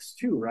clicks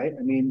too, right?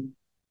 I mean,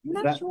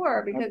 I'm not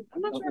sure because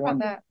I'm not sure about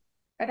that.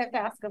 I'd have to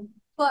ask them.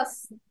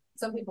 Plus,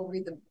 some people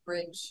read the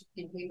bridge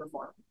in paper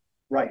form.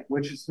 Right,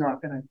 which is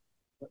not gonna,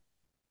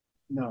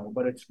 no,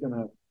 but it's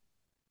gonna,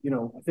 you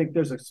know, I think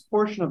there's a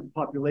portion of the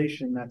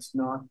population that's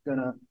not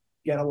gonna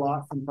get a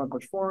lot from Front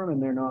Porch Forum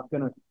and they're not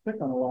going to click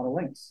on a lot of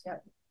links.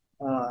 Yep.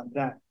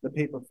 That the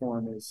paper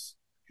form is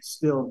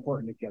still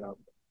important to get out.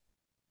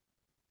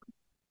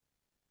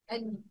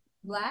 And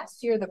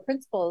last year, the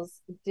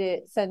principals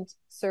sent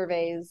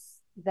surveys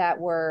that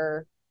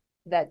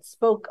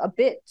spoke a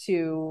bit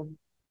to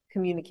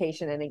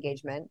communication and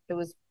engagement. It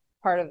was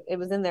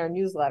in their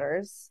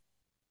newsletters,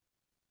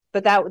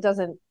 but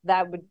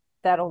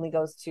that only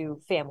goes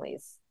to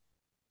families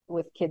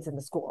with kids in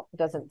the school. It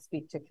doesn't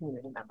speak to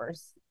community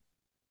members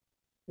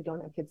who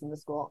don't have kids in the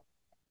school.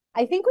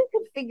 I think we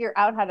could figure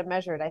out how to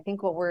measure it. I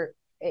think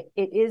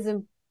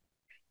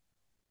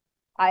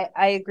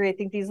I agree. I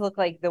think these look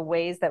like the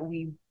ways that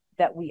we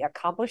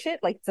accomplish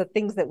it, like the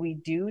things that we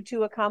do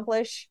to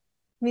accomplish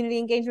community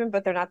engagement,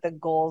 but they're not the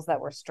goals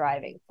that we're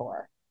striving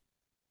for.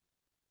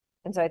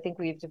 And so I think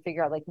we have to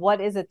figure out, like,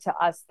 what is it to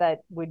us that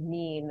would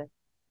mean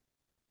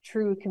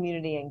true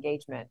community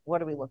engagement?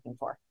 What are we looking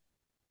for?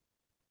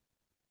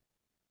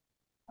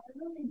 I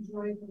really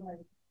enjoyed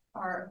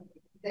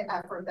the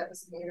effort that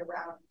was made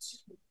around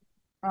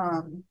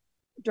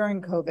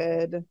during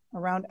COVID,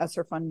 around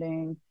ESSER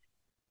funding,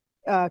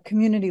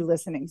 community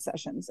listening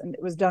sessions, and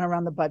it was done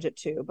around the budget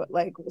too. But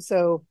like,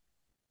 so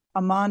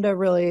Amanda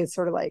really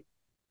sort of like,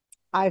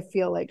 I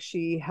feel like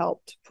she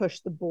helped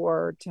push the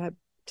board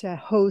to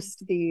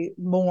host the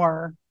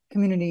more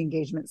community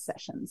engagement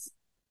sessions,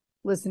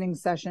 listening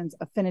sessions,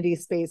 affinity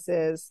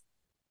spaces.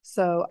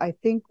 So I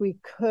think we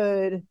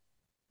could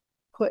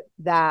put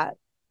that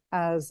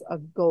as a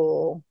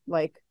goal,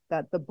 like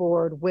that the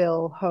board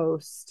will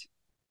host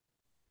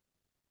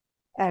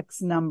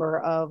X number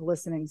of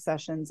listening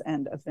sessions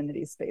and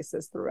affinity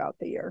spaces throughout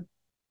the year.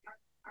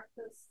 Aren't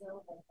those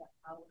still like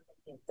how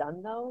we're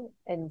done though,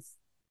 and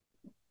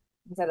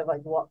instead of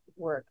like what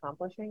we're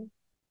accomplishing?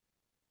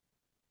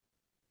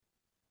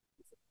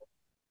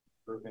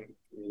 Improving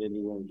community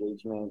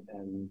engagement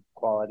and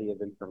quality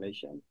of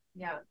information.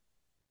 Yeah.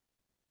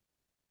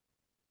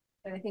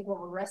 And I think what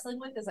we're wrestling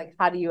with is like,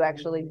 how do you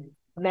actually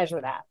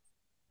measure that?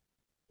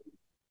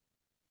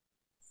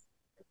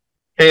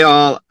 Hey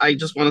all, I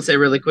just want to say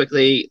really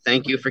quickly,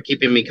 thank you for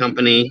keeping me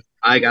company.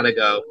 I gotta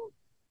go.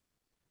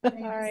 All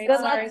right.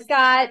 Good luck,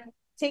 Scott.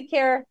 Take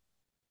care.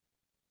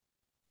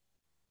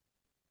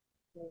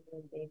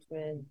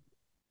 Engagement.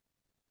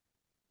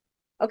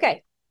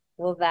 Okay.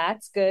 Well,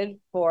 that's good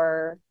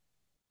for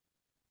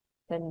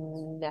the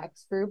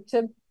next group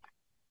to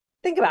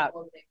think about.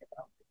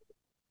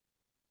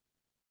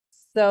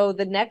 So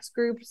the next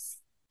groups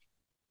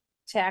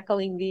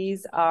tackling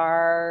these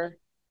are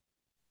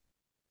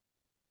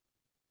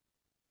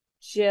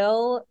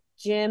Jill,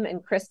 Jim,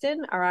 and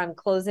Kristen are on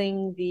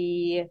closing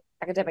the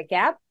academic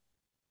gap.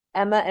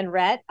 Emma and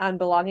Rhett on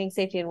belonging,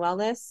 safety, and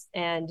wellness,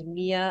 and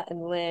Mia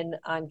and Lynn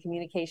on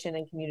communication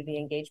and community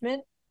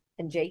engagement.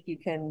 And Jake, you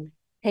can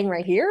hang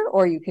right here,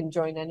 or you can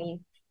join any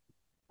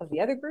of the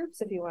other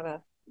groups if you want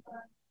to.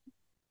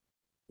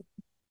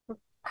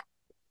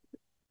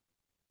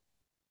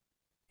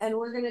 And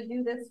we're going to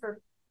do this for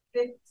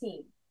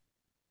 15.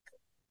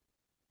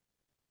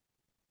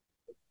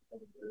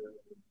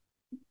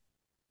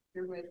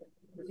 You're with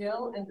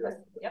Jill and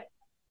Kristen. Yep.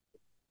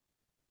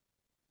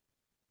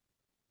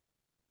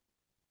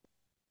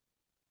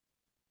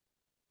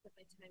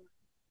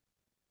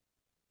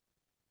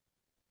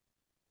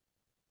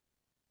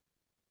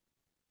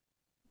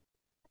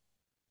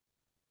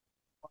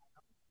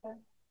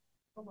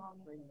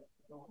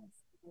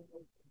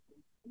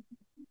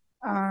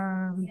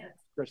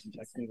 Kristen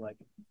texted me like,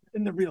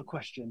 and the real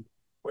question,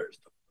 where's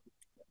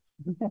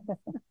the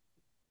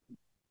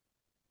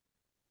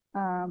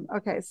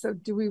okay, so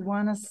do we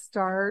want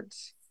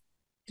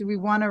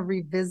to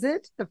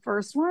revisit the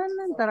first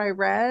one that I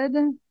read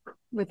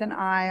with an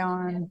eye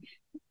on,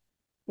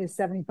 is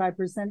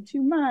 75%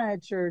 too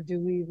much, or do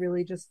we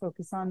really just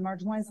focus on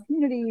marginalized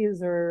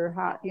communities, or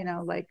how,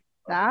 like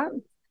that,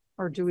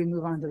 or do we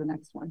move on to the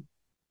next one?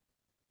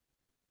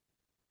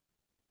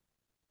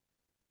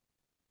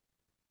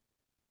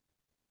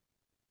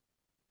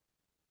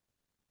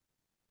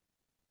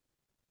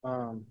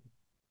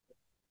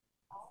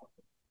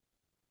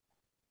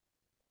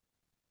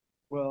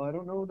 Well, I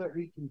don't know that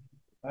we can,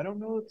 I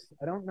don't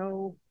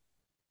know.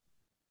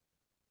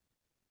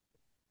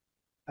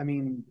 I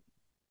mean,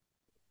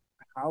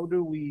 how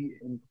do we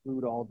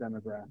include all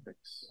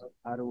demographics?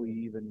 How do we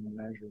even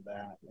measure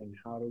that? And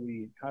how do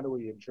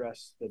we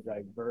address the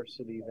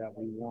diversity that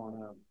we want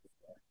to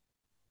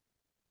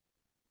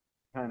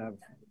kind of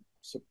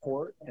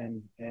support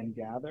and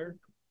gather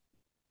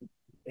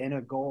in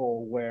a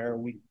goal where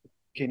we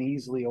can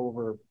easily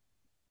over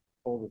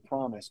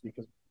promise,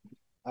 because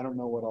I don't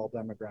know what all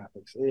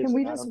demographics is. Can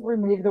we just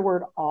remove the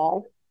word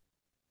all?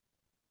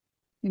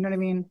 You know what I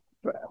mean?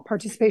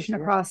 Participation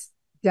across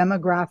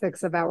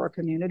demographics of our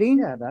community.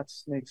 Yeah,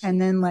 that's makes.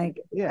 And then I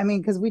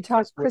mean,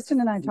 because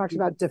Kristen and I talked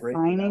about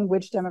defining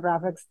which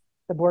demographics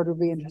the board would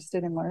be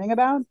interested in learning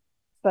about,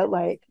 but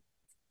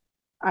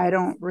I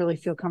don't really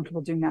feel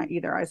comfortable doing that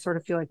either. I sort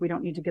of feel like we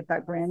don't need to get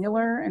that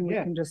granular, and we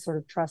can just sort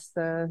of trust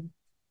the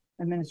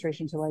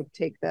administration to like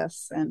take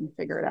this and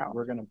figure it out.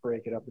 We're going to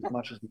break it up as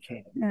much as we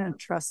can. And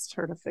trust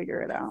her to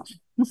figure it out.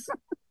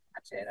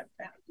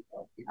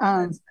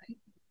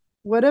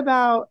 What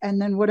about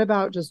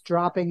just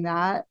dropping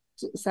that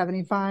to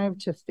 75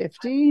 to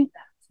 50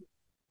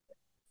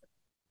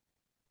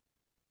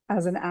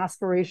 as an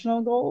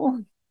aspirational goal?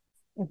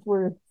 If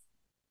we're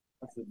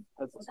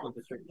has the school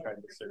district tried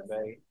to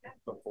survey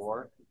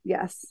before?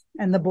 yes,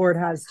 and the board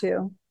has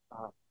too.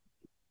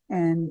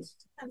 And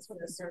depends what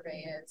the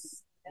survey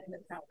is and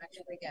how much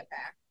we get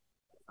back.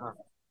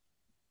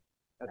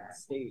 At the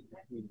state,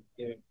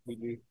 we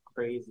do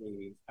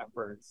crazy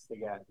efforts to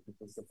get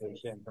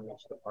participation from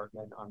each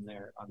department on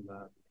their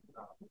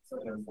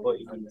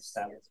employee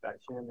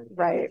satisfaction and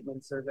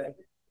engagement survey.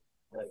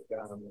 Like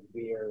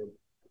we are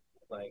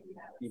like,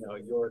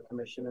 your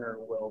commissioner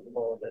will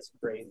pull this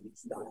crazy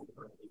stuff and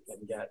you can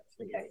get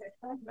to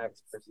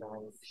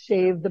X%.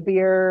 Shave the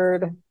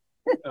beard.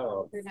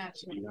 Oh, they're not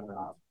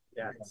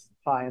yeah,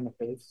 pie in the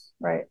face.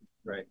 Right.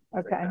 Right.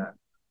 Okay.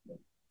 Like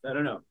I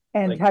don't know.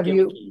 And like have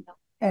you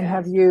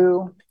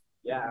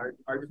yeah, our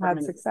had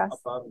department success is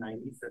above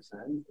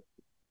 90%,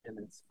 and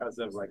it's because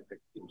of like the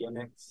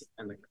gimmicks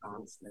and the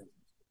constant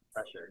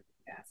pressure.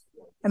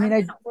 I mean,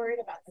 I'm not worried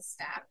about the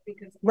staff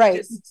because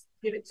just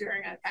give it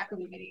during a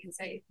faculty meeting and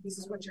say, this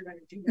is what you're going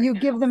to do. You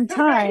give them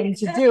time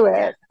to do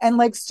it. And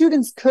like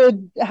students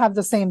could have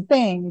the same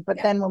thing,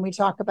 but then when we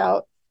talk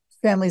about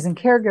families and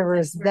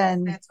caregivers,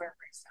 then that's where it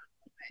breaks down.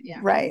 Yeah.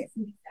 Right.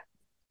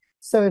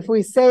 So if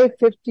we say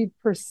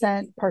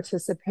 50%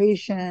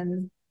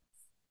 participation,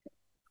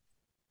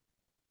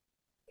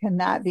 can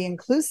that be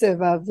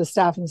inclusive of the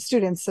staff and the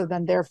students? So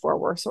then therefore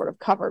we're sort of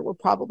covered. We'll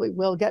probably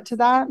will get to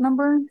that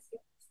number.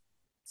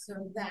 So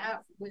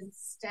that with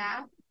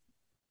staff,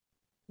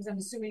 because I'm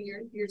assuming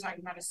you're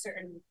talking about a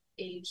certain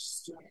age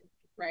student,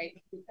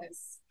 right?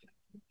 Because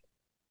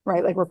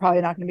right, like we're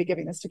probably not going to be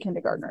giving this to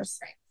kindergartners.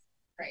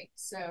 Right.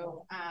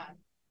 So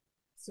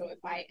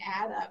if I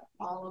add up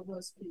all of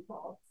those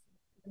people,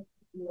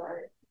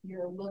 you're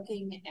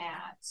looking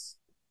at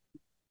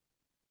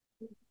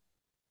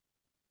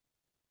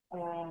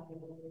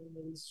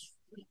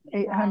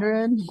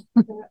 800.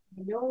 No.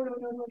 You're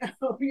looking at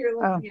probably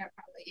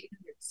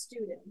 800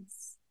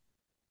 students.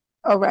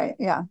 Oh, right.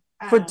 Yeah.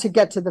 To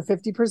get to the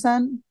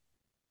 50%.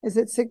 Is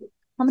it six?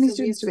 How many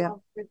students do we have?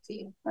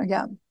 15.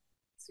 Again.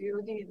 So you're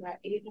looking at about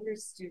 800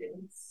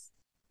 students.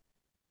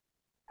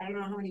 I don't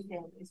know how many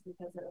families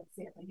because of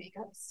family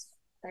makeups,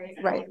 right?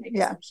 Right.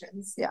 Yeah.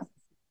 Assumptions. Yeah.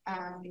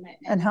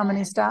 And how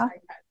many staff?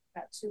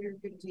 About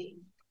 250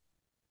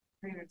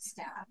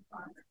 staff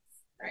on it,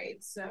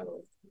 right?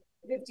 So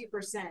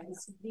 50%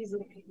 is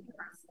easily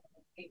around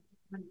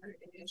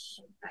 800-ish,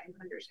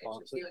 900-ish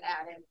if you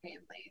add in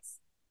families.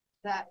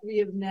 That we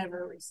have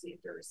never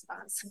received a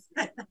response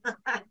of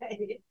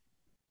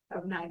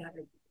 900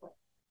 people.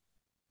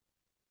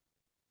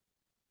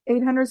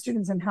 800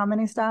 students and how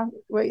many staff?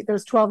 Wait,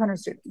 there's 1,200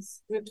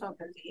 students. We have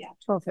 1,250, yeah.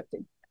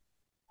 1,250.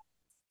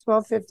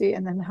 1,250,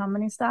 and then how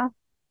many staff?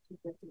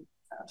 250.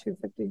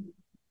 250.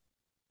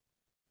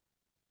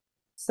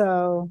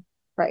 So,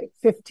 right,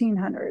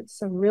 1,500.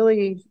 So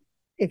really,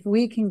 if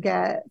we can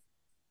get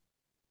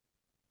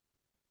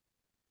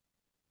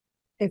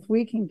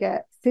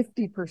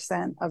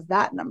 50% of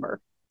that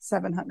number,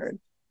 700.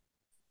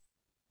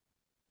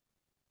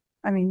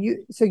 I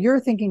mean, so you're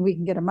thinking we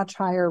can get a much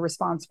higher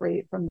response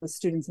rate from the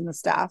students and the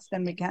staff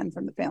than we can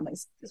from the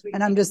families.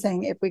 And I'm just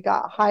saying, if we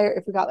got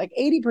like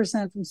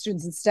 80% from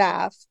students and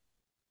staff,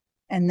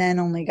 and then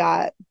only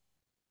got,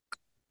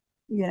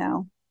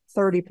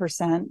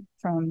 30%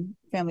 from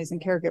families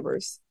and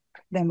caregivers,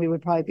 then we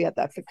would probably be at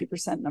that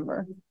 50%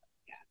 number.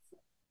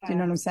 Do you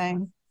know what I'm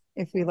saying?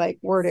 If we like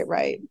word it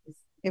right,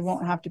 it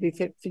won't have to be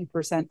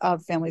 50%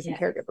 of families and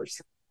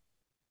caregivers.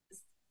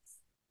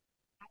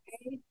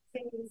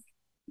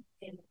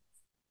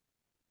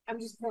 I'm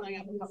just pulling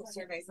up a couple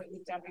surveys that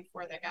we've done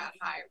before that got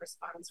high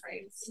response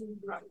rates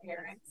from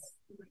parents,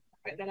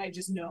 but that I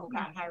just know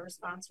got high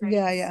response rates.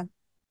 Yeah.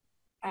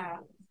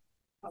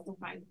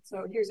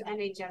 So here's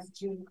NHS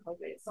June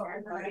COVID. So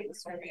I'm writing a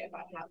survey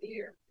about how the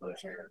year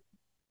closure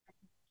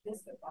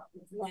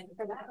went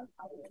for that,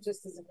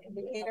 just as an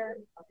indicator.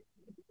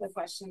 The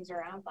questions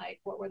around like,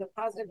 what were the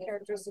positive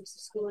characteristics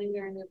of schooling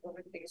during the, what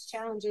were the biggest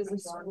challenges in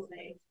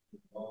schooling?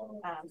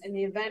 In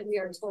the event we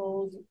are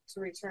told to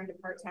return to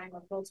part-time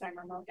or full-time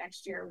remote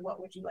next year,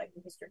 what would you like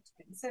the district to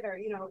consider?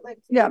 Like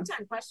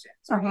full-time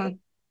questions, right?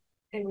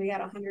 And we got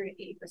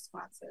 108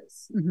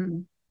 responses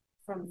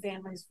from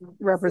families from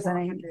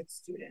representing 400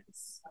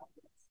 students.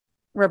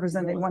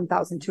 Representing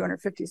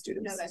 1,250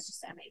 students. No, that's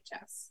just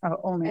MHS. Oh,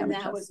 only and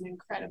MHS. That was an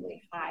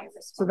incredibly high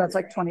response. So that's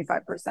like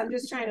 25%. I'm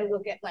just trying to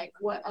look at like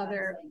what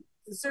other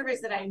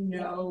surveys that I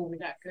know we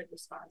got good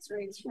response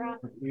rates from.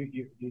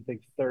 You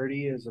think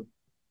 30 is a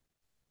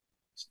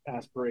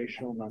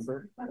aspirational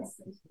number? When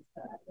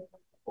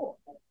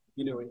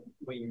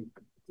you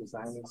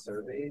designing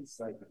surveys,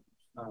 like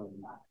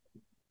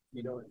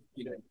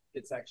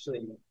it's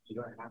actually, you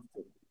don't have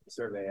to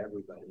survey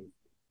everybody,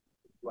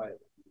 but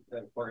the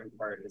important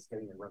part is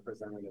getting a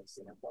representative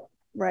sample.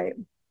 Right.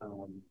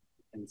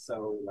 And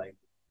so like,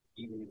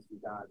 even if you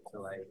got to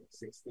like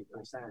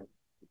 60%,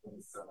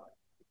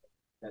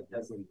 that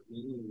doesn't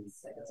mean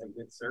it's a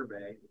good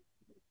survey.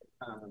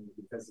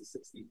 Because the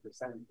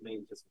 60% may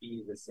just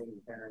be the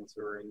same parents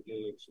who are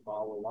engaged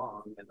all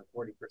along, and the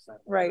 40%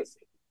 right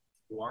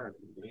who aren't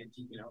engaged,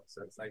 you know.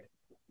 So it's like,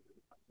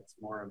 it's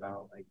more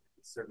about like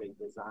survey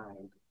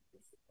design.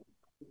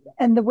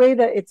 And the way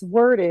that it's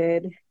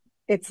worded,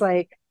 it's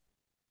like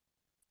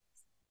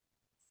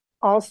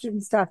all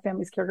students, staff,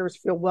 families, caregivers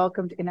feel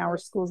welcomed in our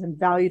schools and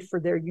valued for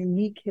their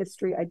unique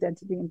history,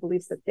 identity, and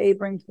beliefs that they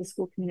bring to the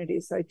school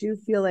community. So I do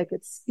feel like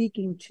it's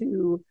speaking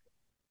to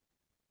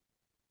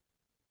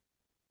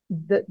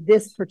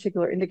this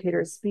particular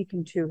indicator is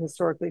speaking to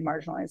historically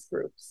marginalized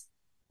groups.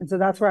 And so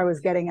that's where I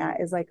was getting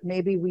at, is like,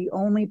 maybe we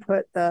only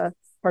put the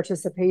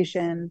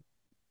participation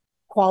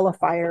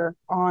qualifier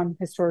on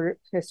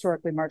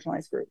historically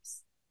marginalized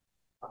groups.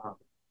 But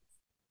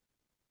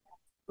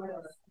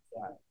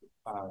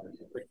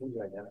can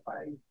you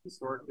identify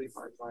historically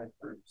marginalized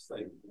groups?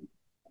 Like,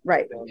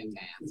 right.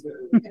 Because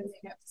they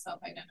have to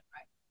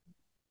self-identify.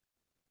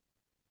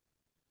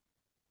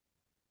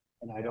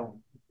 And I don't,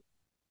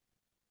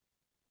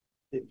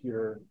 if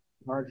you're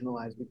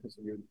marginalized because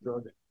of your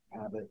drug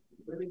habit,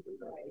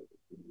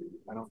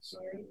 I don't see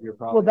your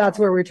problem. Well, that's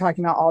where we're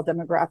talking about all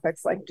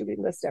demographics. Like, do we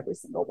list every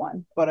single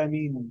one? But I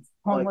mean,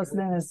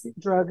 homelessness, like,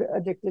 drug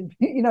addicted,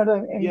 you know what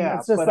I mean? Yeah,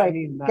 it's just like, I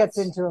mean, gets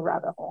into a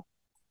rabbit hole.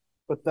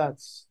 But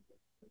that's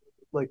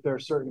like, there are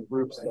certain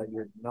groups that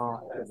you're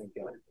not going to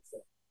get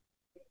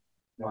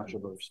much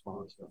of a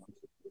response from.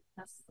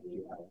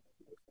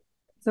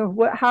 So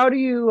what, how do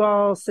you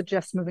all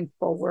suggest moving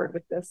forward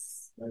with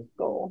this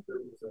goal?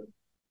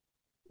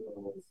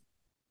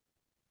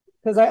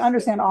 Because I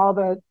understand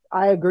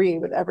I agree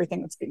with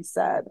everything that's being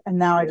said. And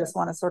now I just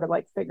want to sort of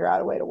like figure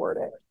out a way to word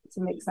it to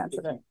make sense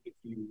of it.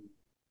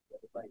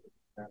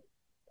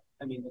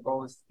 I mean, the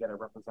goal is to get a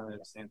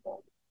representative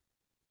sample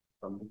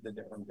from the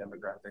different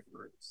demographic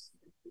groups.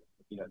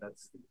 You know,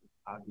 that's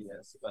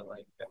obvious, but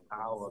like the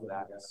how of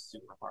that is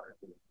super hard.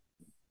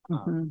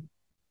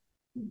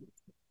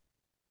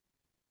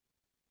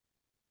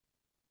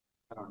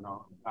 I don't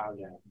know how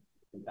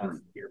that's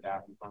hear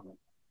back from,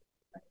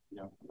 you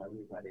know, from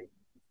everybody.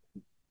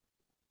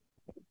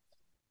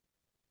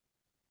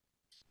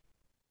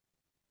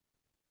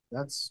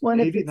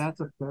 Maybe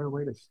that's a fair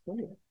way to say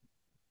it.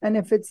 And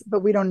if it's,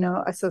 but we don't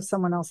know, so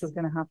someone else is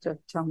going to have to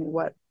tell me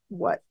what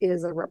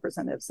is a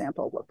representative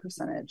sample, what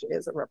percentage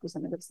is a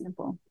representative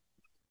sample.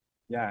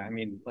 Yeah, I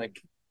mean,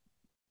 like,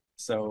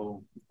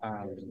 so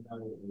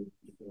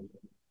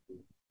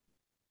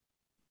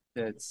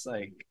it's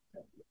like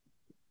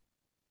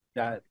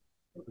that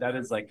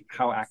is like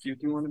how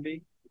accurate you want to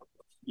be,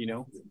 you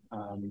know,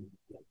 and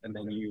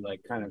then you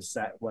like kind of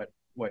set what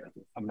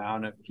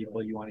amount of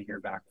people you want to hear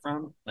back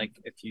from. Like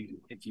if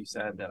you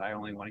said that I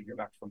only want to hear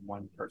back from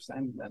one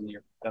person, then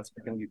that's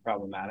going to be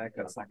problematic.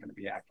 That's not going to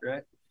be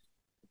accurate.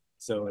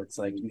 So it's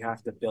like you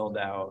have to build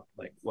out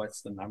like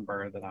what's the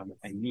number that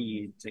I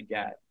need to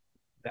get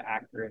the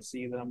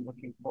accuracy that I'm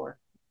looking for,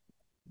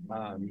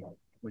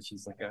 which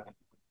is like a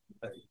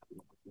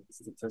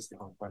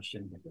statistical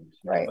question,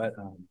 right?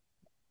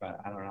 But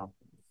I don't know.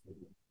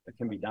 It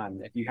can be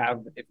done if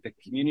the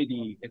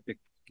community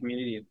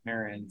of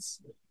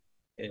parents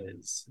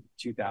is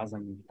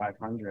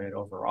 2,500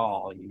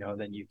 overall, you know,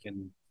 then you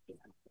can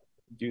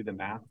do the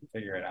math to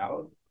figure it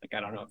out. Like, I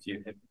don't know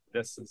if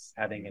this is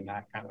heading in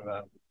that kind of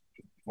a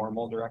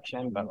formal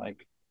direction, but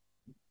like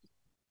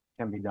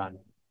can be done.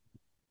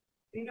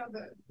 You know,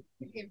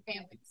 we have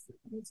families,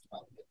 it's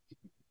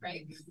 1250,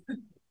 right?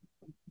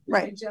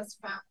 Right. I just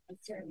found a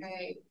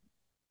survey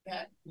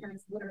that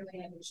parents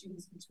literally had to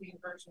choose between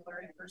virtual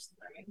or in-person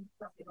learning,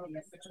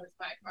 which was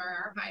by far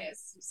our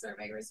highest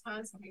survey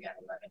response, and we got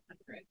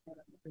 1,100 out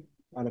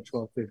of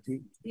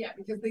 1,250. Yeah,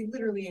 because they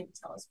literally had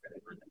to tell us where they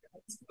wanted to go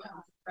as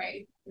well,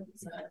 right? It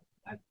was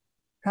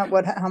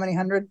how many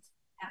hundred?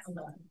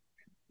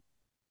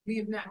 We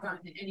have not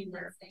gotten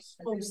anywhere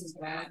close to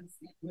that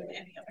with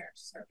any other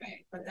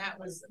survey, but that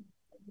was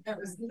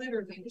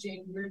literally,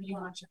 Jane, where do you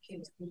want your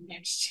kids to be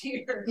next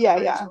year?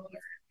 Yeah.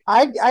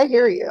 I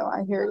hear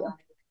you.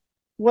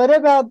 What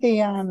about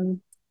the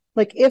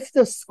like if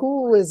the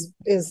school is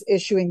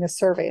issuing the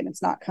survey and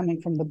it's not coming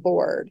from the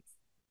board,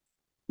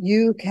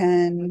 you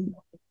can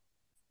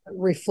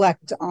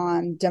reflect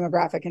on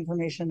demographic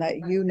information that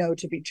you know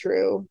to be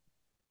true,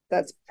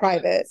 that's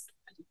private,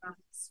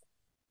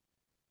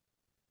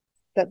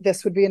 that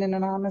this would be an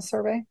anonymous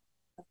survey?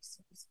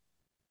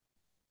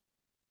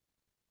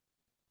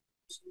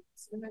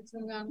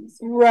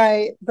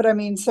 Right. But I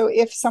mean, so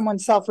if someone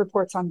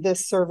self-reports on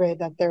this survey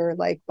that they're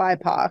like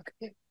BIPOC,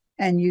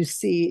 and you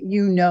see,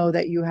 you know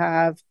that you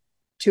have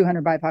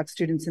 200 BIPOC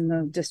students in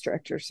the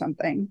district or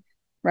something,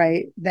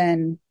 right?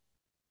 Then,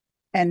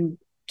 and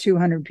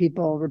 200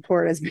 people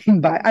report as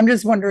being bi. I'm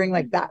just wondering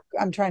like that.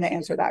 I'm trying to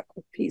answer that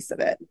piece of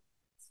it.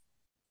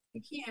 I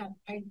can't.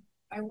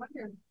 I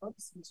wonder if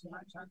focusing too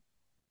much on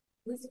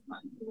who's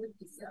on who would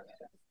be surveyed.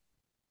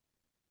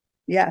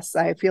 Yes,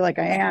 I feel like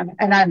I am.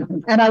 And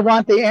I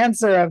want the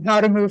answer of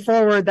how to move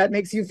forward that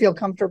makes you feel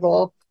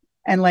comfortable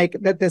and like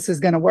that this is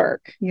going to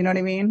work. You know what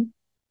I mean?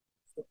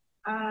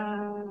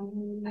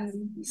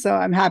 So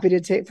I'm happy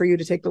to for you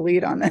to take the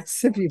lead on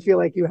this if you feel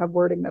like you have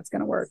wording that's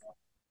going to work.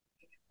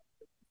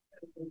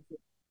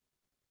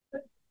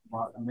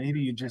 Well,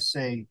 maybe you just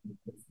say,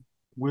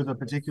 with a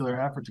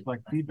particular effort to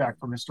collect feedback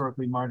from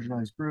historically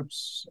marginalized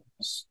groups,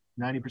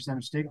 90%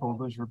 of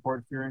stakeholders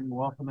report feeling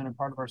welcome and a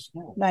part of our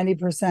school.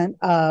 90%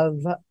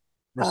 of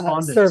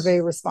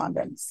survey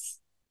respondents.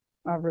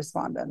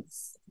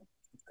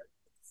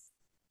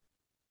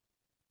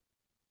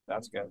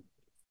 That's good.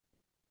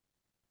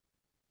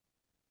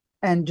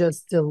 And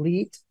just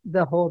delete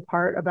the whole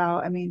part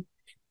about, I mean,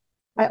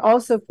 I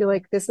also feel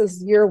like this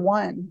is year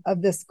one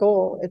of this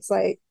goal. It's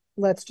like,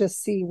 let's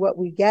just see what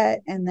we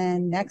get. And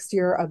then next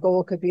year, a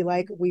goal could be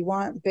like, we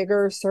want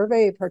bigger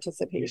survey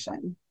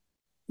participation.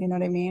 You know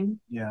what I mean?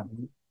 Yeah.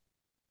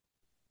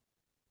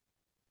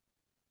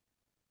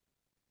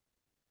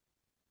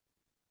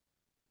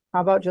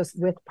 How about just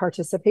with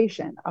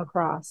participation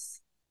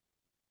across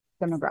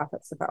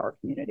demographics of our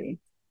community?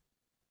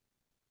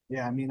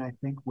 Yeah, I mean, I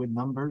think with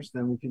numbers,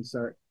 then we can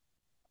start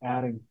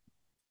adding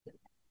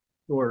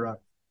or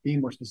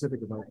being more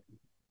specific about it.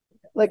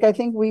 Like, I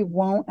think we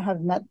won't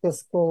have met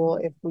this goal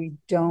if we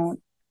don't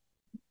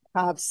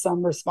have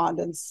some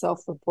respondents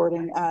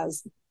self-reporting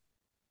as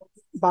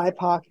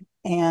BIPOC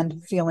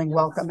and feeling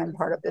welcome and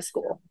part of the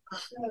school. Do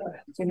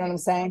you know what I'm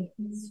saying?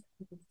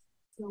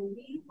 So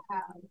we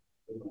have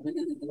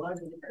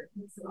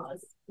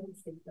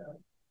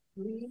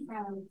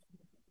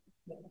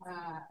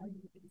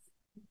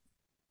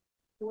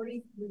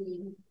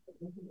 43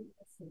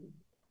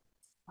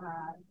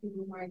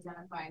 people who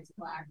identify as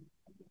Black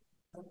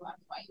or Black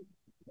white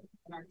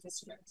in our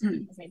district.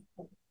 Like,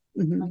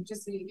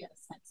 just so you get a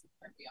sense of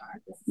where we are.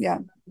 Yeah.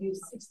 We have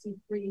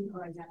 63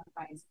 who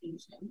identify as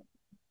Asian.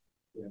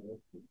 We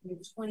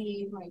have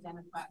 28 who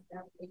identify,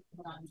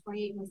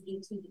 28 was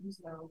 18,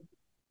 so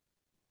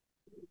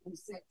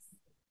 6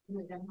 who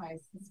identify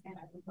as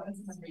Hispanic,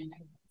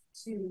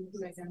 2 who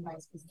identify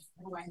as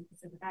Hawaiian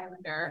Pacific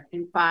Islander,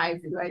 and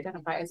 5 who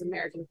identify as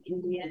American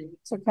Indian.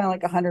 So kind of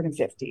like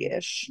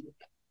 150-ish.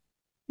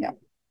 Yeah.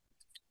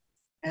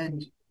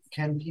 And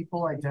can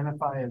people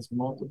identify as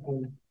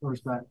multiple, or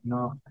is that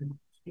not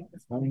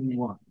only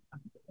one?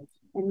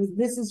 And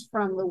this is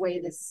from the way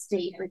the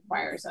state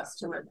requires us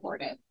to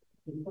report it,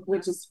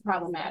 which is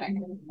problematic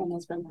and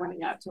has been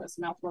pointed out to us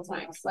multiple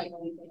times. Like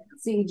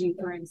CG,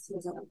 for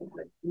instance,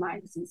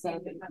 Mike's and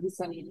said that he's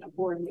sending a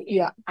board meeting.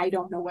 Yeah. I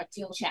don't know what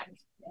to check.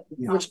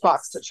 Which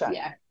box to check.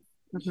 Yeah.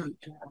 You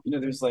know,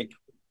 there's like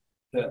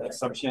the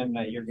assumption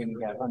that you're going to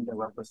get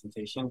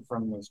underrepresentation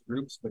from those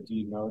groups, but do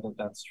you know that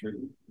that's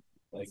true?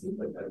 Like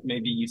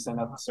maybe you send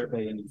out the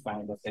survey and you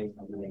find that they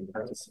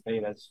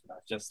participate as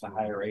just a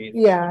higher rate.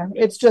 Yeah,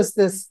 it's just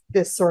this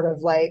sort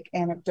of like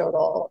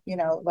anecdotal, you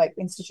know, like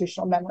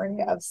institutional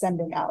memory of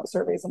sending out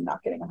surveys and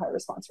not getting a high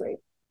response rate.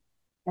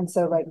 And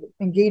so like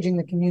engaging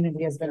the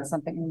community has been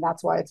something, and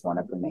that's why it's one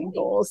of the main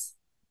goals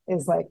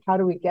is like, how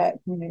do we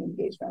get community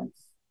engagement?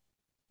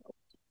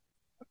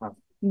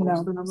 You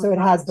know, so it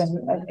has been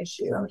an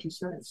issue.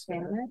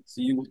 Hispanic.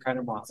 So you kind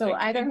of want So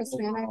either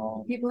Hispanic,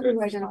 people who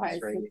identify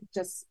as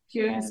just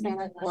pure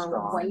Hispanic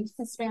or white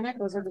Hispanic,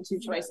 those are the two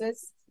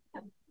choices.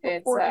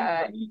 It's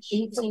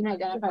 18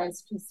 identify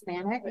as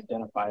Hispanic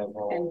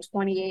and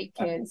 28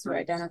 kids who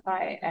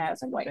identify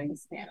as white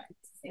Hispanic.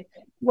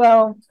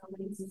 Well,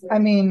 I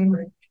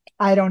mean,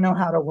 I don't know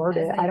how to word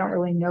it. I don't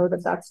really know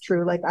that that's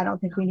true. Like, I don't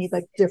think we need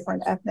like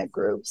different ethnic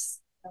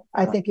groups.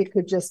 I think it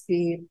could just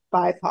be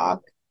BIPOC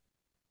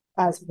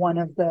as one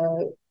of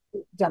the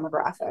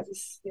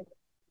demographics,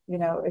 you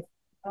know,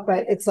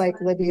 but it's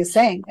like Libby is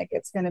saying, like,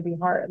 it's going to be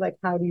hard. Like,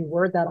 how do you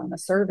word that on a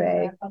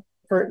survey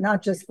for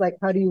not just like,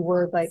 how do you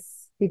word like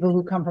people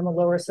who come from a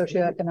lower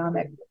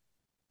socioeconomic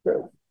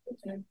group,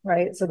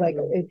 right? So like,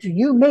 if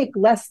you make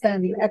less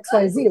than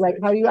XYZ, like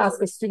how do you ask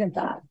a student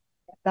that?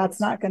 That's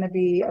not going to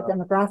be a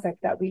demographic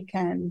that we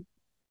can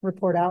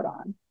report out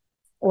on,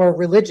 or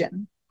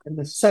religion.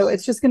 So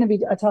it's just going to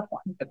be a tough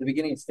one. At the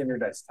beginning of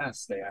standardized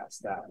tests, they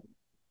asked that.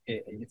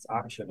 It's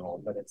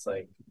optional, but it's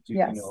like, do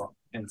yes. you know,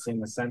 and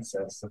same with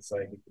census, it's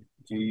like,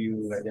 do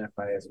you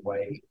identify as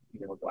white,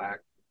 you know, Black?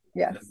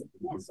 Yes.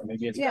 So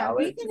maybe it's yeah,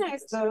 valid. we can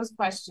ask those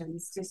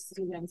questions to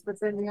students, but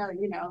then we are,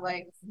 you know,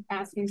 like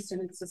asking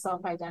students to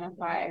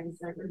self-identify in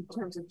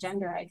terms of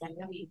gender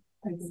identity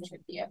is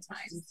tricky at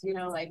times, you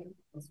know, like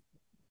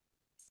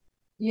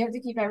you have to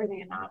keep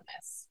everything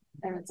anonymous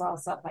and it's all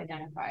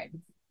self-identified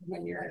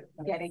when you're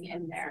getting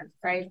in there,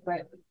 right?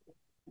 But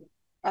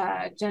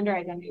gender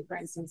identity, for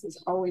instance,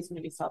 is always going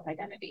to be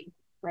self-identity,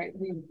 right?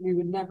 We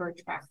would never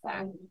track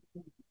that.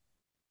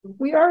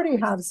 We already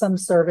have some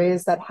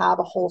surveys that have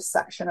a whole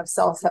section of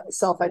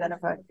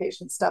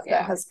self-identification stuff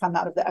that has come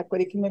out of the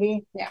equity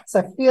committee. Yeah. So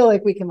I feel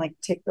like we can like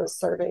take those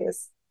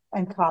surveys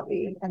and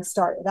copy and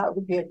start. That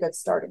would be a good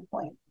starting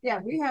point. Yeah,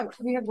 we have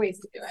ways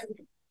to do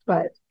it.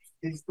 But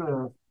is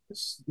the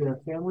the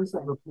families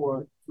that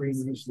report free and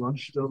reduced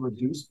lunch still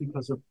reduced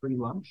because of free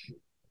lunch?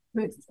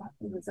 The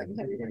second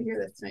time you're gonna hear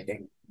this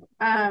tonight.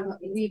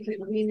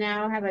 We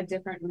now have a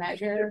different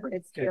measure.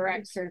 It's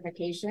direct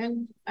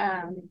certification.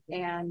 And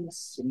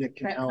that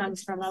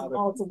comes from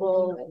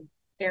multiple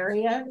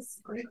areas.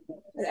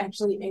 It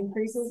actually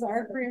increases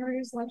our free and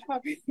reduced lunch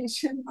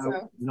population. So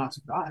I'm not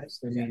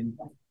surprised. I mean,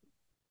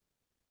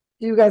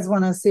 do you guys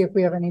want to see if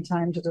we have any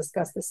time to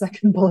discuss the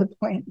second bullet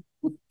point?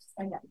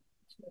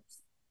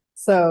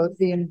 So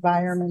the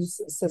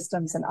environments,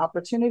 systems, and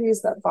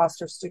opportunities that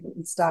foster student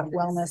and staff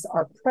wellness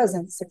are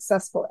present,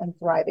 successful, and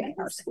thriving in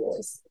our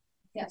schools.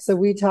 So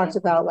we talked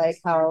about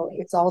like how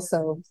it's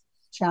also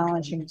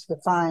challenging to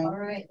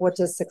define what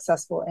does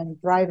successful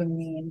and thriving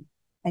mean,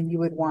 and you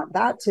would want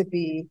that to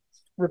be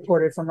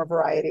reported from a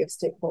variety of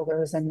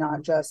stakeholders and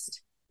not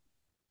just,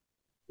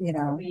 you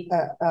know,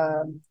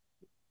 a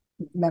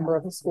member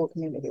of the school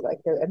community, like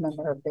a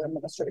member of the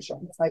administration.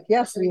 It's like,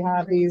 yes, we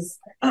have these,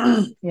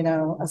 you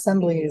know,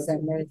 assemblies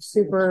and they're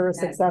super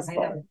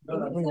successful.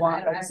 We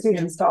want our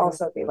students to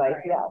also be like,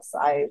 yes,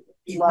 I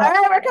love. All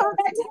right, we're coming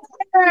back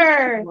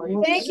together.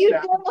 Thank you,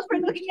 Jill, for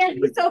looking at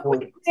me so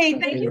quickly. Thank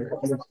you.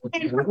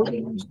 Thank you for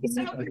being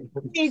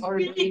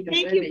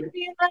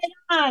right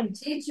on.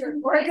 Teacher,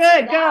 we're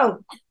good.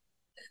 Go.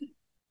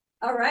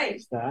 All right.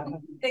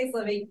 Thanks,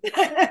 Libby.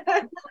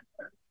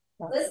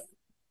 Let's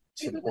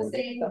keep it the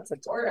same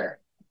order.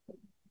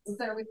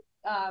 So we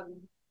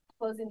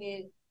closing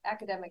the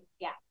academic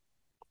gap.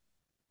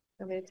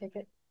 Want me to take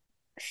it?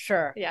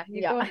 Sure. Yeah,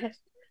 you go ahead.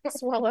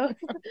 Swallow.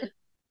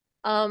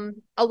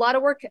 A lot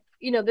of work,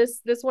 you know,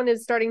 this one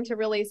is starting to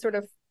really sort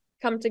of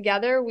come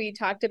together. We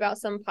talked about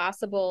some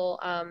possible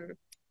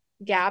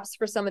gaps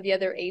for some of the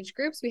other age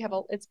groups. We have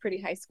it's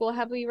pretty high school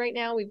heavy right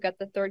now. We've got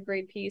the third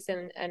grade piece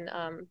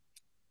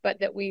but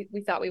that we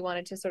thought we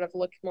wanted to sort of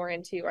look more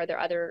into, are there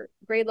other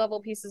grade level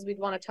pieces we'd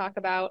want to talk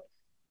about?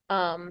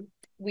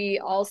 We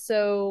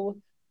also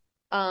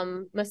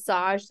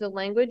massaged the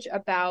language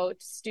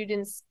about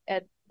students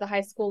at the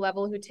high school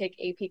level who take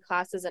AP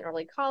classes in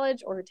early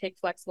college or who take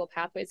flexible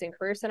pathways and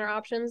career center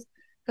options.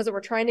 Because what we're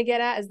trying to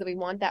get at is that we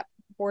want that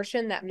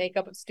portion, that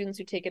makeup of students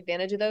who take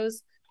advantage of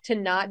those, to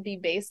not be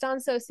based on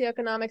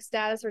socioeconomic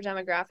status or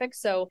demographics.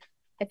 So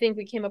I think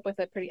we came up with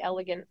a pretty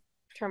elegant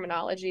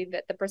terminology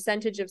that the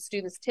percentage of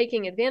students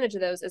taking advantage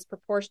of those is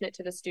proportionate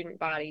to the student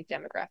body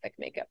demographic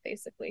makeup,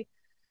 basically.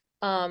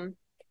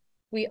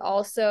 We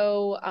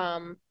also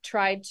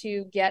tried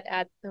to get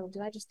at, oh,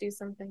 did I just do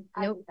something?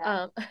 Nope.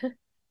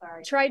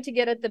 Tried to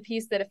get at the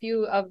piece that a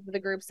few of the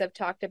groups have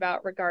talked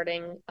about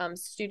regarding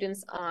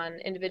students on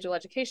individual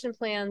education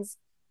plans,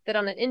 that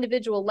on an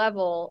individual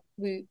level,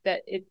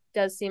 that it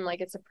does seem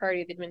like it's a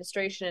priority of the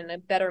administration, and a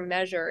better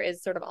measure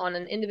is sort of on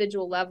an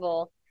individual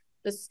level,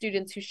 the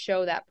students who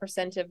show that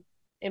percent of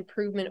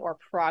improvement or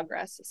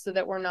progress, so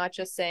that we're not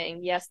just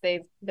saying, yes,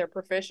 they're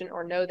proficient,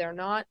 or no, they're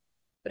not.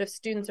 But if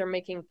students are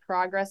making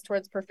progress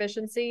towards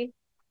proficiency,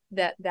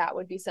 that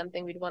would be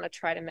something we'd want to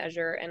try to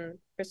measure. And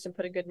Kristen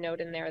put a good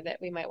note in there that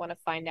we might want to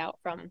find out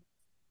from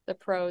the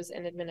pros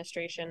and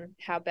administration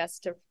how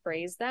best to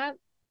phrase that.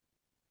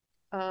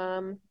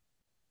 I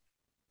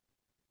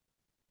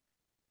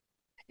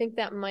think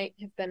that might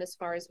have been as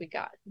far as we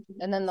got.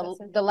 And then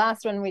the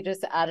last one, we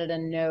just added a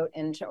note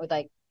and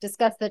like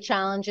discuss the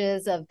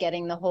challenges of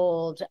getting the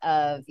hold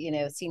of, you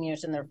know,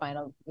 seniors in their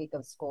final week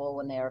of school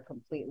when they are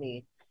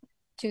completely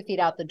 2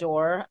 feet out the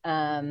door.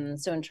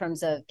 So in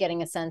terms of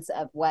getting a sense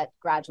of what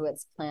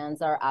graduates'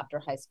 plans are after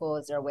high school,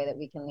 is there a way that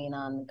we can lean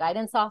on the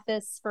guidance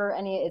office for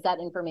any, is that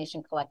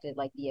information collected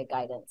like via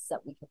guidance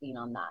that we could lean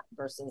on that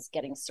versus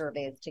getting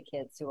surveys to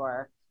kids who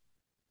are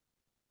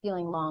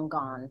feeling long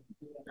gone?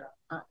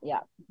 Yeah,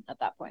 at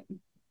that point.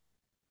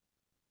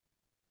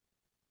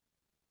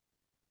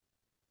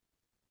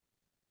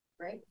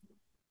 Great.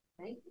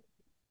 Okay.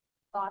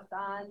 Thoughts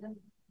on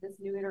this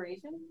new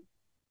iteration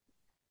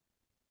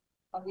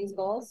of these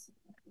goals?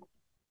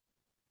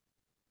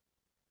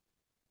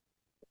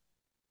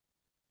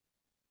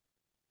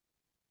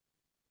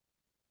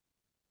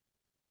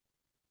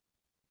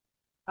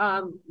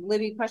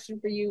 Libby, question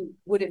for you.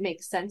 Would it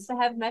make sense to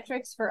have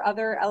metrics for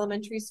other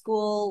elementary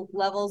school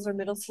levels or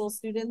middle school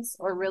students,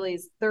 or really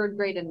is 3rd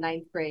grade and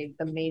 9th grade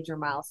the major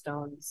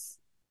milestones?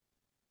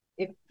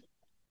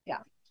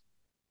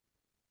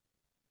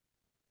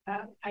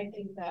 I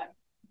think that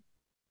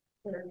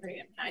 3rd grade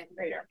and 9th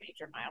grade are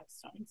major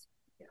milestones.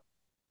 Yeah.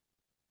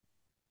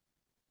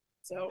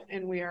 So,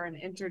 and we are an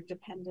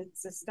interdependent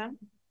system.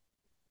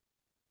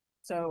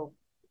 So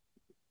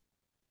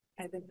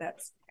I think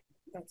that's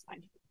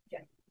fine. Yeah.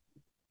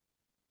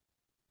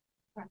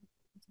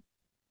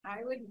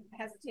 I would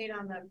hesitate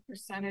on the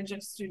percentage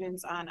of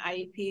students on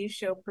IEP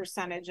show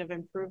percentage of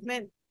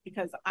improvement,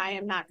 because I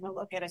am not going to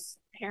look at a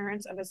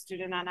parent of a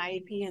student on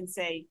IEP and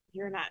say,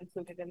 you're not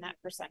included in that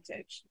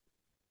percentage,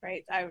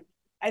 right? I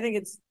think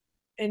it's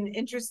an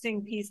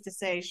interesting piece to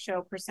say,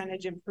 show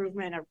percentage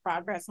improvement or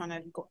progress on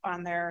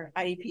their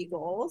IEP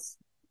goals.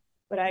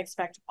 But I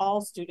expect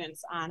all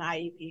students on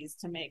IEPs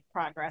to make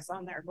progress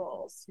on their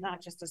goals,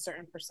 not just a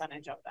certain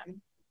percentage of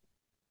them.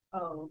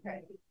 Oh,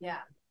 okay, yeah.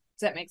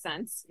 Does that make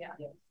sense? Yeah.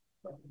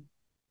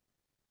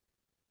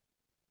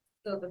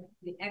 So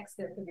the X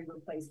there could be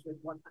replaced with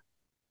 100.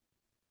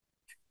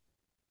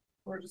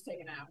 We're just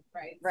taking out,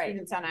 right? Right.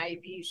 Students on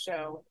IEP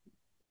show.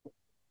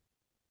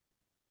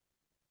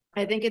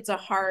 I think it's a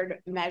hard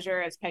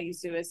measure, as Peggy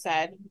Sue has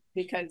said,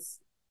 because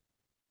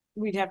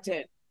we'd have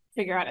to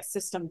figure out a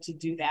system to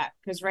do that.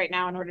 Because right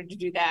now, in order to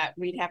do that,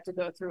 we'd have to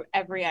go through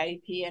every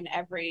IEP and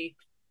every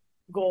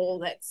goal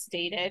that's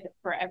stated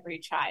for every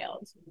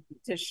child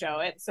to show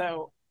it.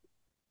 So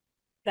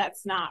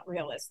that's not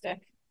realistic.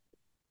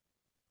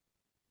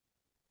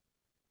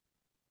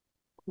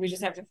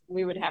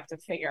 We would have to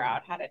figure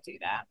out how to do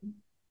that,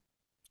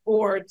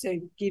 or to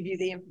give you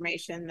the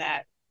information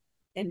that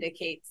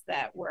indicates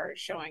that we're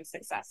showing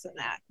success in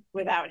that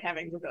without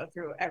having to go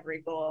through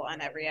every goal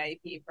on every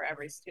IEP for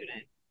every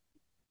student.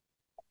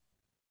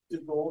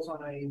 Do goals on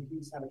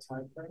IEPs have a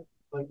time frame,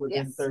 like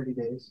within 30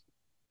 days?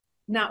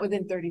 Not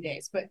within 30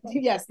 days, but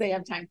yes, they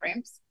have time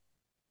frames.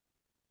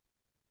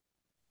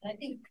 I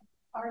think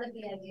part of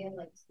the idea of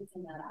like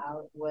taking that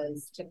out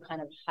was to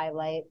kind of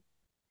highlight.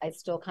 I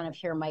still kind of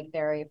hear Mike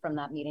Berry from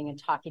that meeting and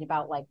talking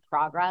about like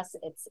progress.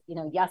 It's, you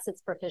know, yes,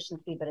 it's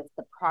proficiency, but it's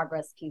the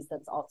progress piece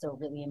that's also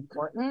really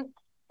important.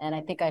 And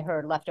I think I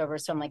heard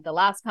leftovers from like the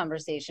last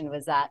conversation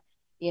was that,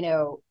 you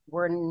know,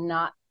 we're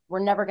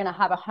never going to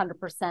have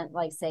 100%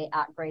 like say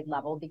at grade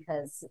level,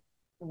 because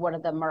one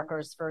of the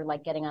markers for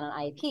like getting on an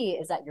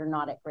IEP is that you're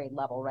not at grade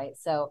level, right?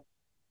 So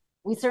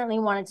we certainly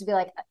wanted to be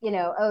like, you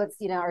know, oh, it's,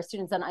 you know, our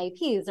students on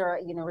IEPs or,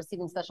 you know,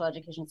 receiving special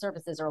education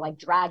services or like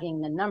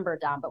dragging the number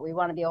down, but we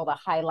want to be able to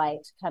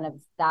highlight kind of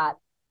that,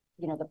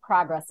 you know, the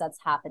progress that's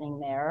happening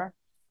there,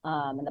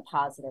 and the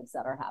positives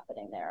that are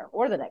happening there,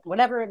 or the next,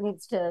 whatever it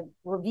needs to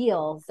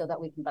reveal so that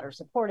we can better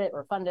support it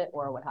or fund it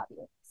or what have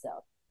you. So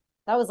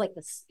that was like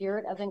the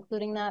spirit of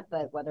including that,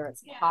 but whether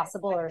it's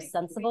possible or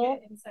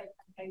sensible. Insight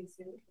from Peggy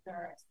Sue,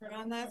 our expert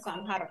on this,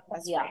 on how to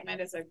frame it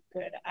is a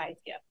good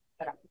idea.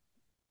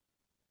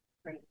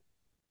 Great.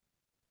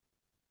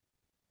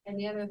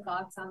 Any other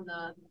thoughts on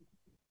the?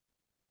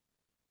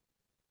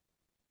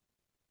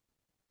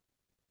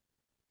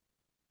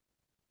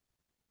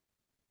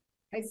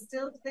 I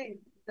still think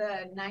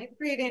the ninth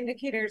grade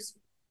indicators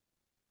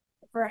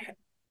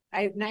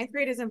ninth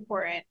grade is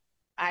important.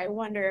 I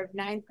wonder if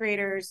ninth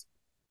graders,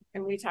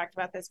 and we talked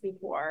about this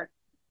before,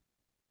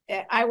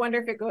 I wonder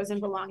if it goes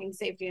in belonging,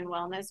 safety, and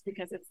wellness,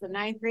 because it's the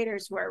ninth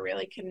graders who are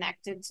really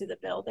connected to the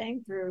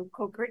building through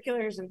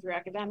co-curriculars and through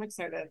academics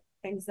are the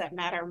things that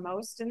matter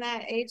most in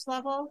that age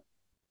level.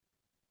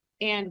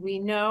 And we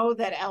know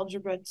that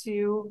Algebra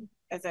 2,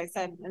 as I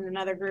said in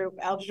another group,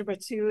 Algebra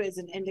 2 is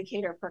an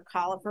indicator for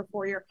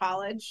four-year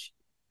college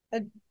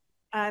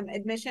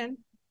admission.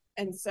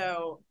 And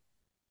so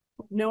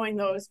knowing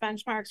those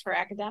benchmarks for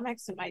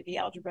academics, it might be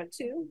Algebra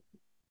 2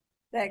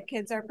 that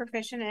kids are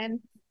proficient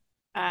in.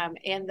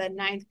 And the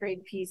ninth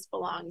grade piece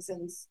belongs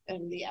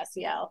in the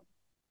SEL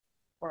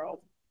world.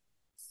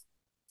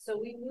 So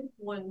we moved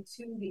one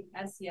to the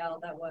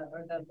SEL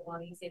or the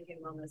belonging, safety,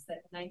 and wellness, that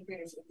ninth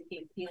graders would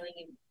be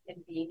feeling and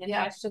being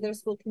attached to their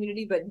school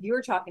community. But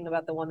you're talking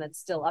about the one that's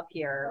still up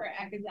here.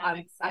 For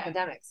academics.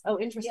 Academics. Oh,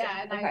 interesting.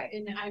 Yeah,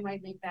 and I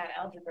might make that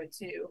Algebra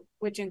 2,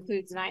 which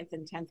includes 9th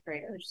and 10th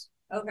graders.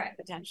 Okay.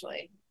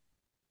 Potentially.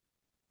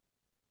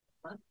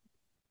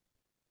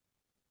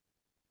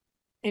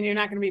 And you're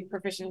not going to be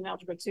proficient in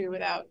Algebra 2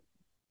 without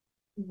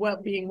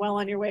being well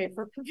on your way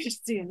for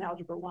proficiency in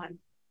Algebra 1.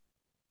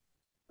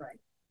 Right.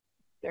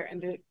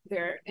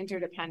 They're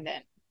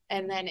interdependent.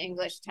 And then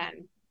English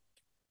 10.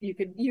 You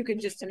could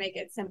just, to make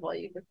it simple,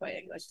 you could put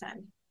English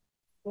 10.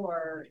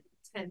 For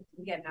 10th,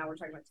 again, now we're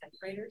talking about 10th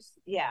graders?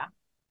 Yeah.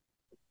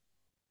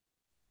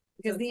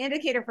 Because the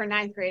indicator for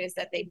 9th grade is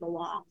that they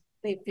belong.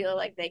 They feel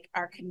like they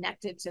are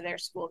connected to their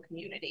school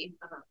community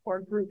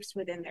or groups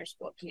within their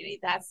school community.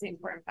 That's the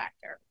important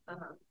factor.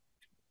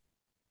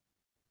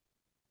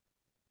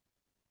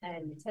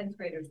 And 10th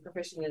graders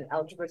proficient in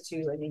Algebra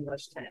 2 and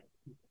English 10.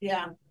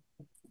 Yeah.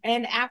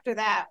 And after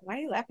that, why are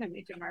you laughing at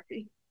me, Jim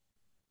Murphy?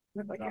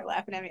 Look like you're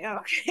laughing at me. Oh,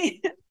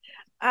 okay.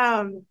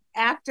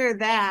 After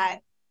that,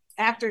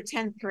 after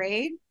 10th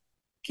grade,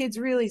 kids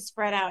really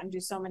spread out and do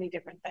so many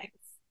different things.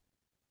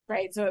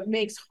 Right. So it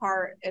makes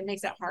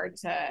it hard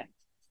to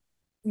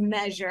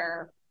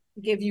measure,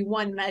 give you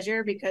one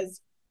measure,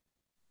 because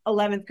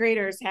 11th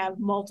graders have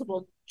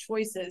multiple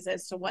choices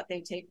as to what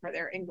they take for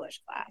their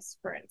English class,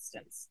 for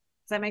instance.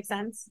 Does that make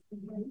sense?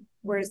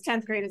 Whereas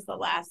 10th grade is the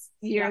last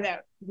year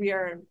that we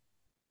are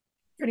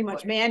pretty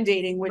much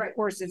mandating which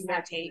courses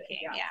they're taking,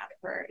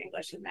 for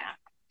English and math.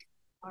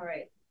 All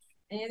right.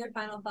 Any other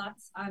final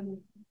thoughts on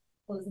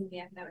closing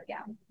the academic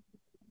gap?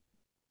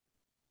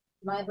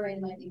 My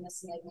brain might be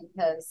missing it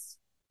because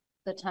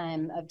the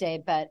time of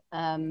day, but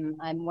I'm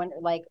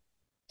wondering, like,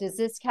 does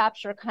this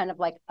capture kind of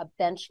like a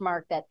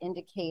benchmark that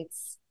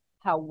indicates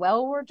how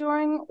well we're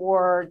doing,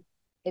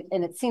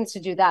 and it seems to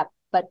do that,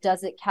 but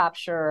does it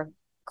capture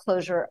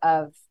closure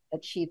of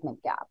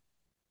achievement gap?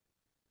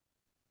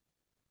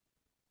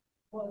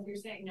 Well, if you're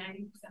saying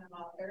 90% of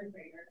all third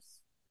graders,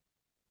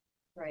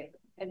 Right.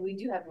 And we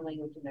do have the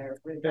language in there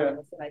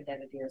regardless of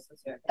identity or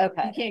socioeconomic.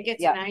 Okay. You can't get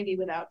to Yeah. 90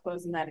 without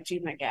closing that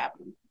achievement gap.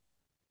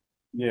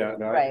 Yeah,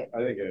 no, Right.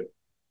 I think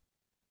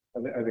I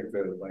think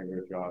the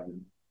language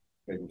on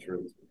making sure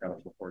it's kind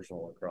of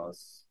proportional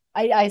across.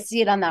 I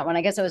see it on that one.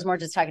 I guess I was more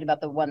just talking about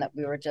the one that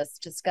we were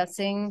just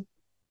discussing.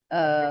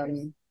 I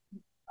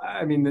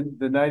mean,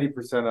 the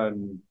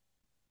 90%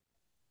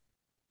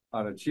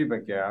 on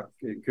achievement gap,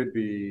 it could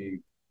be,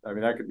 I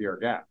mean, that could be our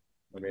gap.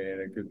 I mean,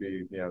 it could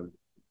be, you know,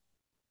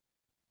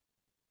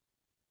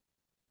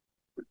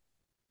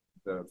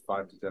 the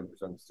 5 to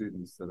 10% of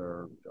students that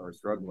are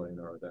struggling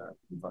are that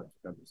 5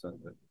 to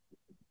 10% that,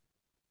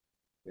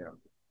 yeah.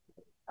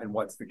 And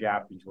what's the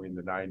gap between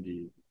the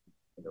 90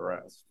 and the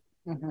rest?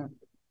 Mm-hmm.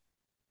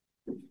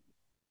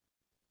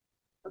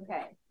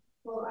 Okay.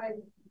 Well,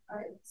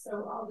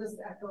 so I'll just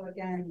echo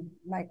again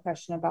my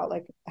question about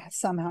like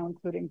somehow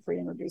including free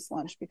and reduced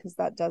lunch, because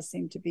that does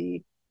seem to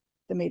be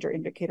the major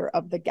indicator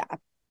of the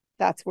gap.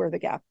 That's where the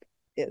gap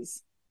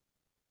is.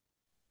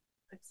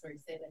 Sorry,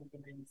 say that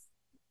again.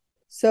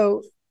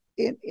 So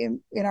in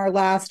our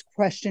last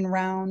question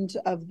round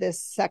of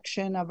this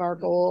section of our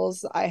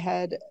goals, I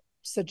had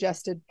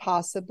suggested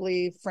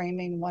possibly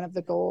framing one of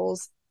the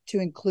goals to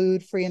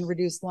include free and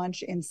reduced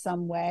lunch in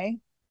some way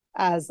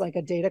as like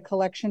a data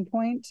collection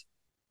point.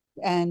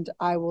 And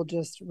I will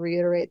just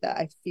reiterate that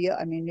I feel,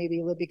 I mean,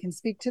 maybe Libby can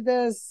speak to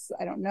this,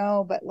 I don't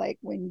know, but like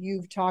when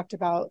you've talked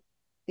about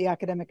the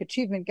academic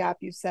achievement gap,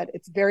 you said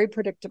it's very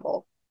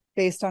predictable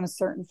based on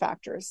certain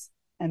factors.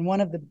 And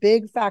one of the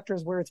big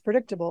factors where it's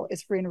predictable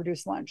is free and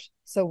reduced lunch.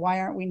 So why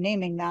aren't we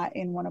naming that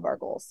in one of our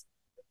goals?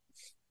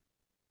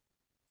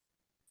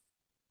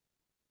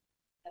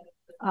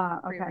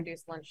 Free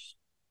reduced lunch.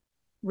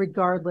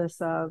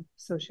 Regardless of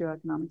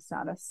socioeconomic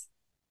status.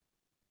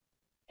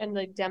 And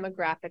the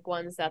demographic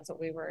ones, that's what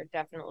we were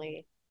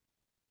definitely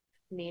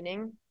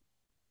meaning.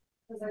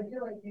 Because I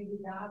feel like maybe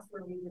that's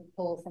where we would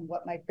pull from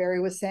what Mike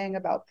Berry was saying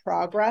about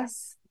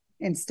progress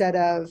instead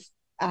of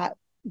at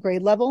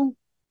grade level.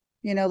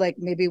 You know, like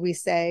maybe we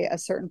say a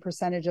certain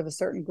percentage of a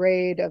certain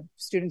grade of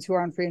students who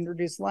are on free and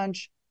reduced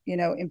lunch, you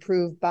know,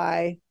 improved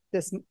by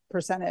this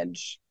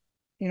percentage.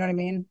 You know what I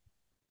mean?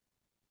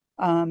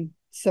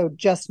 So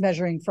just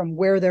measuring from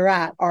where they're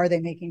at, are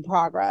they making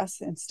progress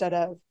instead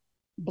of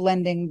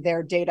blending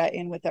their data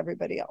in with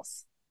everybody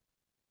else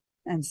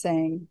and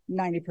saying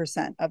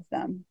 90% of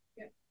them.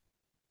 Yeah.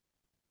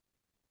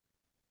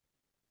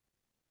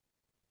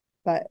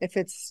 But if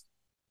it's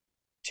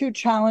too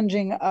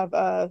challenging of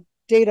a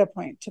data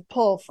point to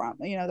pull from,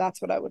 you know,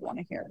 that's what I would want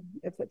to hear.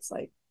 If it's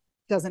like,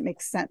 doesn't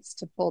make sense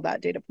to pull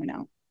that data point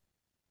out.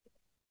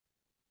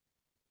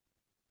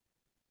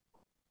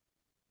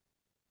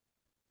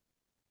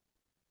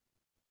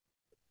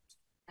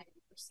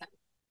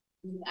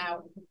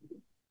 Without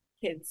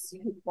kids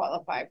who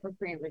qualify for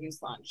free and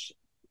reduced lunch.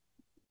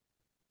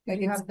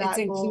 Like you have that it's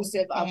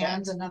inclusive goal of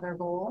and it. another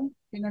goal.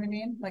 You know what I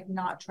mean? Like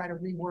not try to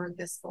reword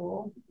this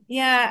goal.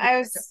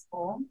 Yeah,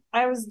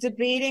 I was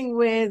debating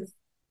with,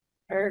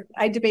 or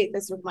I debate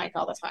this with Mike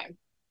all the time,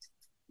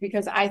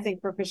 because I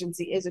think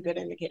proficiency is a good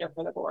indicator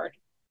for the board.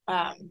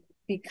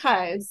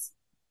 Because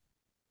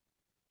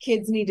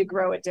kids need to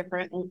grow at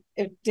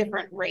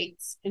different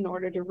rates in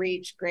order to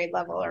reach grade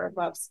level or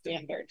above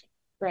standard,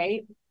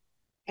 right?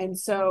 And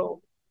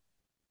so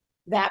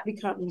that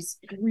becomes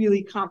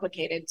really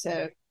complicated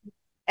to,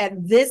 at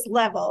this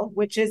level,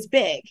 which is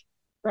big,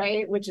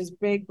 right? Which is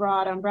big,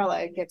 broad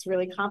umbrella. It gets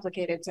really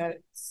complicated to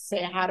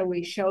say, how do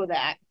we show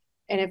that?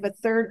 And if a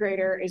third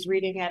grader is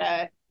reading at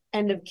a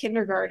end of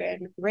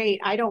kindergarten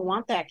rate, I don't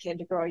want that kid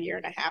to grow a year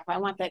and a half. I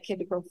want that kid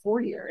to grow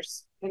 4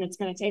 years. And it's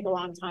going to take a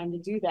long time to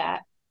do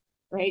that,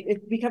 right?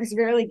 It becomes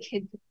very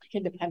kid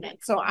dependent.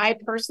 So I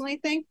personally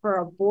think for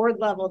a board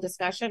level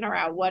discussion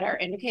around what our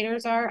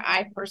indicators are,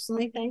 I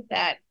personally think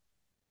that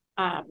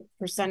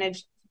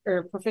percentage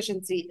or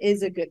proficiency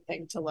is a good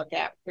thing to look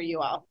at for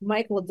you all.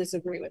 Mike will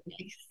disagree with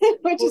me,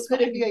 which is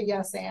could it be a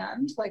yes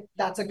and like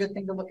that's a good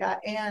thing to look at,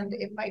 and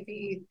it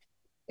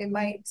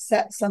might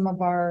set some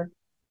of our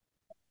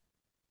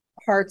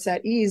hearts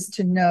at ease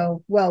to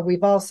know, well,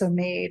 we've also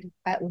made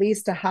at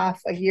least a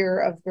half a year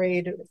of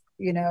grade,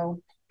 you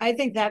know. I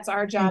think that's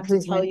our job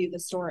to tell you the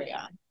story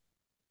on.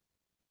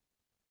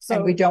 So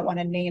and we don't want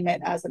to name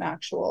it as an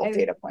actual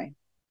data point.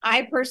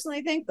 I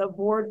personally think the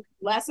board,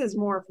 less is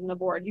more from the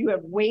board. You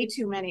have way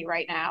too many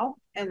right now.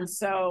 And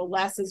so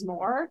less is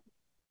more.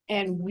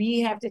 And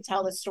we have to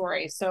tell the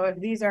story. So if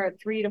these are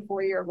 3 to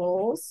 4 year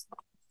goals,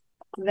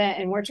 then,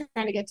 and we're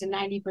trying to get to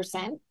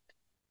 90%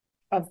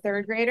 of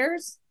third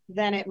graders,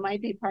 then it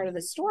might be part of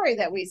the story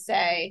that we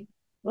say,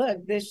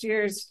 look, this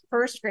year's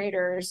first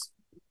graders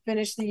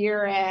finished the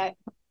year at,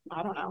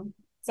 I don't know,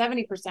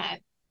 70%.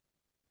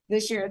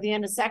 This year, at the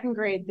end of second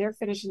grade, they're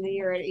finishing the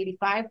year at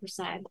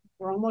 85%.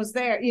 We're almost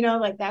there. You know,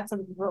 like that's a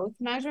growth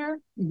measure.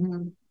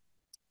 Mm-hmm.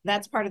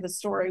 That's part of the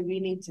story we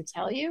need to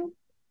tell you.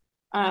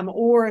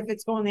 Or if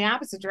it's going the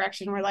opposite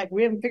direction, we're like,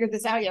 we haven't figured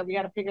this out yet. We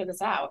got to figure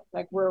this out.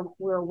 Like we're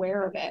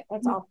aware of it.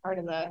 That's all part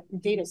of the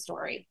data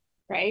story,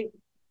 right?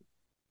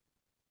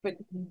 But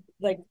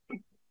like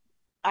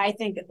I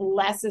think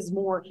less is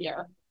more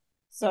here.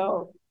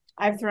 So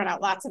I've thrown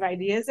out lots of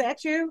ideas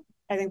at you.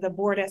 I think the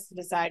board has to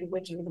decide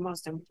which is the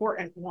most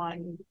important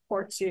one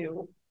or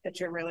two that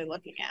you're really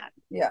looking at.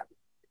 Yeah.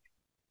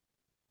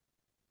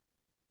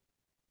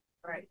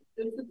 All right,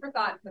 good food for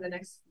thought for the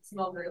next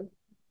small group.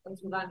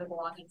 Let's move on to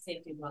belonging,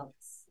 safety, and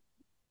wellness.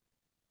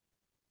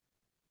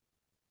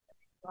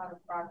 A lot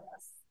of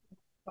progress,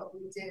 but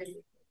we did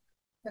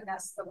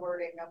finesse the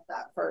wording of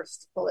that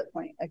first bullet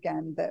point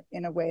again, that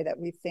in a way that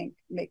we think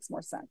makes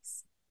more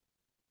sense.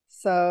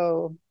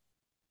 So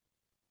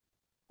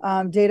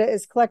data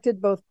is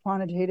collected, both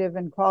quantitative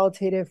and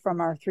qualitative,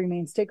 from our three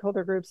main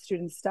stakeholder groups: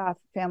 students, staff,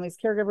 families,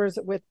 caregivers,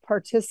 with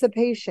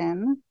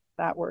participation,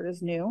 that word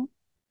is new,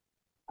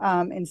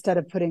 instead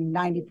of putting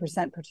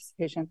 90%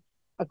 participation,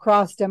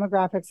 across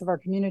demographics of our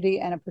community,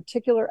 and a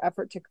particular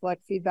effort to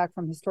collect feedback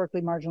from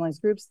historically marginalized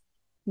groups.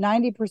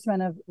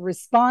 90% of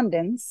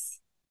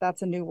respondents,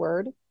 that's a new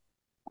word,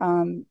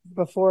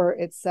 before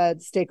it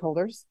said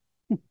stakeholders,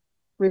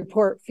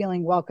 report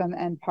feeling welcome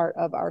and part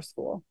of our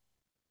school.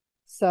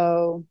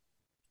 So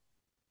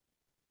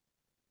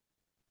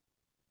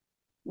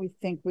we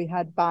think we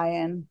had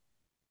buy-in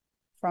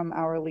from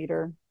our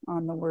leader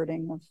on the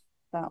wording of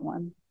that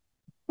one.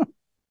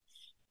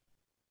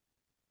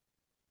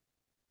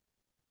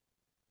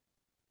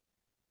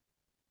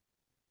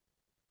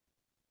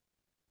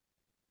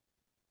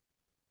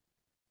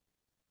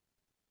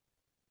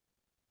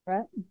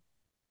 Right.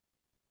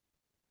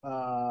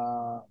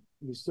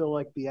 We still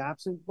like the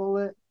absent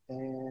bullet,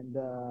 and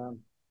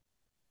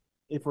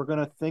if we're going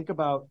to think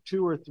about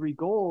 2 or 3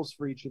 goals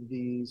for each of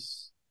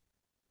these,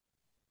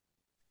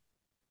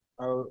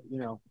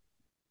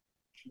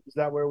 is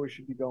that where we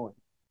should be going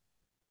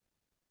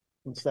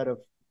instead of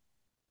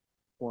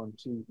 1,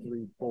 2,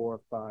 3,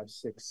 4, 5,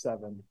 6,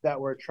 7, that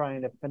we're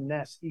trying to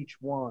finesse each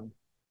one?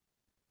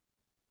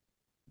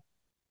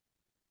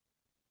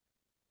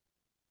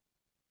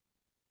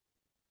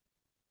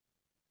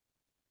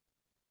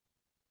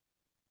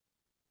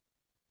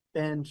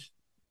 And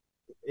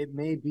it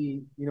may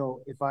be,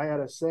 if I had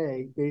to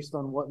say, based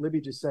on what Libby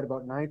just said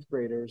about 9th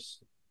graders,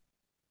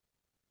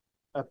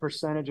 a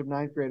percentage of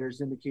 9th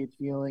graders indicate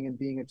feeling and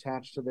being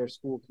attached to their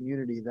school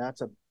community. That's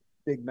a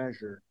big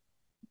measure.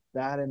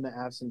 That and the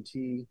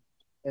absentee,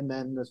 and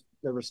then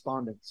the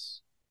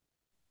respondents.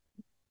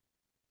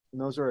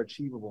 And those are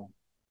achievable,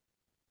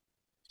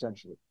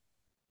 potentially.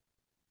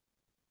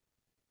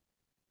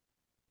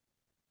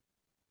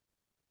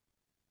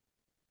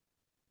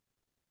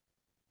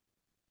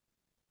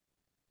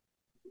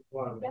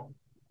 Wow. Yeah.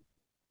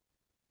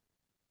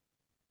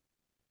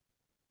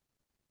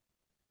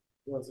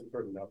 Once a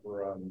certain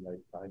number on like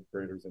 9th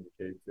graders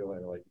indicate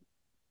feeling, like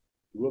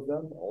 2 of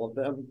them, all of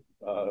them.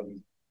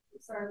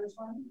 Sorry, which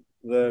one?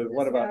 The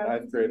one about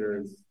 9th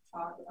graders.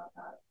 Talk about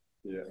that.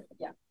 Yeah.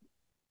 Yeah.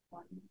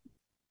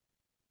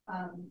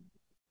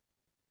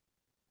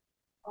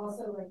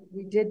 Also, like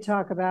we did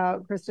talk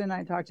about, Kristen and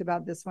I talked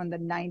about this one, the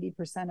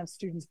 90% of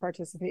students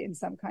participate in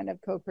some kind of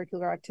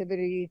co-curricular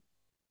activity.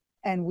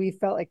 And we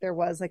felt like there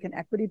was like an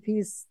equity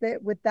piece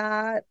with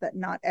that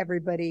not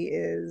everybody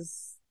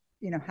is,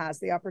 has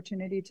the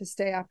opportunity to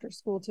stay after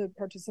school to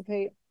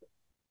participate.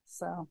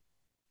 So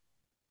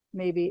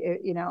maybe,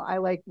 I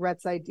like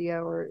Rhett's idea,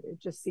 or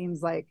it just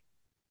seems like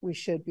we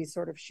should be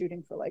sort of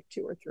shooting for like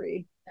 2 or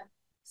 3. Yeah.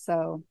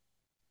 So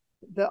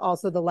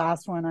also the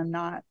last one,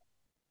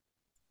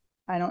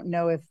 I don't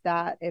know if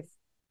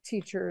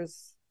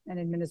teachers and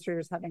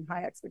administrators having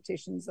high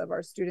expectations of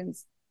our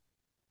students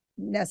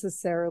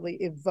necessarily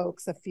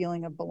evokes a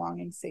feeling of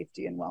belonging,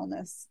 safety, and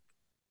wellness.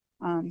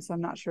 So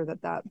I'm not sure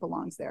that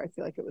belongs there. I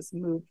feel like it was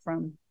moved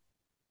from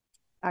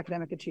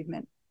academic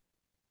achievement.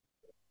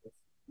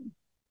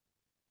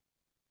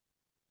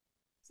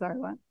 Sorry,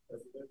 what?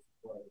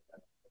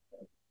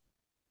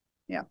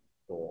 Yeah.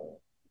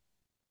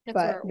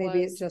 But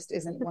maybe it just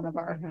isn't one of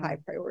our high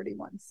priority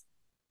ones.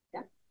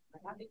 Yeah,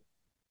 I'm happy.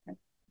 Okay.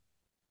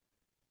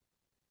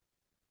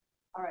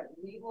 All right,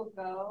 we will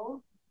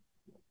go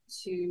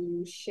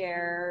to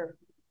share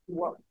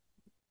what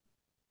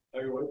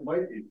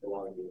might be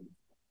belonging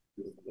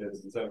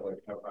is instead of like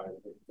have high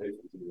expectations,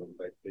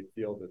 like they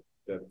feel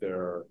that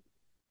their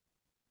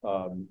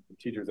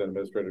teachers and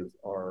administrators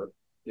are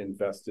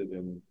invested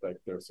in like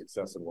their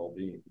success and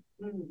well-being.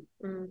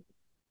 Mm-hmm.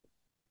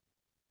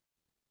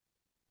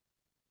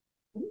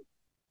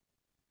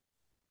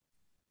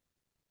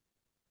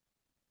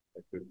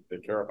 Like they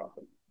care about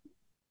them.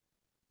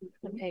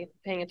 And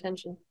paying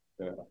attention.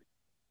 Yeah.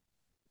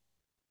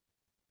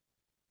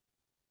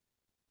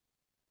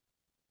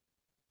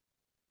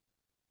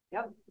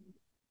 Yep.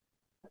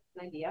 That's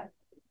an idea.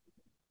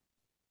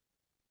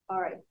 All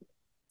right.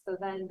 So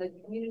then the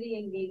community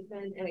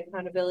engagement and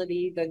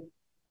accountability, the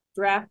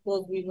draft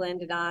goals we've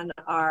landed on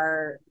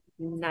are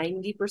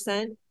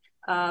 90%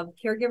 of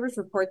caregivers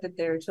report that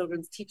their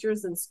children's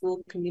teachers and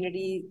school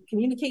community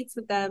communicates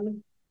with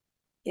them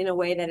in a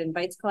way that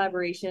invites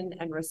collaboration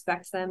and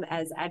respects them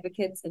as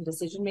advocates and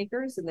decision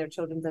makers in their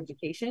children's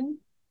education.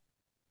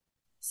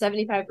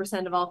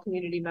 75% of all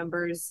community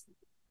members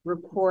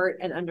report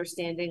an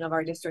understanding of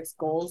our district's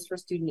goals for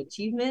student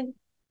achievement.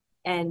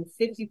 And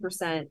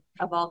 50%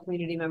 of all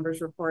community members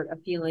report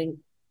feeling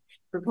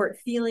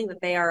that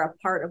they are a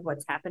part of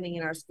what's happening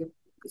in our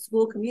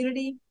school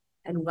community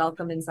and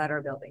welcome inside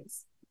our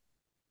buildings.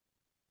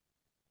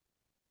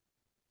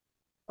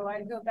 So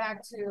I'd go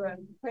back to a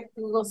quick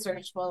Google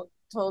search.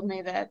 Told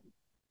me that,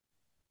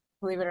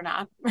 believe it or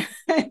not,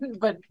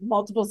 but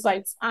multiple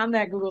sites on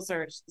that Google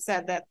search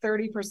said that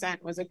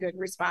 30% was a good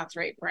response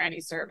rate for any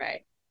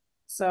survey.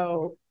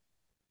 So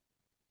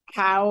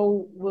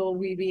how will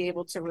we be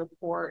able to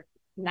report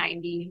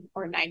 90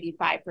 or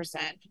 95%?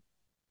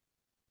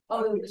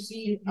 Oh,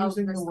 she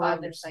using the word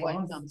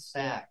respondents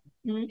back.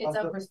 It's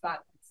of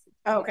respondents.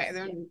 Okay,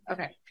 then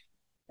okay.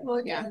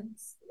 Well, yeah,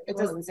 it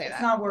doesn't say that.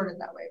 It's not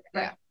worded that way.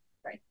 Right? Yeah,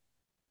 right.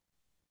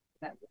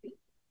 That would be.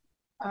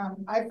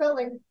 I felt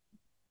like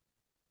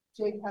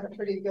Jake had a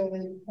pretty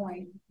good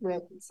point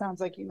with, it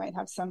sounds like you might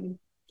have some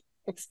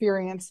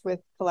experience with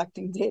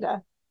collecting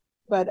data,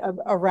 but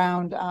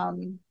around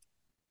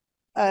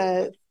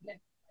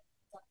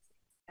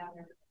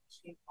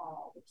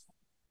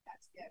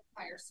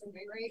higher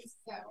survey rates.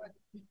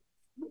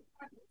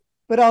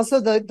 But also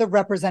the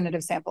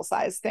representative sample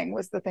size thing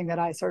was the thing that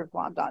I sort of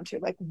glommed onto.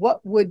 Like,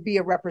 what would be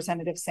a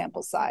representative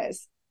sample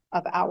size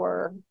of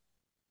our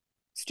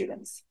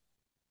students?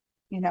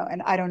 You know,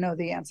 and I don't know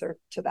the answer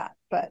to that,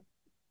 but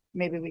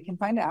maybe we can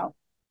find out.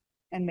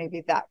 And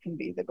maybe that can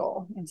be the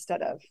goal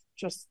instead of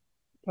just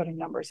putting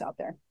numbers out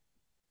there.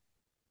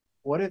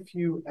 What if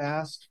you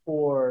asked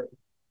for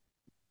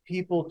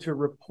people to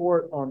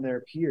report on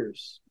their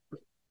peers?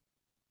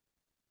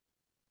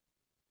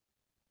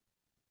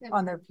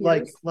 On their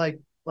peers?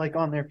 Like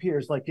on their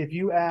peers. Like if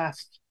you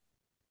asked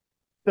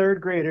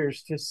third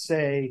graders to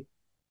say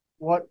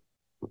what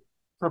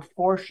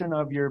proportion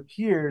of your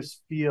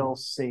peers feel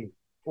safe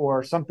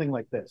or something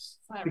like this.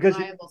 It's not a because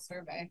reliable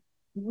survey.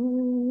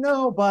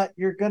 No, but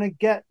you're gonna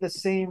get the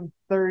same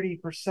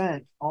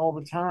 30% all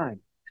the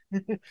time.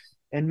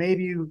 And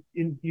maybe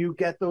you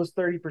get those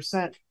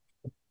 30%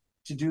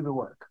 to do the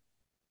work.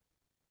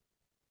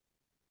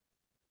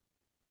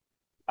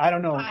 I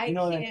don't know. I you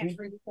know can't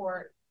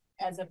report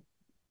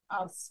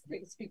I'll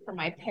speak for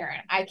my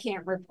parent. I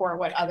can't report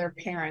what other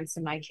parents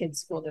in my kids'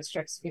 school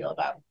districts feel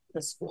about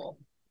the school.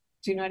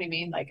 Do you know what I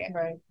mean? Like,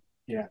 right.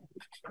 Yeah.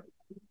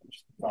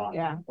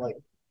 Yeah. Like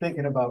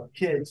thinking about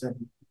kids,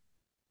 and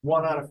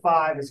 1 out of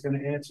 5 is going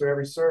to answer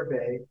every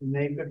survey, and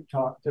they could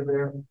talk to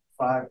their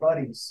 5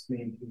 buddies,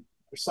 maybe,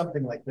 or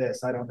something like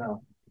this. I don't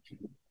know.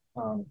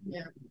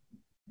 Yeah.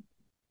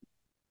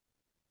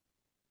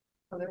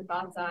 Other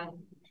thoughts on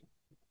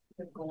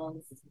the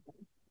goals?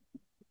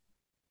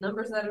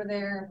 Numbers that are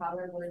there, how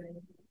they're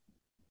worded.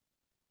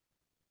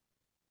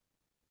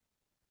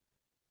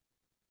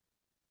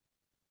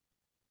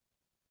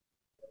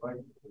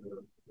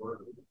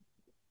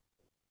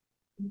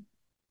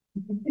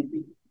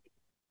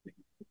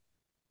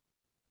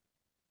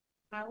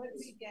 How would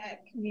we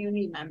get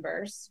community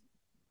members?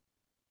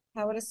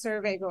 How would a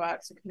survey go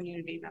out to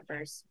community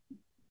members?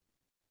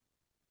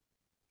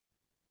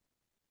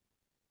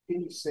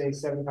 Can you say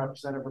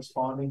 75% of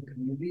responding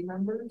community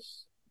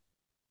members?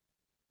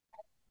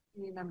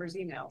 Community members'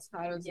 emails.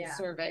 How does the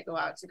survey go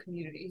out to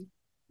community?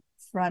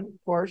 Front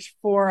porch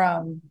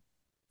forum.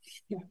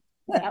 Yeah,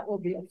 that will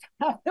be a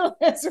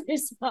fabulous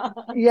response.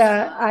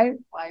 Yeah,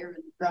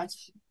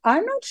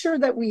 I'm not sure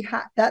that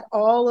that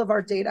all of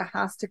our data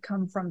has to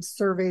come from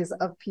surveys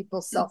of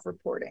people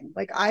self-reporting.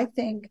 Like, I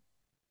think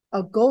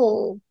a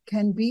goal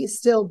can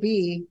still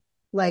be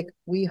like,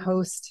 we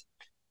host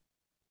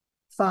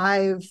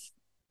 5,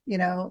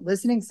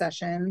 listening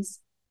sessions,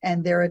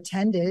 and they're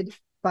attended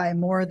by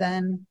more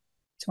than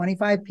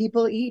 25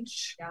 people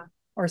each,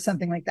 or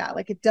something like that.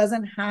 Like, it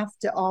doesn't have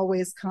to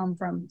always come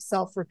from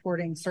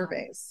self-reporting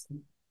surveys.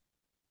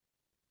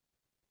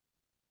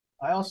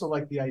 I also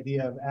like the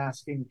idea of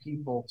asking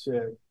people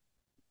to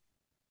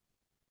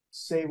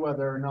say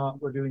whether or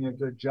not we're doing a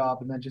good job,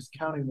 and then just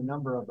counting the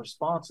number of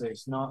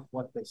responses, not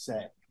what they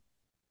say.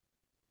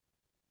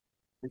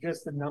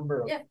 Just the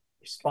number of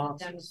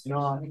responses,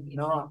 not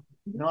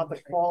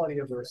the quality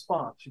of the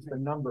response, just the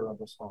number of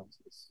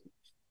responses.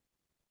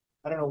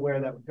 I don't know where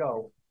that would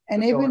go.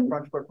 And even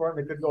Front form,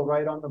 it could go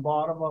right on the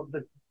bottom of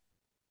the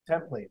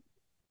template.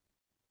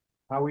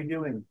 How are we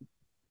doing?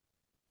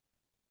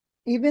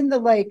 Even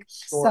the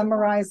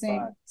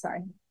summarizing.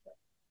 Sorry.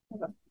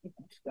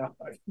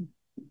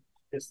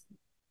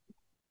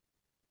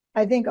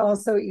 I think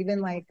also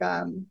even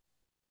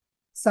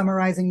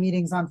summarizing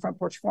meetings on Front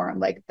Porch Forum,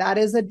 like, that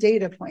is a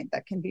data point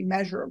that can be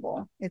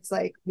measurable. It's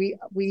like we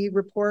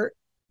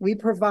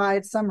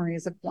provide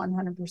summaries of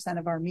 100%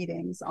 of our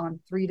meetings on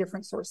 3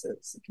 different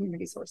sources,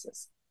 community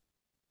sources,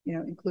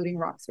 including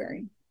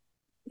Roxbury.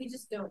 We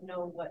just don't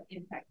know what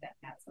impact that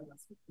has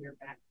unless we hear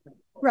back from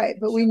people. Right,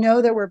 but we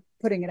know that we're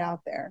putting it out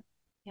there.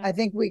 Yeah. I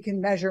think we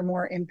can measure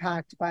more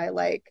impact by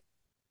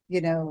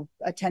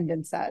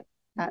attendance at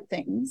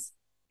things.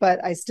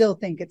 But I still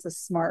think it's a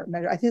smart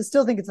measure.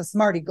 Still think it's a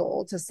smarty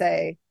goal to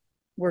say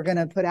we're going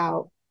to put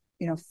out,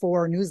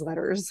 4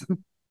 newsletters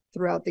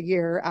throughout the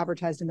year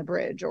advertised in the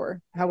Bridge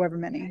or however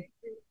many.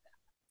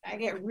 I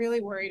get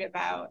really worried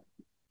about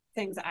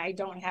things I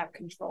don't have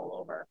control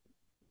over.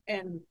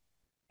 And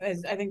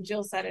as I think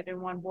Jill said it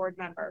in one board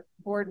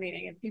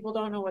meeting, if people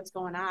don't know what's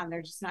going on,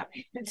 they're just not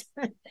paying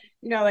attention.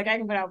 You know, like I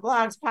can put out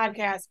blogs,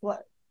 podcasts,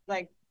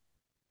 like,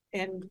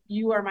 and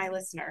you are my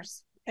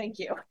listeners. Thank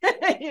you.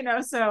 You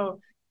know, so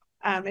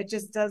it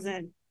just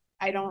doesn't,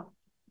 I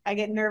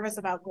get nervous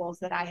about goals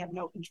that I have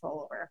no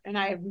control over. And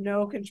I have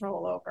no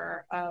control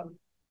over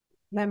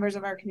members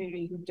of our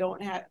community who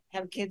don't have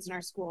kids in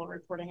our school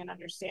reporting an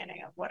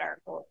understanding of what our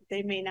goal,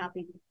 they may not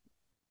be,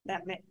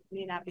 that may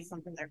not be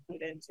something they're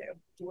clued into.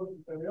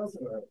 We also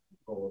have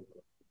goal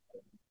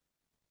of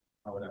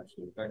how it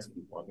actually affects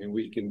people. I mean,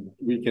 we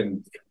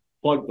can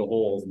plug the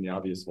holes and the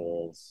obvious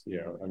holes. You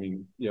know, I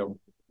mean, you know,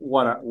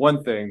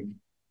 one thing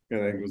I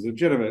think was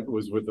legitimate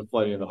was with the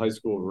flooding in the high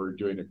school. We were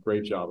doing a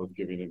great job of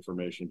giving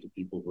information to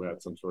people who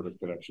had some sort of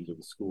connection to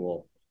the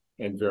school,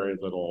 and very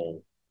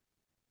little,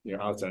 you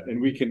know, outside.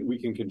 And we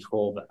can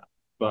control that,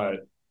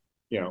 but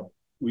you know,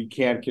 we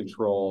can't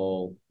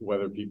control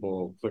whether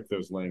people click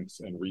those links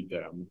and read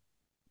them.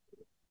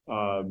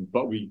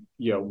 But we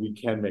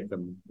can make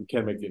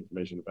the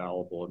information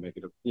available and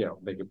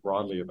make it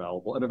broadly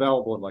available and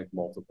available in like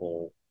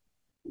multiple,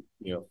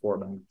 you know,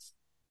 formats.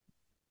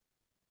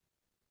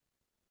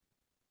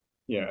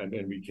 Yeah,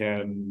 and we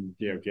can,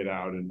 you know, get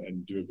out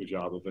and do a good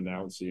job of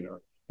announcing,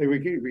 or like we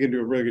can do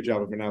a really good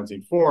job of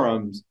announcing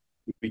forums.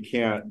 We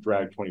can't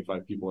drag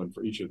 25 people in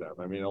for each of them.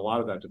 I mean, a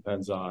lot of that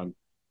depends on,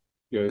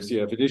 you know, see,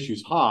 if an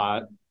issue's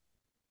hot,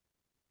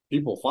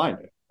 people find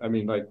it. I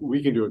mean, like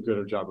we can do a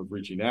good job of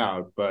reaching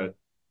out, but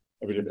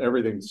I mean, if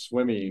everything's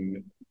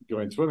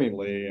going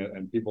swimmingly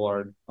and people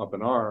aren't up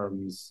in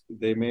arms,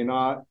 they may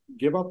not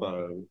give up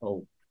a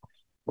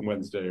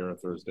Wednesday or a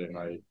Thursday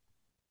night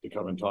to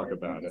come and talk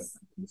about it.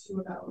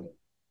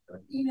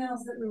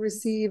 Emails that we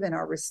receive and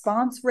our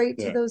response rate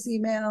to those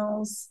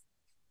emails.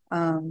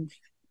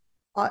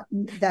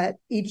 That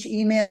each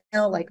email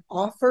like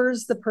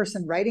offers the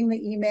person writing the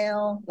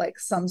email like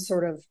some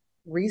sort of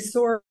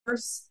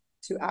resource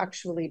to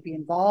actually be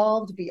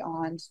involved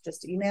beyond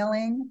just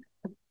emailing.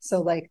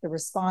 So like the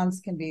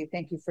response can be,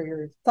 thank you for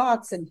your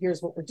thoughts and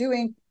here's what we're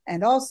doing.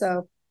 And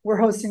also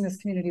we're hosting this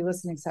community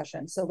listening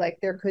session. So like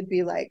there could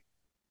be like,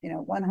 you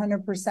know,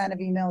 100% of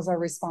emails are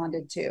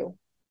responded to,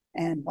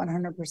 and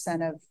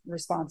 100% of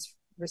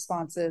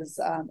responses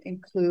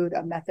include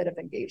a method of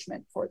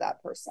engagement for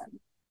that person.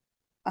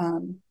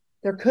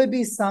 There could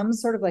be some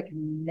sort of like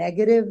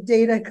negative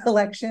data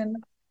collection,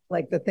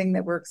 like the thing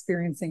that we're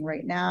experiencing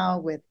right now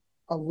with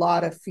a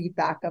lot of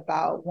feedback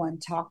about one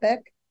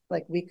topic.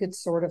 Like we could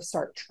sort of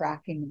start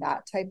tracking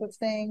that type of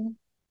thing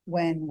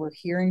when we're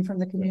hearing from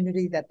the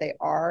community that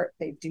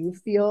they do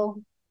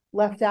feel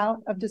left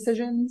out of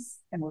decisions,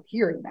 and we're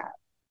hearing that.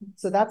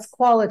 So that's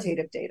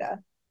qualitative data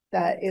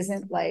that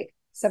isn't like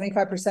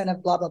 75%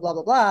 of blah, blah, blah,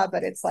 blah, blah,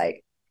 but it's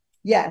like,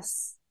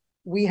 yes,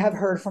 we have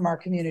heard from our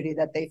community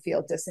that they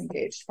feel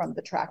disengaged from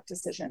the track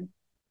decision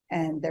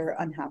and they're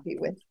unhappy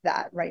with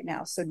that right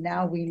now. So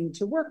now we need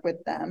to work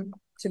with them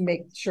to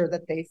make sure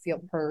that they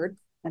feel heard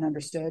and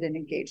understood and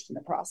engaged in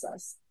the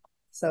process.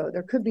 So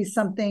there could be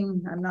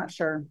something, I'm not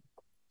sure.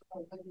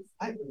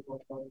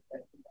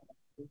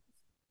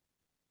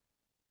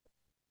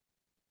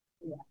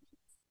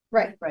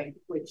 Right.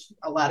 Which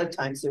a lot of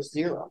times there's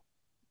zero.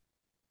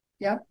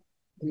 Yeah.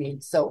 I mean,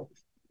 so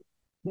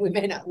we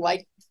may not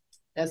like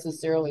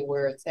necessarily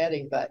where it's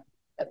heading, but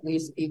at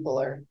least people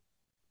are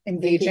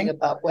engaging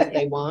about what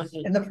they want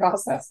in the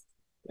process.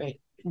 Right.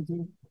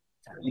 Mm-hmm.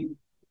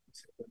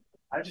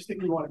 I just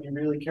think we want to be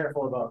really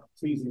careful about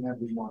pleasing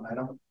everyone.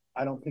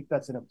 I don't think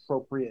that's an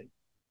appropriate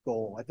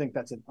goal. I think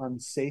that's an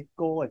unsafe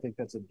goal. I think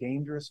that's a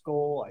dangerous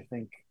goal. I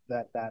think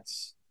that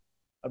that's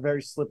a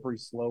very slippery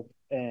slope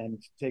and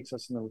takes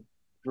us in the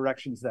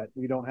directions that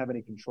we don't have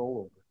any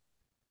control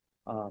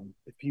over.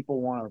 If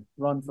people want to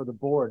run for the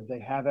board, they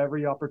have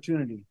every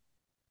opportunity.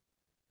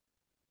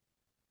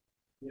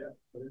 Yeah,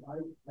 but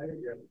I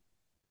agree.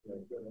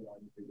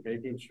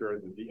 Making sure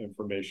that the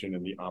information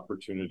and the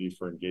opportunity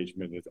for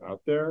engagement is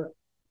out there.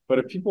 But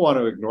if people want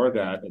to ignore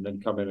that and then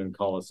come in and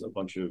call us a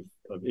bunch of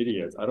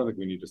idiots, I don't think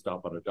we need to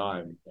stop on a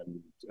dime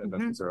and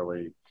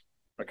necessarily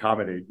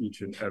accommodate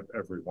each and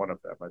every one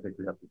of them. I think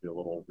we have to be a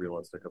little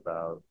realistic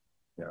about,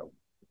 you know,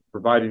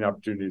 providing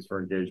opportunities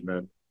for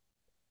engagement,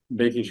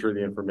 making sure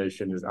the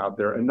information is out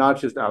there, and not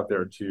just out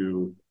there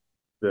to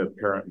the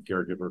parent and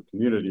caregiver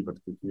community, but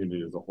the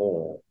community as a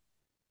whole.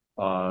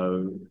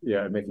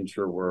 Making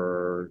sure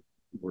we're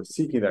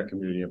seeking that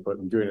community input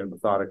and doing it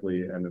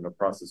methodically and in a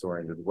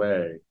process-oriented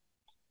way,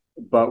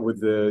 but with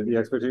the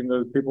expectation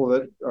that people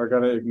that are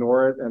going to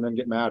ignore it and then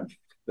get mad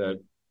that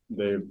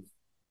they've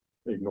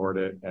ignored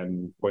it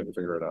and point the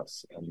finger at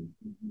us, and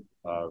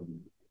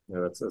you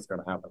know, that's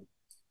going to happen.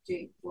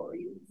 Jake, what were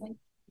you saying?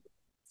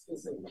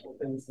 Just a couple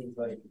things. Seems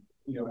like,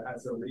 you know,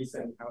 as a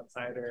recent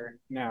outsider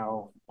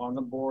now on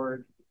the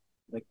board,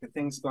 like the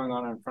things going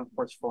on Front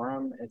Porch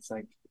Forum, it's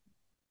like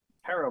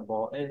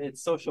terrible.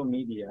 It's social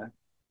media,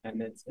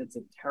 And it's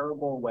a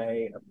terrible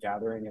way of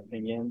gathering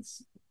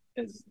opinions.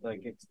 Is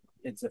like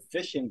it's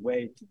efficient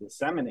way to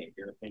disseminate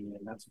your opinion,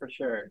 that's for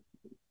sure.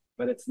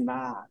 But it's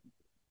not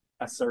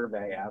a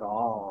survey at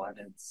all, and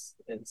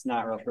it's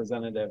not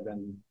representative.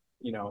 And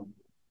you know,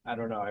 I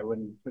don't know, I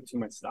wouldn't put too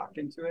much stock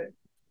into it.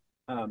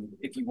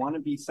 If you want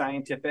to be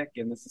scientific,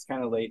 and this is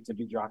kind of late to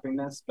be dropping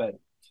this, but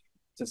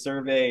to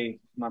survey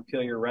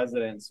Montpelier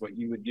residents, what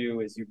you would do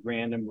is you'd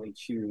randomly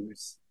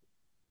choose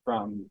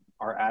from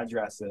our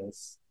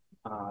addresses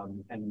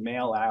and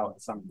mail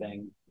out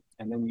something.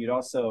 And then you'd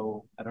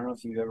also, I don't know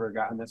if you've ever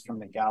gotten this from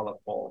the Gallup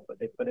poll, but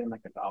they put in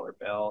like a dollar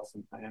bill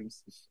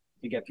sometimes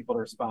to get people to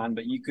respond.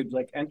 But you could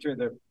like enter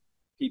the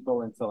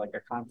people into like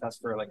a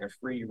contest for like a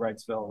free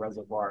Wrightsville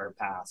Reservoir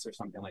pass or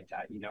something like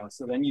that, you know?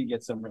 So then you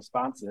get some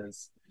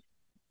responses,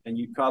 and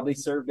you probably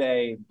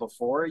survey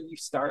before you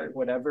start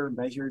whatever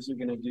measures you're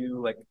going to do,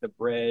 like the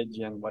bridge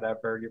and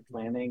whatever you're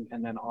planning.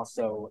 And then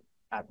also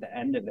at the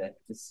end of it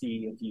to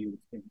see if you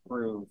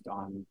improved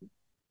on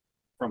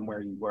from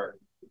where you were.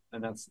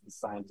 And that's the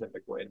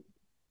scientific way to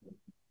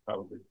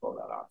probably pull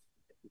that off.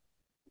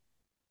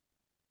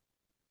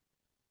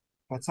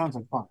 That sounds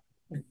like fun.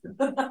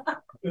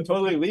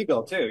 Totally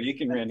legal too. You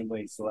can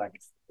randomly select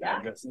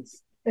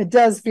addresses. It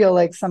does feel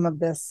like some of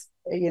this,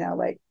 you know,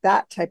 like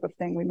that type of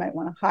thing, we might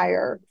want to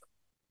hire,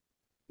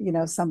 you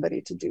know,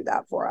 somebody to do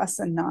that for us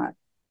and not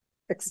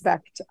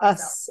expect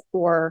us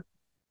or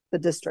the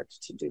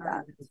district to do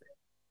that.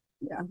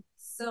 Yeah.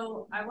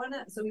 So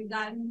we've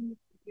done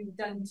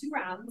 2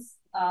 rounds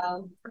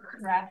of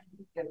draft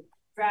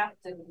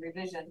and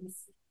revisions.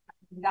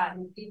 We've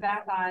gotten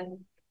feedback on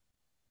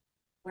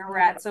where we're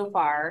at so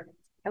far.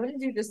 I'm going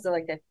to do just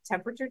a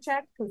temperature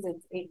check because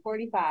it's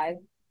 8:45.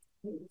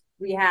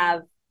 We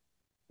have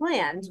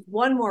planned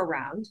one more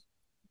round.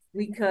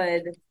 We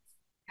could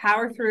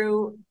power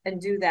through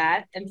and do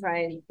that and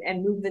try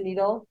and move the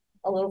needle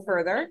a little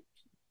further,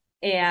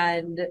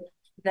 and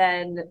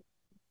then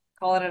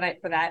call it a night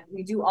for that.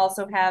 We do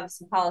also have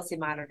some policy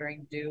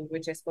monitoring to do,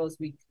 which I suppose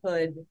we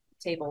could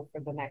table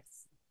for the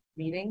next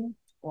meeting,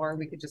 or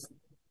we could just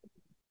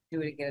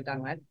do it and get it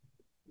done with.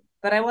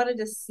 But I wanted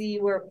to see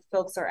where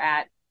folks are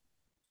at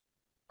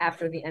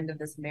after the end of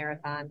this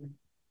marathon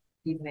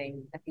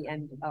evening, at the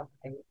end of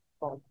a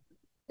full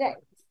day.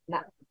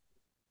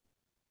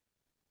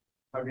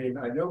 I mean,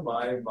 I know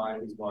my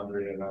mind is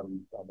wandering and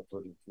I'm on the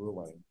verge of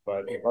drooling,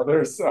 but if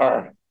others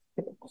are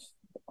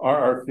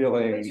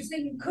feeling. But you're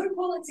saying you could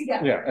pull it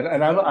together. Yeah,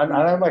 and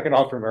I'm like an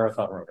ultra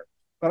marathon runner,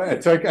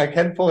 but so I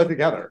can pull it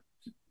together,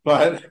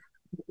 but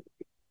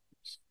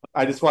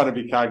I just want to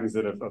be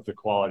cognizant of the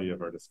quality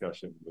of our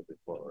discussion moving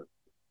forward.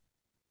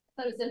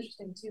 I thought it was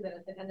interesting too that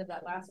at the end of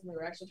that last one we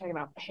were actually talking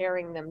about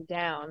paring them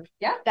down.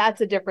 Yeah,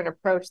 that's a different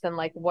approach than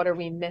like what are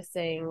we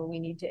missing? We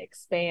need to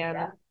expand.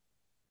 Yeah.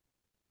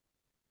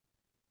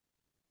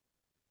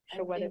 I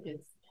think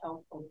it's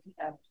helpful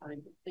to have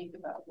time to think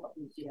about what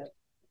we did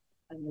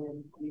and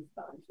then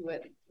respond to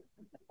it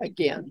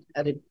again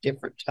at a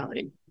different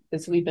time,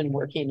 because we've been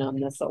working on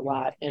this a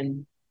lot,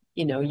 and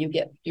you know,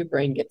 your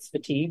brain gets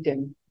fatigued,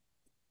 and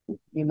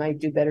you might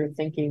do better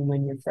thinking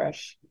when you're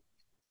fresh,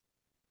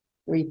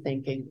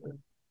 rethinking or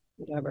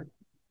whatever.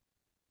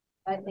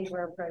 I think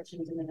we're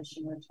approaching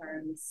diminishing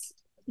returns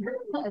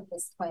at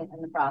this point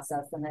in the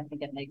process, and I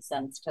think it makes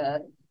sense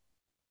to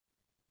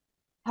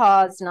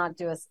pause, not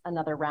do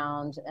another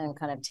round, and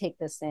kind of take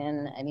this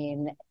in. I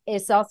mean,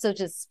 it's also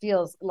just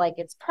feels like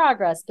it's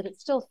progress, but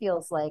it still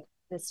feels like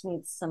this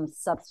needs some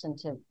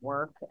substantive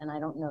work, and I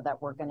don't know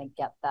that we're going to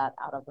get that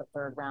out of the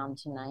 3rd round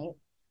tonight.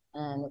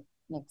 And it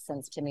makes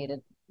sense to me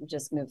to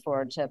just move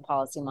forward to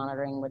policy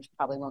monitoring, which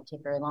probably won't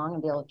take very long,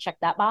 and be able to check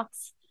that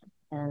box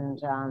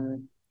and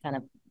kind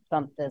of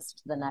bump this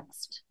to the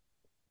next.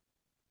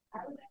 I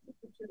would like to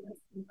picture this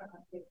in front of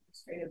the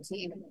administrative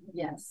team.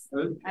 Yes,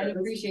 I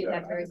appreciate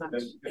that very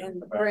much,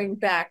 and bring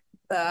back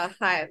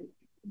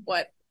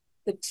what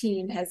the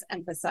team has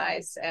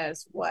emphasized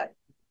as what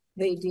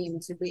they deem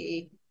to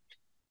be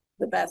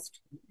the best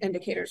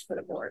indicators for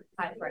the board.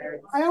 High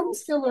priorities. I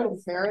almost feel a little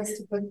embarrassed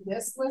to put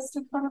this list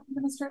in front of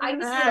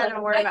administrators.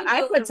 Don't worry about it.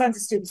 I put tons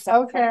of student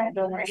stuff. Okay.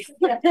 Don't worry.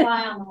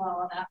 fly on the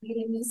wall of that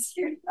meeting this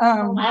year.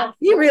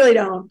 You really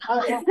don't.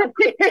 I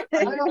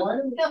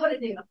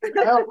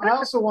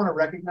also want to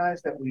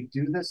recognize that we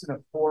do this in a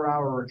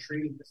 4-hour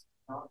retreat. This is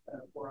not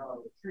a 4-hour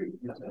retreat.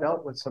 We've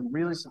dealt with some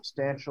really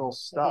substantial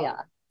stuff.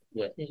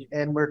 Yeah.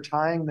 And we're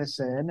tying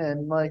this in,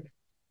 and like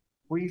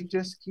we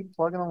just keep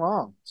plugging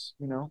along,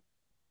 you know.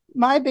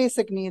 My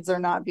basic needs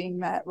are not being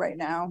met right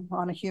now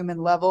on a human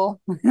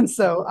level. And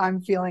so I'm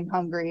feeling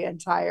hungry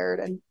and tired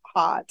and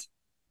hot.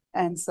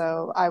 And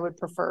so I would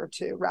prefer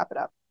to wrap it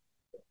up.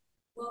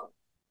 Well,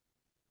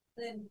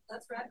 then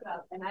let's wrap it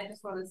up. And I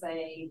just want to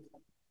say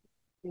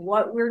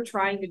what we're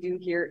trying to do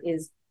here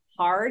is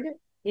hard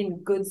in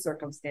good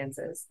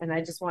circumstances. And I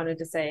just wanted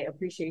to say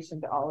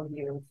appreciation to all of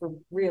you for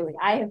really,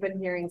 I have been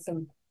hearing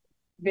some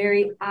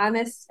very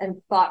honest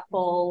and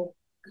thoughtful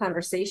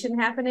conversation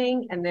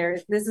happening, and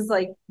this is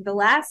like the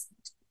last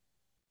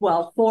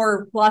well,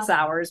 4+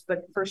 hours,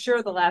 but for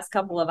sure the last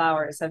couple of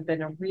hours have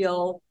been a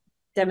real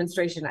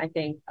demonstration, I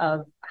think,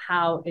 of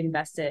how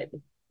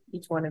invested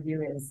each one of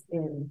you is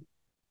in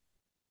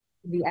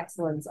the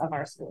excellence of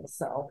our schools.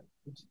 So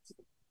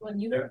when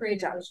you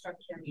create a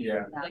structure,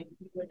 like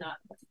we would not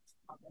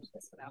accomplish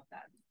this without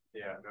that.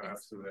 Yeah, no,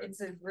 absolutely.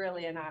 It's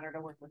really an honor to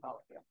work with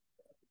all of you.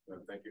 No,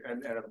 thank you.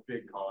 And a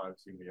big call out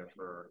to Mia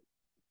for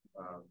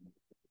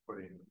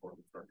putting the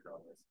important structure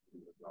on this.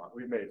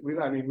 We've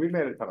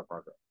made a ton of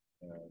progress,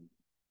 and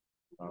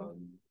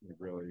we've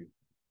really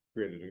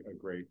created a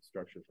great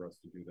structure for us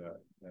to do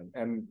that.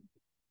 And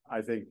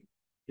I think,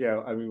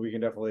 yeah, I mean, we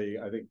can definitely,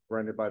 I think,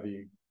 run it by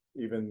the,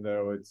 even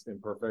though it's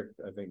imperfect,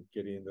 I think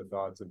getting the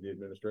thoughts of the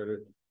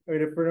administrator. I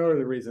mean, if for no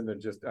other reason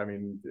than just, I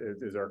mean,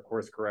 is our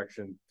course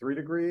correction 3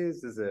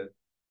 degrees? Is it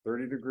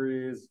 30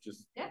 degrees?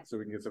 Just so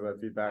we can get some of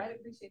that feedback. I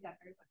appreciate that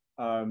very much.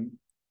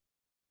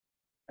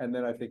 And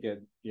then I think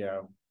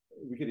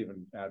we could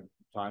even add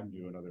time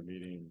to another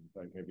meeting,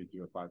 like maybe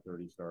do a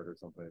 5:30 start or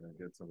something and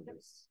get some of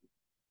this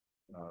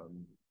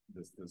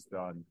this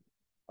done.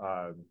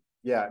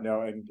 Yeah,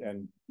 no,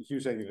 and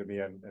huge thank you to me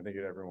and thank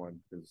you to everyone,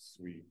 because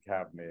we've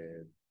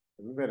made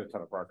a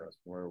ton of progress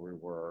from where we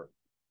were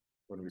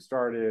when we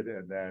started,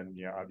 and then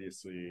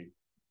obviously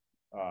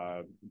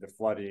the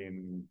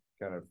flooding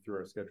kind of threw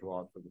our schedule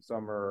out for the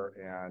summer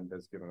and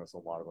has given us a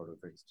lot of other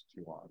things to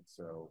chew on.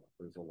 So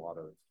there's a lot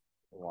of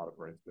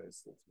brain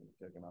space that's been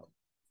taken up.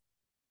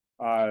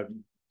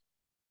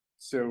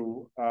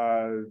 So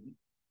why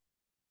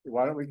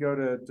don't we go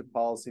to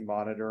policy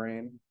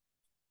monitoring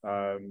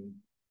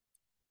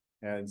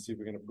and see if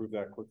we can approve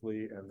that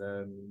quickly, and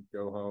then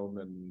go home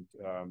and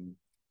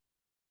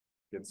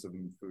get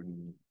some food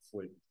and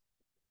sleep.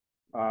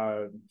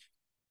 Do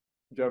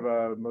you have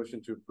a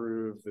motion to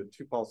approve the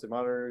 2 policy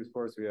monitoring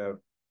reports? We have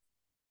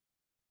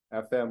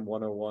FM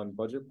 101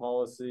 budget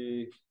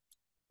policy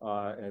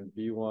and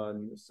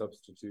B1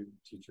 substitute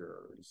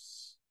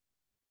teachers.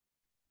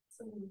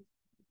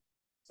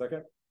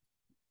 Second?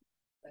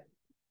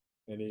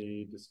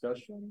 Any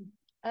discussion?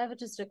 I have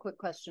just a quick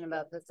question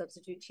about the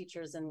substitute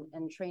teachers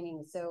and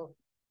training. So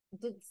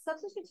did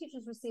substitute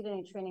teachers receive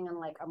any training on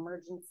like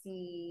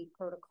emergency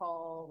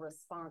protocol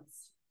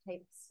response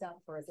type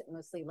stuff, or is it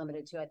mostly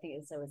limited to, I think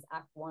it was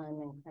Act 1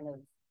 and kind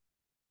of?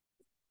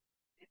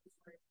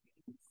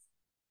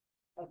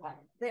 Okay.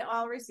 They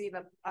all receive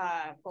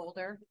a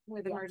folder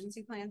with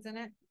emergency plans in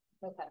it.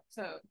 Okay.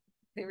 So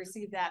they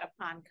receive that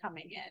upon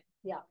coming in.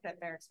 Yeah. That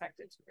they're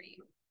expected to read.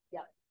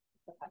 Yeah.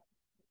 Okay.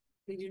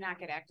 They do not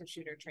get active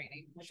shooter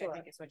training, which I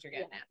think is what you're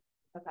getting at.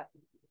 Okay.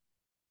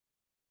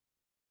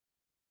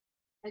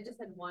 I just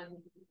had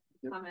one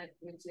comment,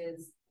 which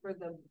is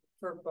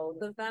for both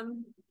of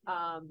them.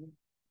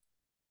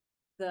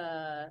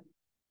 The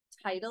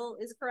title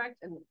is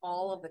correct and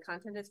all of the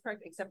content is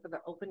correct, except for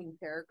the opening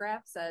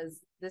paragraph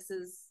says, "This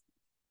is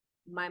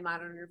my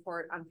monitoring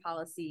report on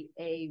policy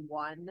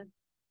A1,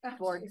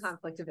 board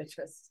conflict of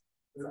interest."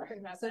 Sorry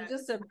about so that.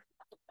 just a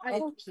I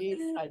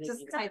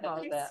just type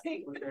out that.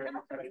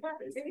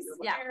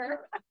 Yeah.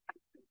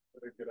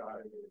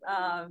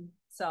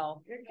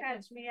 So Good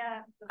catch,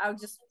 Mia. I would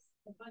just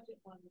The budget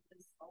one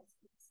is also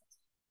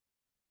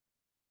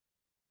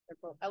they're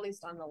both, at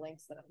least on the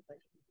links that I'm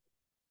clicking.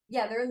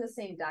 Yeah, they're in the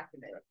same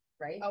document,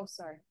 right? Oh,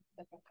 sorry.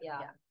 Okay.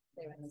 Yeah,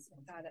 they're in the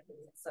same. Got it.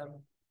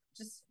 So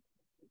just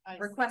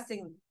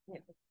requesting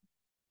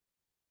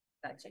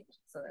that change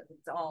so that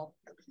it's all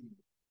consistent.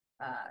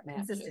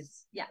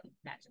 Yeah,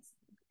 matches.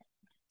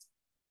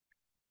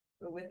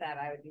 But with that,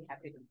 I would be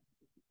happy to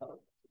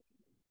vote.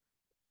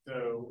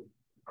 So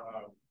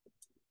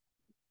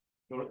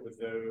vote with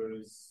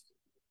those.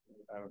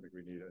 I don't think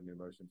we need a new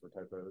motion for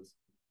typos.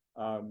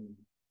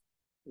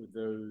 With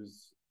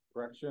those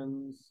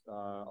corrections,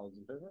 all those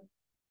in favor?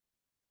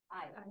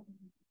 Aye.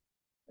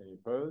 Any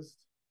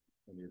opposed?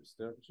 Any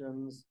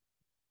abstentions?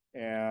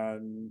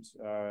 And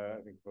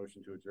I think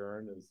motion to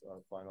adjourn is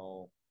our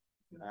final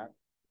act.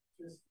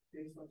 Just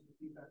based on some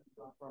feedback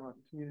from a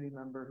community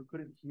member who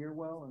couldn't hear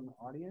well in the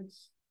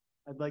audience,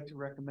 I'd like to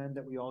recommend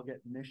that we all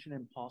get Mission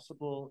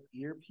Impossible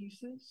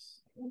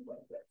earpieces.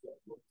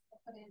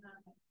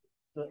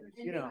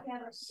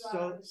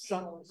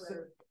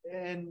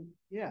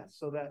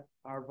 So that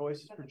our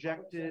voice is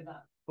projected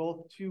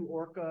both to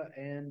Orca,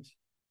 and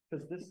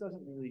because this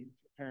doesn't really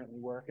apparently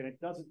work, and it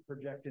doesn't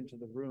project into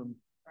the room.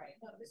 right.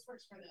 No, this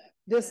works for the.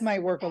 This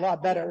might work a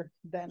lot better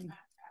than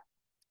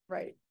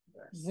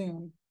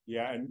Zoom.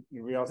 Yeah, and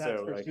we also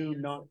That's for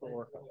Zoom, not for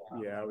Orca.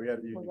 Yeah, we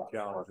had the unique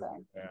challenges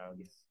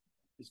and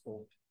it's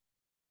both.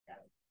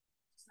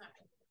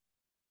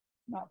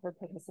 Not for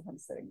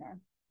participants sitting there.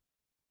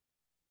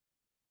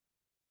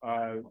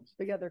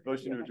 Together.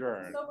 Motion to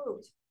adjourn. So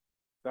moved.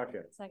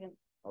 Second.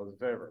 All those in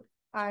favor?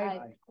 Aye.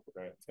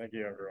 Great. Thank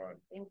you, everyone.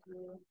 Thank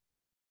you.